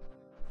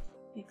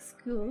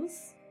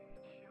 Excuse.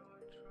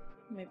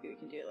 Maybe we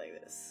can do it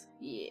like this.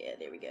 Yeah,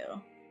 there we go.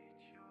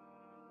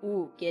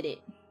 Ooh, get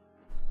it.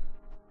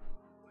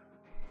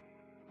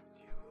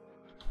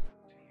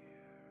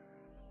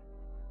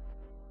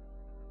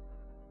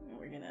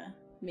 We're gonna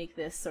make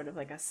this sort of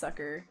like a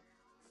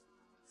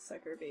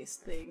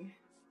sucker-based thing.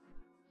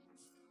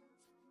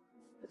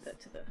 Put that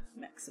to the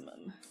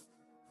maximum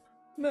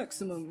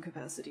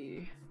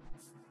capacity.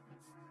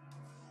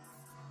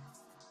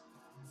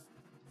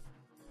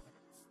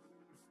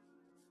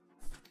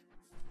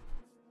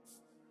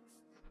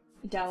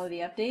 Download the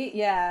update?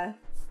 Yeah.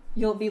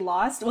 You'll be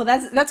lost? Well,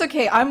 that's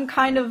okay. I'm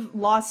kind of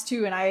lost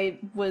too, and I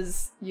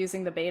was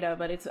using the beta,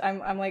 but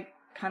I'm like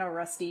kind of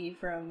rusty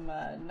from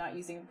not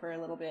using it for a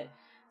little bit.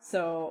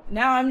 So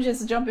now I'm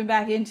just jumping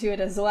back into it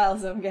as well,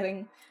 so I'm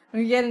getting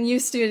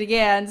used to it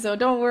again. So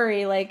don't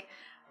worry, like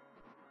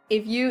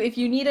if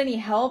you need any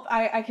help,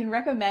 I can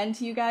recommend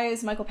to you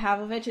guys Michael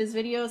Pavlovich's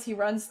videos. He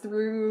runs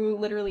through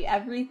literally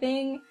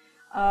everything.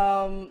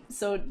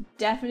 So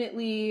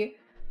definitely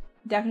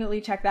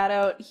check that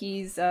out.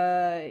 He's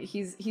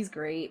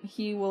great.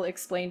 He will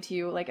explain to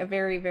you like a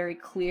very, very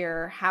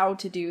clear how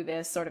to do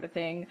this sort of a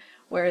thing.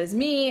 Whereas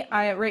me,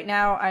 right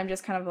now I'm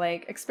just kind of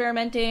like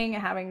experimenting,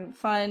 having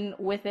fun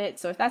with it.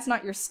 So if that's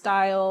not your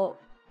style,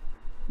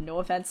 no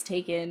offense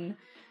taken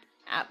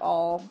at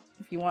all.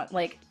 If you want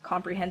like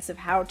comprehensive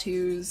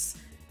how-tos,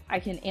 I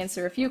can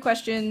answer a few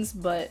questions,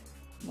 but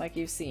like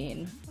you've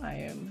seen, I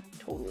am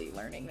totally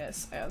learning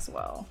this as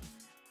well.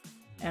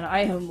 And I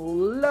am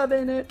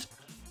loving it.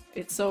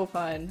 It's so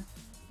fun.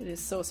 It is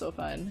so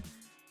fun.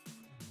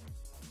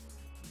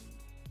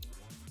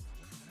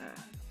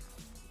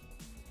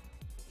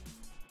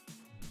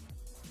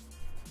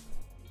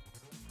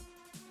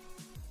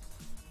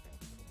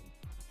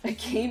 A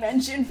game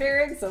engine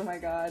pharynx? Oh my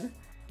god.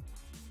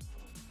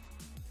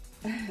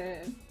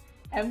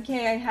 MK,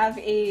 I have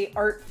a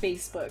art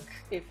Facebook.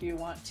 If you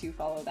want to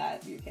follow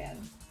that, you can.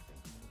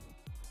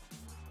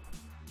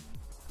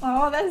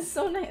 Oh, that is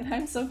so nice.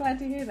 I'm so glad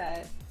to hear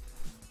that,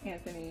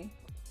 Anthony.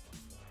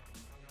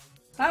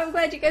 I'm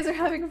glad you guys are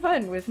having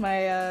fun with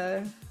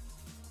my,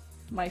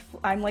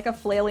 I'm like a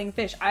flailing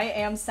fish. I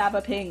am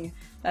Saba Ping.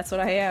 That's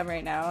what I am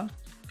right now.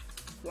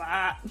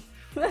 Blah.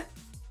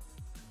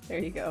 There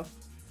you go.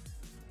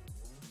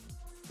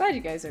 Glad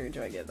you guys are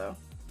enjoying it though.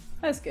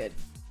 That's good.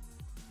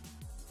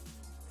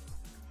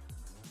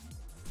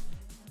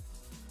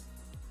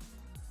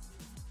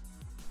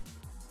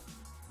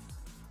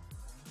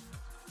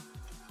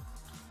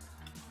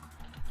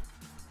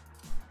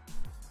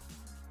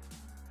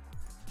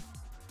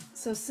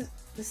 So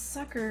the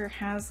sucker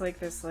has like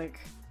this like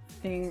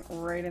thing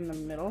right in the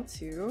middle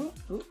too.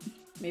 Oop,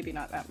 maybe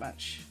not that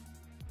much.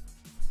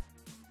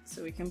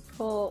 So we can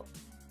pull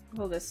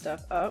this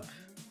stuff up,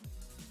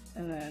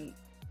 and then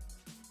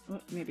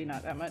maybe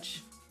not that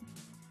much.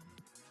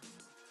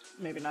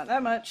 Maybe not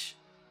that much.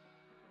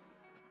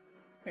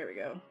 There we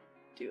go.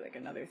 Do like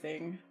another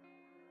thing.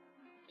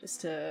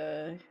 Just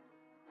to,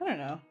 I don't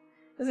know.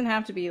 Doesn't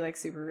have to be like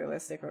super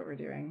realistic what we're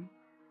doing.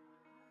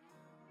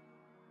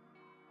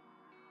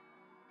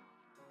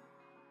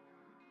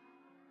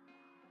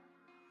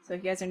 So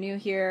if you guys are new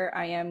here,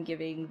 I am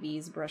giving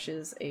these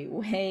brushes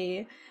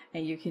away,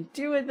 and you can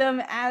do with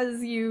them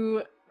as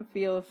you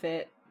feel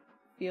fit,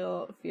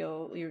 feel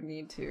you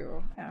need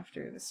to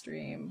after the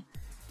stream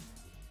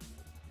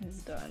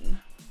is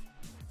done.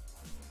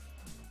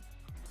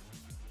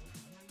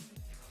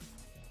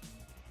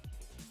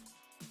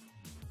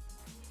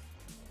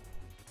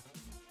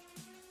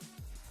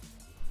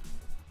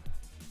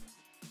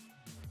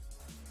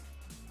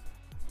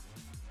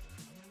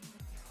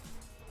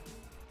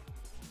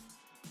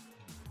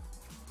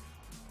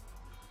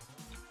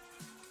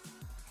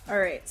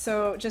 Alright,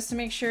 so just to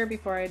make sure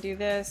before I do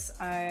this,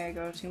 I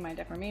go to my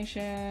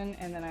deformation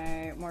and then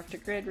I morph to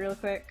grid real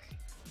quick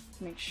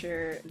to make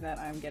sure that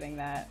I'm getting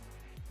that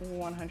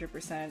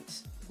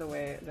 100% the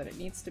way that it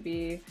needs to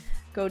be.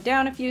 Go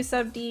down a few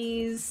sub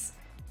Ds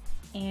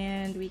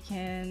and we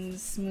can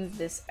smooth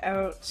this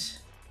out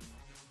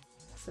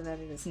so that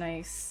it is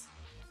nice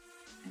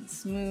and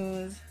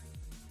smooth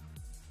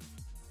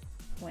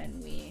when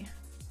we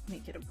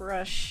make it a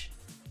brush.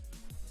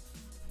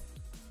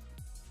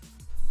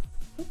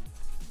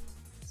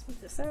 Smooth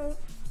this out.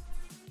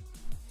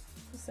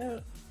 This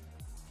out.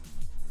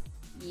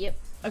 Yep.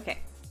 Okay.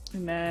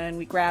 And then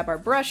we grab our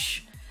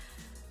brush.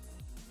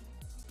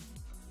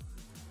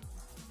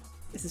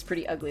 This is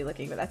pretty ugly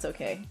looking, but that's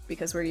okay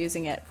because we're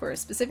using it for a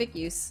specific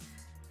use.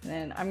 And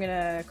then I'm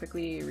gonna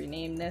quickly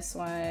rename this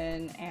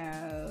one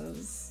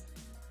as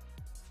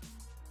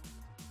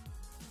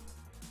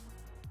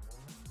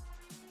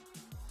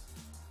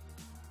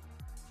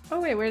oh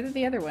wait, where did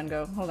the other one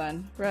go? Hold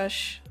on.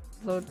 Brush,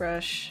 load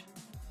brush,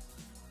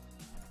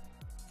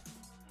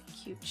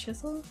 cute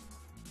chisel.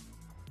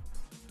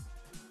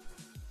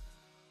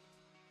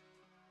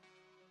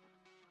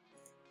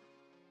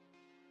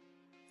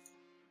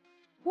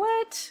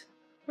 What?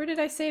 Where did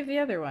I save the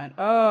other one?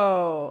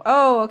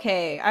 Oh,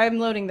 okay. I'm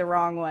loading the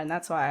wrong one.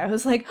 That's why I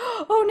was like,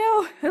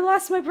 oh no, I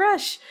lost my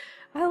brush.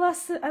 I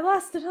lost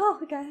it all,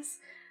 guys.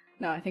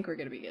 No, I think we're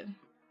gonna be good.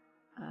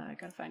 I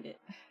gotta find it.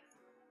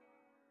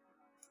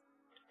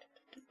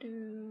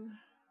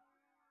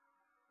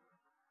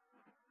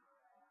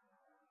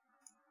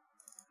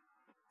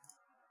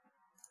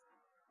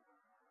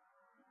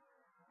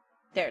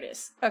 There it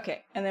is.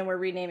 Okay, and then we're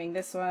renaming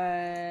this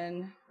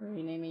one. We're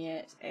renaming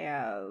it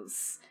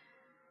as,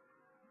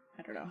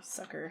 I don't know,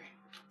 sucker.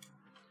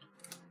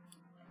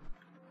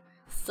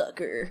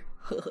 Sucker.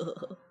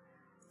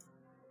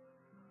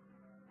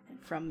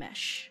 And from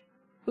mesh.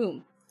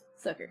 Boom.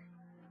 Sucker.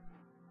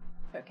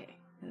 Okay,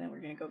 and then we're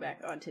gonna go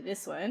back onto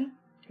this one.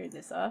 Turn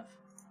this off.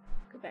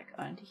 Go back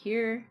onto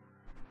here.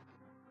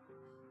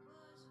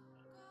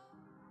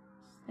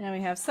 And now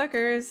we have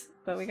suckers,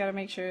 but we gotta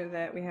make sure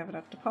that we have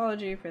enough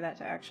topology for that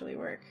to actually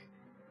work.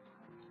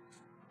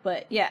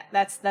 But yeah,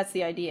 that's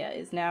the idea,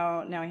 is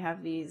now we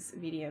have these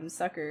VDM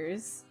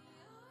suckers,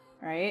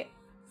 right?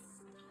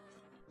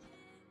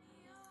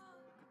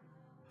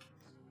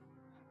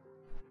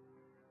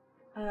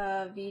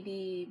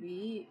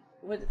 VDB,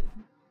 what,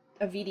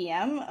 a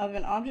VDM of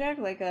an object,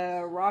 like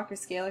a rock or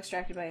scale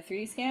extracted by a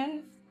 3D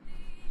scan?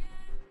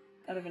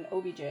 Out of an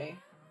OBJ.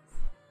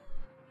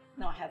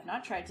 No, I have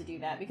not tried to do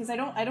that because I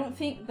don't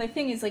think, the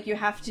thing is like you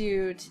have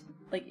to,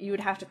 like you would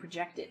have to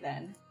project it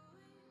then.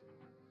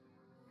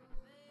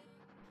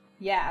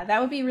 Yeah, that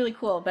would be really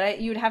cool, but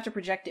you would have to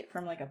project it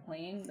from like a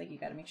plane, like you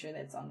gotta make sure that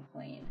it's on the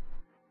plane.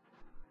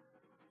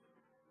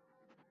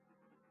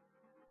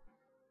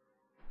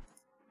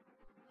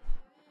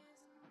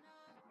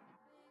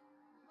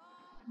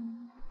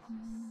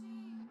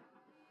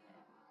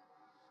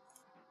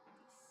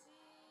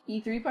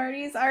 E3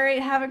 parties?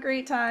 Alright, have a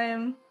great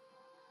time.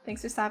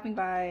 Thanks for stopping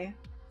by.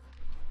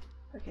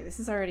 Okay,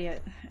 this is already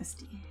at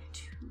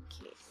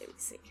SD2K. Let me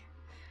see.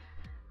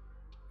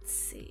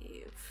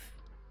 Save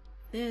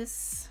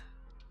this.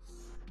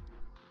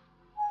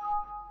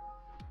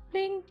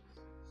 Bing.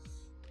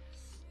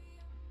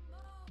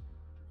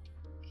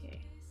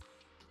 Okay.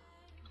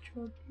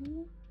 Control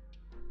B.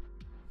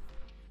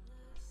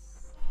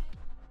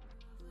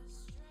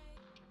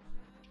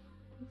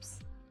 Oops.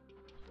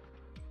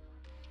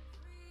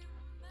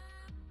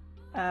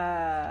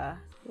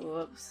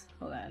 Whoops.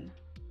 Hold on.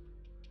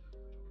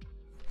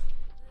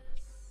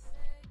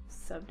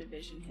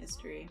 Subdivision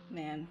history.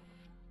 Man.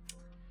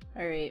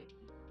 Alright.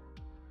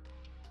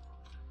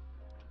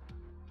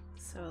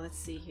 So let's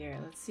see here.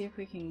 Let's see if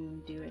we can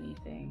do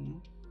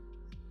anything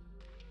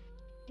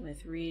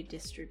with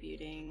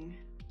redistributing.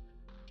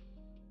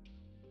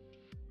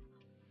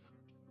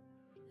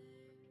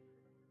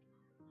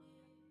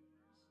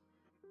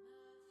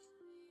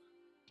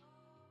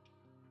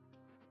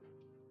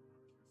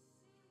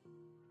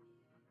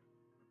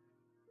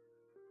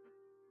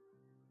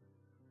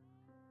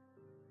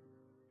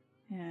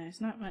 Yeah,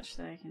 there's not much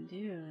that I can do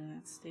in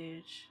that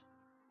stage.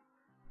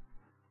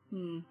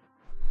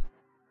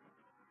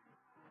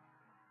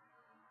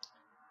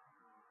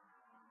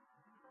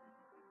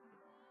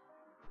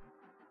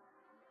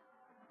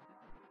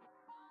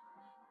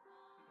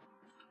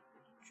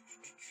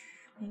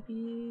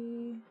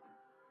 Maybe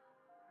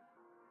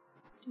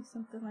do do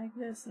something like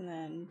this and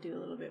then do a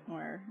little bit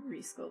more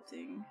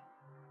resculpting.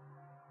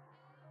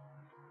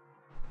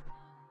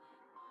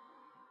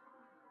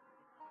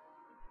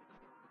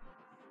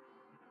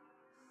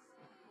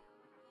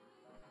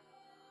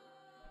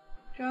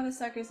 Draw the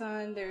suckers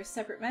on their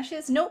separate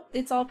meshes. Nope,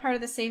 it's all part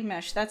of the same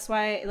mesh. That's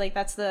why, like,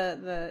 that's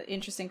the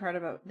interesting part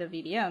about the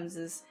VDMs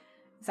is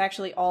it's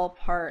actually all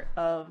part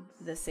of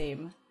the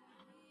same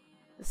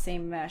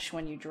mesh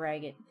when you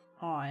drag it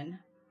on.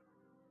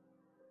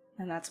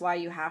 And that's why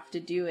you have to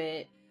do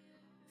it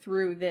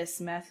through this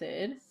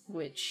method,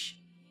 which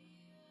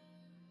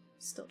I'm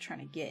still trying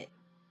to get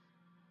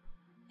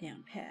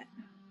down pat.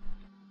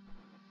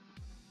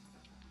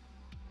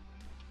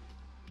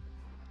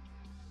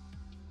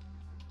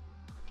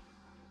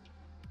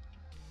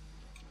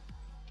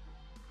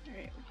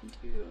 Alright, we can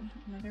do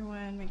another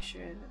one, make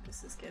sure that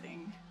this is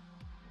getting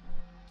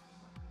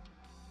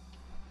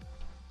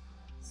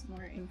some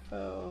more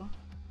info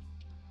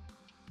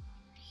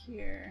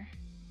here.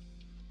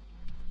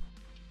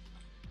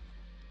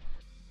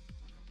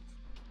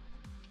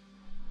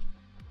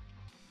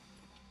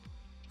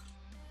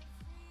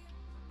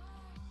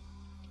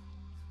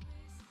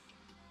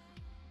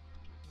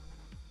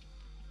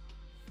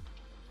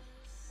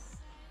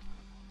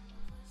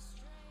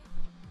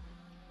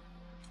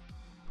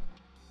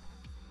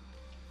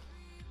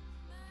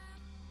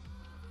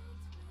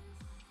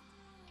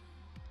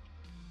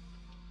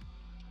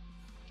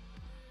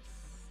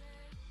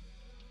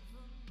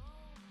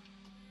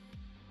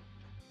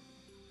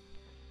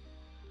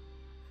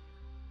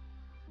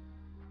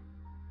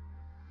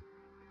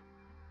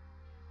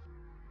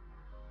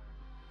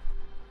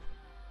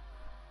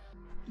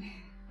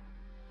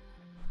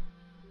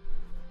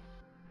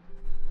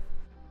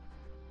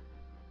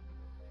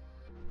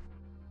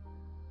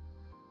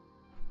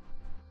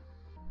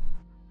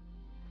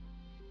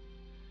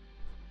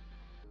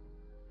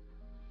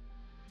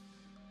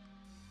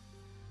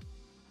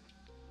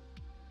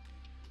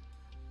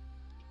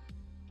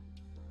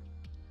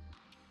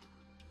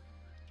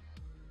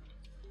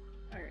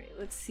 Alright,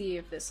 let's see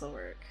if this will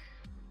work.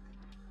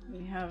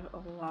 We have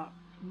a lot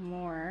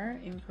more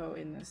info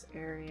in this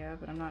area,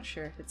 but I'm not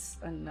sure if it's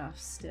enough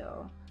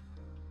still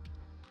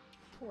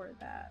for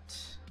that.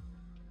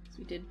 So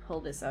we did pull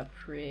this up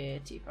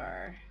pretty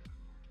far.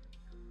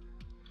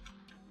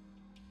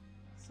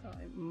 So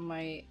it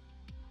might...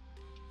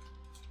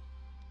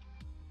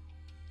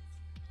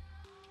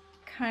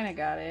 Kinda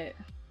got it.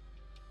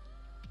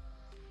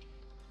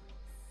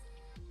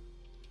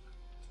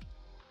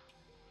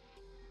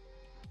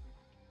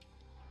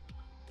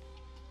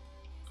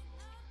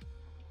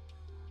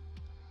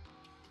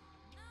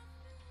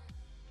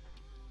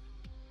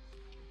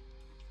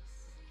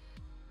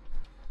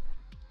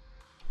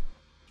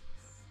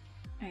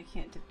 I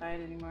can't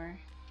divide anymore.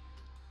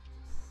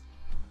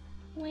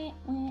 Wah,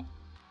 wah.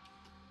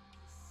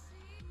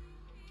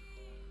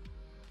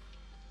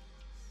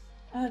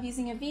 Of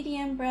using a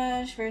VDM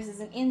brush versus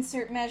an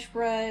insert mesh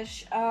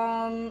brush.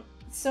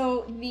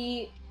 So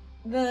the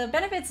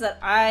benefits that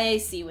I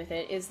see with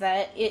it is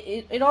that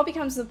it all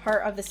becomes a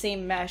part of the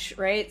same mesh,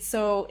 right?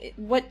 So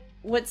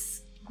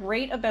what's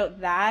great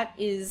about that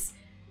is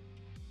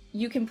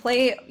you can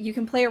play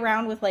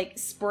around with like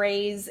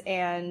sprays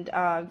and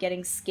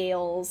getting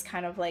scales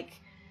kind of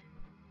like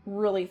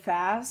really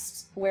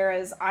fast,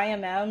 whereas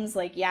IMMs,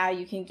 like, yeah,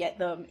 you can get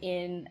them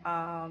in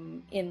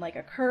like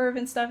a curve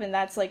and stuff, and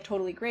that's like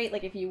totally great,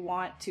 like if you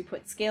want to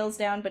put scales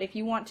down. But if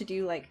you want to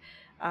do like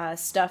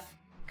stuff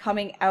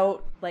coming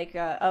out like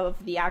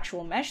of the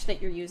actual mesh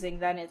that you're using,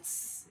 then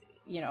it's,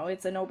 you know,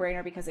 it's a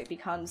no-brainer because it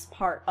becomes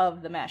part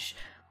of the mesh.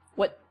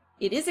 What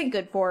it isn't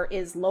good for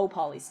is low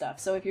poly stuff.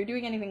 So if you're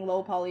doing anything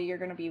low poly, you're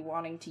going to be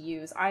wanting to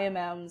use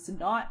IMMs,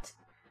 not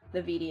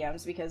the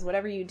VDMs, because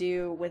whatever you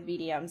do with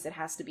VDMs, it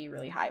has to be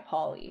really high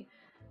poly.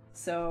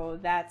 So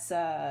that's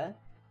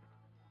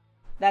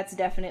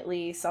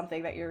definitely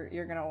something that you're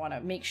going to want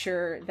to make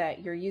sure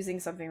that you're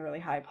using something really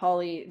high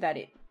poly, that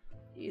it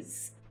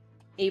is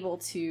able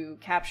to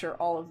capture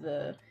all of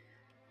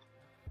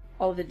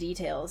the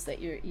details that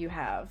you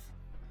have.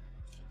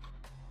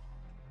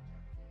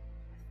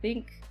 I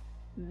think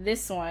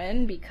this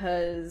one,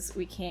 because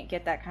we can't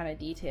get that kind of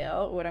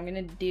detail, what I'm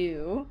gonna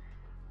do,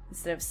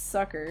 instead of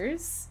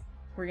suckers,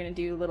 we're gonna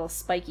do little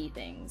spiky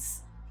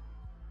things.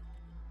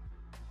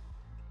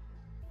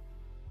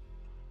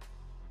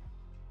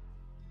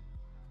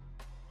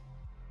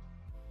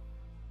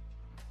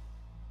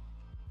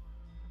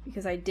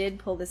 Because I did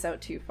pull this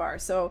out too far.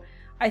 So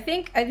I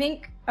think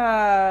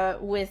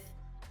with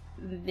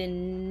the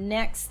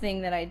next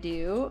thing that I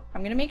do,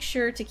 I'm gonna make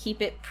sure to keep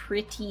it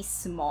pretty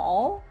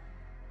small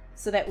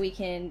so that we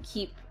can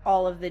keep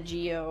all of the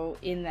geo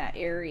in that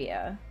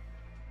area.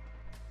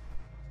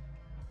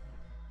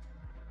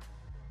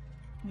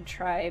 And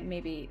try,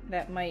 maybe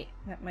that might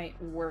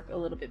work a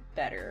little bit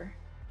better.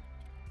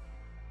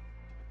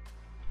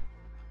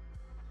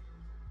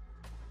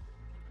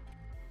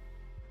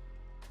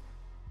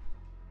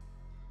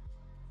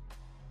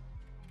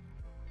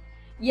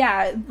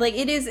 Yeah, like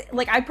it is,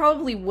 like I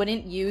probably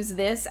wouldn't use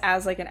this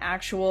as like an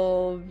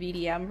actual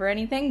VDM for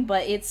anything,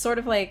 but it's sort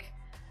of like,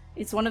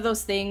 it's one of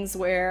those things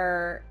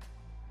where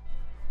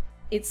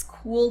it's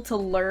cool to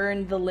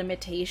learn the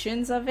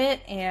limitations of it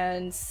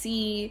and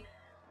see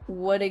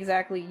what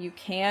exactly you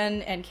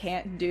can and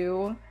can't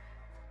do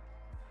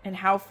and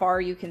how far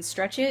you can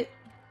stretch it.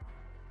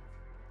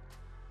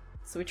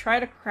 So we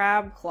tried a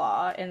crab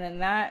claw, and then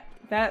that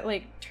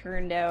like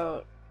turned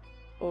out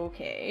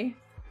okay.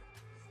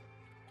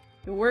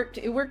 It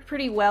worked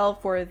pretty well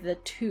for the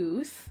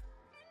tooth.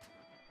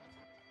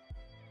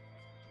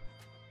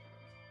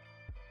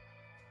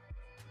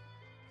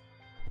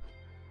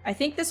 I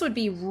think this would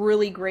be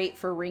really great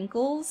for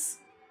wrinkles.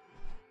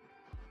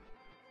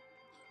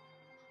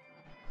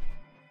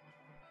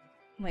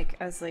 Like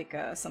as like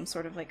some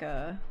sort of like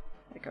a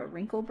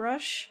wrinkle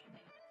brush.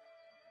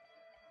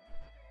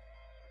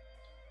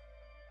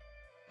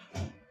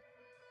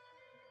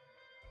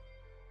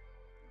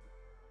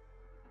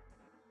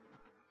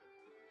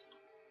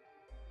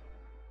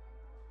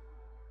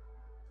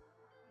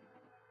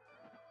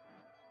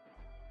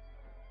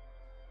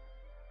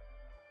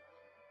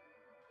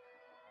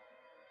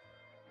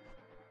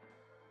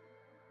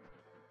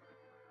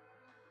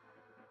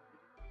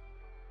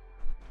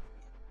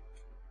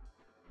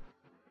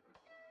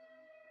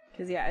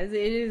 Because yeah, it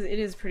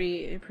is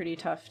pretty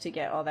tough to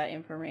get all that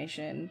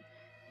information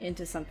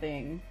into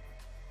something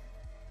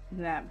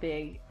that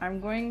big.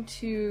 I'm going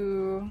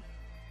to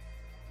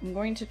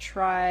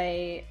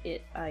try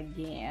it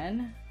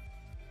again.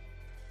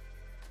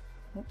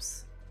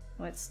 Oops.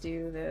 Let's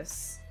do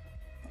this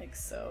like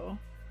so.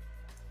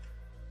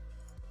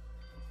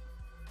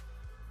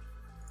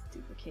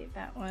 Duplicate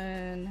that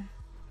one.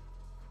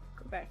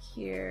 Go back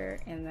here,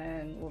 and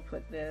then we'll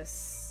put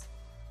this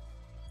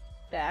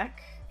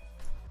back.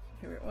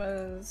 Here it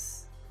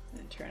was,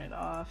 and turn it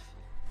off.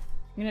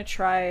 I'm gonna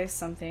try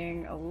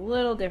something a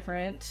little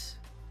different.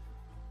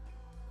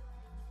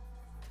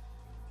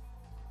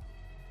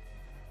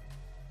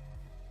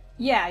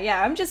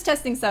 Yeah, I'm just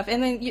testing stuff,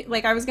 and then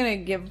like I was gonna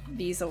give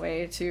these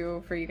away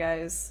too for you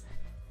guys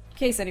in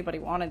case anybody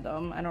wanted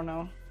them. I don't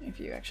know if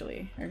you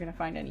actually are gonna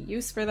find any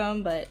use for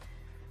them, but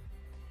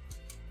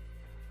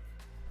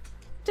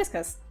just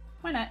 'cause,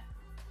 why not?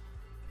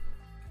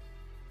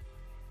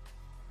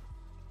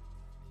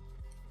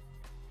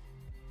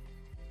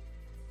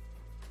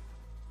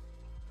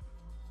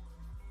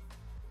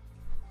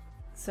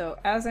 So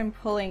as I'm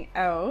pulling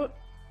out,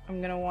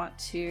 I'm gonna want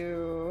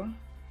to,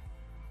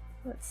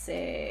 let's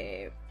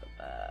say,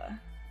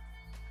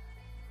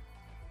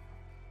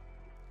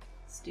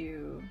 let's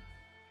do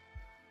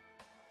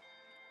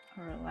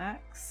a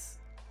relax.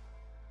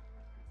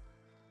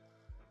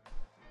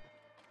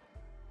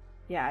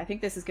 Yeah, I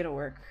think this is gonna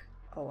work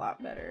a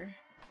lot better.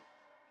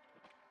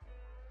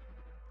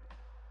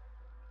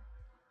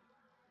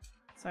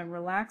 So I'm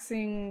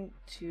relaxing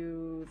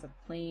to the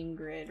plane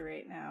grid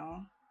right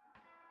now.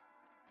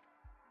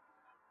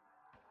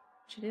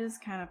 It is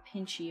kind of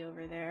pinchy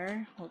over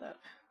there. Hold up.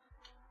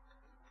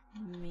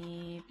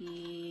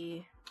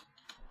 Maybe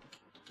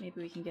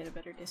we can get a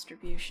better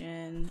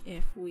distribution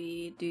if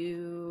we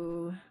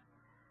do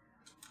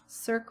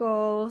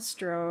circle,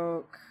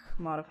 stroke,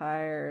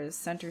 modifiers,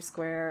 center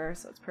square,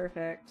 so it's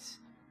perfect.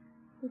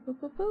 Boop, boop,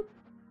 boop, boop.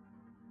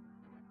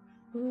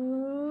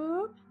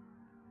 Boop.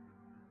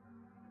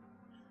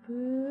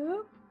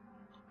 Boop.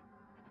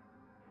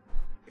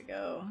 There we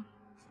go.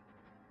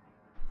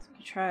 So we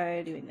can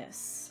try doing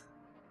this.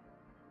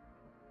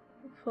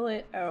 Pull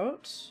it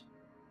out.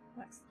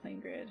 Relax the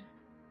plane grid.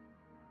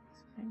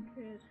 Plane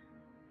grid.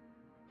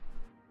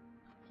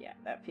 Yeah,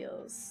 that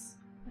feels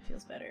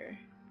better.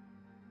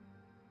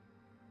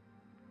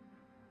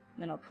 And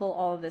then I'll pull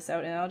all of this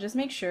out, and I'll just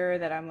make sure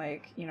that I'm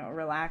like, you know,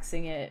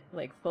 relaxing it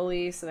like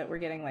fully so that we're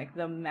getting like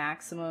the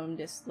maximum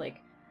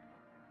distribution.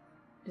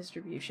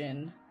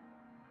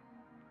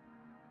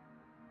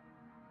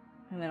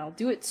 And then I'll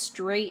do it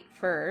straight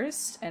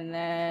first, and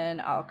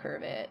then I'll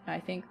curve it. I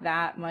think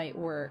that might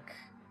work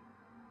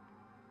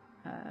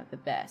the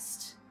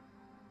best.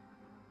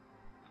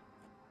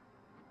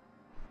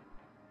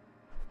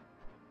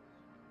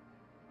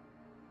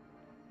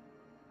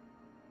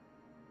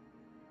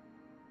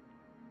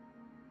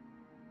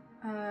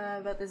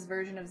 About this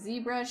version of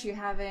ZBrush, you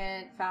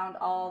haven't found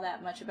all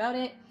that much about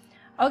it.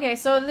 Okay,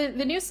 so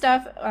the new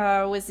stuff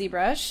with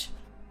ZBrush,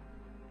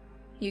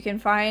 you can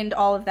find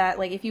all of that.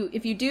 Like if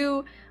you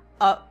do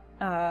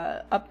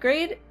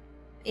upgrade,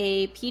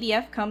 a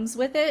PDF comes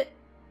with it,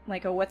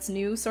 like a what's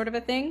new sort of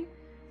a thing.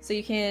 So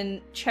you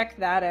can check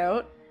that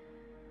out.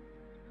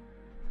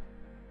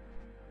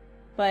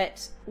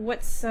 But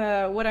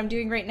what I'm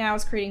doing right now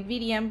is creating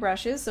VDM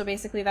brushes. So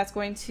basically that's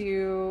going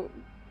to,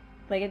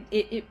 like,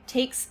 it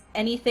takes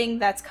anything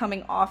that's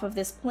coming off of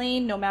this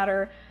plane, no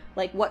matter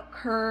like what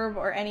curve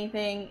or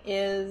anything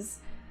is,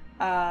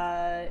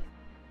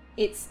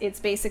 it's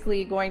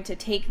basically going to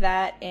take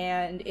that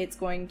and it's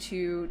going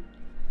to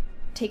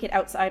take it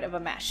outside of a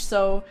mesh.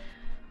 So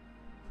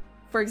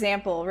for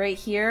example, right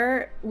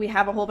here, we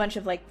have a whole bunch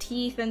of like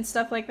teeth and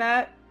stuff like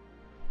that.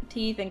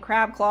 teeth and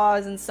crab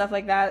claws and stuff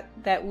like that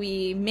that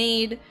we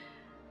made.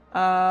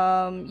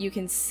 You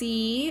can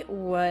see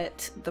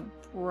what the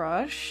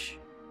brush,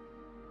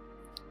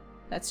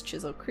 that's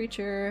chisel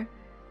creature,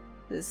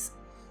 this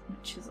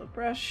chisel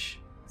brush.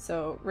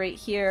 So right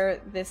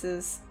here, this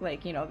is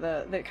like, you know,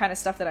 the kind of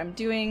stuff that I'm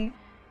doing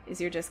is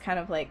you're just kind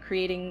of like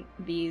creating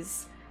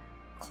these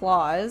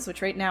claws,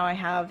 which right now I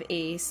have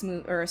a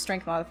smooth or a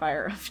strength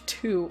modifier of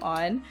 2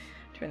 on.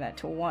 Turn that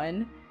to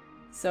 1.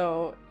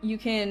 So you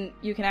can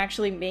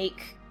actually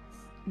make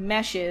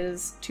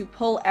meshes to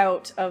pull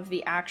out of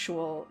the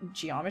actual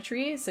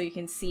geometry, so you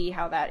can see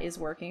how that is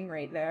working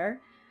right there.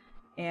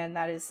 And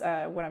that is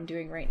what I'm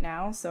doing right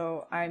now.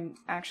 So I'm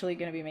actually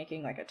going to be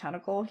making like a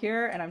tentacle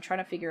here, and I'm trying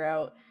to figure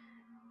out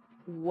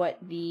what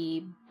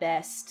the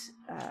best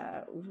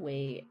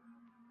way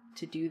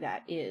to do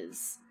that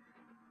is.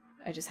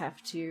 I just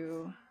have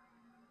to...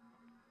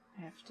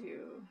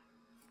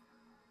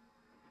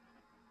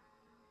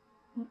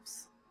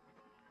 Oops.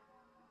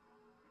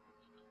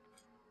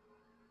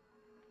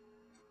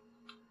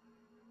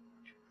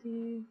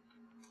 Control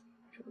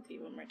D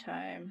one more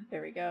time.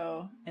 There we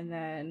go. And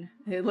then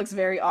it looks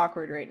very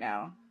awkward right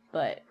now,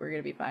 but we're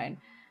gonna be fine.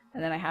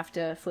 And then I have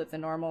to flip the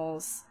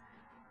normals.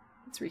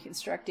 It's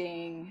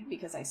reconstructing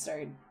because I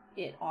started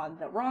it on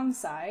the wrong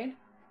side.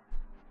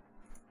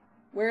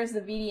 Where is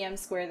the VDM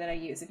square that I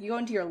use? If you go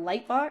into your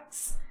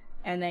lightbox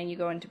and then you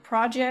go into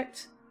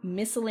project,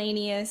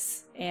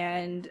 miscellaneous,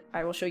 and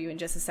I will show you in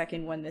just a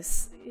second when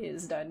this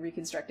is done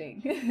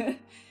reconstructing.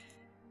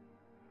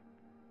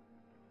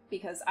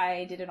 Because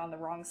I did it on the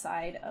wrong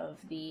side of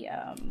the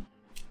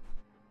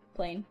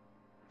plane,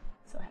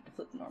 so I have to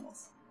flip the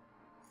normals.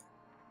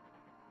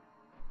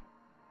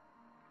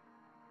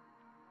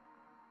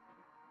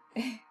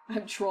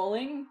 I'm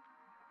trolling?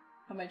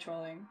 How am I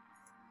trolling?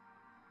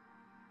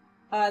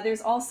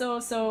 There's also,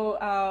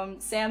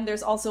 Sam,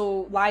 there's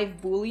also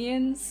live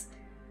booleans,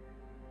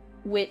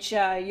 which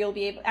you'll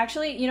be able...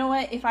 Actually, you know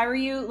what? If I were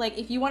you, like,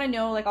 if you want to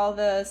know, like, all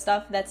the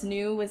stuff that's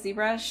new with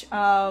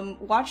ZBrush,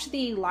 watch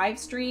the live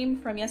stream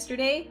from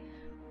yesterday.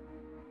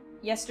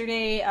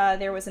 Yesterday,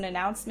 there was an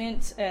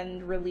announcement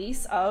and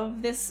release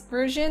of this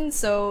version,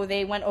 so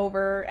they went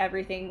over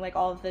everything, like,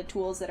 all of the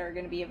tools that are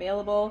going to be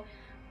available.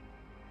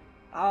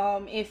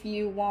 If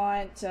you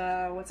want,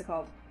 what's it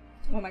called?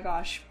 Oh my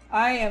gosh.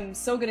 I am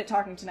so good at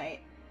talking tonight.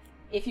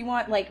 If you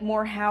want, like,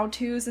 more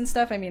how-tos and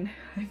stuff, I mean,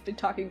 I've been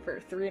talking for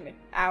 3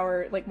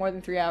 hours, like, more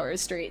than 3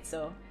 hours straight,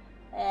 so...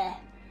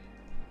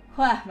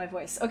 my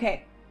voice.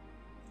 Okay.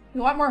 If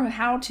you want more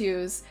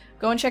how-tos,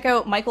 go and check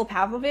out Michael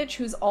Pavlovich,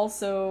 who's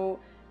also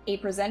a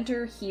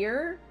presenter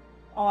here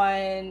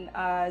on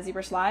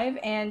ZBrush Live,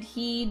 and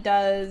he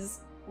does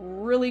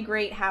really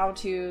great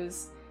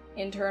how-tos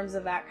in terms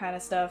of that kind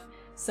of stuff.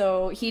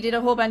 So he did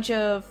a whole bunch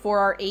of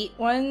 4R8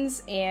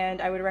 ones, and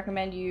I would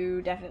recommend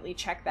you definitely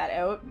check that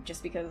out,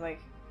 just because,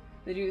 like,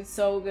 the dude's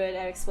so good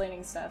at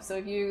explaining stuff. So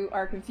if you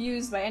are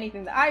confused by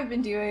anything that I've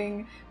been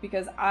doing,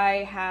 because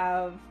I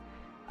have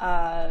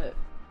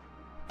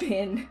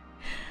been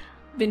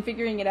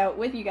figuring it out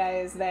with you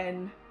guys,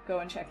 then go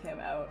and check him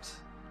out.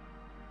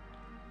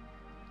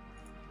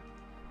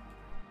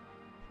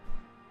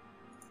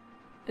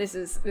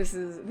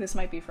 This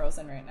might be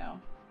frozen right now.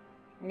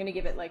 I'm gonna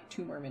give it like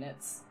 2 more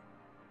minutes.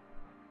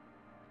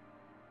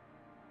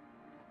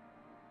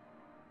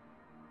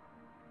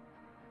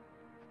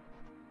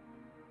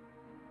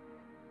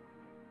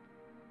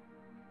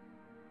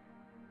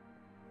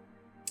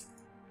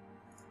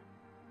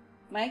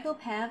 Michael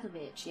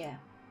Pavlovich, yeah.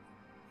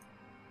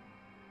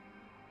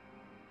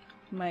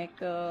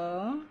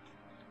 Michael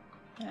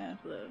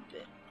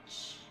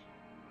Pavlovich.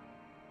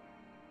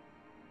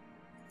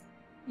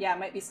 Yeah, it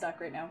might be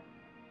stuck right now.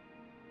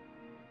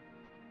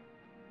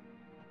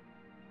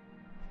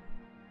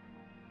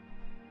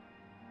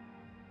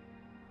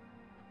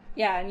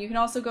 Yeah, and you can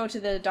also go to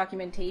the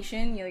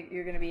documentation.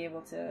 You're going to be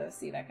able to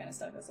see that kind of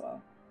stuff as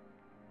well.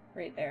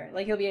 Right there.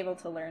 Like, you'll be able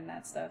to learn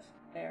that stuff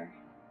there.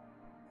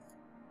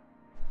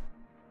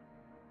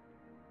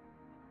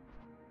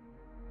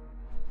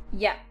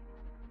 Yeah.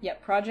 Yeah,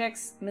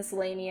 projects,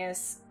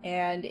 miscellaneous,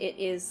 and it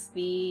is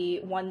the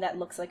one that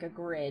looks like a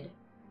grid.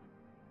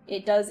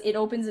 It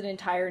opens an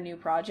entire new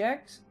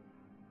project.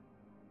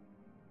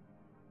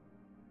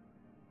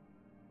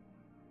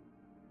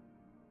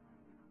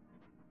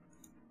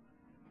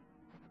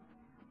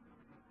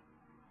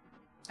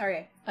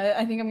 Okay,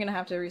 I think I'm gonna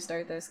have to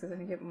restart this because I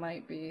think it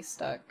might be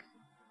stuck.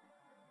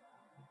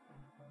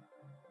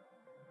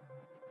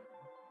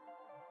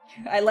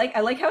 I like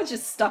how it's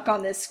just stuck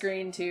on this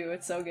screen too.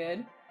 It's so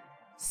good.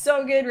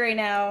 So good right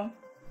now.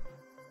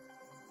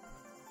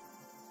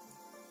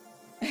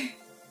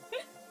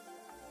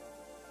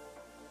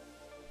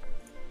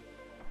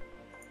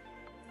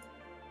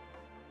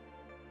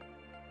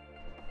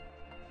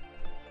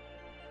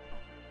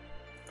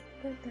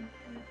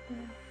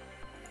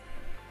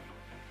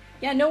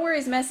 Yeah, no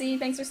worries, Messy.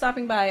 Thanks for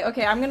stopping by.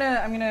 Okay, I'm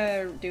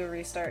gonna do a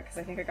restart because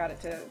I think I got it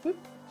to. Whoop.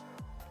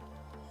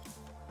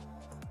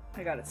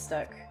 I got it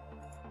stuck.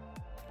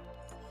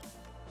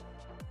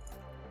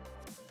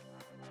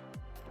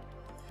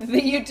 The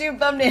YouTube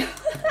thumbnail.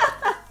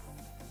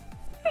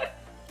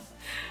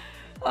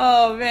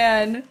 Oh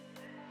man.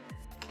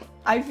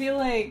 I feel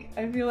like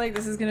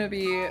this is gonna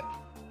be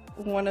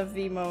one of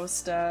the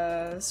most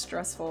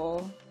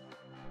stressful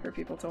for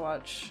people to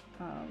watch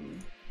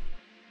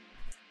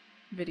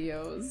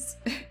videos.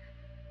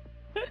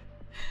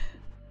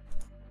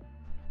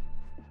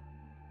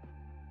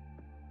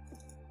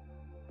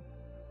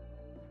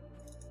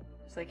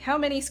 It's like, how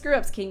many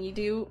screw-ups can you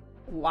do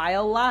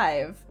while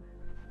live?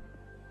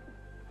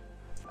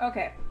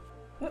 Okay.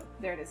 Whoop,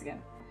 there it is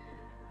again.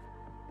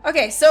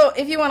 Okay, so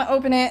if you want to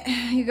open it,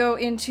 you go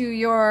into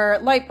your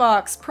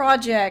Lightbox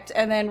project,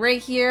 and then right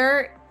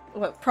here,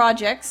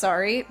 project,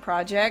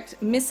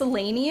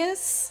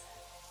 miscellaneous,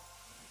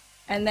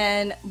 and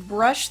then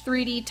brush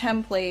 3D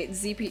template,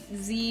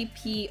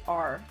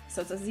 ZPR.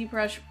 So it's a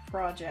ZBrush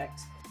project.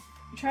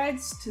 I tried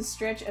to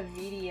stretch a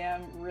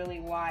VDM really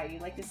wide.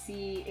 You'd like to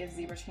see if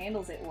ZBrush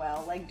handles it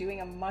well, like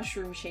doing a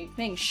mushroom-shaped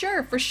thing.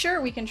 Sure, for sure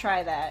we can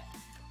try that.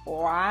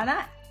 Why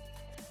not?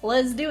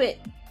 Let's do it.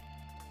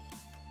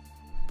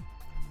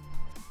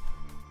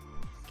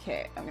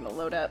 Okay, I'm gonna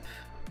load up.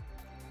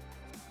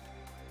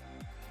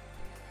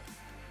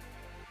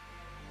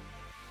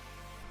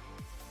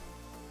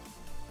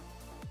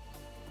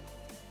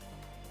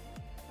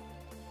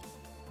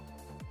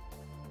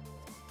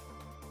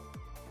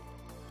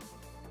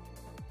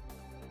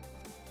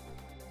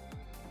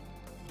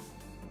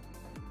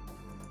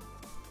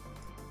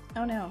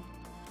 Oh no.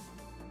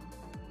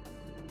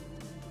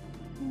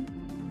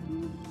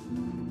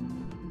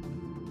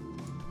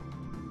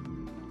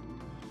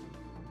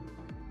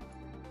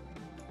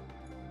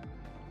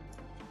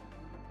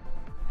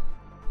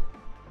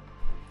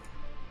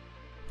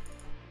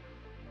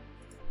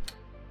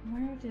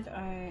 Where did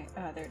I...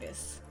 Ah, there it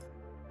is.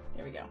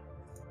 There we go.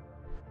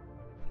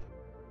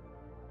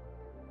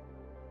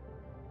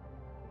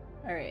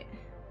 Alright.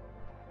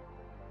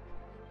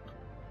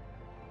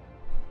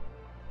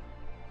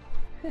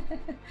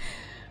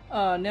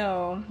 Oh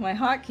no, my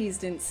hotkeys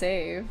didn't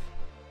save.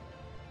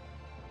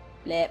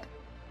 Blip.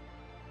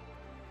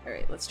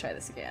 Alright, let's try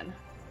this again.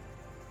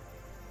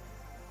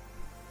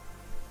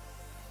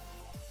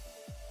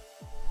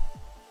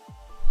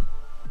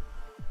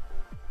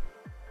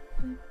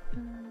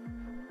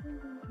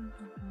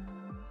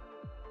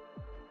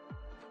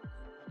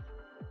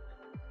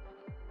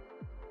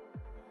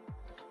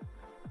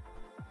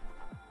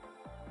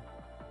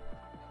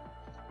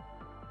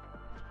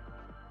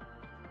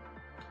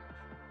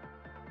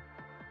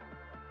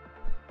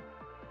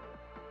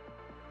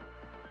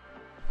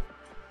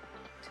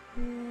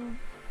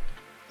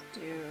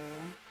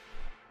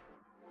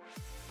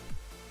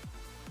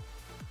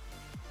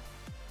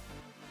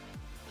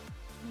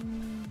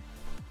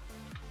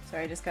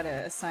 Sorry, I just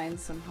gotta assign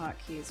some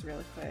hotkeys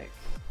really quick.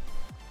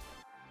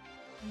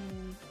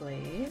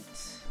 Plate.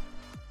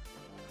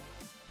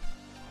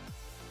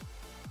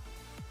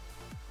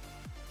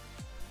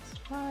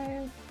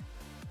 Five.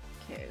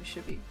 Okay, we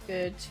should be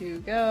good to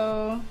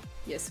go.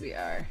 Yes, we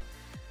are.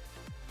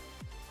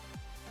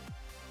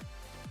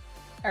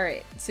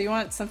 Alright, so you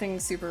want something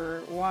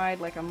super wide,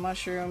 like a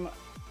mushroom.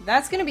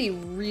 That's gonna be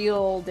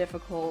real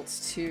difficult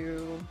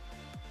to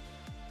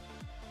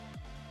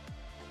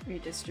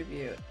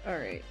redistribute.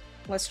 Alright,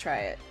 let's try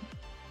it.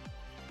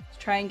 Let's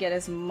try and get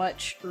as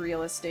much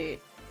real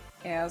estate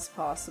as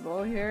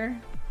possible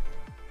here.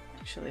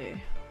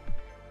 Actually,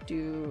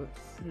 do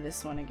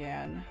this one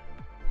again.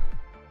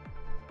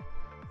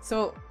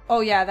 So,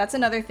 oh yeah, that's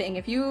another thing.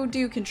 If you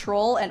do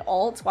Control and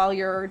Alt while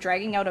you're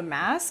dragging out a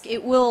mask,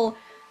 it will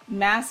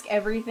mask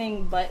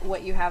everything but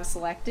what you have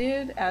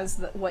selected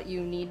as what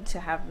you need to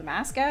have the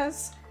mask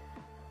as.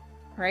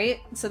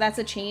 Right? So that's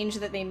a change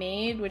that they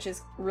made, which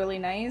is really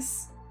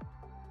nice.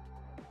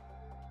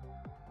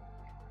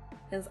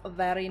 Is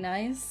very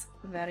nice.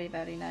 Very,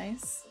 very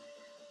nice.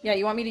 Yeah,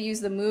 you want me to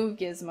use the move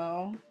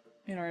gizmo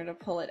in order to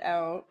pull it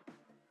out.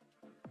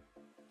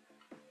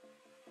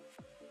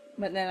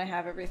 But then I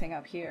have everything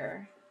up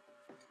here.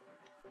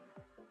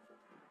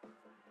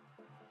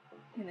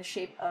 In the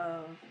shape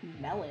of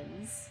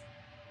melons.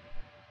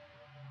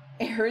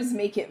 Errors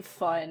make it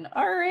fun.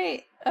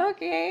 Alright,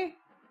 okay.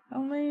 I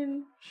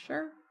mean,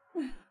 sure.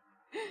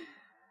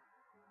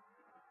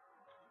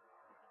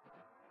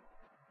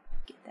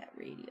 Get that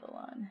radial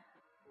on.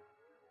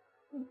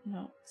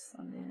 No, it's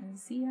on the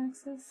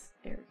Z-axis.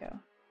 There we go.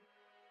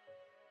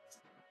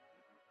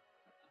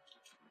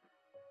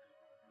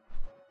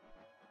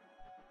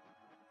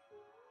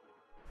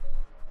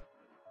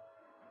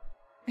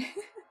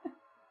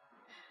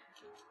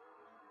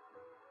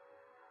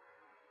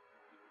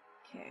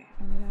 Okay,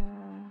 I'm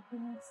gonna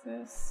relax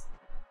this.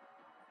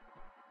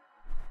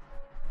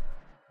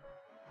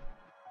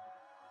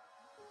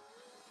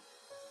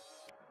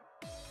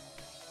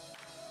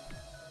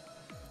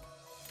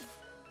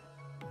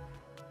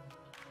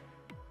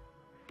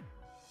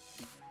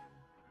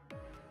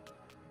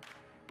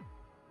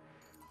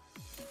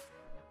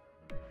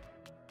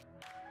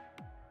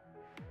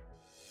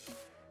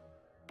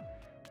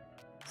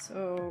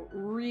 So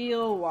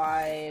real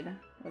wide.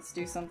 Let's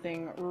do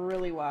something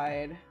really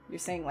wide. You're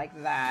saying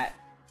like that.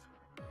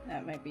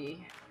 That might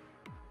be...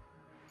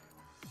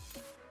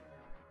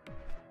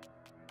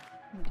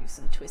 Do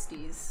some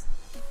twisties.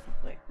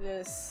 Like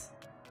this.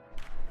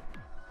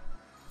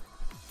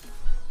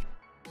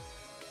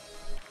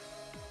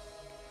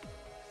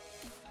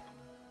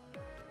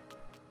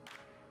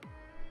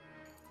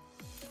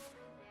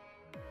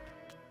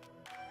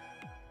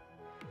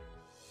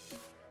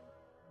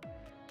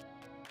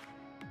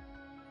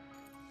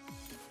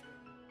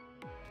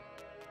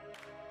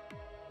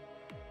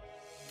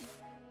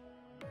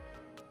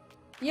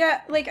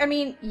 Yeah, like, I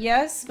mean,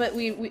 yes, but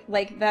we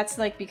like, that's,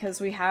 like, because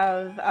we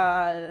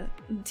have,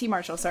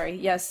 T-Marshall, sorry,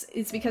 yes,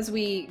 it's because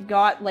we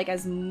got, like,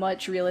 as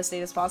much real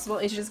estate as possible.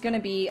 It's just gonna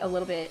be a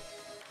little bit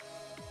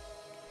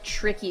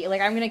tricky.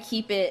 Like, I'm gonna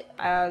keep it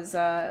as,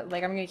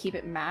 like, I'm gonna keep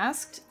it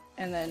masked,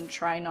 and then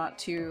try not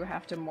to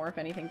have to morph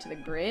anything to the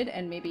grid,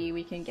 and maybe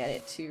we can get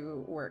it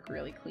to work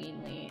really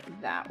cleanly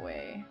that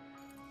way.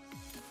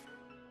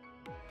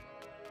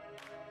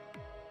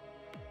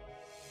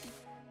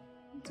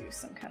 Do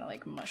some kind of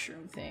like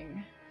mushroom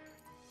thing.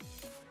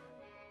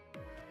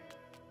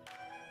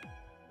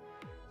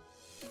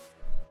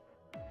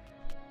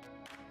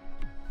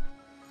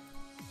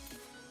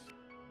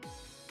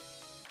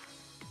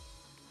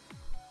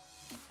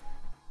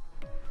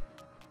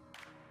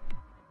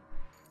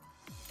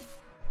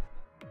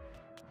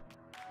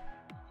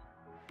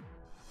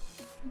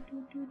 You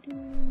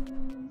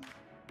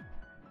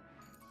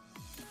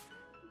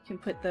can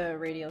put the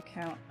radial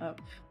count up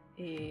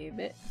a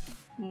bit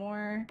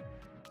more.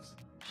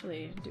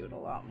 Actually, do it a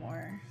lot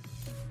more.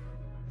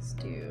 Let's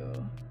do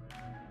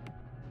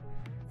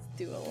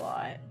a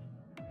lot.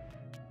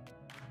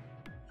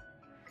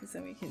 Because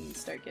then we can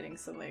start getting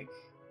some, like,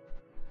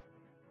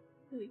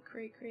 really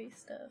cray-cray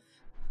stuff.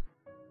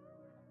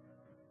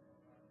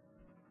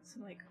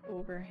 Some, like,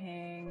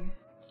 overhang.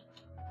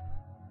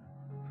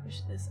 Push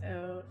this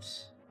out.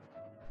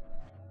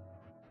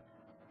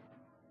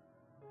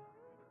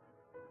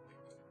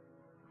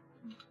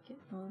 Get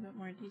a little bit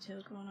more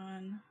detail going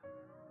on.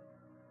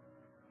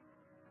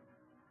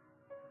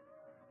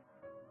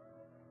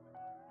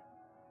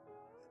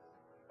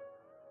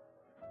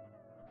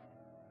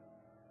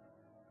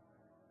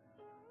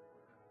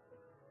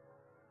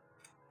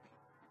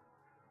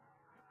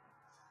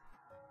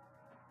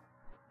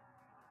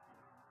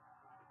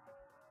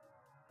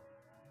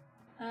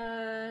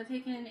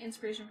 Taking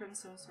inspiration from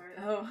So Sorry.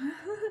 Oh.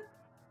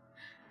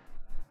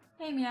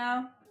 Hey,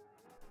 Meow.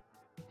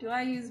 Do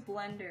I use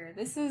Blender?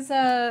 This is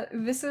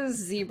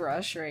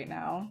ZBrush right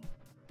now.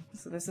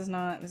 So this is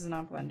not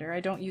Blender. I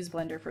don't use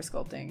Blender for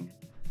sculpting.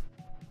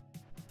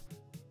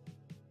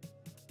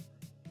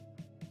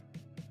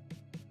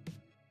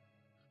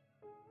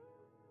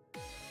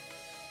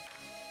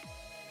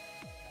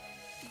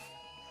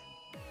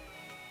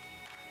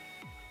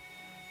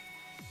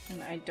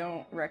 And I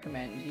don't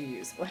recommend you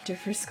use Blender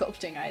for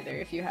sculpting either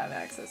if you have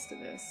access to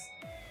this.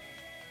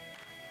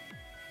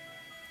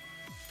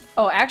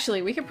 Oh,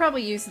 actually, we could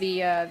probably use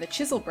the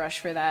chisel brush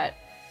for that.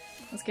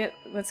 Let's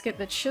get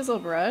the chisel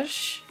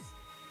brush.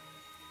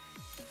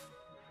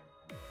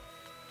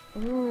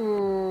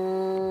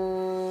 Ooh,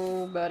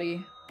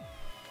 buddy.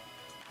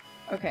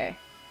 Okay,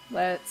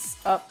 let's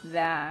up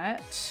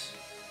that.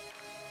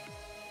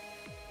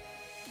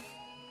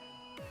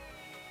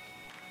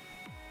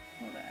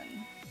 Hold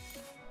on.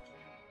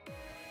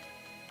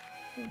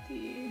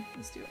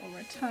 Let's do it one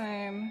more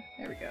time.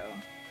 There we go.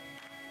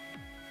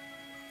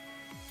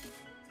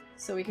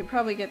 So we could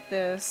probably get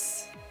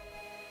this.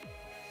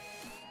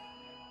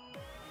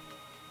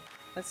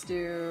 Let's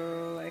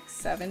do like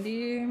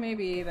 70,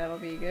 maybe that'll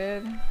be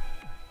good.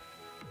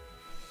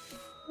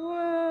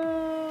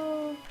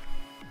 Whoa!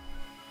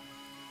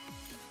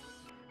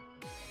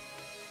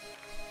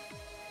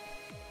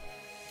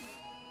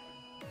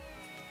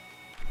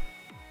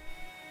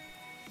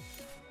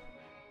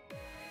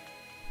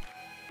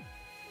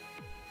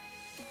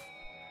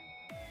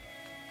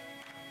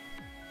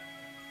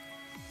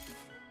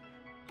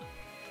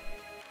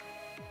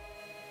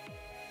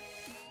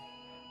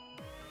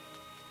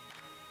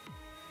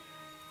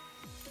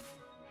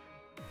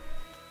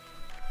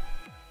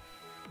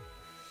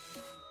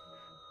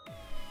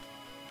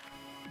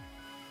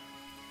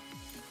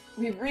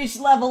 We've reached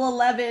level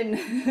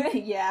 11!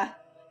 Yeah.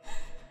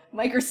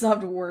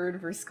 Microsoft Word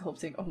for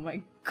sculpting. Oh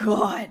my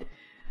god!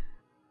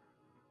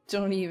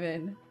 Don't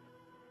even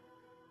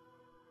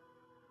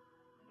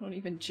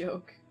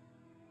joke.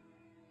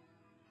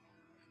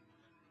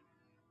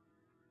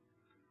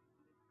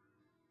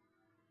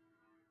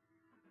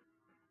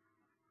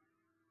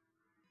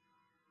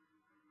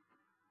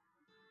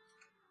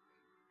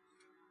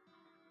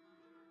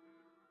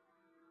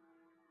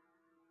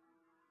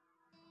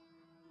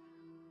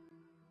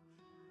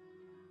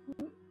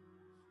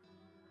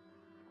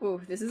 Ooh,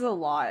 this is a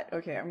lot.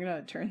 Okay, I'm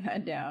gonna turn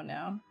that down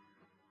now.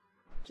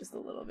 Just a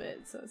little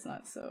bit, so it's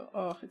not so...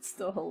 Oh, it's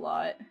still a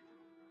lot.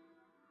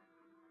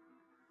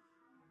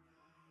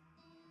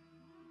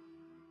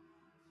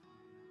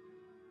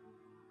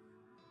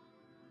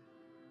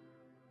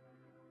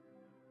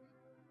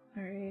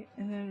 Alright,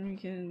 and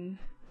then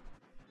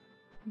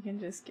we can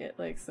just get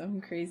like some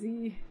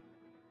crazy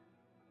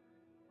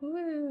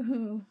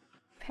woo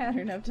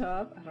pattern up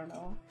top. I don't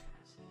know.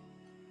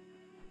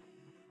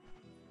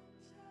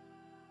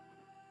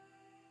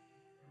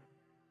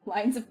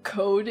 Lines of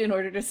code in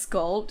order to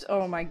sculpt.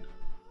 Oh my.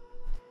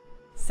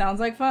 Sounds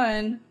like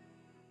fun.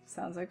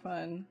 Sounds like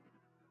fun.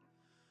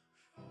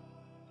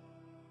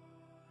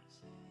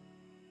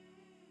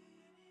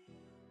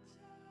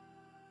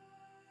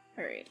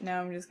 Alright,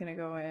 now I'm just gonna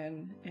go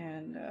in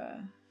and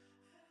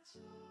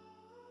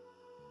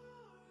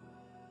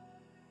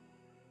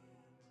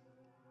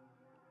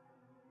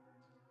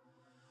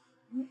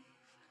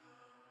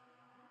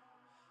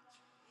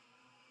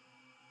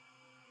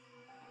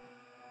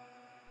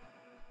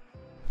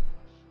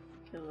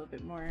get a little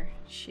bit more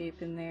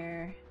shape in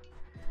there.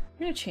 I'm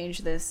gonna change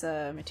this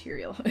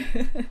material.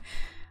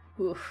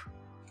 Oof.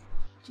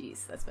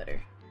 Jeez, that's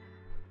better.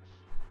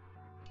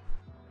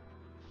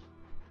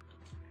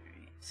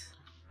 Alright.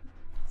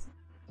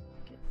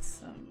 Get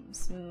some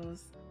smooth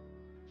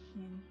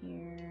in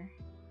here.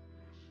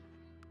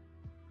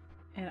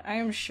 And I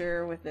am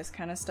sure with this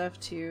kind of stuff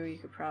too, you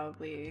could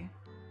probably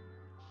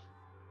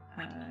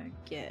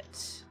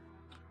get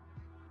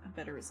a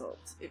better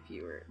result if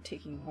you were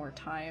taking more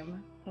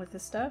time with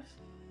this stuff.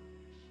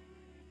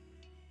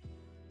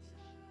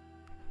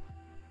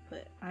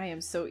 But I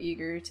am so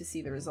eager to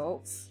see the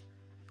results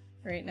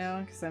right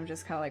now because I'm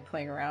just kind of like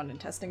playing around and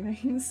testing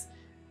things.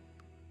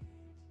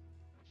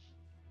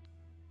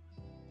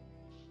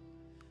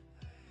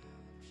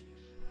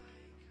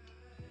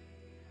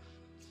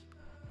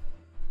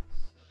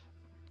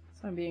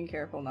 So I'm being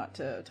careful not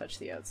to touch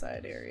the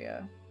outside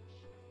area.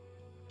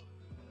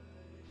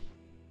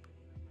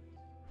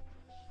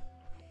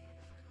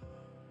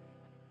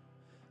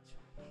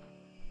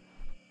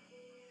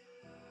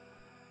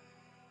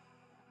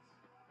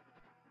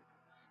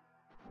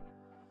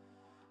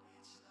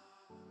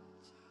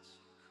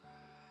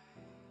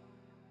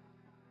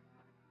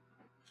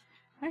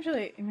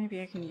 Actually,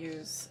 maybe I can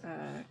use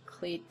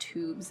clay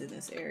tubes in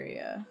this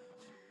area.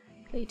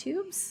 Clay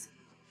tubes?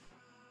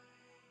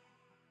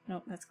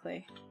 Nope, that's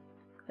clay.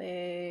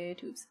 Clay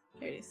tubes.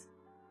 There it is.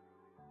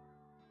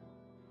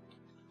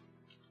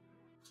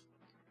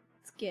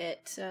 Let's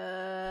get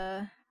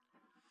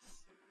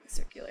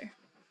circular.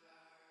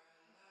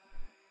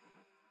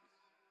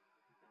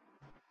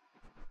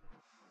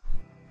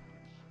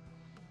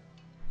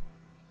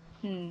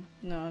 No,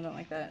 I don't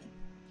like that.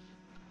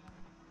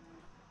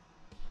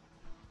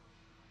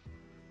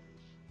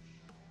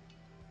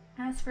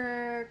 As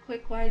for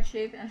quick wide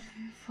shape and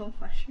full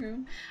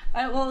mushroom,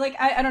 well, like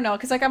I don't know,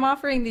 cause like I'm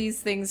offering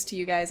these things to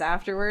you guys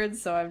afterwards,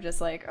 so I'm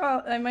just like,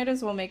 oh, I might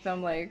as well make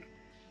them like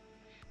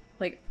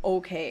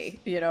okay,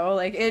 you know,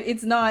 like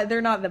it's not, they're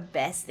not the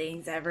best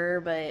things ever,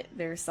 but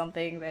there's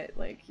something that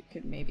like you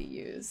could maybe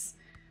use.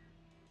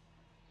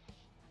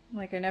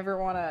 Like I never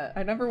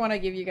wanna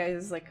give you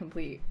guys like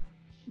complete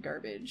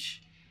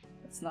garbage.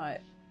 That's not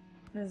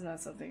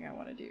something I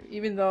want to do,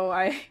 even though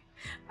I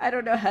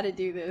don't know how to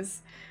do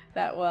this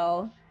that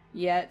well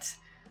yet.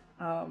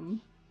 I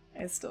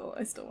still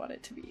want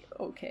it to be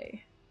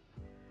okay.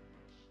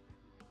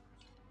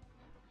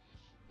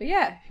 But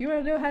yeah, if you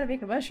want to know how to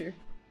make a mushroom,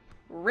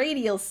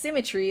 radial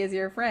symmetry is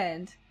your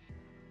friend.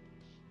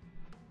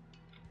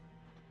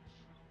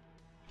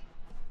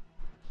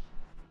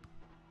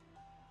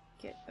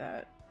 Get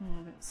that a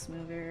little bit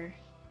smoother.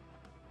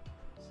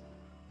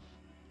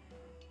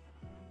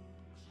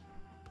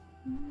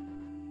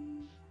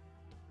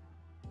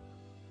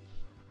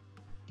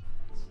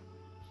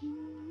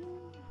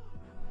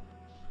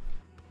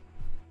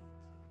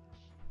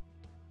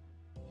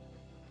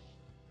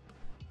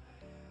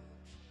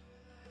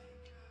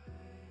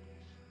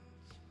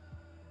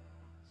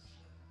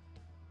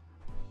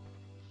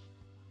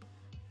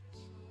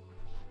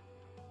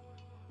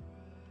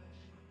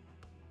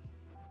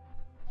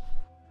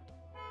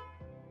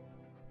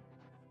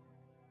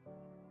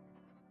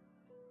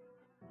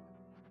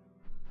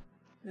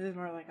 This is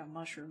more like a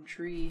mushroom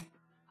tree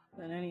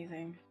than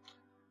anything.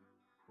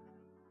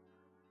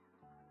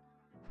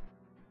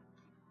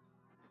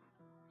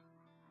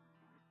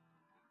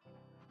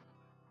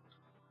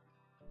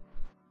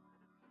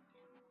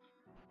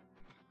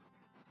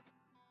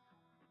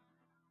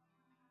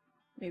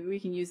 Maybe we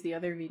can use the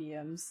other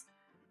VDMs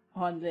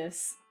on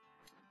this.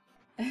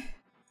 A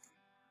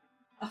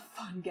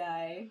fun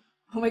guy.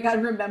 Oh my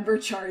god, remember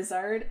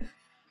Charizard?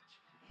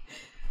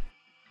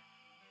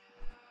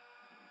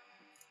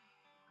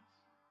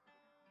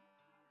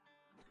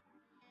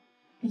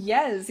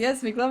 Yes,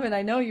 McLovin,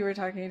 I know you were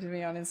talking to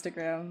me on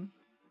Instagram.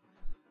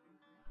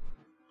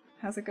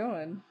 How's it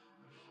going?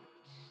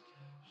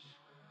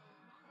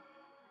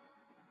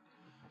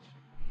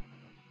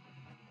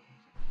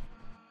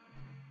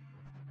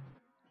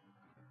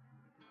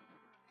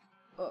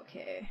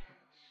 Okay.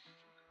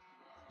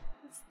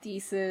 It's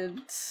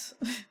decent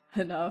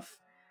enough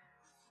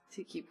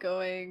to keep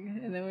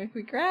going, and then if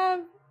we grab,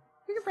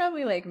 we could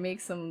probably like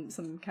make some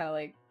kind of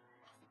like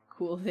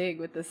cool thing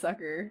with the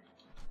sucker.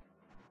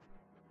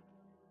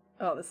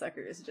 Oh, the sucker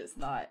is just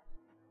not.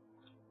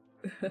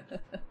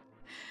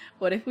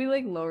 What if we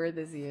like lower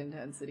the Z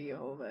intensity a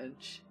whole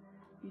bunch?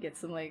 You get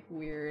some like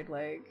weird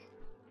like...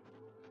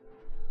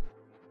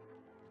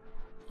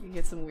 You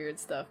get some weird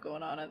stuff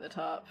going on at the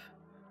top.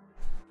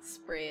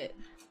 Spray it.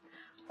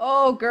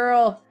 Oh,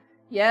 girl!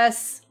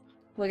 Yes!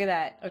 Look at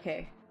that.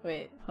 Okay,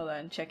 wait, hold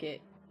on, check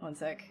it. One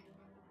sec.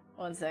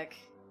 One sec.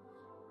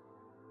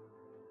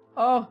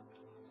 Oh!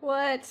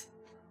 What?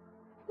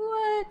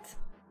 What?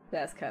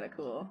 That's kind of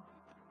cool.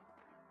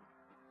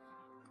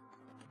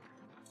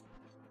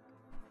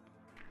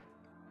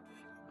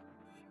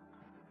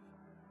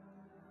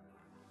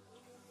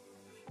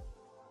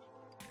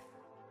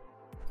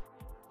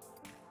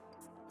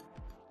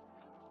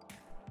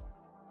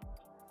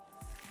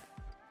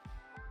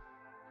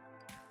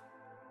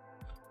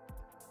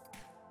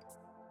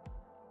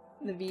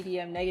 The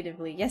VDM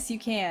negatively. Yes, you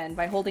can,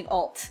 by holding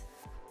Alt.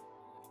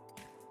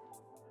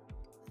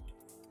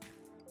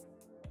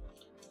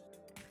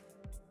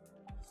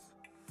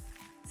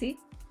 See?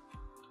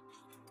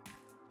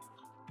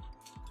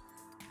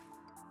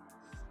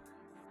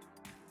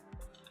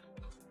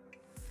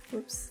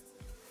 Oops.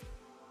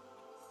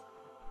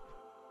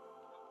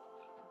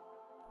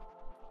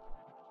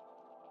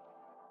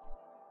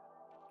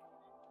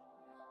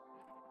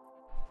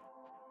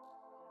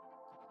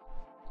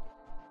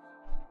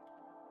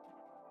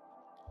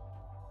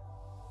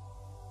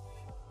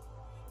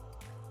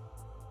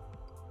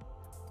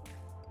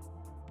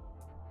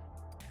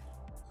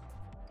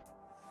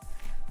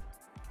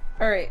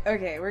 Alright,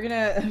 okay, we're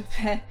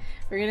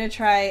gonna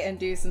try and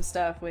do some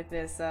stuff with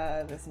this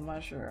this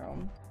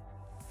mushroom.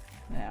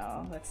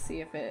 Now, let's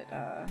see if it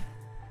I'm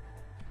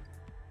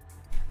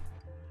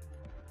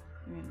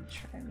gonna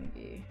try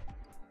maybe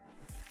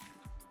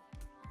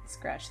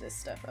scratch this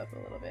stuff up a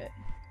little bit.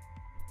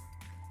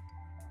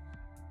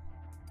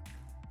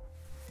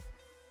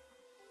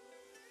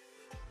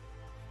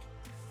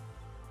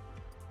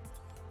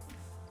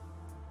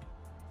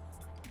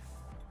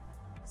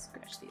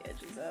 Scratch the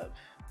edges up.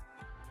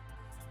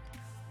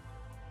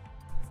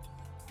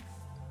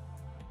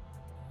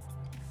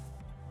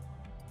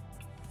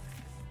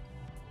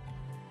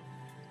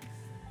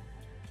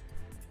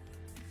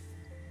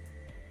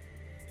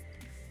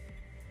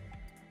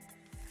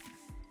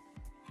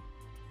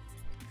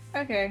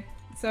 Okay,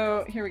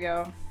 so here we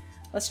go.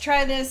 Let's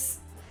try this.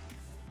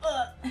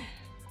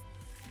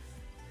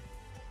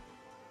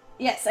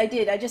 Yes, I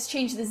did. I just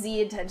changed the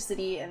Z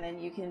intensity, and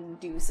then you can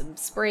do some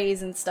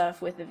sprays and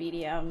stuff with the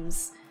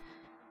VDMs.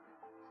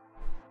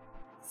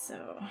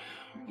 So,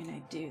 we're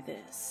gonna do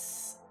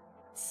this.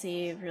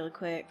 Save really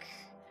quick.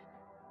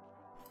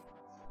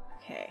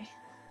 Okay,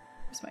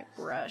 here's my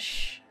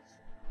brush.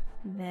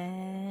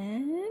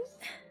 Then...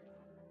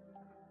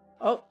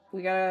 Oh,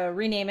 we gotta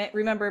rename it.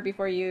 Remember,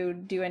 before you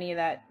do any of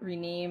that,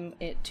 rename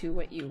it to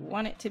what you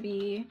want it to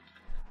be.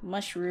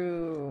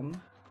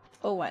 Mushroom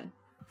 01.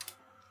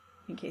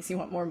 In case you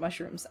want more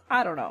mushrooms.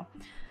 I don't know.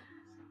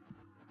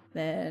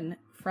 Then,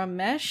 from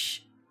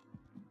mesh.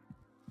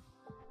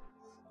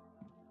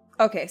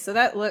 Okay, so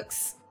that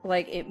looks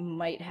like it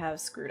might have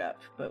screwed up,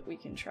 but we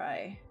can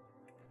try.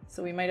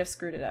 So we might have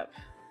screwed it up.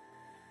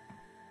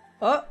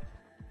 Oh!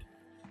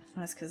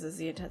 That's because the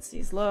Z intensity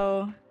is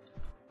low.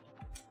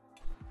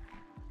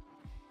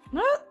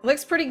 No,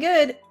 looks pretty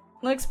good.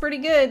 Looks pretty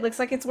good. Looks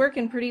like it's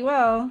working pretty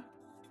well.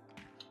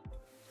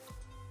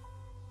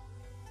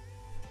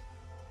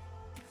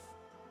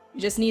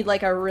 You just need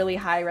like a really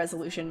high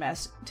resolution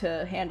mesh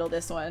to handle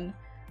this one.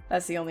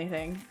 That's the only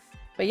thing.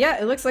 But yeah,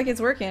 it looks like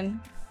it's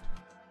working.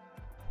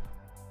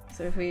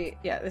 So if we,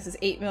 yeah, this is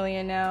 8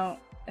 million now.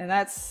 And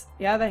that's,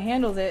 yeah, that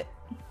handles it.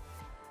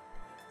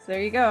 So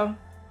there you go.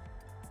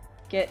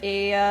 Get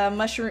a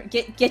mushroom,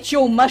 get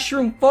your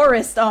mushroom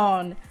forest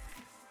on.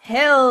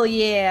 Hell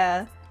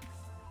yeah!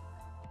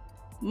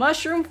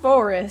 Mushroom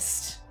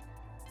forest.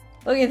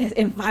 Look at this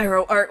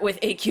enviro art with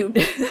A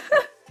cubed.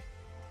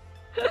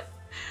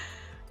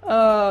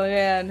 Oh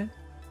man.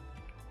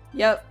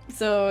 Yep.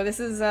 So this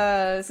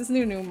is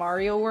new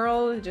Mario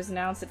World. It just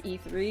announced at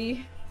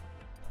E3.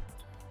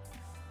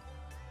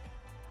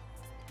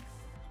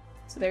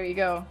 So there you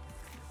go.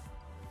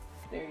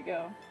 There you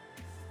go.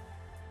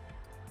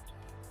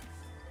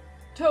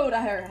 Toad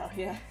IRL,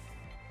 yeah.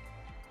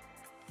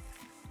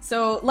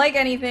 So, like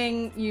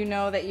anything, you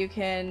know that you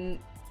can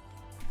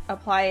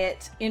apply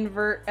it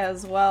invert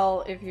as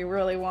well if you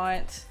really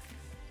want.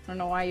 I don't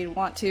know why you'd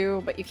want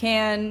to, but you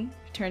can.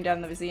 Turn down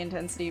the Z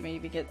intensity,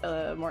 maybe get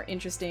a more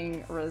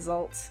interesting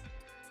result.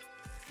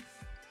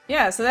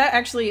 Yeah, so that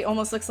actually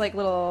almost looks like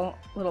little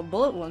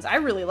bullet wounds. I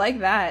really like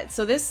that.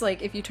 So this,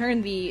 like, if you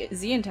turn the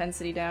Z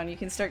intensity down, you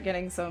can start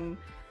getting some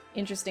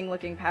interesting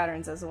looking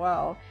patterns as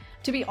well.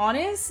 To be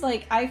honest,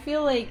 like, I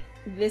feel like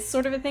this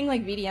sort of a thing,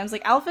 like VDMs,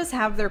 like alphas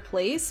have their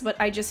place, but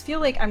I just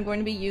feel like I'm going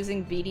to be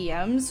using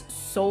VDMs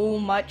so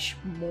much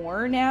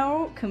more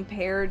now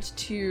compared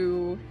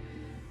to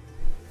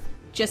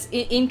just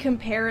in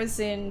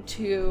comparison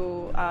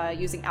to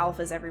using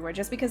alphas everywhere.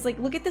 Just because, like,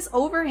 look at this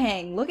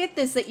overhang. Look at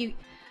this that you...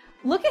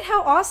 Look at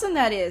how awesome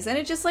that is, and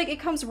it just like, it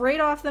comes right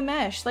off the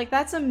mesh. Like,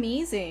 that's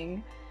amazing.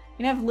 You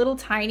can have little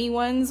tiny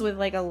ones with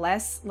like a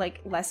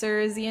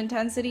lesser Z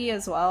intensity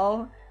as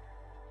well.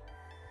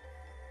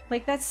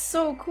 Like, that's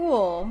so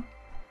cool.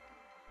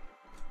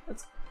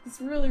 It's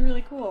really,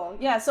 really cool.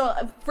 Yeah, so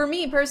for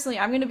me personally,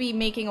 I'm going to be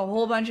making a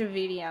whole bunch of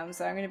VDMs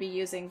that I'm going to be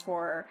using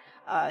for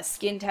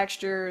skin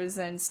textures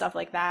and stuff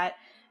like that.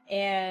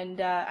 And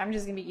I'm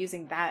just going to be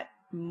using that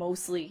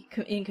mostly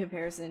in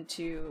comparison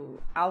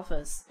to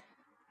alphas.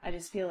 I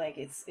just feel like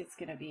it's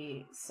going to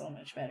be so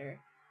much better.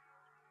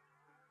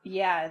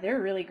 Yeah,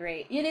 they're really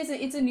great.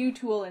 It's a new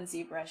tool in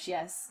ZBrush,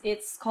 yes.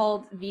 It's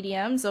called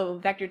VDM, so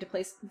Vector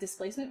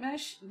Displacement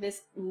Mesh.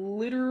 This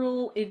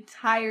literal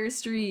entire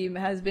stream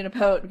has been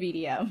about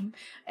VDM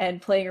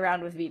and playing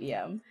around with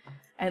VDM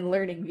and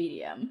learning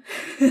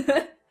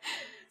VDM.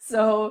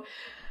 So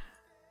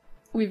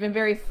we've been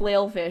very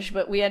flailfish,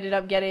 but we ended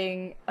up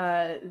getting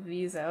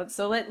these out.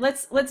 So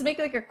let's make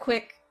like a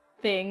quick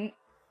thing.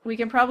 We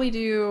can probably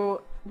do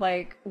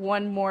like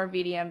one more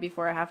VDM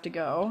before I have to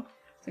go.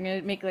 So I'm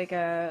gonna make like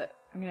I'm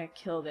gonna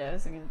kill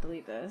this, I'm gonna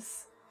delete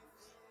this.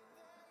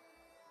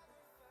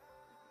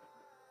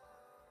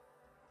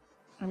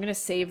 I'm gonna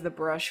save the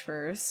brush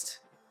first.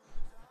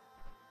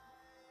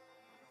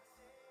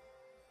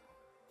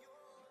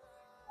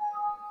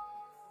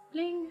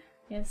 Bling!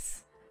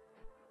 Yes.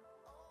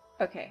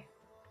 Okay.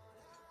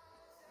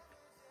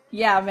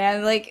 Yeah,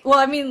 man, like, well,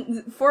 I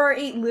mean,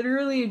 4.8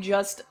 literally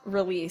just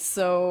released,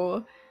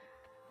 so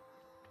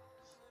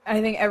I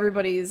think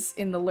everybody's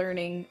in the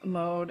learning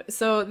mode.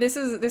 So this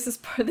is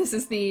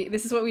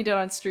what we did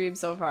on stream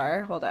so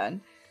far. Hold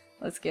on.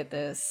 Let's get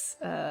this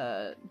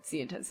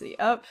Z intensity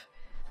up.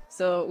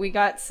 So we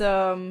got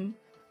some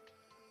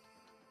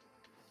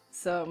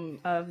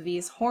of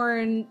these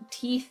horn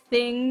teeth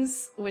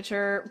things, which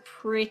are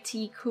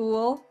pretty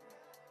cool.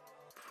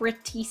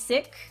 Pretty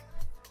sick.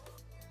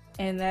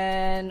 And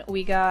then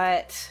we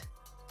got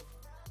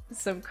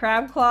some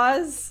crab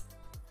claws,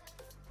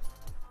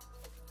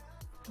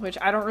 which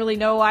I don't really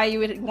know why you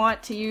would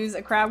want to use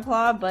a crab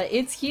claw, but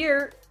it's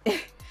here.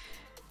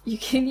 You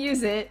can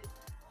use it.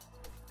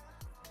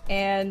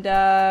 And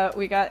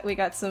we got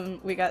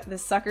the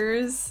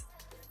suckers.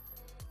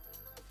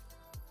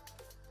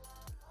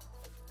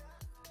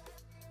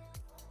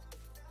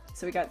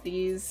 So we got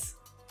these.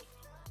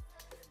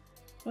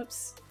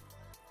 Whoops.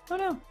 Oh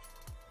no.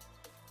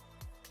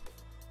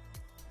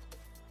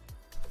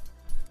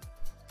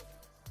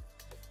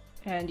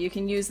 And you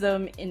can use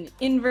them in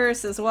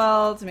inverse as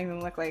well to make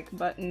them look like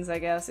buttons, I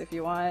guess, if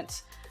you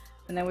want.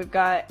 And then we've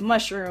got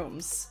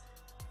mushrooms,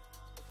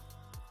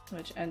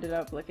 which ended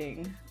up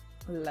looking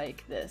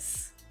like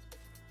this.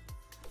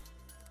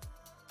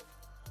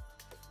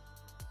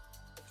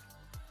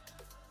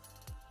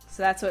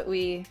 So that's what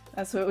we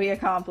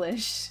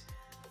accomplished.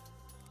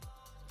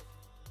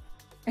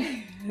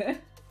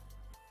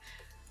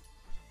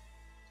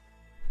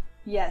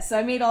 Yes, so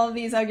I made all of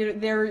these.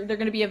 They're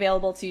going to be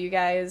available to you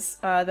guys.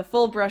 The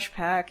full brush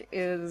pack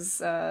is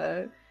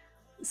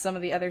some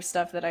of the other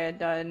stuff that I had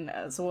done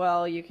as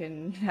well. You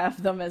can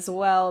have them as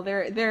well.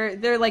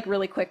 They're like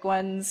really quick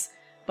ones,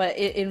 but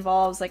it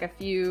involves like a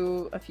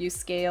few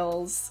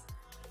scales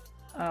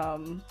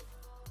that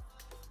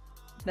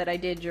I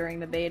did during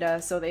the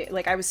beta. So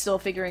I was still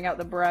figuring out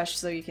the brush,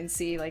 so you can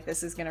see like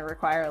this is going to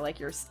require like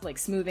your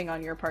smoothing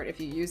on your part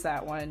if you use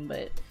that one,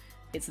 but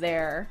it's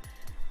there.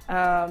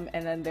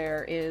 And then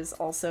there is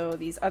also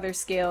these other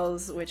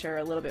scales, which are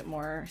a little bit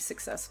more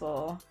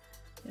successful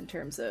in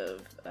terms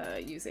of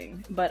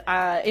using. But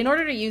in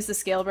order to use the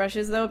scale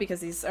brushes, though, because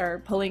these are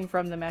pulling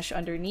from the mesh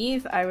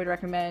underneath, I would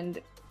recommend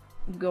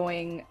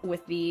going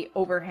with the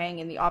overhang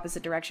in the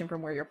opposite direction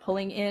from where you're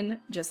pulling in,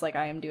 just like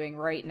I am doing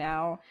right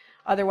now.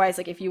 Otherwise,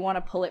 like if you want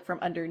to pull it from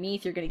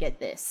underneath, you're going to get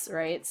this,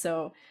 right?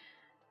 So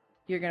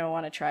you're going to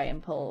want to try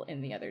and pull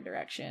in the other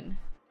direction.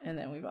 And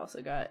then we've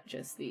also got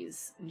just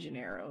these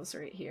Gennaros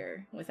right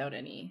here without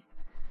any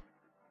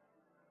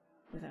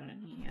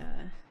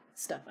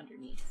stuff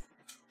underneath.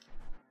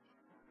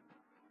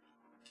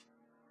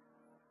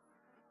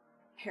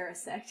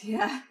 Parasect,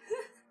 yeah.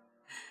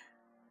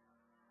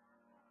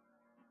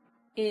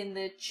 In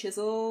the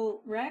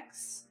chisel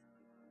Rex?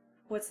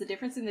 What's the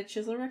difference in the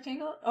chisel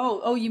rectangle?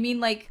 Oh, you mean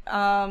like,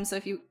 so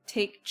if you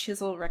take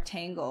chisel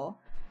rectangle,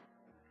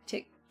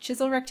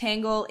 chisel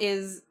rectangle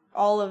is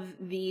all of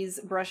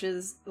these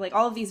brushes, like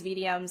all of these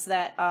VDMs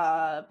that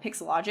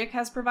Pixelogic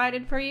has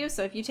provided for you.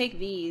 So if you take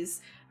these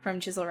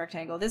from Chisel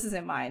Rectangle, this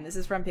isn't mine, this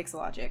is from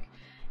Pixelogic,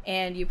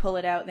 and you pull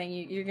it out, then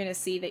you're gonna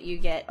see that you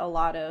get a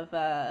lot of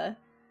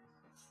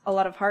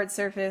hard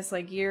surface,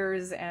 like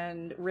gears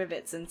and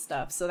rivets and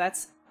stuff. So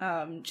that's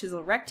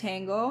Chisel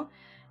Rectangle,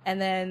 and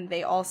then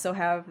they also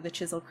have the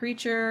Chisel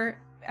Creature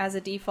as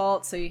a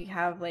default. So you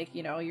have like,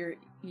 you know,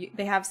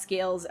 they have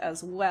scales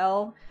as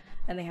well.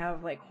 And they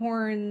have like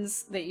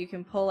horns that you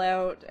can pull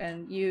out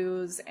and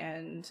use,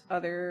 and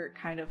other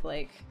kind of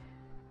like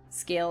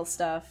scale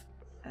stuff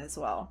as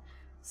well.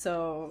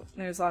 So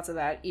there's lots of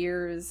that,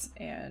 ears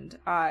and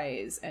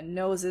eyes and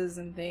noses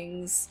and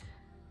things.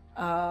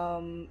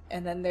 And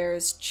then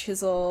there's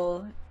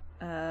Chisel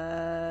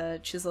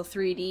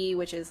 3D,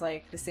 which is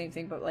like the same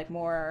thing, but like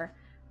more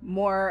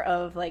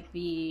of like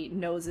the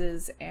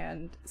noses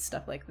and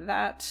stuff like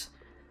that.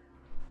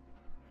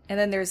 And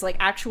then there's like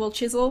actual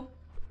chisel.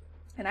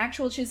 An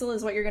actual chisel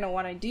is what you're gonna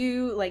want to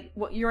do, like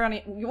what you're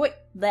gonna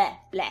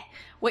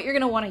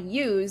want to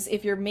use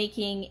if you're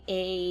making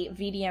a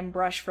VDM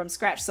brush from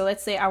scratch. So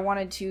let's say I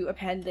wanted to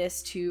append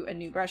this to a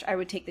new brush. I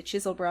would take the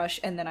chisel brush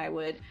and then I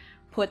would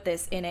put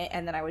this in it,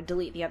 and then I would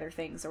delete the other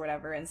things or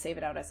whatever and save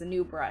it out as a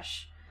new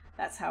brush.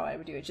 That's how I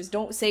would do it. Just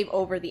don't save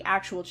over the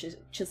actual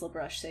chisel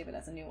brush, save it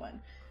as a new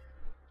one.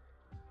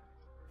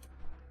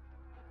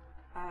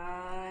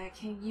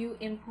 Can you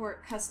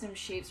import custom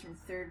shapes from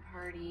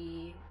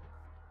third-party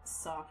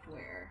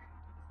software?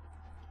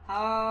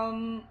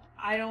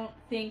 I don't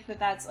think that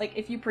that's, like,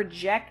 if you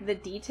project the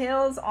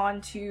details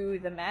onto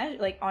the mesh,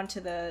 like onto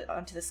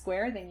the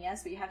square, then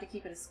yes, but you have to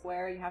keep it a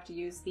square. You have to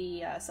use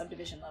the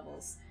subdivision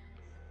levels.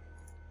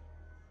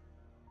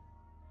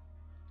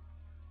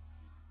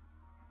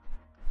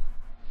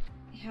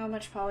 How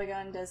much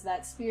polygon does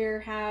that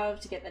sphere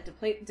have to get that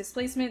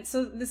displacement?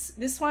 So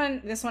this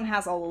one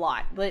has a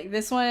lot. Like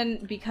this one,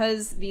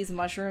 because these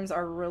mushrooms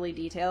are really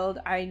detailed,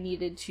 I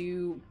needed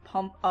to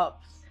pump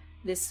up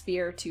this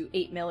sphere to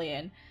 8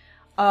 million.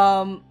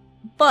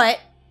 But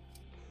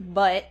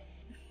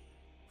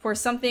for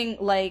something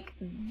like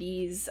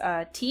these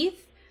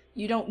teeth,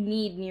 you don't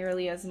need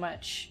nearly as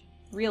much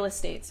real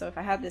estate. So if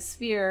I had this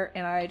sphere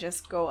and I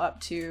just go up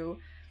to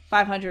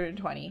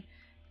 520,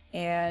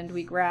 and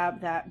we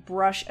grab that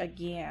brush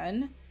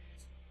again,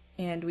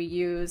 and we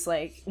use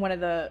like one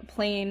of the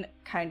plain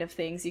kind of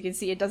things, you can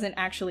see it doesn't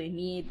actually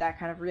need that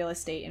kind of real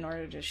estate in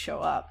order to just show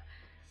up.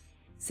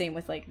 Same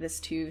with like this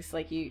tooth,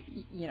 like you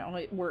know,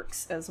 it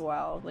works as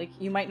well. Like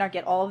you might not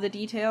get all of the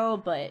detail,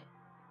 but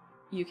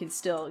you can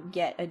still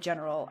get a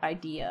general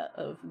idea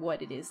of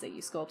what it is that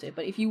you sculpted.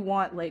 But if you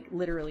want like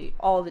literally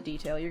all the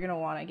detail, you're gonna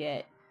want to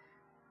get,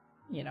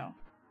 you know,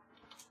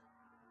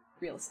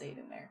 real estate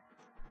in there.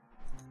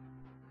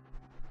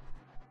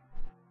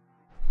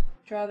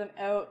 Draw them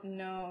out?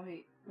 No,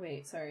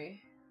 wait,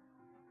 sorry.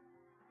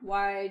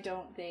 Why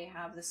don't they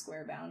have the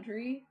square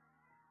boundary?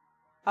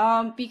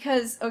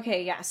 Because,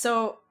 okay, yeah,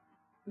 so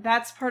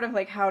that's part of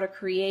like how to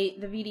create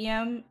the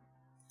VDM.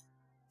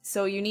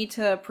 So you need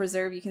to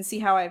preserve, you can see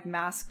how I've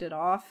masked it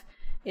off.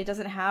 It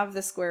doesn't have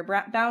the square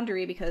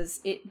boundary because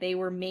they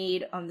were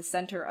made on the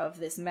center of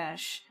this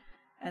mesh,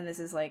 and this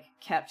is like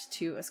kept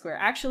to a square.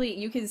 Actually,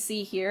 you can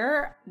see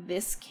here,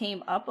 this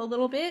came up a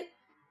little bit.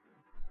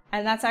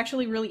 And that's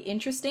actually really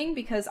interesting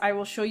because I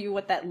will show you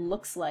what that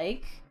looks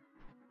like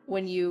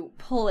when you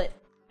pull it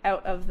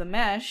out of the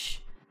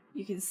mesh.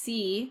 You can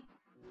see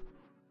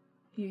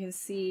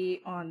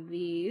on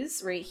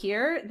these right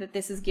here that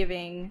this is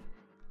giving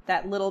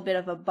that little bit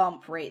of a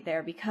bump right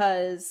there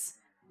because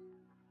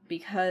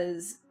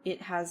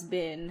it has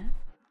been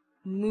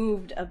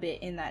moved a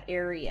bit in that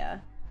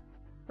area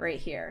right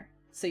here.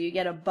 So you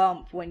get a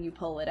bump when you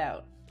pull it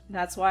out.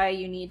 That's why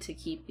you need to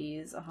keep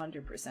these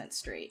 100%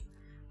 straight.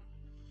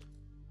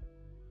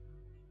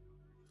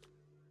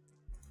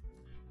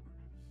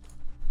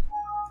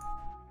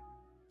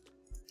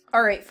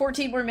 All right,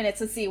 14 more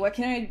minutes. Let's see. What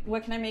can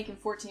I make in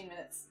 14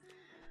 minutes?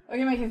 What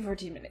can I make in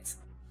 14 minutes?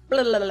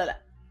 Blah, blah, blah, blah.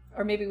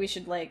 Or maybe we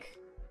should like,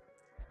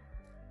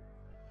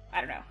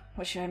 I don't know.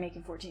 What should I make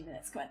in 14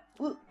 minutes? Come on.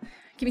 Ooh,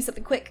 give me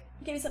something quick.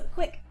 Give me something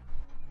quick.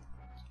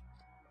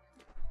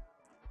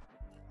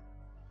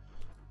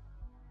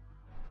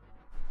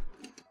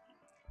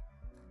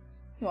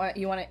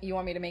 You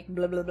want me to make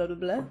blah blah blah blah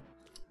blah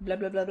blah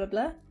blah blah blah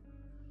blah?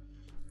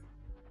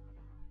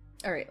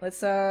 All right,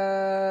 let's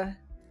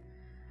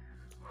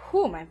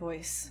whew, my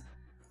voice.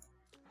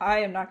 I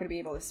am not going to be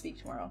able to speak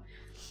tomorrow.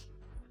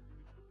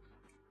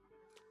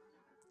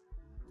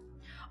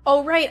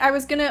 Oh, right, I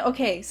was gonna,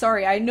 okay,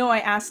 sorry, I know I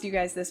asked you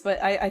guys this,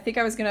 but I think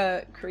I was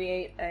gonna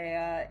create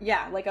a,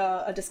 yeah, like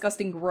a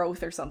disgusting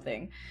growth or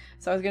something.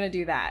 So I was gonna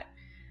do that.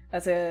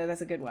 That's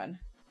a good one.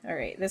 All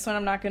right, this one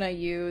I'm not gonna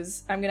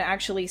use. I'm gonna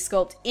actually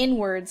sculpt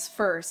inwards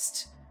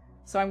first.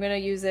 So I'm gonna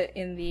use it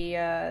in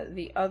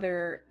the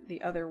other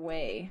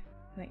way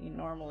that you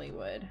normally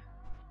would.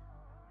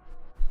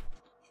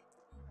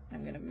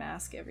 I'm gonna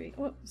mask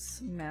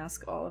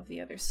mask all of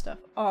the other stuff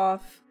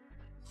off.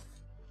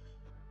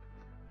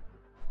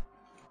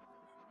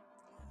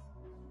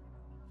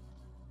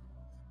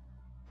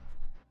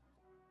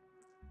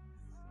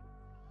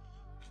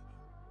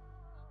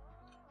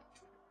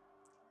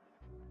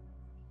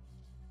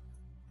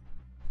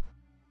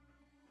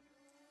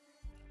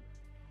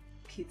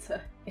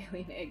 Pizza,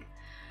 alien egg.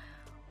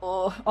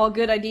 Oh, all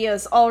good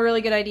ideas, all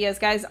really good ideas,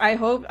 guys. I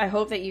hope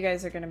that you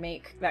guys are gonna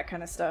make that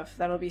kind of stuff.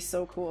 That'll be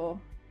so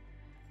cool.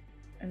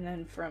 And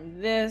then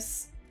from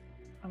this,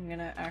 I'm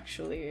gonna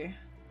actually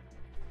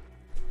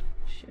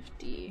Shift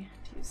D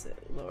to use the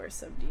lower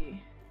sub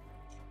D.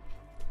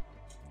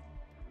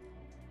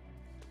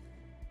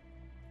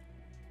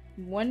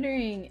 I'm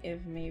wondering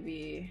if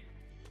maybe,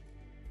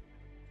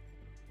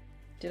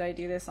 did I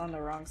do this on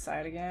the wrong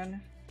side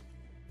again?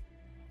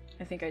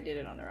 I think I did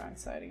it on the wrong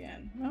side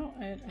again. No,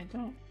 I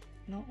don't.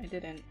 No, I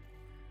didn't.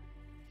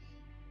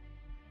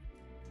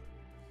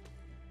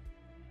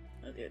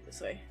 I'll do it this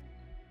way.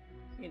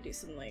 I'm gonna do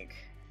some, like,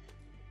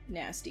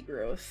 nasty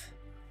growth.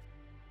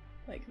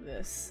 Like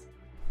this.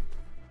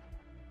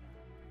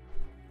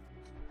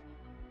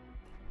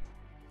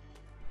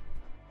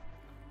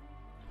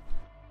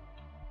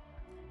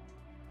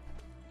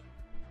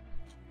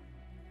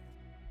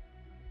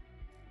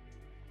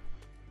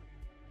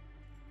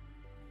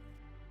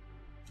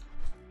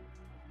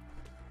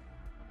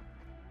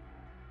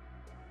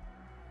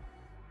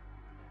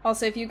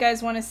 Also, if you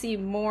guys want to see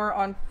more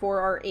on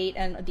 4R8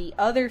 and the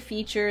other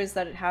features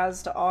that it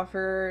has to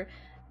offer,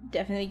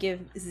 definitely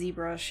give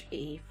ZBrush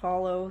a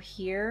follow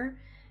here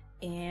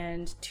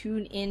and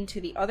tune in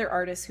to the other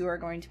artists who are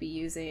going to be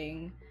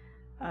using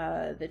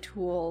the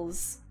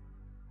tools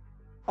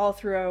all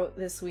throughout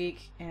this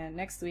week and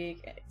next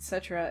week,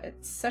 etc.,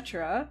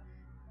 etc.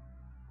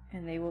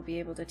 And they will be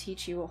able to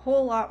teach you a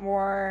whole lot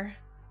more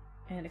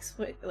and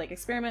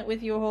experiment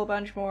with you a whole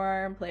bunch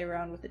more and play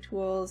around with the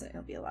tools, and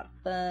it'll be a lot of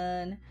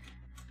fun.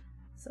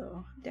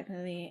 So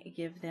definitely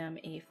give them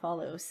a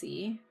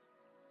follow-see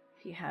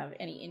if you have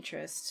any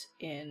interest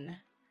in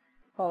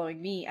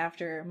following me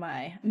after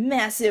my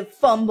massive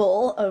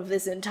fumble of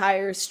this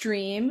entire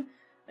stream.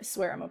 I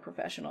swear I'm a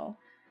professional.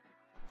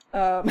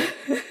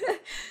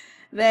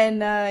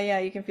 Then yeah,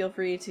 you can feel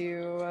free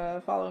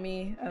to follow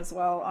me as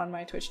well on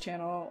my Twitch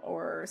channel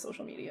or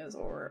social medias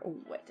or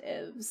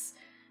whatevs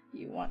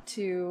you want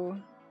to.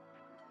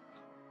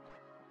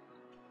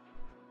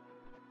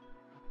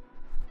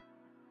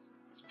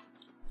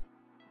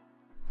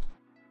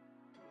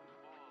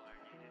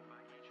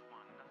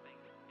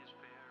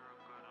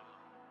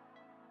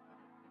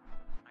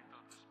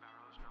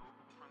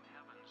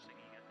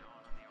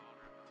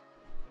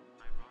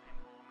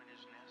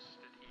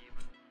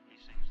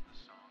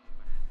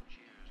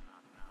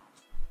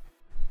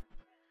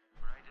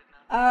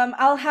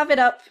 I'll have it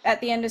up at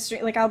the end of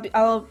stream. Like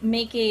I'll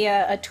make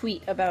a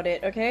tweet about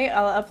it. Okay,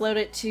 I'll upload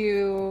it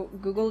to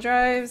Google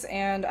Drives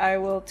and I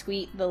will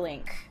tweet the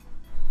link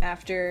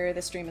after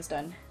the stream is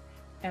done,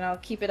 and I'll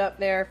keep it up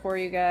there for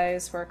you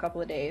guys for a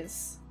couple of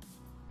days,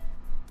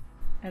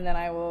 and then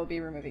I will be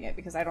removing it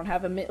because I don't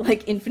have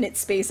like infinite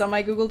space on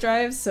my Google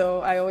Drive,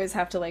 so I always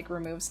have to like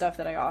remove stuff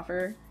that I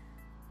offer.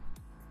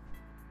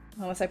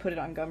 Unless I put it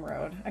on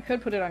Gumroad. I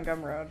could put it on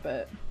Gumroad,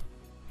 but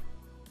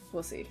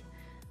we'll see.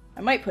 I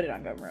might put it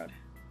on Gumroad.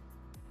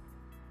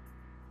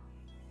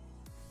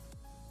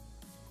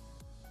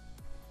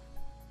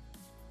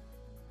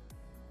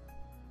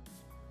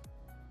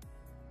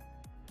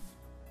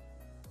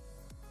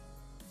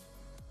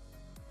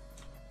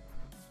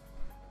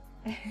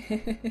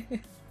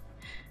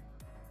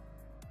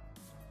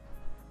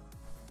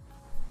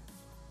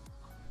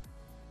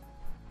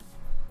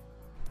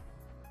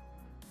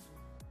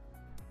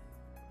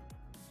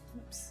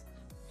 Oops.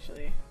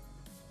 Actually,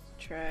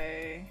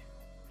 try...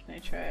 Can I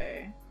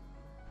try...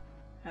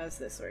 How's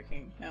this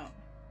working? No.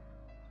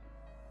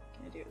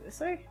 Can I do it this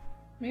way?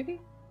 Maybe?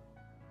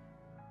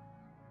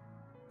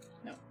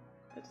 No,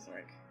 that doesn't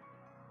work.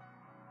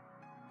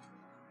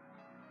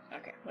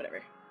 Okay,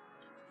 whatever.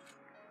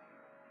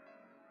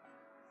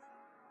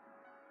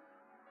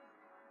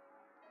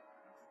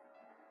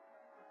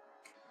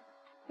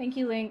 Thank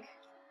you, Link.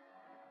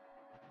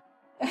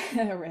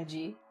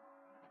 Reggie.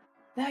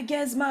 That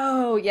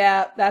gizmo!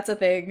 Yeah, that's a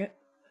thing.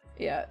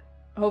 Yeah.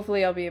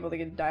 Hopefully I'll be able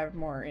to dive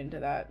more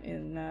into that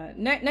in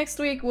next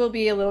week. Will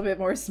be a little bit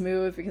more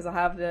smooth because I'll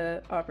have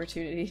the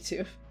opportunity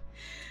to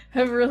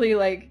have really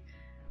like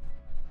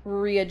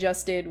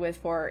readjusted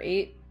with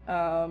 4.8.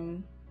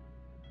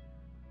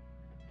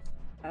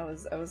 I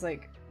was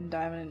like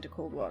diving into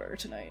cold water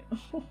tonight.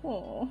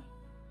 Oh,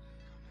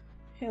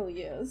 hell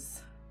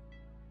yes.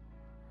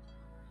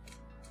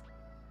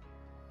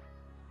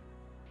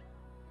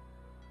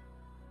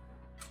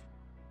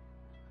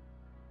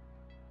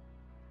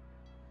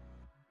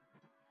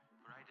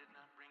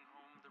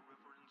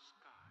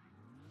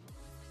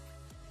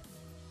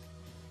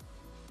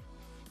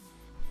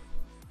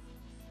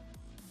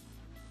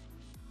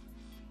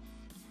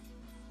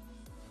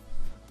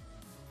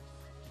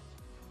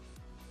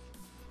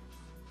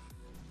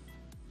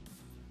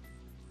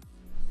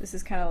 This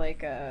is kind of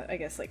like, I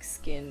guess, like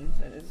skin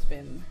that has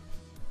been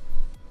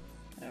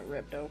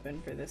ripped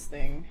open for this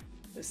thing.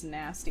 This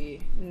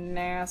nasty,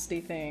 nasty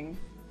thing.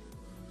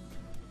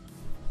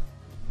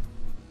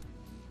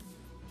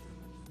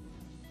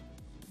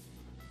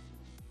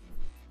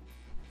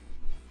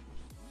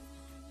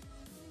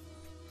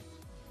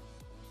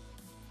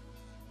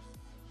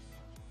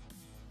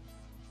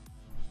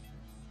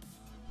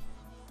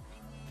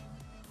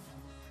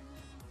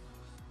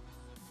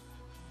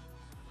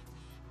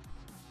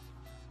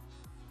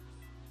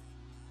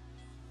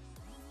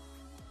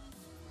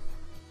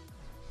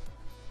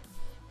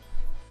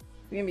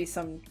 It's gonna be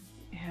some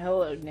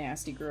hella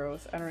nasty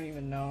growth. I don't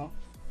even know.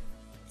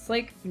 It's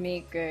like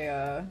make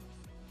like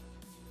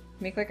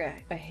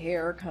a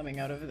hair coming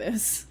out of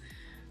this.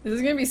 This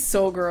is gonna be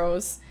so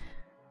gross.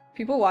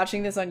 People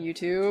watching this on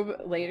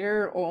YouTube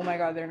later, oh my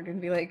god, they're gonna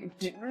be like,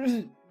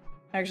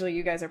 actually,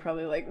 you guys are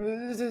probably like,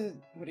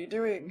 what are you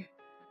doing?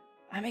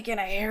 I'm making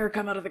a hair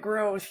come out of the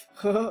growth.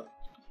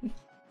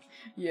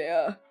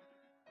 Yeah.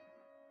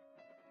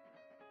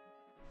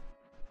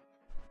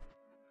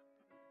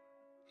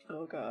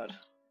 Oh god.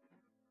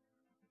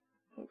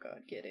 Oh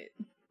god, get it.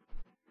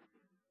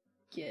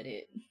 Get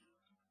it.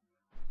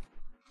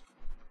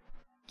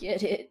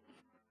 Get it.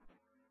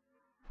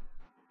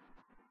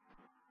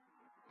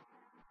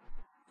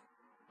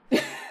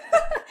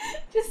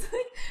 Just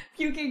like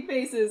puking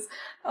faces.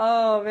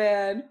 Oh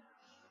man.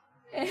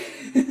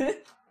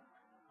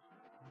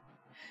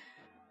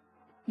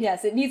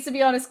 Yes, it needs to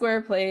be on a square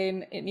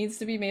plane. It needs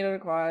to be made out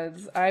of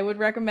quads. I would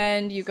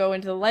recommend you go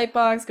into the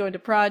lightbox, go into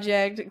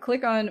project,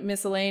 click on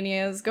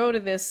miscellaneous, go to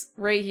this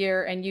right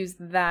here and use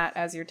that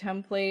as your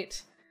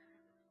template.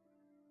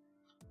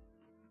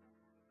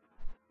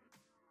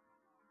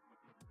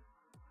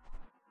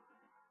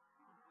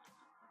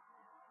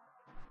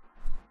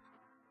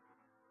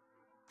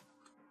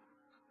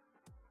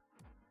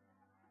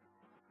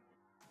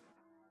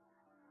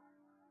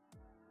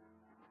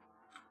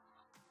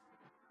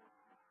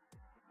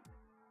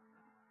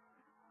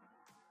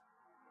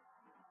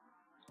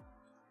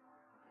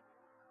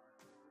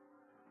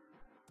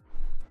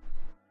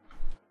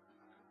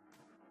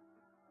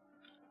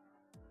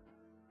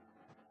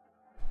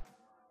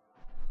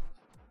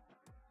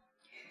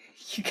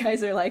 You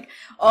guys are like,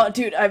 oh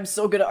dude, I'm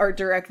so gonna art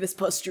direct this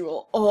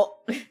pustule. Oh,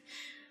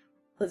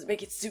 let's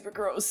make it super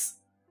gross.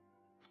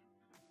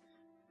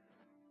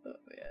 Oh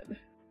man.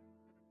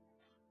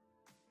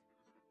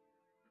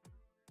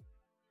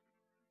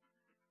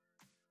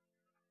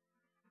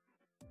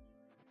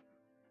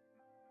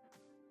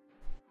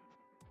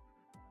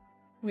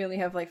 We only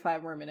have like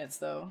 5 more minutes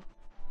though.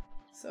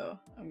 So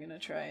I'm gonna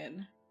try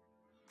and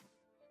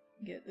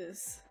get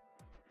this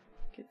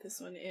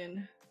one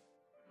in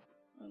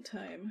on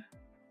time.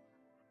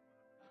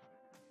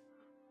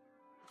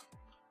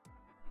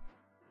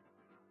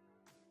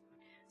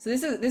 So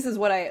this is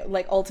what I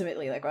like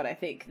ultimately like what I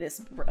think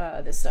this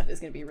this stuff is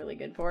gonna be really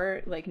good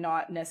for. Like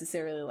not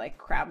necessarily like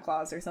crab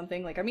claws or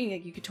something. Like I mean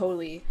like, you could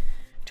totally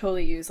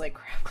use like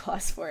crab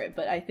claws for it,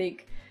 but I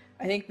think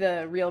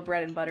the real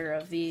bread and butter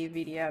of the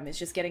VDM is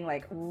just getting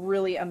like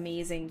really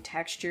amazing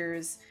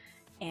textures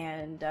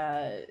and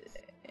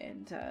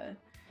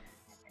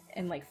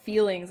like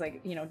feelings, like,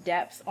 you know,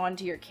 depth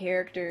onto your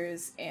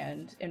characters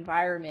and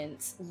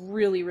environments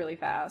really, really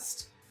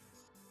fast.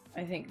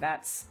 I think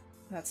that's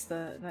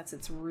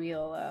its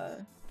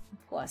real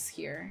plus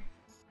here.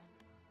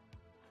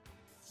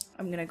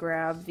 I'm gonna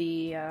grab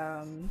the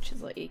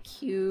chisel A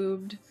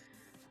cubed.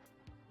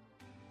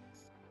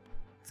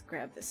 Let's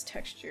grab this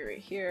texture right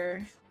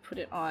here, put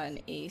it on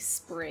a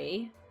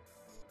spray.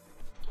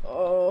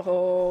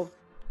 Oh,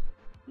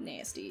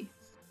 nasty.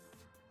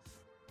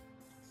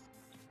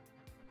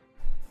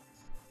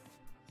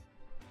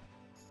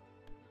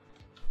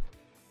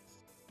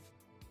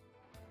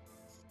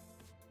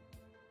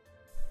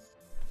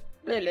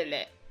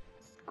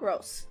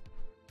 Gross.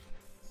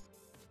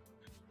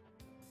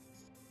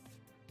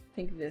 I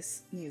think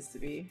this needs to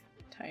be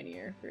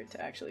tinier for it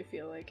to actually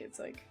feel like it's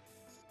like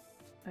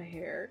a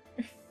hair.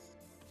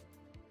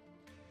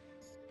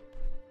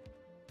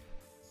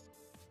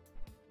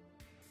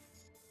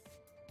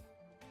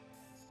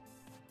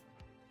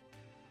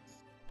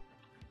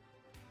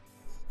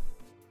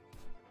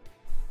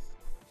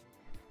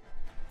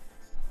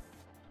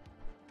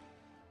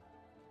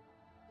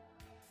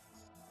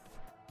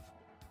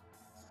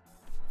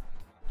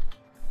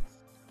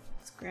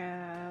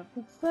 Grab.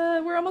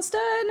 We're almost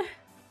done.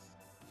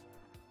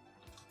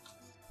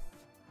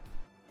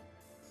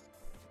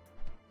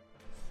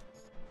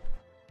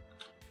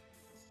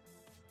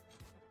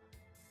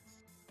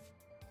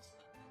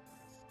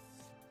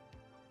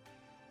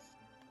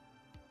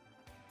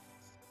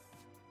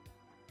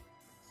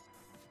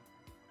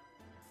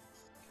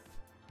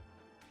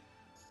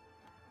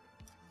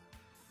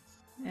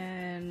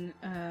 And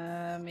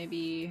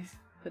maybe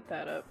put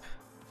that up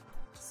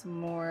some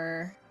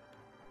more.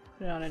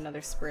 Put on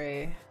another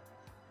spray.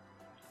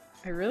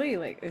 I really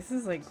like, this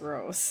is like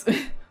gross.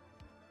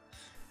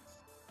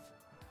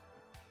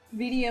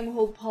 VDM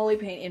hold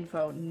polypaint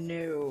info.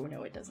 No,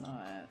 no it does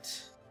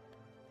not.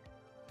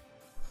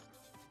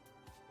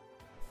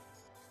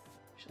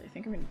 Actually, I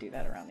think I'm gonna do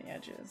that around the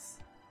edges.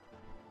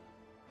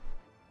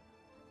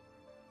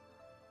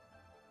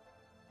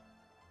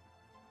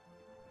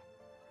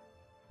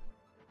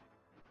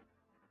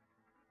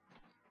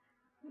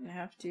 I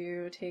have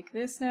to take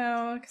this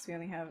now because we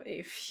only have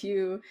a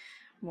few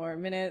more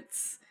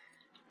minutes.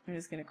 I'm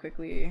just gonna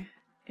quickly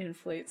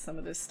inflate some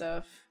of this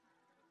stuff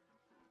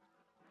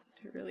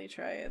to really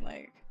try and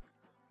like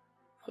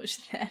push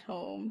that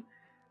home,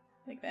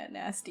 like that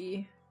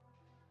nasty.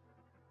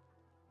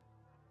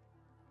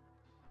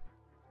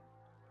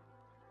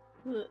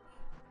 Ugh.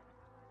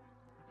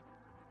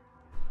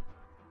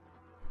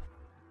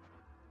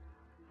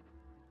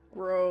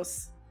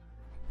 Gross.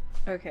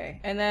 Okay,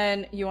 and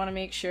then you want to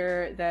make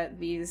sure that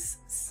these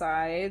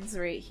sides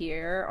right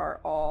here are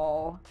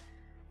all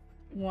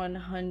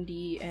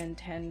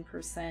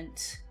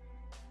 110%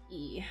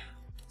 E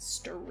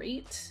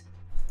straight.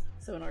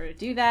 So in order to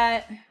do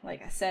that,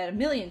 like I said a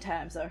million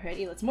times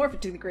already, let's morph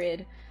it to the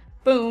grid.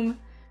 Boom,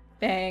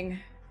 bang,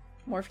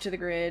 morph to the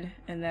grid,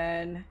 and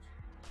then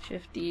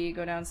Shift D,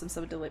 go down some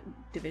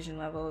subdivision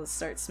levels,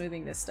 start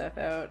smoothing this stuff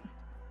out.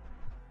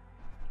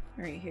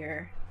 Right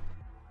here.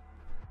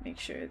 Make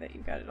sure that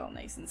you've got it all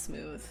nice and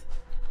smooth.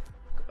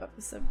 Go up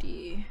with sub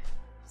D,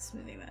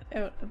 smoothing that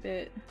out a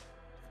bit.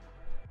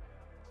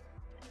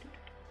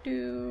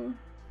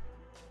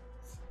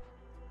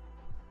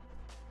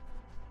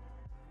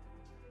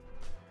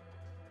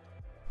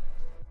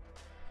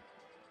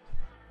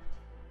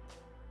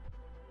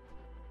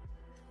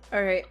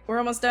 Alright, we're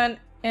almost done.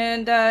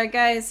 And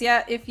guys,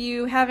 yeah, if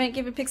you haven't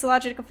given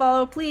Pixelogic a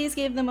follow, please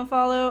give them a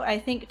follow. I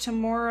think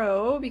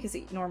tomorrow, because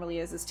it normally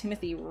is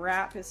Timothy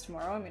Rapp is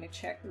tomorrow. I'm gonna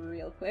check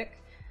real quick.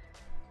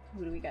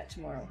 Who do we got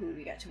tomorrow? Who do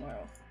we got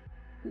tomorrow?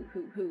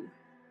 Who?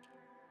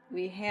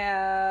 We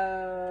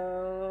have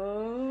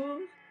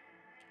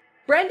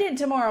Brendan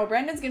tomorrow.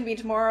 Brendan's gonna be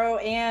tomorrow,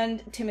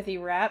 and Timothy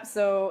Rapp.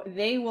 So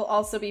they will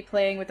also be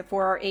playing with the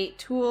 4R8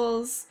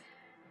 tools.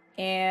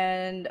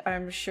 And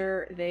I'm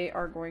sure they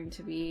are going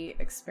to be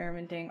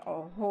experimenting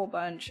a whole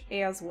bunch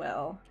as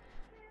well.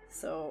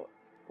 So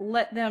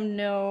let them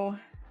know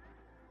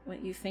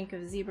what you think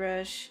of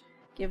ZBrush.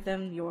 Give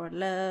them your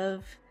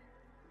love.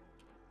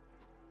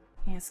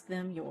 Ask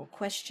them your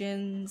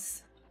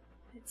questions,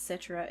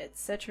 etc.,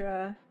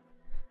 etc.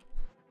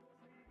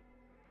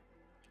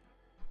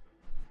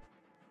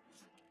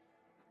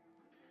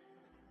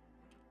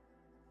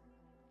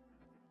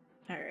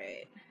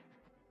 Alright.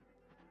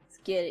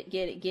 Get it,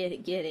 get it, get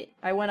it, get it.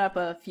 I went up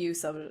a few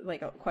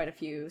quite a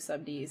few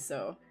sub Ds,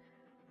 so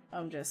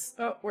I'm just,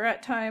 oh, we're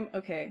at time.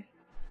 Okay.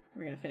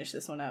 We're gonna finish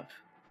this one up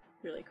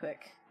really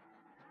quick.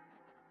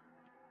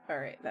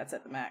 Alright, that's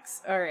at the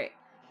max. Alright.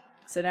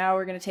 So now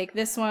we're gonna take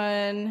this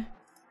one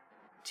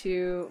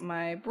to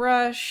my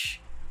brush.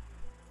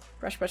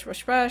 Brush, brush,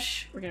 brush,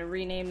 brush. We're gonna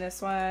rename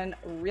this one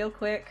real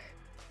quick.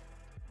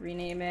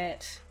 Rename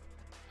it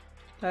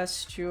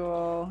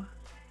Pustule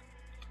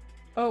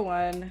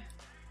 01.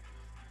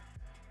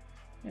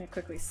 I'm gonna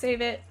quickly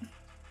save it.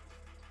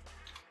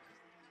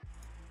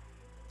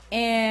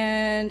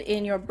 And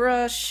in your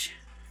brush,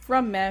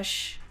 from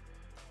mesh.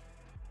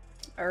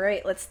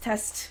 Alright, let's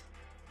test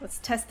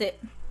it.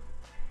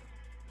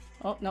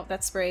 Oh, no,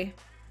 that's spray.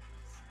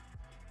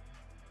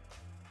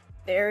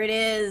 There it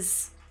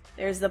is.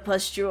 There's the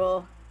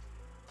pustule.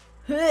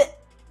 There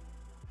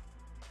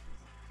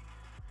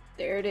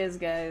it is,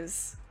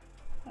 guys.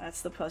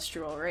 That's the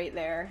pustule right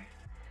there.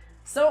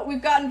 So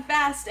we've gotten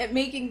fast at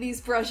making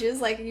these brushes,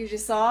 like you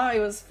just saw. It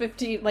was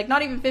 15, like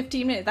not even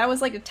 15 minutes. That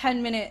was like a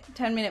 10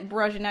 minute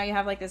brush, and now you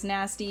have like this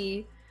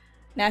nasty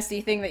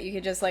thing that you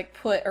could just like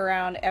put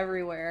around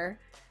everywhere.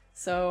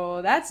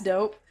 So that's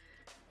dope.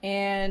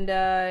 And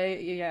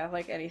yeah,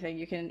 like anything,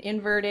 you can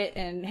invert it,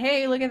 and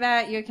hey, look at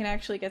that, you can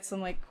actually get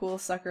some like cool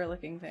sucker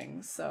looking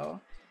things.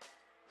 So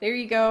there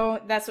you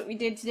go. That's what we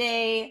did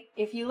today.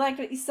 If you liked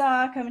what you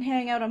saw, come and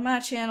hang out on my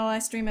channel. I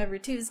stream every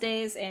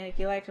Tuesdays. And if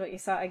you liked what you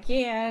saw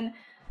again,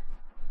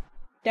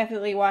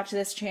 definitely watch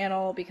this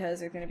channel, because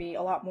there's going to be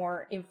a lot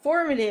more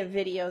informative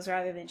videos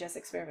rather than just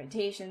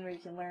experimentation, where you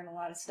can learn a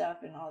lot of stuff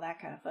and all that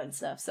kind of fun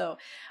stuff. So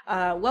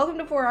welcome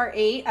to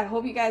 4R8. I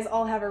hope you guys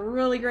all have a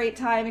really great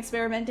time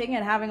experimenting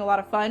and having a lot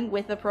of fun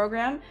with the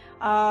program.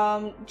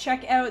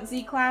 Check out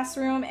Z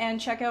Classroom and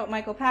check out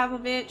Michael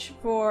Pavlovich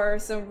for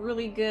some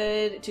really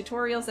good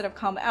tutorials that have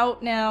come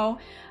out now.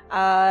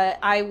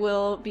 I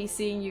will be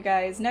seeing you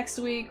guys next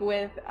week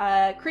with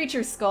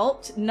Creature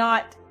Sculpt,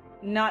 not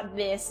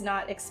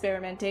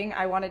experimenting.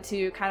 I wanted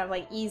to kind of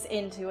like ease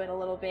into it a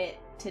little bit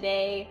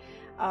today,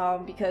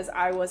 because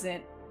I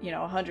wasn't,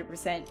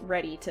 100%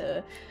 ready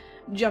to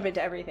jump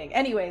into everything.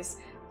 Anyways,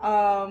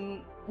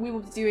 we will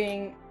be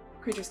doing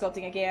creature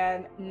sculpting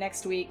again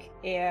next week,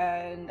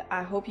 and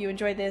I hope you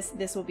enjoyed this.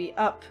 This will be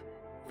up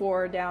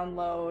for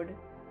download.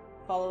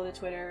 Follow my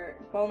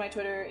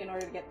Twitter in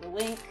order to get the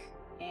link,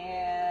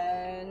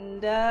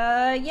 and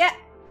yeah.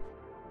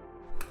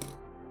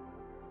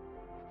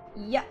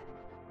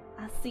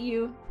 I'll see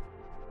you.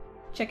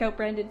 Check out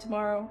Brendan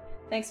tomorrow.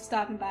 Thanks for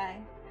stopping by.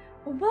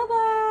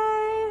 Bye-bye!